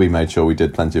close. But we made sure we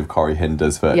did plenty of Corrie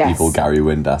Hinders for evil Gary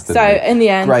Windass. So in the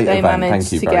end, great they event.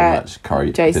 managed Thank you to very get much,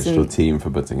 Corrie Jason Digital team, for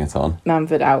putting it on.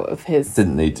 Manford out of his.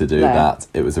 Didn't need to do that.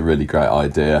 It was a really great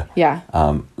idea. Yeah.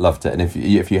 Loved it. And if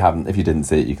you didn't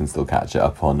see it, you can still catch it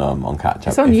up on Catch Up.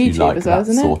 It's on if YouTube you like as well, that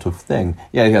isn't it? sort of thing.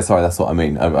 Yeah. Sorry, that's what I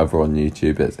mean. Over on YouTube,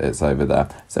 it's over there.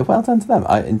 So well done to them.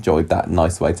 I enjoyed that.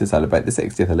 Nice way to celebrate the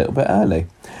 60th a little bit early.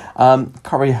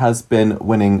 Corrie has been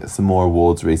winning some more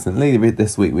awards recently.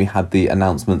 This week we had the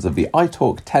announcements of the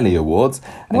iTalk Telly Awards.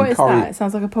 What is that? It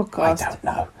sounds like a podcast. I don't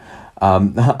know.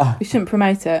 We shouldn't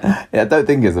promote it. Yeah, I don't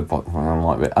think it's a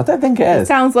podcast. I don't think it is. It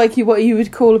sounds like what you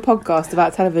would call a podcast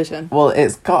about television. Well,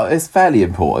 it's fairly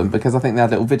important, because I think they had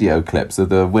little video clips of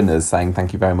the winners saying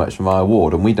thank you very much for my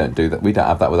award, and we don't do that. We don't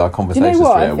have that with our Conversation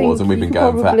Street Awards, and we've been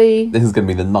going for. This is going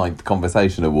to be the 9th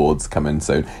Conversation Awards coming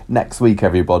soon. Next week,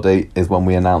 everybody, is when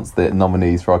we announce the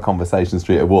nominees for our Conversation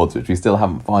Street Awards, which we still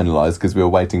haven't finalised because we were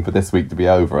waiting for this week to be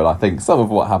over, and I think some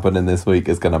of what happened in this week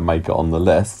is going to make it on the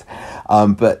list.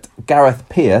 But Gareth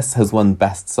Pearce has won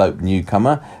Best Soap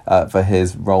Newcomer for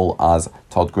his role as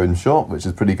Todd Grimshaw, which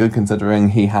is pretty good considering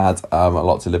he had a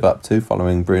lot to live up to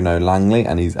following Bruno Langley,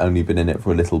 and he's only been in it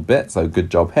for a little bit, so good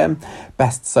job him.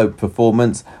 Best Soap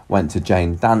Performance went to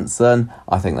Jane Danson.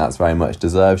 I think that's very much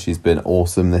deserved. She's been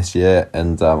awesome this year,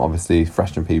 and obviously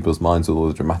fresh in people's minds with all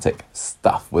the dramatic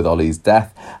stuff with Ollie's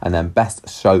death. And then Best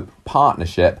Soap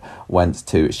Partnership went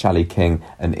to Shelley King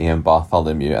and Ian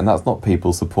Bartholomew, and that's not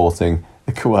people supporting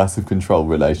a coercive control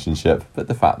relationship, but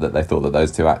the fact that they thought that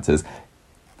those two actors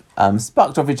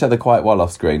sparked off each other quite well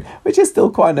off screen, which is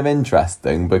still kind of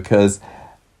interesting, because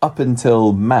up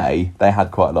until May they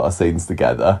had quite a lot of scenes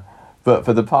together, but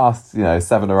for the past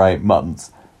 7 or 8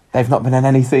 months they've not been in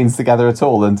any scenes together at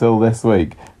all until this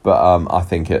week. But I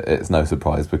think it's no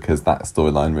surprise, because that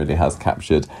storyline really has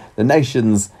captured the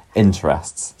nation's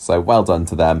interests, so well done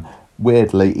to them.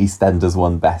 Weirdly, EastEnders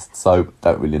won Best Soap.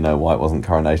 Don't really know why it wasn't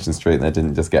Coronation Street and they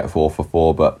didn't just get 4 for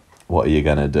 4, but what are you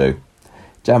going to do?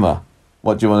 Gemma,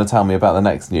 what do you want to tell me about the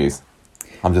next news?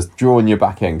 I'm just drawing you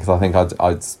back in because I think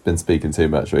I'd been speaking too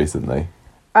much recently.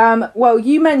 Well,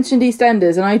 you mentioned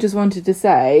EastEnders, and I just wanted to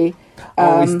say...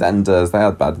 EastEnders, they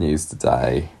had bad news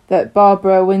today. That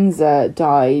Barbara Windsor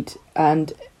died,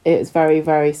 and it's very,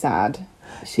 very sad.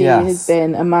 She has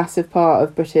been a massive part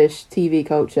of British TV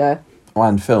culture.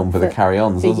 And film for the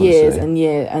Carry-Ons, wasn't she? For years and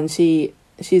years, and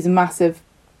she's a massive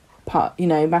part,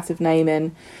 massive name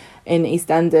in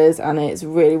EastEnders, and it's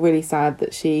really, really sad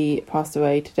that she passed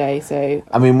away today. So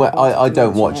I mean, I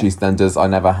don't watch EastEnders. I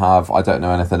never have. I don't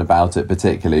know anything about it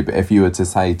particularly. But if you were to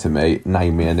say to me,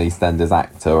 name me an EastEnders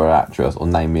actor or actress, or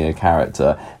name me a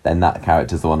character, then that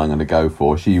character's the one I'm going to go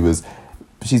for. She's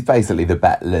basically the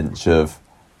Bette Lynch of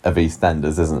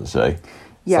EastEnders, isn't she?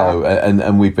 Yeah. So,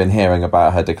 and we've been hearing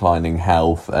about her declining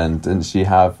health, and didn't she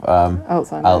have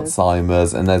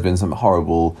Alzheimer's, and there's been some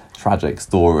horrible, tragic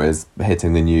stories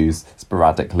hitting the news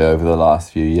sporadically over the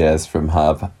last few years from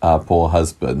her poor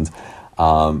husband.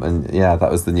 And yeah, that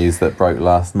was the news that broke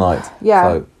last night. Yeah.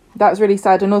 So That's really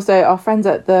sad. And also our friends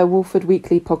at the Wolford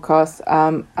Weekly podcast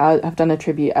have done a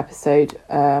tribute episode,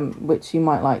 which you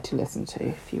might like to listen to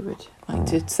if you would like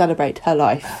to celebrate her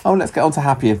life. Oh, let's get on to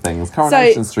happier things.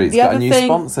 Coronation Street's got a new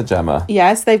sponsor, Gemma.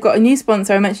 Yes, they've got a new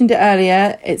sponsor. I mentioned it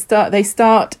earlier. They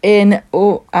start in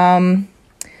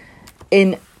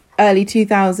early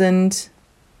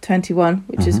 2021,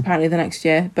 which is apparently the next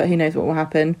year, but who knows what will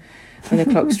happen when the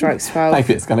clock strikes 12.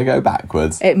 Maybe it's going to go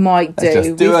backwards. It might do. Let's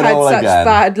just do We've it had all such again.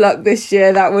 bad luck this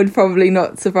year, that would probably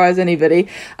not surprise anybody.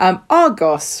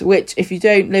 Argos, which if you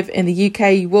don't live in the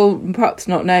UK, you will perhaps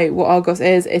not know what Argos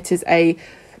is. It is a...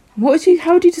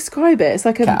 how would you describe it? It's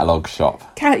like a... Catalogue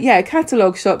shop.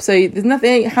 Catalogue shop. So there's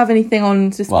nothing, have anything on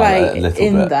display a little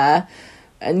in bit. there.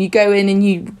 And you go in and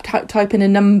you type in a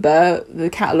number, the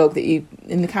catalogue that you...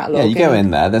 in the catalogue. Yeah, you go in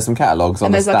there, there's some catalogues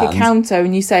on the stand. And there's like a counter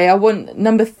and you say, I want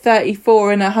number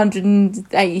 34 and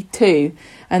 182.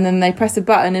 And then they press a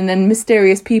button and then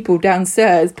mysterious people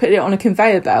downstairs put it on a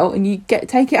conveyor belt and you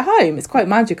take it home. It's quite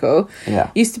magical.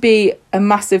 Yeah. Used to be a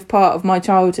massive part of my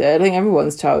childhood. I think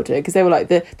everyone's childhood, because they were like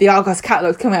the Argos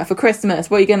catalogues coming out for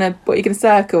Christmas. What are you gonna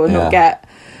circle and not get?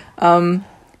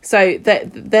 So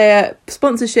their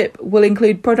sponsorship will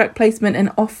include product placement and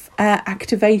off-air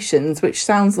activations, which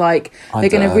sounds like they're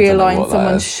going to realign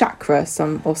someone's chakra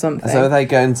or something. So are they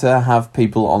going to have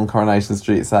people on Coronation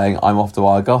Street saying, I'm off to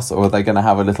Argos, or are they going to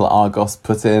have a little Argos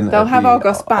put in? They'll have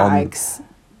Argos bags.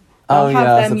 They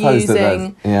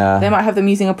might have them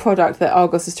using a product that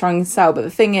Argos is trying to sell. But the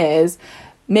thing is,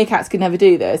 Meerkats could never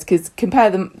do this, because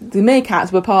the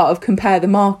Meerkats were part of Compare the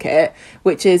Market,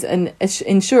 which is an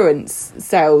insurance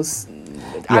sales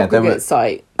aggregate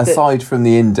site. Aside from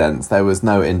the indents, there was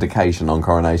no indication on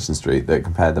Coronation Street that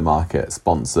Compare the Market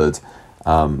sponsored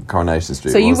Coronation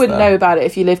Street. So you wouldn't know about it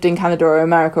if you lived in Canada or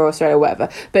America or Australia or whatever,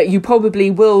 but you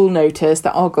probably will notice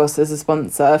that Argos is a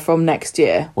sponsor from next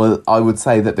year. Well, I would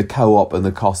say that the Co-op and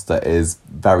the Costa is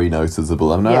very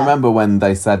noticeable. I mean, I remember when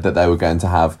they said that they were going to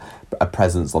have a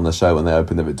presence on the show when they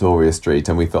opened the Victoria Street,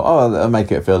 and we thought, that'll make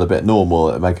it feel a bit normal,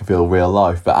 it'll make it feel real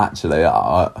life, but actually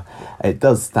it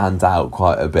does stand out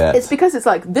quite a bit. It's because it's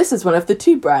like, this is one of the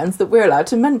two brands that we're allowed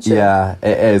to mention. Yeah,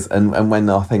 it is. And when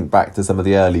I think back to some of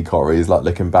the early Corries, like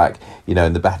looking back,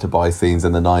 in the Better Buy scenes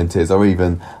in the 90s, or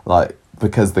even like,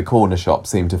 because the corner shop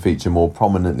seemed to feature more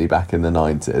prominently back in the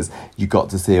 90s, you got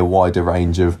to see a wider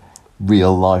range of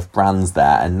real life brands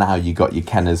there, and now you got your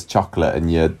Kenner's chocolate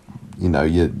and your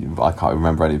I can't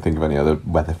remember anything of any other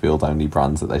Weatherfield only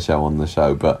brands that they show on the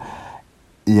show, but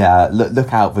yeah,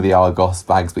 look out for the Argos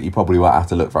bags, but you probably won't have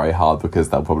to look very hard because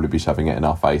they'll probably be shoving it in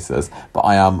our faces. But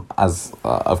I am,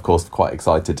 of course, quite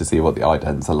excited to see what the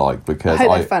idents are like, because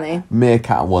they're funny.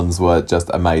 Meerkat ones were just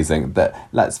amazing.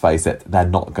 Let's face it, they're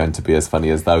not going to be as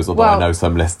funny as those, although I know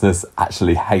some listeners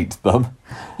actually hate them.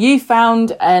 You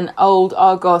found an old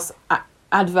Argos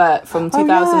advert from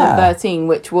 2013,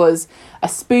 which was a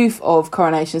spoof of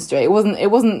Coronation Street. It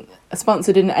wasn't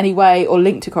sponsored in any way or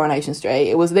linked to Coronation Street.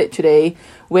 It was literally,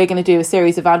 we're going to do a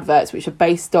series of adverts which are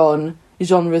based on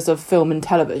genres of film and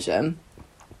television.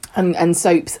 And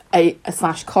soaps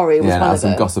 / Corrie was one of them.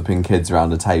 Some gossiping kids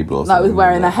around a table or something. That was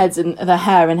wearing their heads and their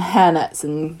hair in hairnets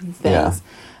and things. Yeah.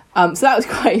 So that was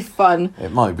quite fun.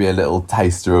 It might be a little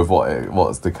taster of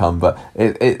what's to come, but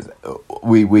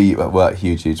we were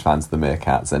huge fans of the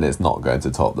Meerkats, and it's not going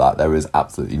to top that. There is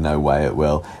absolutely no way it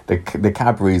will. The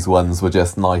Cadbury's ones were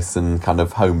just nice and kind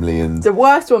of homely, and the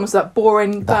worst one was that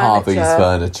boring the furniture. Harvey's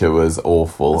furniture was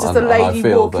awful. Just a lady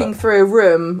walking through a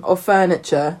room of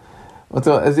furniture.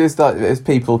 It's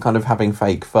people kind of having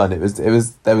fake fun.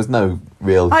 There was no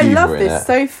real humour in it. I love this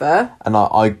sofa. And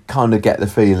I kind of get the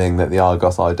feeling that the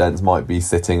Argos idents might be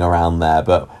sitting around there,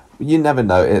 but you never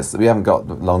know. We haven't got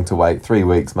long to wait, 3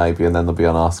 weeks maybe, and then they'll be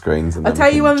on our screens, and then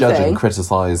we can judge and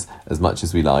criticise as much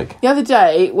as we like. The other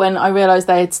day, when I realised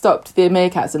they had stopped the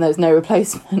Meerkats and there was no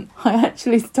replacement, I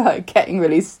actually started getting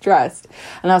really stressed.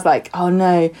 And I was like, oh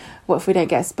no, what if we don't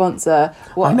get a sponsor?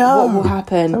 What will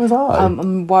happen? So was I.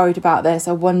 I'm worried about this.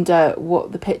 I wonder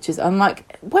what the pictures... I'm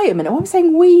like, wait a minute, what am I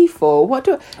saying we for? What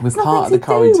do it was part of the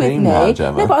Corrie team now,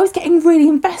 Gemma. No, but I was getting really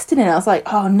invested in it. I was like,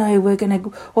 oh no, we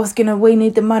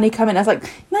need the money coming. I was like,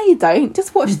 no you don't,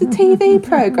 just watch the TV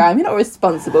programme. You're not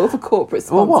responsible for corporate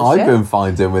sponsorship. Well, what I've been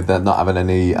finding with them not having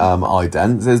any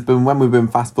idents has been when we've been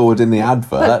fast forwarding the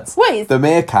adverts, the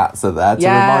Meerkats are there to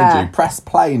remind you, press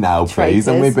play now please.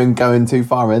 And we've been going too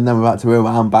far in, then we've had to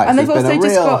rewound back, and so it's been a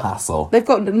real hassle. They've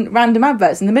got random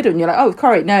adverts in the middle and you're like, oh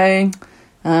Corrie, no.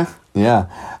 Anyway,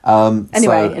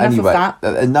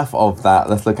 enough of that.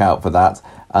 Let's look out for that.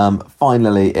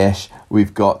 Finally-ish,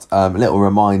 we've got a little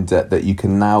reminder that you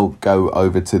can now go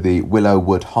over to the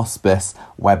Willowwood Hospice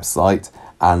website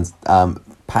and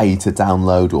pay to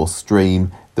download or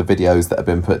stream the videos that have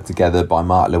been put together by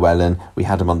Mark Llewellyn. We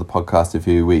had him on the podcast a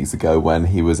few weeks ago when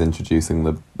he was introducing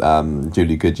the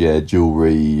Julie Goodyear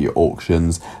jewellery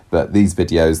auctions. But these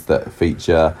videos that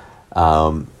feature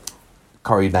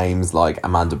Corrie names like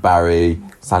Amanda Barry,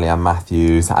 Sally Ann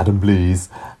Matthews, Adam Blees,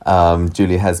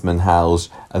 Julie Hesman-Halge,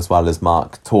 as well as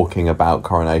Mark talking about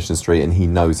Coronation Street, and he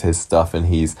knows his stuff, and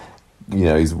he's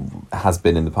has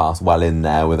been in the past well in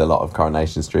there with a lot of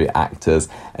Coronation Street actors,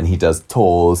 and he does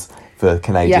tours for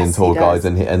Canadian Yes, tour he guides,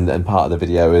 does. and part of the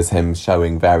video is him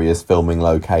showing various filming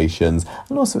locations,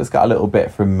 and also it's got a little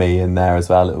bit from me in there as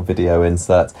well, a little video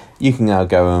insert. You can now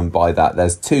go and buy that.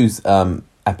 There's 2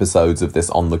 episodes of this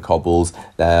on the cobbles.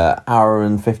 They're hour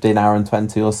and 15, hour and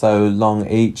 20 or so long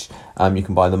each. You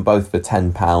can buy them both for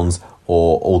 £10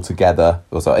 or altogether,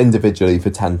 or so individually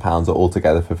for £10 or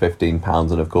altogether for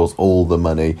 £15. And of course, all the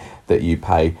money that you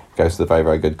pay goes to the very,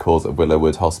 very good cause of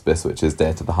Willowwood Hospice, which is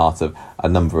dear to the heart of a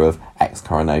number of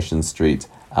ex-Coronation Street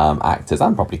actors,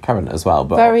 and probably current as well,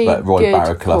 but Roy good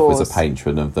Barraclough was a cause.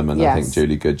 patron of them, and I Yes. think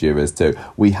Julie Goodyear is too.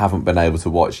 We haven't been able to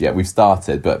watch yet. We've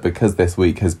started, but because this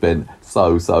week has been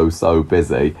so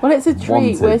busy. Well, it's a treat.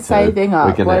 wanted We're to, saving up.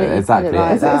 We're Why gonna, don't you exactly. put it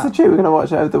like It's a that? treat. We're going to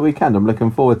watch it over the weekend. I'm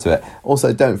looking forward to it.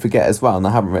 Also, don't forget as well, and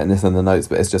I haven't written this in the notes,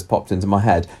 but it's just popped into my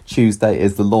head. Tuesday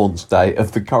is the launch day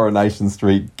of the Coronation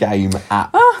Street game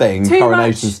app thing. too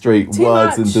Coronation much. Street Too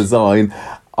Words much. and Design.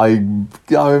 I'm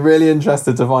really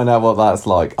interested to find out what that's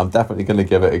like. I'm definitely going to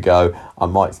give it a go. I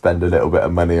might spend a little bit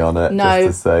of money on it No.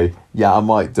 just to see. Yeah, I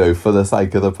might do for the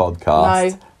sake of the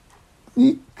podcast. No.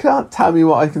 You can't tell me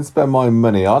what I can spend my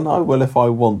money on. I will if I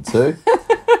want to.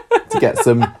 To get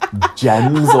some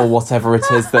gems or whatever it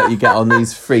is that you get on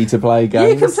these free-to-play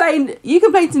games. You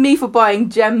complain to me for buying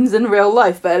gems in real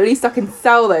life, but at least I can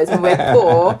sell those when we're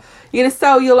poor. You're going to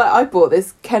sell I bought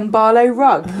this Ken Barlow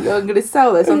rug. You're going to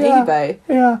sell this on eBay.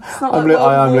 Yeah, not I like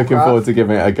am looking Warcraft. forward to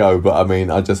giving it a go, but I mean,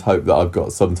 I just hope that I've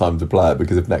got some time to play it,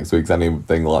 because if next week's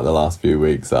anything like the last few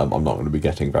weeks, I'm not going to be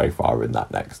getting very far in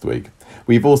that next week.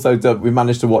 We've also we've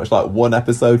managed to watch like one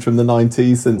episode from the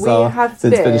 90s since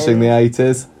finishing the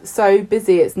 80s. So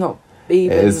busy, it's not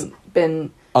even It is.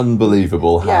 been...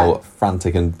 Unbelievable how Yeah.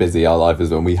 frantic and busy our life has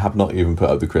been. We have not even put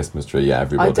up the Christmas tree yet,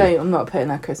 everybody. I'm not putting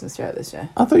that Christmas tree out this year.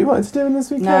 I thought you wanted to do it this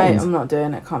weekend. No, I'm not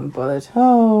doing it. Can't be bothered.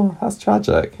 Oh, that's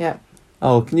tragic. Yeah.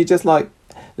 Oh, can you just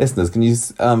listeners? Can you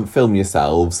film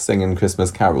yourselves singing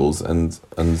Christmas carols and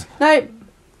No,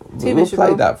 we'll miserable.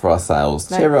 play that for ourselves?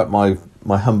 No. Cheer up my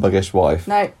humbuggish wife.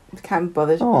 no, can't be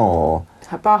bothered. Oh,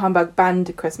 Bar humbug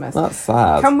banned Christmas. that's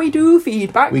sad. Can we do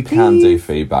feedback, We please? can do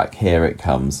feedback. Here it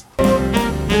comes.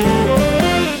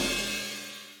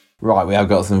 Right, we have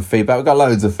got some feedback. We've got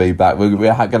loads of feedback. We're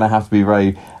going to have to be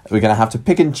we're going to have to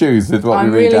pick and choose with what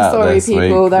I'm we read really out sorry, this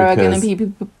people. week. There are because-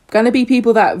 going to be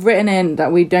people that have written in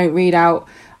that we don't read out.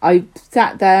 I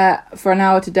sat there for an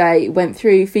hour today, went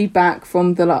through feedback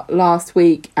from the last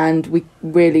week, and we've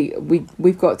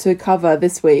got to cover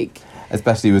this week.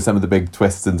 especially with some of the big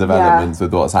twists and developments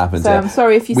with what's happened So here. I'm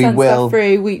sorry if you We sent will- stuff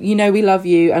through. We love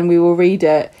you, and we will read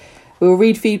it. We will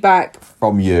read feedback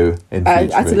From you in future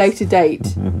at a weeks. later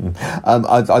date.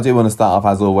 I do want to start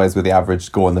off, as always, with the average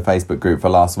score in the Facebook group for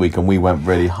last week, and we went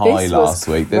really high This was last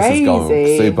week. This has gone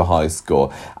crazy. super high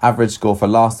score. Average score for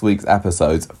last week's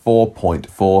episodes,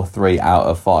 4.43 out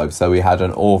of 5. So we had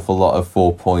an awful lot of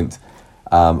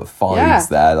 4.5s Yeah.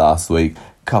 there last week.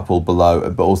 Couple below,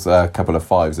 but also a couple of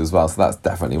 5s as well. So that's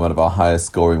definitely one of our highest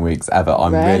scoring weeks ever.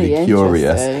 I'm Really really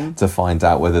curious interesting. to find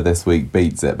out whether this week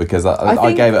beats it, because I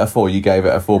think- gave it a 4, you gave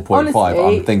it a 4.5.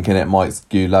 Honestly, I'm thinking it might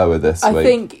skew lower this I week.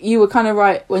 think you were kind of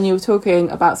right when you were talking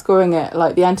about scoring it.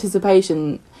 Like the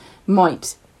anticipation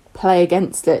might play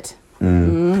against it.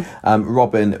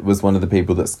 Robin was one of the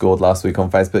people that scored last week on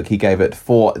Facebook. He gave it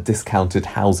 4 discounted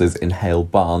houses in Hale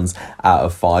Barnes out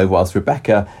of 5, whilst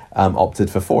Rebecca opted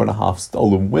for 4.5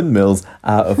 stolen windmills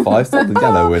out of 5, stolen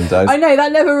yellow windows. I know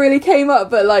that never really came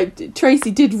up, but like Tracy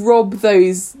did rob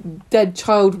those dead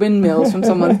child windmills from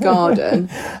someone's garden.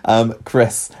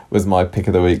 Chris was my pick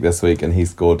of the week this week, and he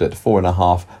scored at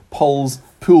 4.5 pools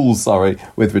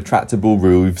with retractable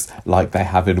roofs like they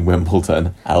have in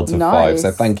Wimbledon out of 5. Nice.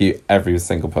 So thank you every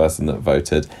single person that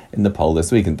voted in the poll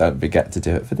this week, and don't forget to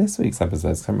do it for this week's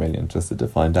episode. So I'm really interested to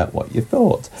find out what you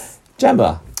thought.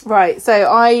 Gemma. Right, so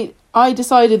I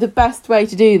decided the best way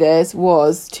to do this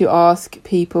was to ask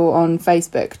people on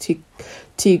Facebook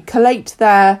to collate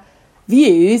their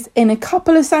views in a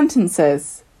couple of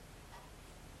sentences.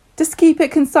 Just keep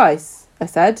it concise, I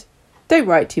said. Don't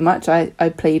write too much, I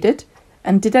pleaded.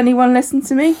 And did anyone listen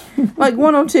to me? Like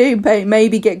 1 or 2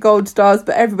 maybe get gold stars,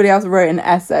 but everybody else wrote an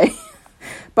essay.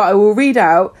 But I will read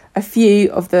out a few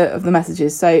of the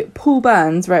messages. So Paul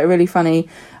Burns wrote a really funny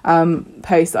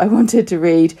post that I wanted to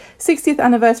read. 60th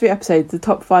anniversary episode, the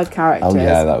top 5 characters. Oh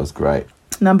yeah, that was great.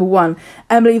 Number 1,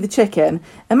 Emily the chicken.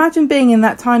 Imagine being in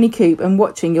that tiny coop and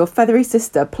watching your feathery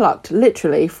sister plucked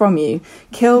literally from you,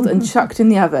 killed and chucked in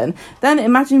the oven. Then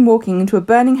imagine walking into a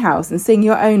burning house and seeing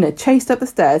your owner chased up the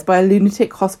stairs by a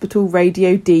lunatic hospital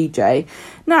radio DJ.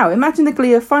 Now imagine the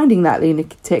glee of finding that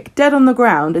lunatic dead on the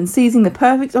ground and seizing the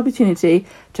perfect opportunity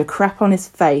to crap on his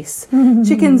face.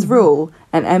 Chickens rule,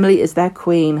 and Emily is their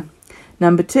queen.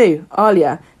 Number 2,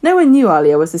 Alia. No one knew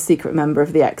Alia was a secret member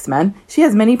of the X-Men. She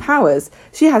has many powers.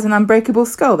 She has an unbreakable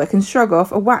skull that can shrug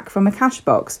off a whack from a cash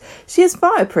box. She is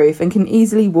fireproof and can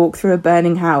easily walk through a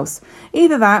burning house.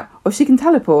 Either that, or she can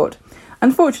teleport.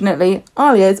 Unfortunately,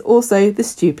 Alia is also the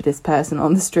stupidest person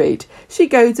on the street. She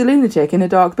goads a lunatic in a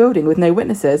dark building with no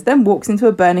witnesses, then walks into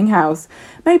a burning house.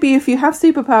 Maybe if you have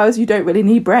superpowers, you don't really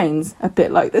need brains. A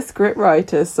bit like the script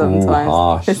writers sometimes. Ooh,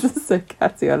 harsh. This is so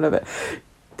catty, I love it.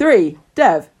 3,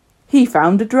 Dev. He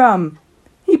found a drum.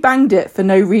 He banged it for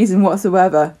no reason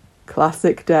whatsoever.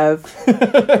 Classic Dev.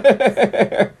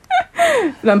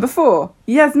 Number 4,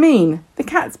 Yasmin. The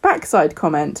cat's backside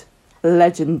comment.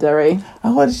 Legendary.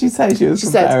 Oh, what did she say? She was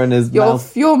comparing his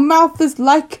mouth. Your mouth is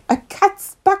like a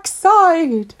cat's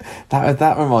backside.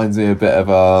 That reminds me a bit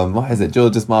of what is it?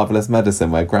 George's Marvelous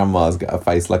Medicine, where grandma's got a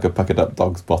face like a puckered up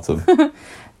dog's bottom.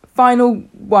 Final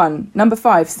one. Number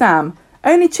 5, Sam.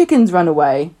 Only chickens run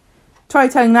away. Try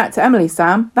telling that to Emily,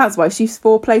 Sam. That's why she's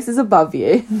 4 places above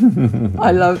you.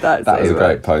 I love that. That was a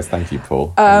great post. Thank you,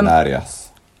 Paul. Hilarious.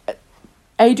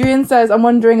 Adrian says, I'm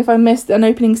wondering if I missed an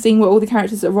opening scene where all the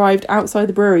characters arrived outside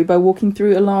the brewery by walking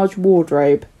through a large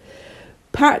wardrobe.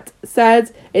 Pat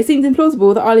said, it seemed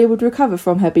implausible that Alia would recover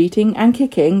from her beating and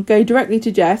kicking, go directly to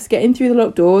Jeff's, get in through the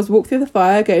locked doors, walk through the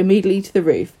fire, go immediately to the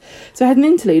roof. So I had an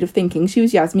interlude of thinking she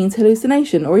was Yasmin's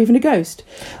hallucination or even a ghost.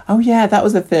 Oh yeah, that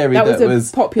was a theory. That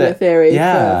was a popular theory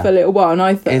for a little while. And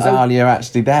I thought, is Alia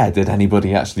actually there? Did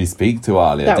anybody actually speak to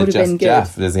Alia? That Did would have been good.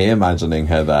 Jeff, is he imagining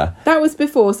her there? That was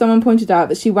before someone pointed out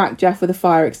that she whacked Jeff with a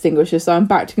fire extinguisher, so I'm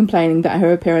back to complaining that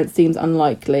her appearance seems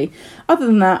unlikely. Other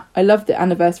than that, I loved the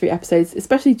anniversary episodes,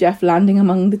 especially Jeff landing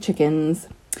among the chickens.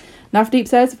 Navdeep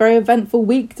says, very eventful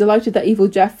week, delighted that evil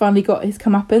Jeff finally got his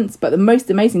comeuppance, but the most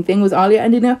amazing thing was Alia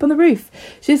ending up on the roof.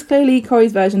 She's clearly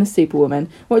Corey's version of Superwoman.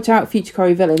 Watch out, future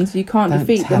Corey villains, you can't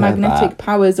defeat the magnetic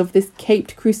powers of this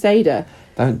caped crusader.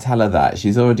 Don't tell her that.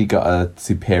 She's already got a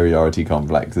superiority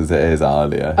complex as it is,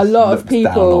 Alia. A lot of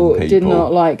people did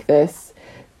not like this,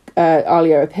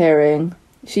 Alia appearing.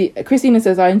 Christina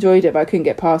says, I enjoyed it, but I couldn't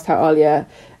get past how Alia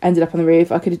ended up on the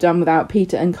roof. I could have done without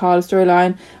Peter and Carla's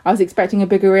storyline. I was expecting a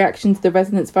bigger reaction to the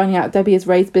residents finding out Debbie is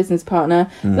Ray's business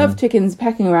partner. Loved chickens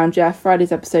pecking around Jeff.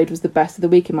 Friday's episode was the best of the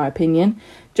week in my opinion.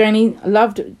 Joni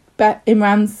loved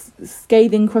Imran's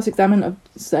scathing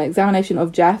cross-examination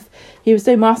of Jeff. He was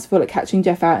so masterful at catching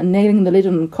Jeff out and nailing the lid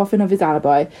on the coffin of his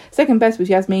alibi. Second best was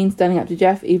Yasmin standing up to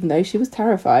Jeff even though she was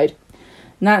terrified.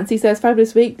 Nancy says,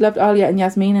 fabulous week, loved Alia and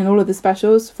Yasmin and all of the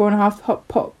specials.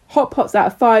 4.5 hot pots out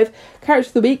of 5. Character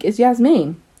of the week is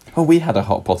Yasmin. Oh, we had a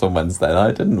hot pot on Wednesday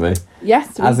night, didn't we?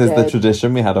 Yes, we As did. is the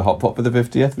tradition, we had a hot pot for the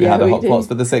 50th. We had a hot pot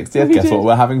for the 60th. We Guess did. what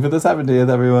we're having for the 70th,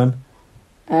 everyone?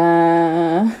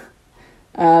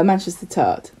 Manchester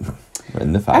tart. We're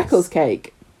in the face. Eccles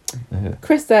cake. Yeah.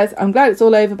 Chris says, I'm glad it's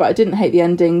all over, but I didn't hate the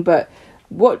ending. But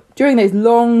during those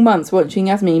long months watching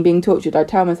Yasmin being tortured, I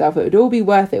tell myself it would all be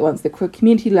worth it once the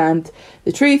community learned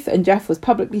the truth and Jeff was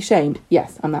publicly shamed.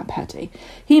 Yes, I'm that petty.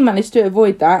 He managed to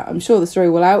avoid that. I'm sure the story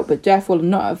will out, but Jeff will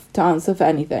not have to answer for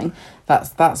anything.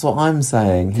 That's what I'm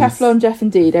saying. Teflon Jeff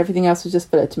indeed. Everything else was just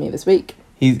filler to me this week.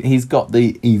 He's got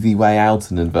the easy way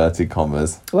out in inverted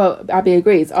commas. Well, Abby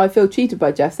agrees. I feel cheated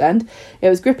by Jeff's end. It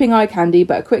was gripping eye candy,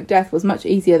 but a quick death was much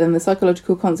easier than the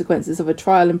psychological consequences of a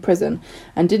trial in prison,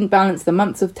 and didn't balance the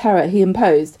months of terror he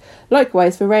imposed.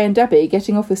 Likewise, for Ray and Debbie,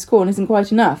 getting off with scorn isn't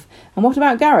quite enough. And what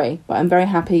about Gary? But I'm very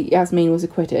happy Yasmin was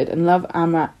acquitted, and love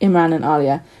Imran and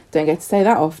Alia. Don't get to say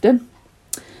that often.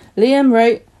 Liam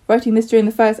wrote, writing this during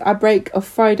the first ad break of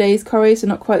Friday's Corrie, so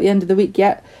not quite the end of the week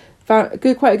yet. Quite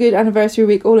a good anniversary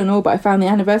week all in all, but I found the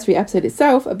anniversary episode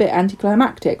itself a bit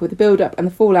anticlimactic, with the build-up and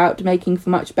the fallout making for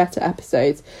much better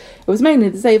episodes. It was mainly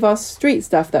the Save Our Street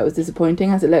stuff that was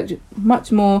disappointing, as it looked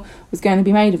much more was going to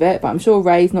be made of it, but I'm sure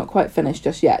Ray's not quite finished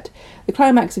just yet. The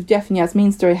climax of Jeff and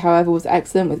Yasmin's story, however, was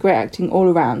excellent, with great acting all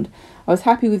around. I was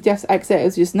happy with Jeff's exit. It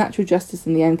was just natural justice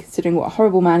in the end, considering what a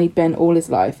horrible man he'd been all his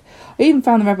life. I even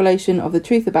found the revelation of the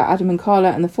truth about Adam and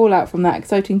Carla and the fallout from that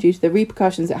exciting due to the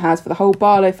repercussions it has for the whole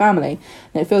Barlow family.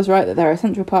 And it feels right that they're a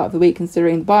central part of the week,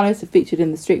 considering the Barlows have featured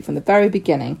in the street from the very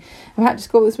beginning. If I had to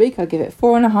score this week, I'd give it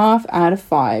 4.5 out of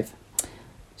 5.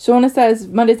 Shauna says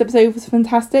Monday's episode was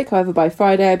fantastic. However, by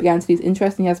Friday I began to lose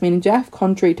interest in Yasmin and Jeff,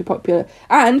 contrary to popular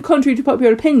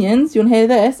opinions. You want to hear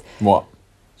this? What?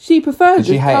 She preferred. Did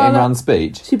she hate Imran's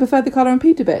speech? She preferred the Carla and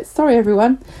Peter bits. Sorry,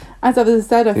 everyone. As others have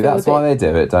said, I feel that's why they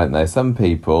do it, don't they? Some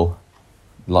people,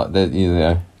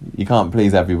 you can't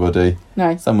please everybody.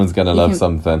 No. Someone's going to love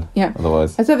something. Yeah.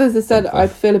 Otherwise. As others have said, I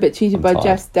feel a bit cheated by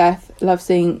Jeff's death. Love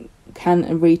seeing Ken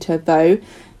and Rita though.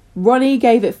 Ronnie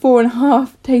gave it 4.5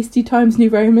 tasty Times New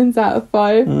Romans out of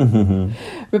 5.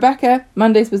 Rebecca,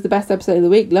 Mondays was the best episode of the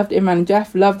week. Loved Imran and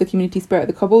Jeff. Loved the community spirit of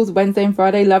the Cobbles. Wednesday and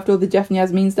Friday, loved all the Jeff and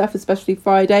Yasmin stuff, especially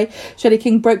Friday. Shelley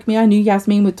King broke me. I knew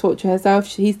Yasmin would torture herself.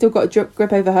 He's still got a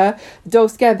grip over her. The doll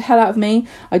scared the hell out of me.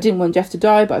 I didn't want Jeff to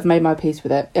die, but I've made my peace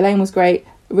with it. Elaine was great.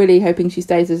 Really hoping she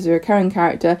stays as a recurring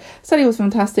character. Sally was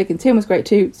fantastic and Tim was great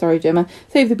too. Sorry, Gemma.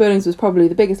 Save the Buildings was probably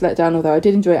the biggest letdown, although I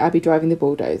did enjoy Abby driving the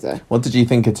bulldozer. What did you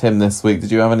think of Tim this week? Did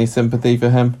you have any sympathy for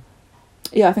him?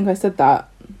 Yeah, I think I said that.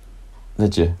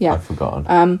 Did you? Yeah. I've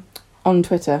forgotten. On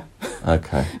Twitter.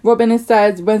 Okay. Robin has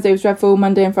said Wednesday was dreadful,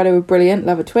 Monday and Friday were brilliant.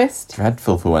 Love a twist.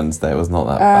 Dreadful for Wednesday. It was not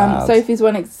that bad. Sophie's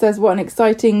one says, what an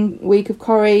exciting week of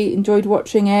Corrie. Enjoyed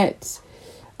watching it.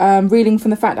 Reeling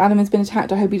from the fact Adam has been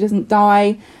attacked. I hope he doesn't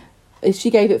die. She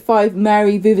gave it 5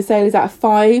 Mary Vuvuzelas out of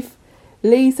 5.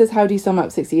 Lee says, how do you sum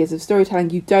up 60 years of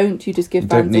storytelling? You don't. You just give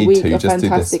fans a week of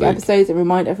fantastic episodes and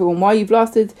remind everyone why you've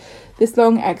lasted this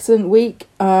long. Excellent week.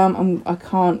 I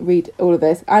can't read all of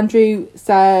this. Andrew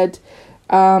said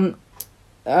he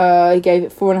gave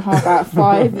it 4.5 out of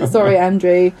 5. Sorry,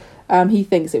 Andrew. He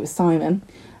thinks it was Simon.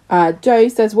 Joe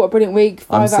says, what a brilliant week.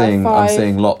 5 out of 5. I'm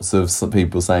seeing lots of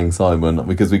people saying Simon,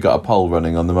 because we've got a poll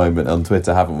running on the moment on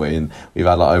Twitter, haven't we? And we've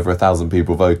had over 1,000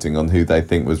 people voting on who they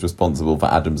think was responsible for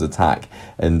Adam's attack.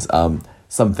 And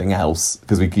something else,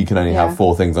 because you can only have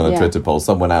 4 things on a Twitter poll.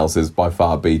 Someone else is by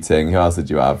far beating. Who else did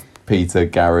you have? Peter,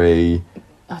 Gary...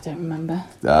 I don't remember.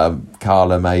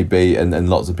 Carla, maybe. And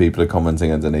lots of people are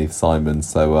commenting underneath Simon.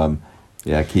 So,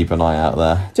 keep an eye out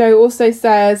there. Joe also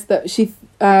says that she...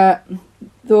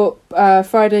 thought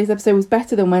Friday's episode was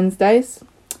better than Wednesday's,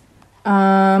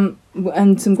 and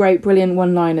some great brilliant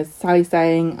one-liners. Sally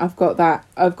saying, I've got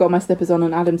my slippers on,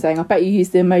 and Adam saying, I bet you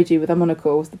used the emoji with a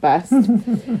monocle was the best.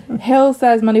 Hill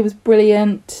says Monday was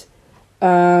brilliant.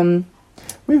 We've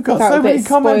got so many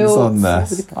comments on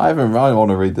this. I want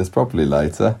to read this properly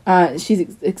later.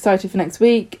 She's excited for next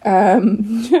week.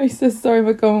 Joe says, sorry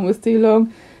my comment was too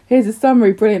long. Here's a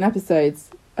summary. Brilliant episodes.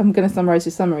 I'm going to summarise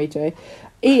your summary, Joe.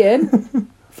 Ian,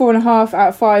 4.5 out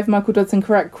of 5 Michael Dodson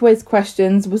correct quiz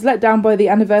questions, was let down by the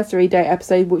anniversary day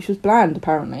episode, which was bland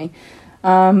apparently.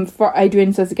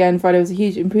 Adrian says again, Friday was a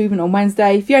huge improvement on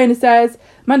Wednesday. Fiona says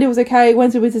Monday was okay,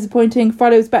 Wednesday was disappointing,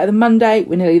 Friday was better than Monday.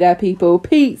 We're nearly there, people.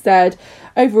 Pete said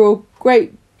overall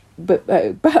great, but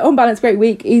on balance great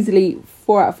week, easily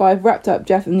 4 out of 5. Wrapped up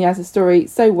Jeff and Yaz's story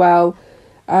so well.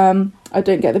 I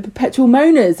don't get the perpetual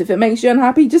moaners. If it makes you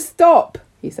unhappy, just stop,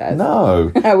 he says.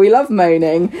 No. We love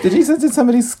moaning. Did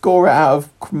somebody score it out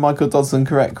of Michael Dodson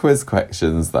correct quiz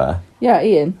questions there? Yeah,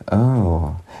 Ian.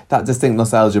 Oh. That Distinct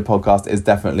Nostalgia podcast is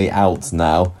definitely out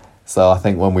now. So I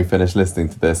think when we finish listening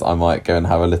to this, I might go and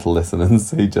have a little listen and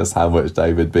see just how much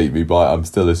David beat me by. I'm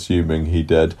still assuming he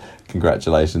did.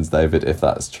 Congratulations, David, if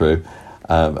that's true.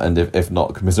 And if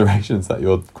not, commiserations that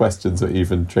your questions were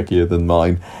even trickier than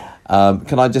mine.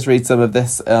 Can I just read some of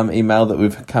this email that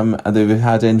we've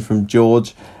had in from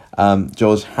George?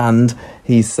 George Hand.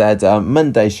 He said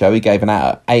Monday show he gave an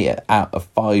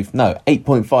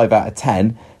 8.5 out of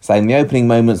 10, saying the opening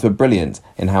moments were brilliant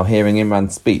in how hearing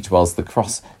Imran's speech whilst the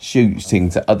cross shooting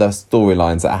to other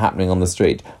storylines that are happening on the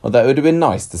street, although it would have been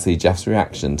nice to see Jeff's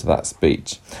reaction to that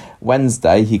speech.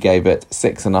 Wednesday he gave it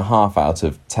 6.5 out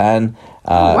of 10.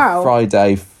 Wow.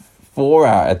 Friday 4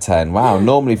 out of 10. Wow,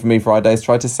 normally for me Fridays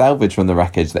try to salvage from the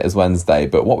wreckage that is Wednesday,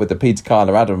 but what with the Peter,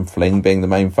 Carla, Adam fling being the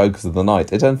main focus of the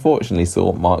night, it unfortunately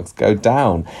saw marks go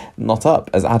down, not up,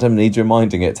 as Adam needs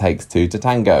reminding it takes 2 to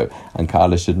tango, and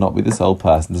Carla should not be the sole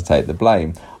person to take the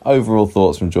blame. Overall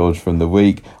thoughts from George from the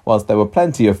week: whilst there were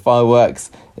plenty of fireworks,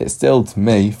 it still to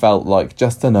me felt like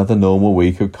just another normal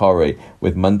week of Corrie,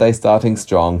 with Monday starting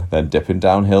strong, then dipping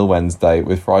downhill Wednesday,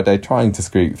 with Friday trying to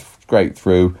scrape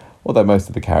through, although most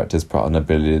of the characters put on a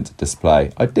brilliant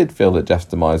display. I did feel that Jeff's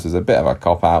demise was a bit of a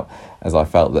cop-out, as I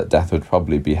felt that death would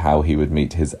probably be how he would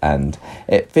meet his end.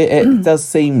 It does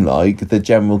seem like the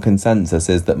general consensus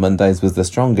is that Mondays was the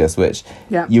strongest, which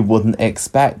you wouldn't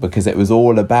expect, because it was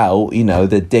all about, you know,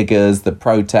 the diggers, the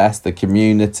protest, the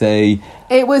community.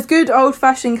 It was good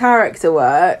old-fashioned character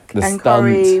work, and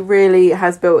Corrie really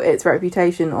has built its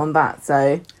reputation on that.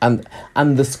 So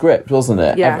and the script, wasn't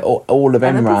it? Yeah. All of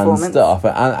Imran's stuff,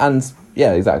 and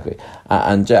yeah, exactly.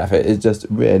 And Jeff, it is just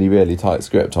really, really tight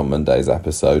script on Monday's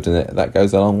episode, and that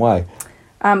goes a long way.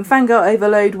 Fangirl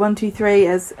Overload 123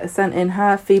 has sent in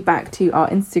her feedback to our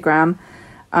Instagram.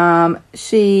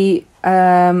 She,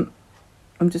 I'm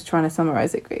just trying to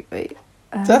summarise it quickly.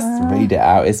 Just read it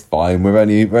out, it's fine. We're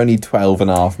only 12 and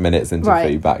a half minutes into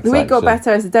feedback. The week got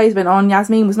better as the days went on.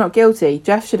 Yasmin was not guilty.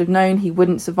 Jeff should have known he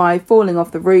wouldn't survive falling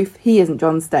off the roof. He isn't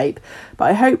John Stape. But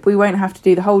I hope we won't have to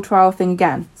do the whole trial thing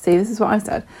again. See, this is what I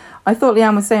said. I thought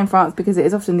Leanne would stay in France because it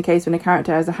is often the case when a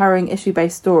character has a harrowing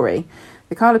issue-based story.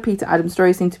 The Carla Peter Adams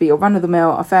story seemed to be a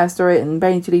run-of-the-mill affair story and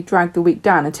majorly dragged the week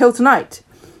down until tonight.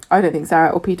 I don't think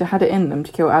Sarah or Peter had it in them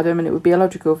to kill Adam, and it would be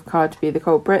illogical for Carla to be the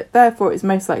culprit. Therefore, it's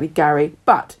most likely Gary.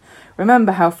 But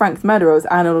remember how Frank's murderer was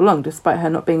Anne all along, despite her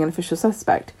not being an official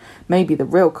suspect. Maybe the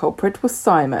real culprit was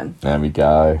Simon. There we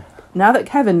go. Now that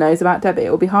Kevin knows about Debbie, it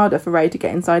will be harder for Ray to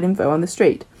get inside info on the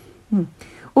street.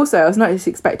 Also, I was not just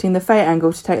expecting the Faye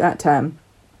angle to take that turn.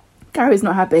 Gary's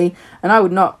not happy, and I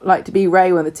would not like to be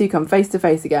Ray when the two come face to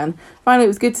face again. Finally, it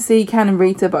was good to see Ken and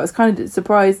Rita, but I was kind of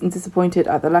surprised and disappointed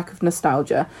at the lack of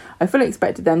nostalgia. I fully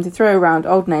expected them to throw around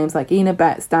old names like Ina,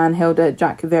 Bet, Stan, Hilda,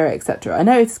 Jack, Vera, etc. I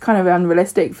know it's kind of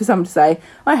unrealistic for someone to say,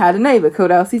 I had a neighbour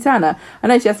called Elsie Tanner. I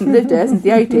know she hasn't lived here since the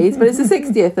 80s, but it's the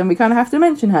 60th and we kind of have to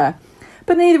mention her.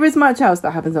 But neither is much else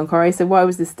that happens on Corrie, so why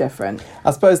was this different?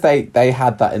 I suppose they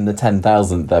had that in the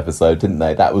 10,000th episode, didn't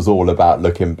they? That was all about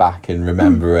looking back and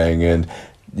remembering and,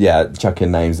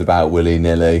 chucking names about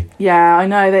willy-nilly. Yeah, I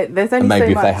know. There's only and maybe so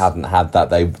if much. They hadn't had that,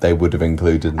 they would have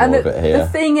included more of it here. The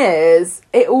thing is,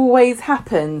 it always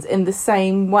happens in the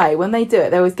same way. When they do it,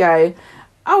 they always go,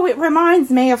 oh, it reminds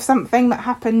me of something that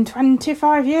happened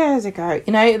 25 years ago.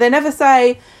 You know, they never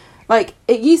say... Like,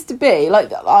 it used to be,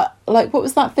 like what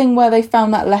was that thing where they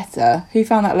found that letter? Who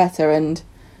found that letter? And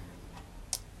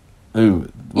Ooh,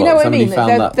 you know what I mean?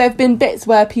 There have been bits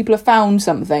where people have found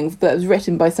something that was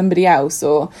written by somebody else,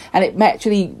 and it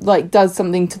actually, like, does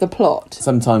something to the plot.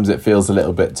 Sometimes it feels a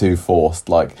little bit too forced.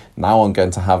 Like, now I'm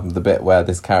going to have the bit where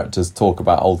these characters talk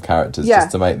about old characters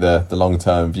just to make the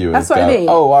long-term viewers That's what go, I mean.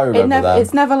 oh, I remember that.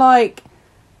 It's never like...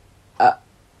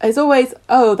 It's always,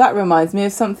 oh, that reminds me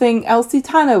of something Elsie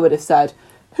Tanner would have said.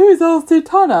 Who's Elsie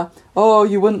Tanner? Oh,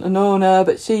 you wouldn't have known her,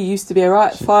 but she used to be a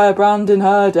right firebrand in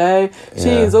her day. She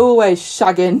is always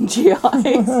shagging GIs.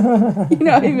 You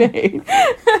know what I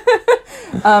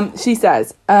mean? She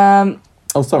says...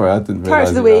 oh, sorry, I didn't realise. Character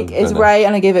of the week is Ray,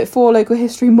 and I gave it 4 local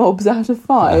history mobs out of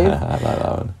 5. I like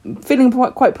that one. Feeling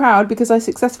quite proud because I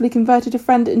successfully converted a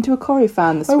friend into a Corrie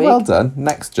fan this week. Oh, well done.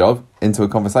 Next job, into a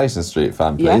Conversation Street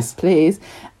fan, please. Yes, please.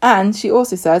 And she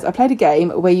also says, I played a game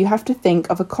where you have to think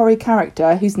of a Corrie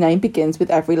character whose name begins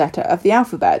with every letter of the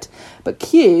alphabet. But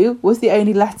Q was the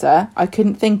only letter I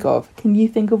couldn't think of. Can you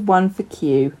think of one for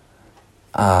Q?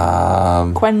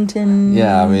 Quentin.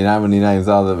 Yeah, I mean, how many names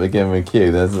are there that begin with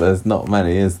Q? There's not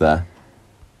many, is there?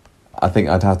 I think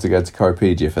I'd have to go to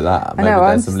Corriepedia for that. Maybe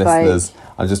there's some listeners.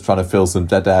 I'm just trying to fill some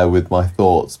dead air with my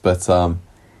thoughts, but no.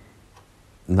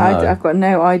 I've got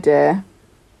no idea.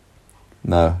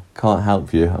 No, can't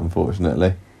help you,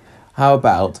 unfortunately. How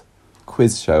about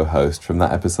quiz show host from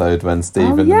that episode when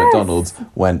Stephen McDonald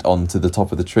went on to the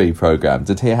Top of the Tree programme?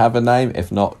 Did he have a name?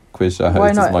 If not, quiz show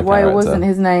host is my character. Why wasn't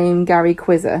his name Gary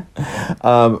Quizzer?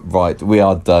 Right, we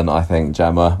are done, I think,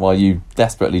 Gemma. While you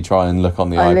desperately try and look on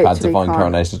the iPad to find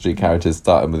Coronation Street characters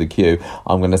starting with a Q,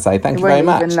 I'm going to say thank you very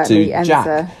much to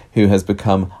Jack, who has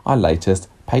become our latest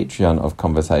Patreon of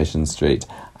Conversation Street.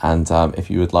 And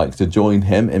if you would like to join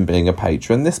him in being a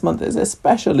patron, this month is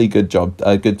especially good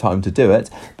time to do it,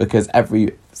 because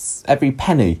every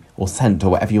penny or cent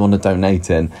or whatever you want to donate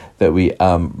in that we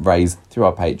raise through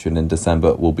our Patreon in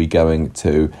December will be going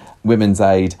to Women's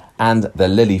Aid and the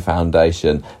Lily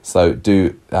Foundation. So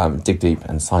do dig deep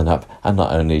and sign up, and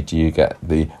not only do you get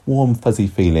the warm fuzzy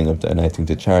feeling of donating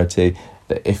to charity,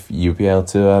 that if you'll be able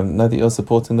to know that you're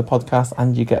supporting the podcast,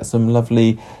 and you get some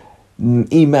lovely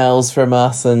emails from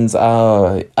us and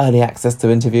early access to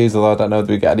interviews, although I don't know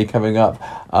whether we get any coming up,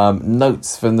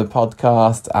 notes from the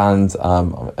podcast, and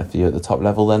if you're at the top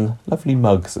level, then lovely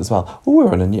mugs as well. Oh,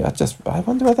 we're on a new... I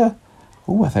wonder whether...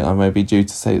 Oh, I think I may be due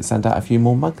to send out a few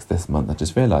more mugs this month. I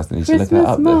just realised I need to look that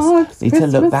up. Need to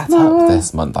look that up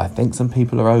this month. I think some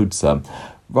people are owed some.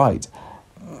 Right.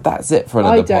 that's it for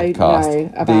another I don't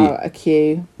podcast. know about a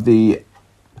queue. The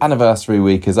anniversary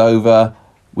week is over.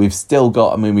 We've still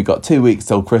got, we've got 2 weeks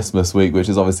till Christmas week, which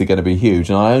is obviously going to be huge.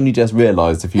 And I only just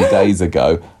realised a few days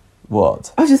ago,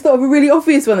 what? I just thought of a really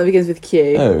obvious one that begins with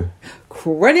Q. Oh.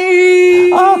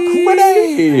 Quinny! Oh,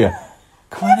 Quinny!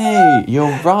 Quinny,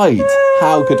 you're right.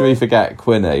 How could we forget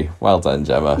Quinny? Well done,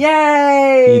 Gemma.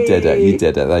 Yay! You did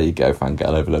it. There you go.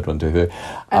 Fangirl overload 1, 2, 3.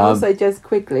 And also just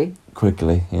quickly.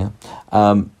 Quickly, yeah.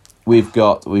 We've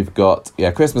got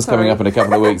Christmas coming up in a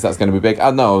couple of weeks. That's going to be big.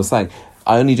 I was saying,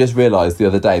 I only just realised the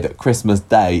other day that Christmas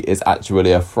Day is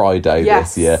actually a Friday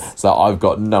this year. So I've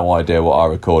got no idea what our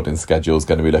recording schedule is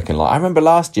going to be looking like. I remember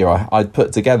last year I'd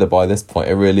put together by this point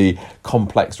a really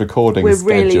complex recording schedule.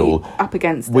 We're really up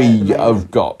against it. We have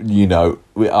got, we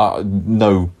are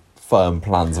no firm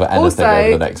plans for anything Also,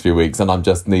 over the next few weeks, and I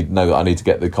just know that I need to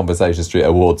get the Conversation Street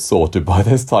Awards sorted by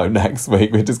this time next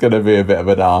week, which is going to be a bit of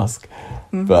an ask.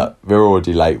 Mm-hmm. But we're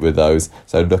already late with those,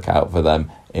 so look out for them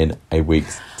in a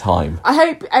week's time. I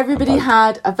hope everybody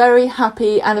had a very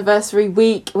happy anniversary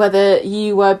week, whether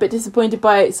you were a bit disappointed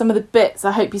by some of the bits.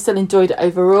 I hope you still enjoyed it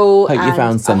overall. Hope you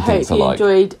found something to like.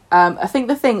 Enjoyed, I think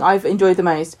the thing I've enjoyed the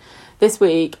most this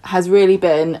week has really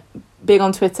been being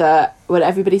on Twitter when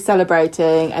everybody's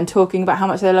celebrating and talking about how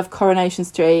much they love Coronation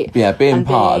Street. Yeah, being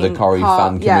part of the Corrie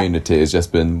fan community has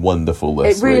just been wonderful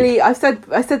this week. I said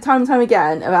time and time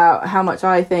again about how much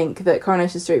I think that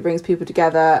Coronation Street brings people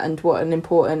together and what an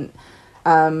important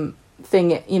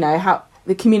thing, how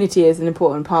the community is an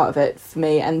important part of it for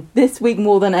me. And this week,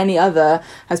 more than any other,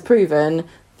 has proven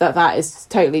that is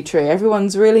totally true.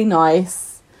 Everyone's really nice.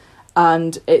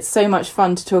 And it's so much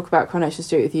fun to talk about Coronation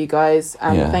Street with you guys.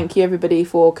 And thank you everybody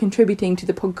for contributing to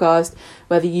the podcast,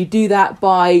 whether you do that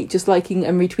by just liking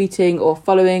and retweeting or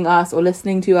following us or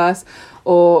listening to us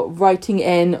or writing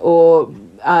in or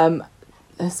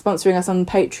sponsoring us on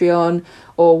Patreon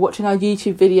or watching our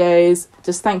YouTube videos.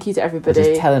 Just thank you to everybody.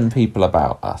 Just telling people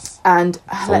about us. And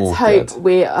let's hope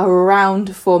we are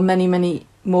around for many, many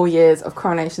more years of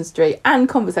Coronation Street and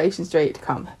Conversation Street to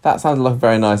come. That sounds like a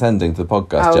very nice ending to the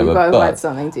podcast, Gemma. You've got to add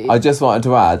something, do you? I just wanted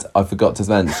to add, I forgot to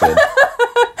mention.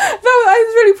 I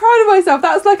was really proud of myself.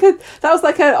 That was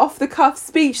like a off the cuff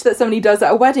speech that somebody does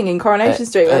at a wedding in Coronation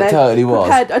Street. It totally was.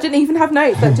 I didn't even have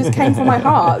notes. That just came from my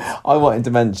heart. I wanted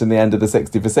to mention the end of the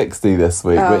 60 for 60 this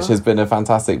week, which has been a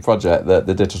fantastic project that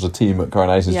the digital team at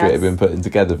Coronation Street have been putting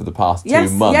together for the past 2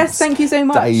 months. Yes, thank you so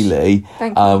much. Daily,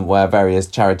 thank you. Where various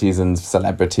charities and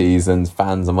celebrities and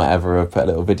fans and whatever have put a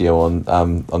little video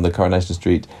on the Coronation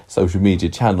Street social media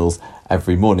channels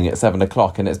every morning at 7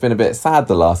 o'clock, and it's been a bit sad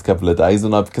the last couple of days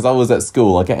because I was at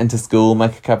school. I get into school,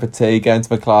 make a cup of tea, go into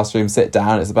my classroom, sit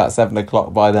down. It's about 7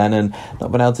 o'clock by then and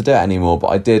not been able to do it anymore, but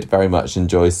I did very much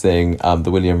enjoy seeing the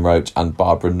William Roach and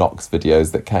Barbara Knox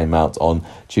videos that came out on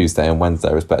Tuesday and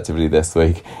Wednesday respectively this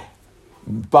week.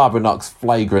 Barbara Knox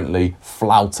flagrantly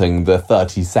flouting the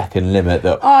 30-second limit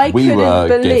that we were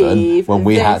given when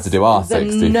we had to do our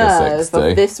 60 for 60.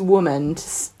 Of this woman to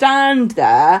stand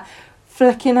there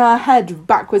flicking her head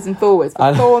backwards and forwards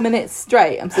for 4 minutes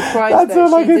straight. I'm surprised that's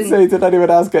all I could see. Did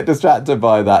anyone else get distracted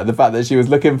by that? The fact that she was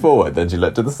looking forward, then she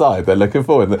looked to the side, then looking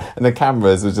forward, and the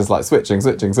cameras were just like switching.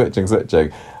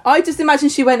 I just imagine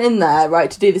she went in there, right,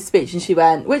 to do the speech, and she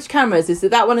went, which cameras? Is it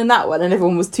that one and that one? And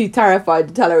everyone was too terrified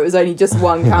to tell her it was only just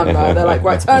one camera. They're like,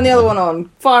 right, turn the other one on,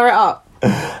 fire it up.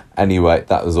 Anyway,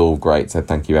 that was all great, so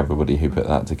thank you everybody who put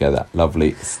that together.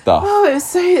 Lovely stuff. Oh, it's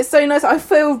so nice. I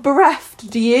feel bereft.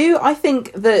 Do you? I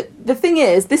think that the thing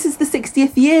is, this is the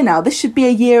 60th year now. This should be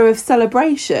a year of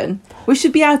celebration. We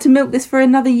should be able to milk this for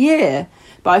another year.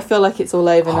 But I feel like it's all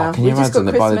over now. Can you imagine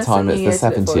that by the time it's the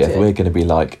 70th, we're going to be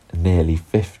like nearly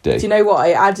 50? Do you know what?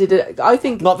 I added it. I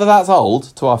think... Not that that's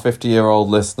old to our 50-year-old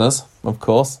listeners, of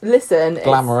course. Listen.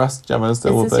 Glamorous, Gemma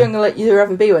still will be. It's as young as you'll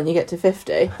ever be when you get to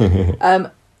 50.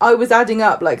 I was adding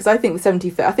up, because I think the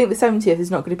 70th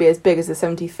is not going to be as big as the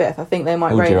 75th. I think they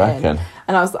might rein in.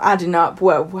 And I was adding up,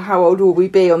 well, how old will we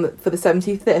be for the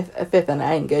 75th? And it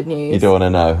ain't good news. You don't want to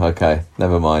know? Okay,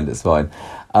 never mind, it's fine.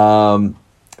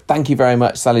 Thank you very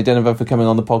much, Sally Dinover, for coming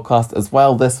on the podcast as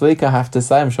well this week, I have to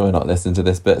say. I'm sure you're not listening to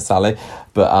this bit, Sally,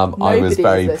 but I was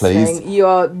very pleased. You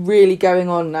are really going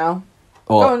on now.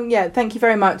 Go on, yeah, thank you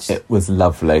very much. It was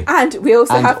lovely. And we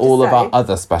also have to all of our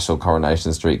other special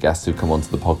Coronation Street guests who come onto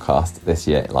the podcast this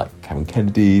year, like Kevin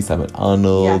Kennedy, Simon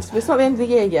Arnold. Yes, but it's not the end of the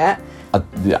year yet. I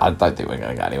don't think we're going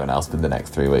to get anyone else in the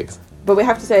next 3 weeks. But we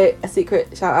have to say a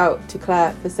secret shout out to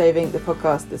Claire for saving the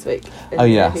podcast this week. Oh,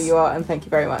 yes. Who you are, and thank you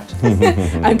very much.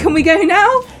 And can we go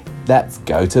now? Let's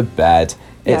go to bed.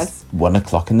 It's 1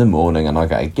 o'clock in the morning and I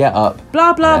got to get up.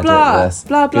 Blah, blah, blah. This.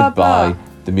 Blah, blah, Goodbye. blah.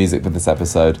 The music for this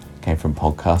episode came from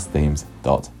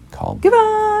podcastthemes.com.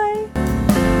 Goodbye.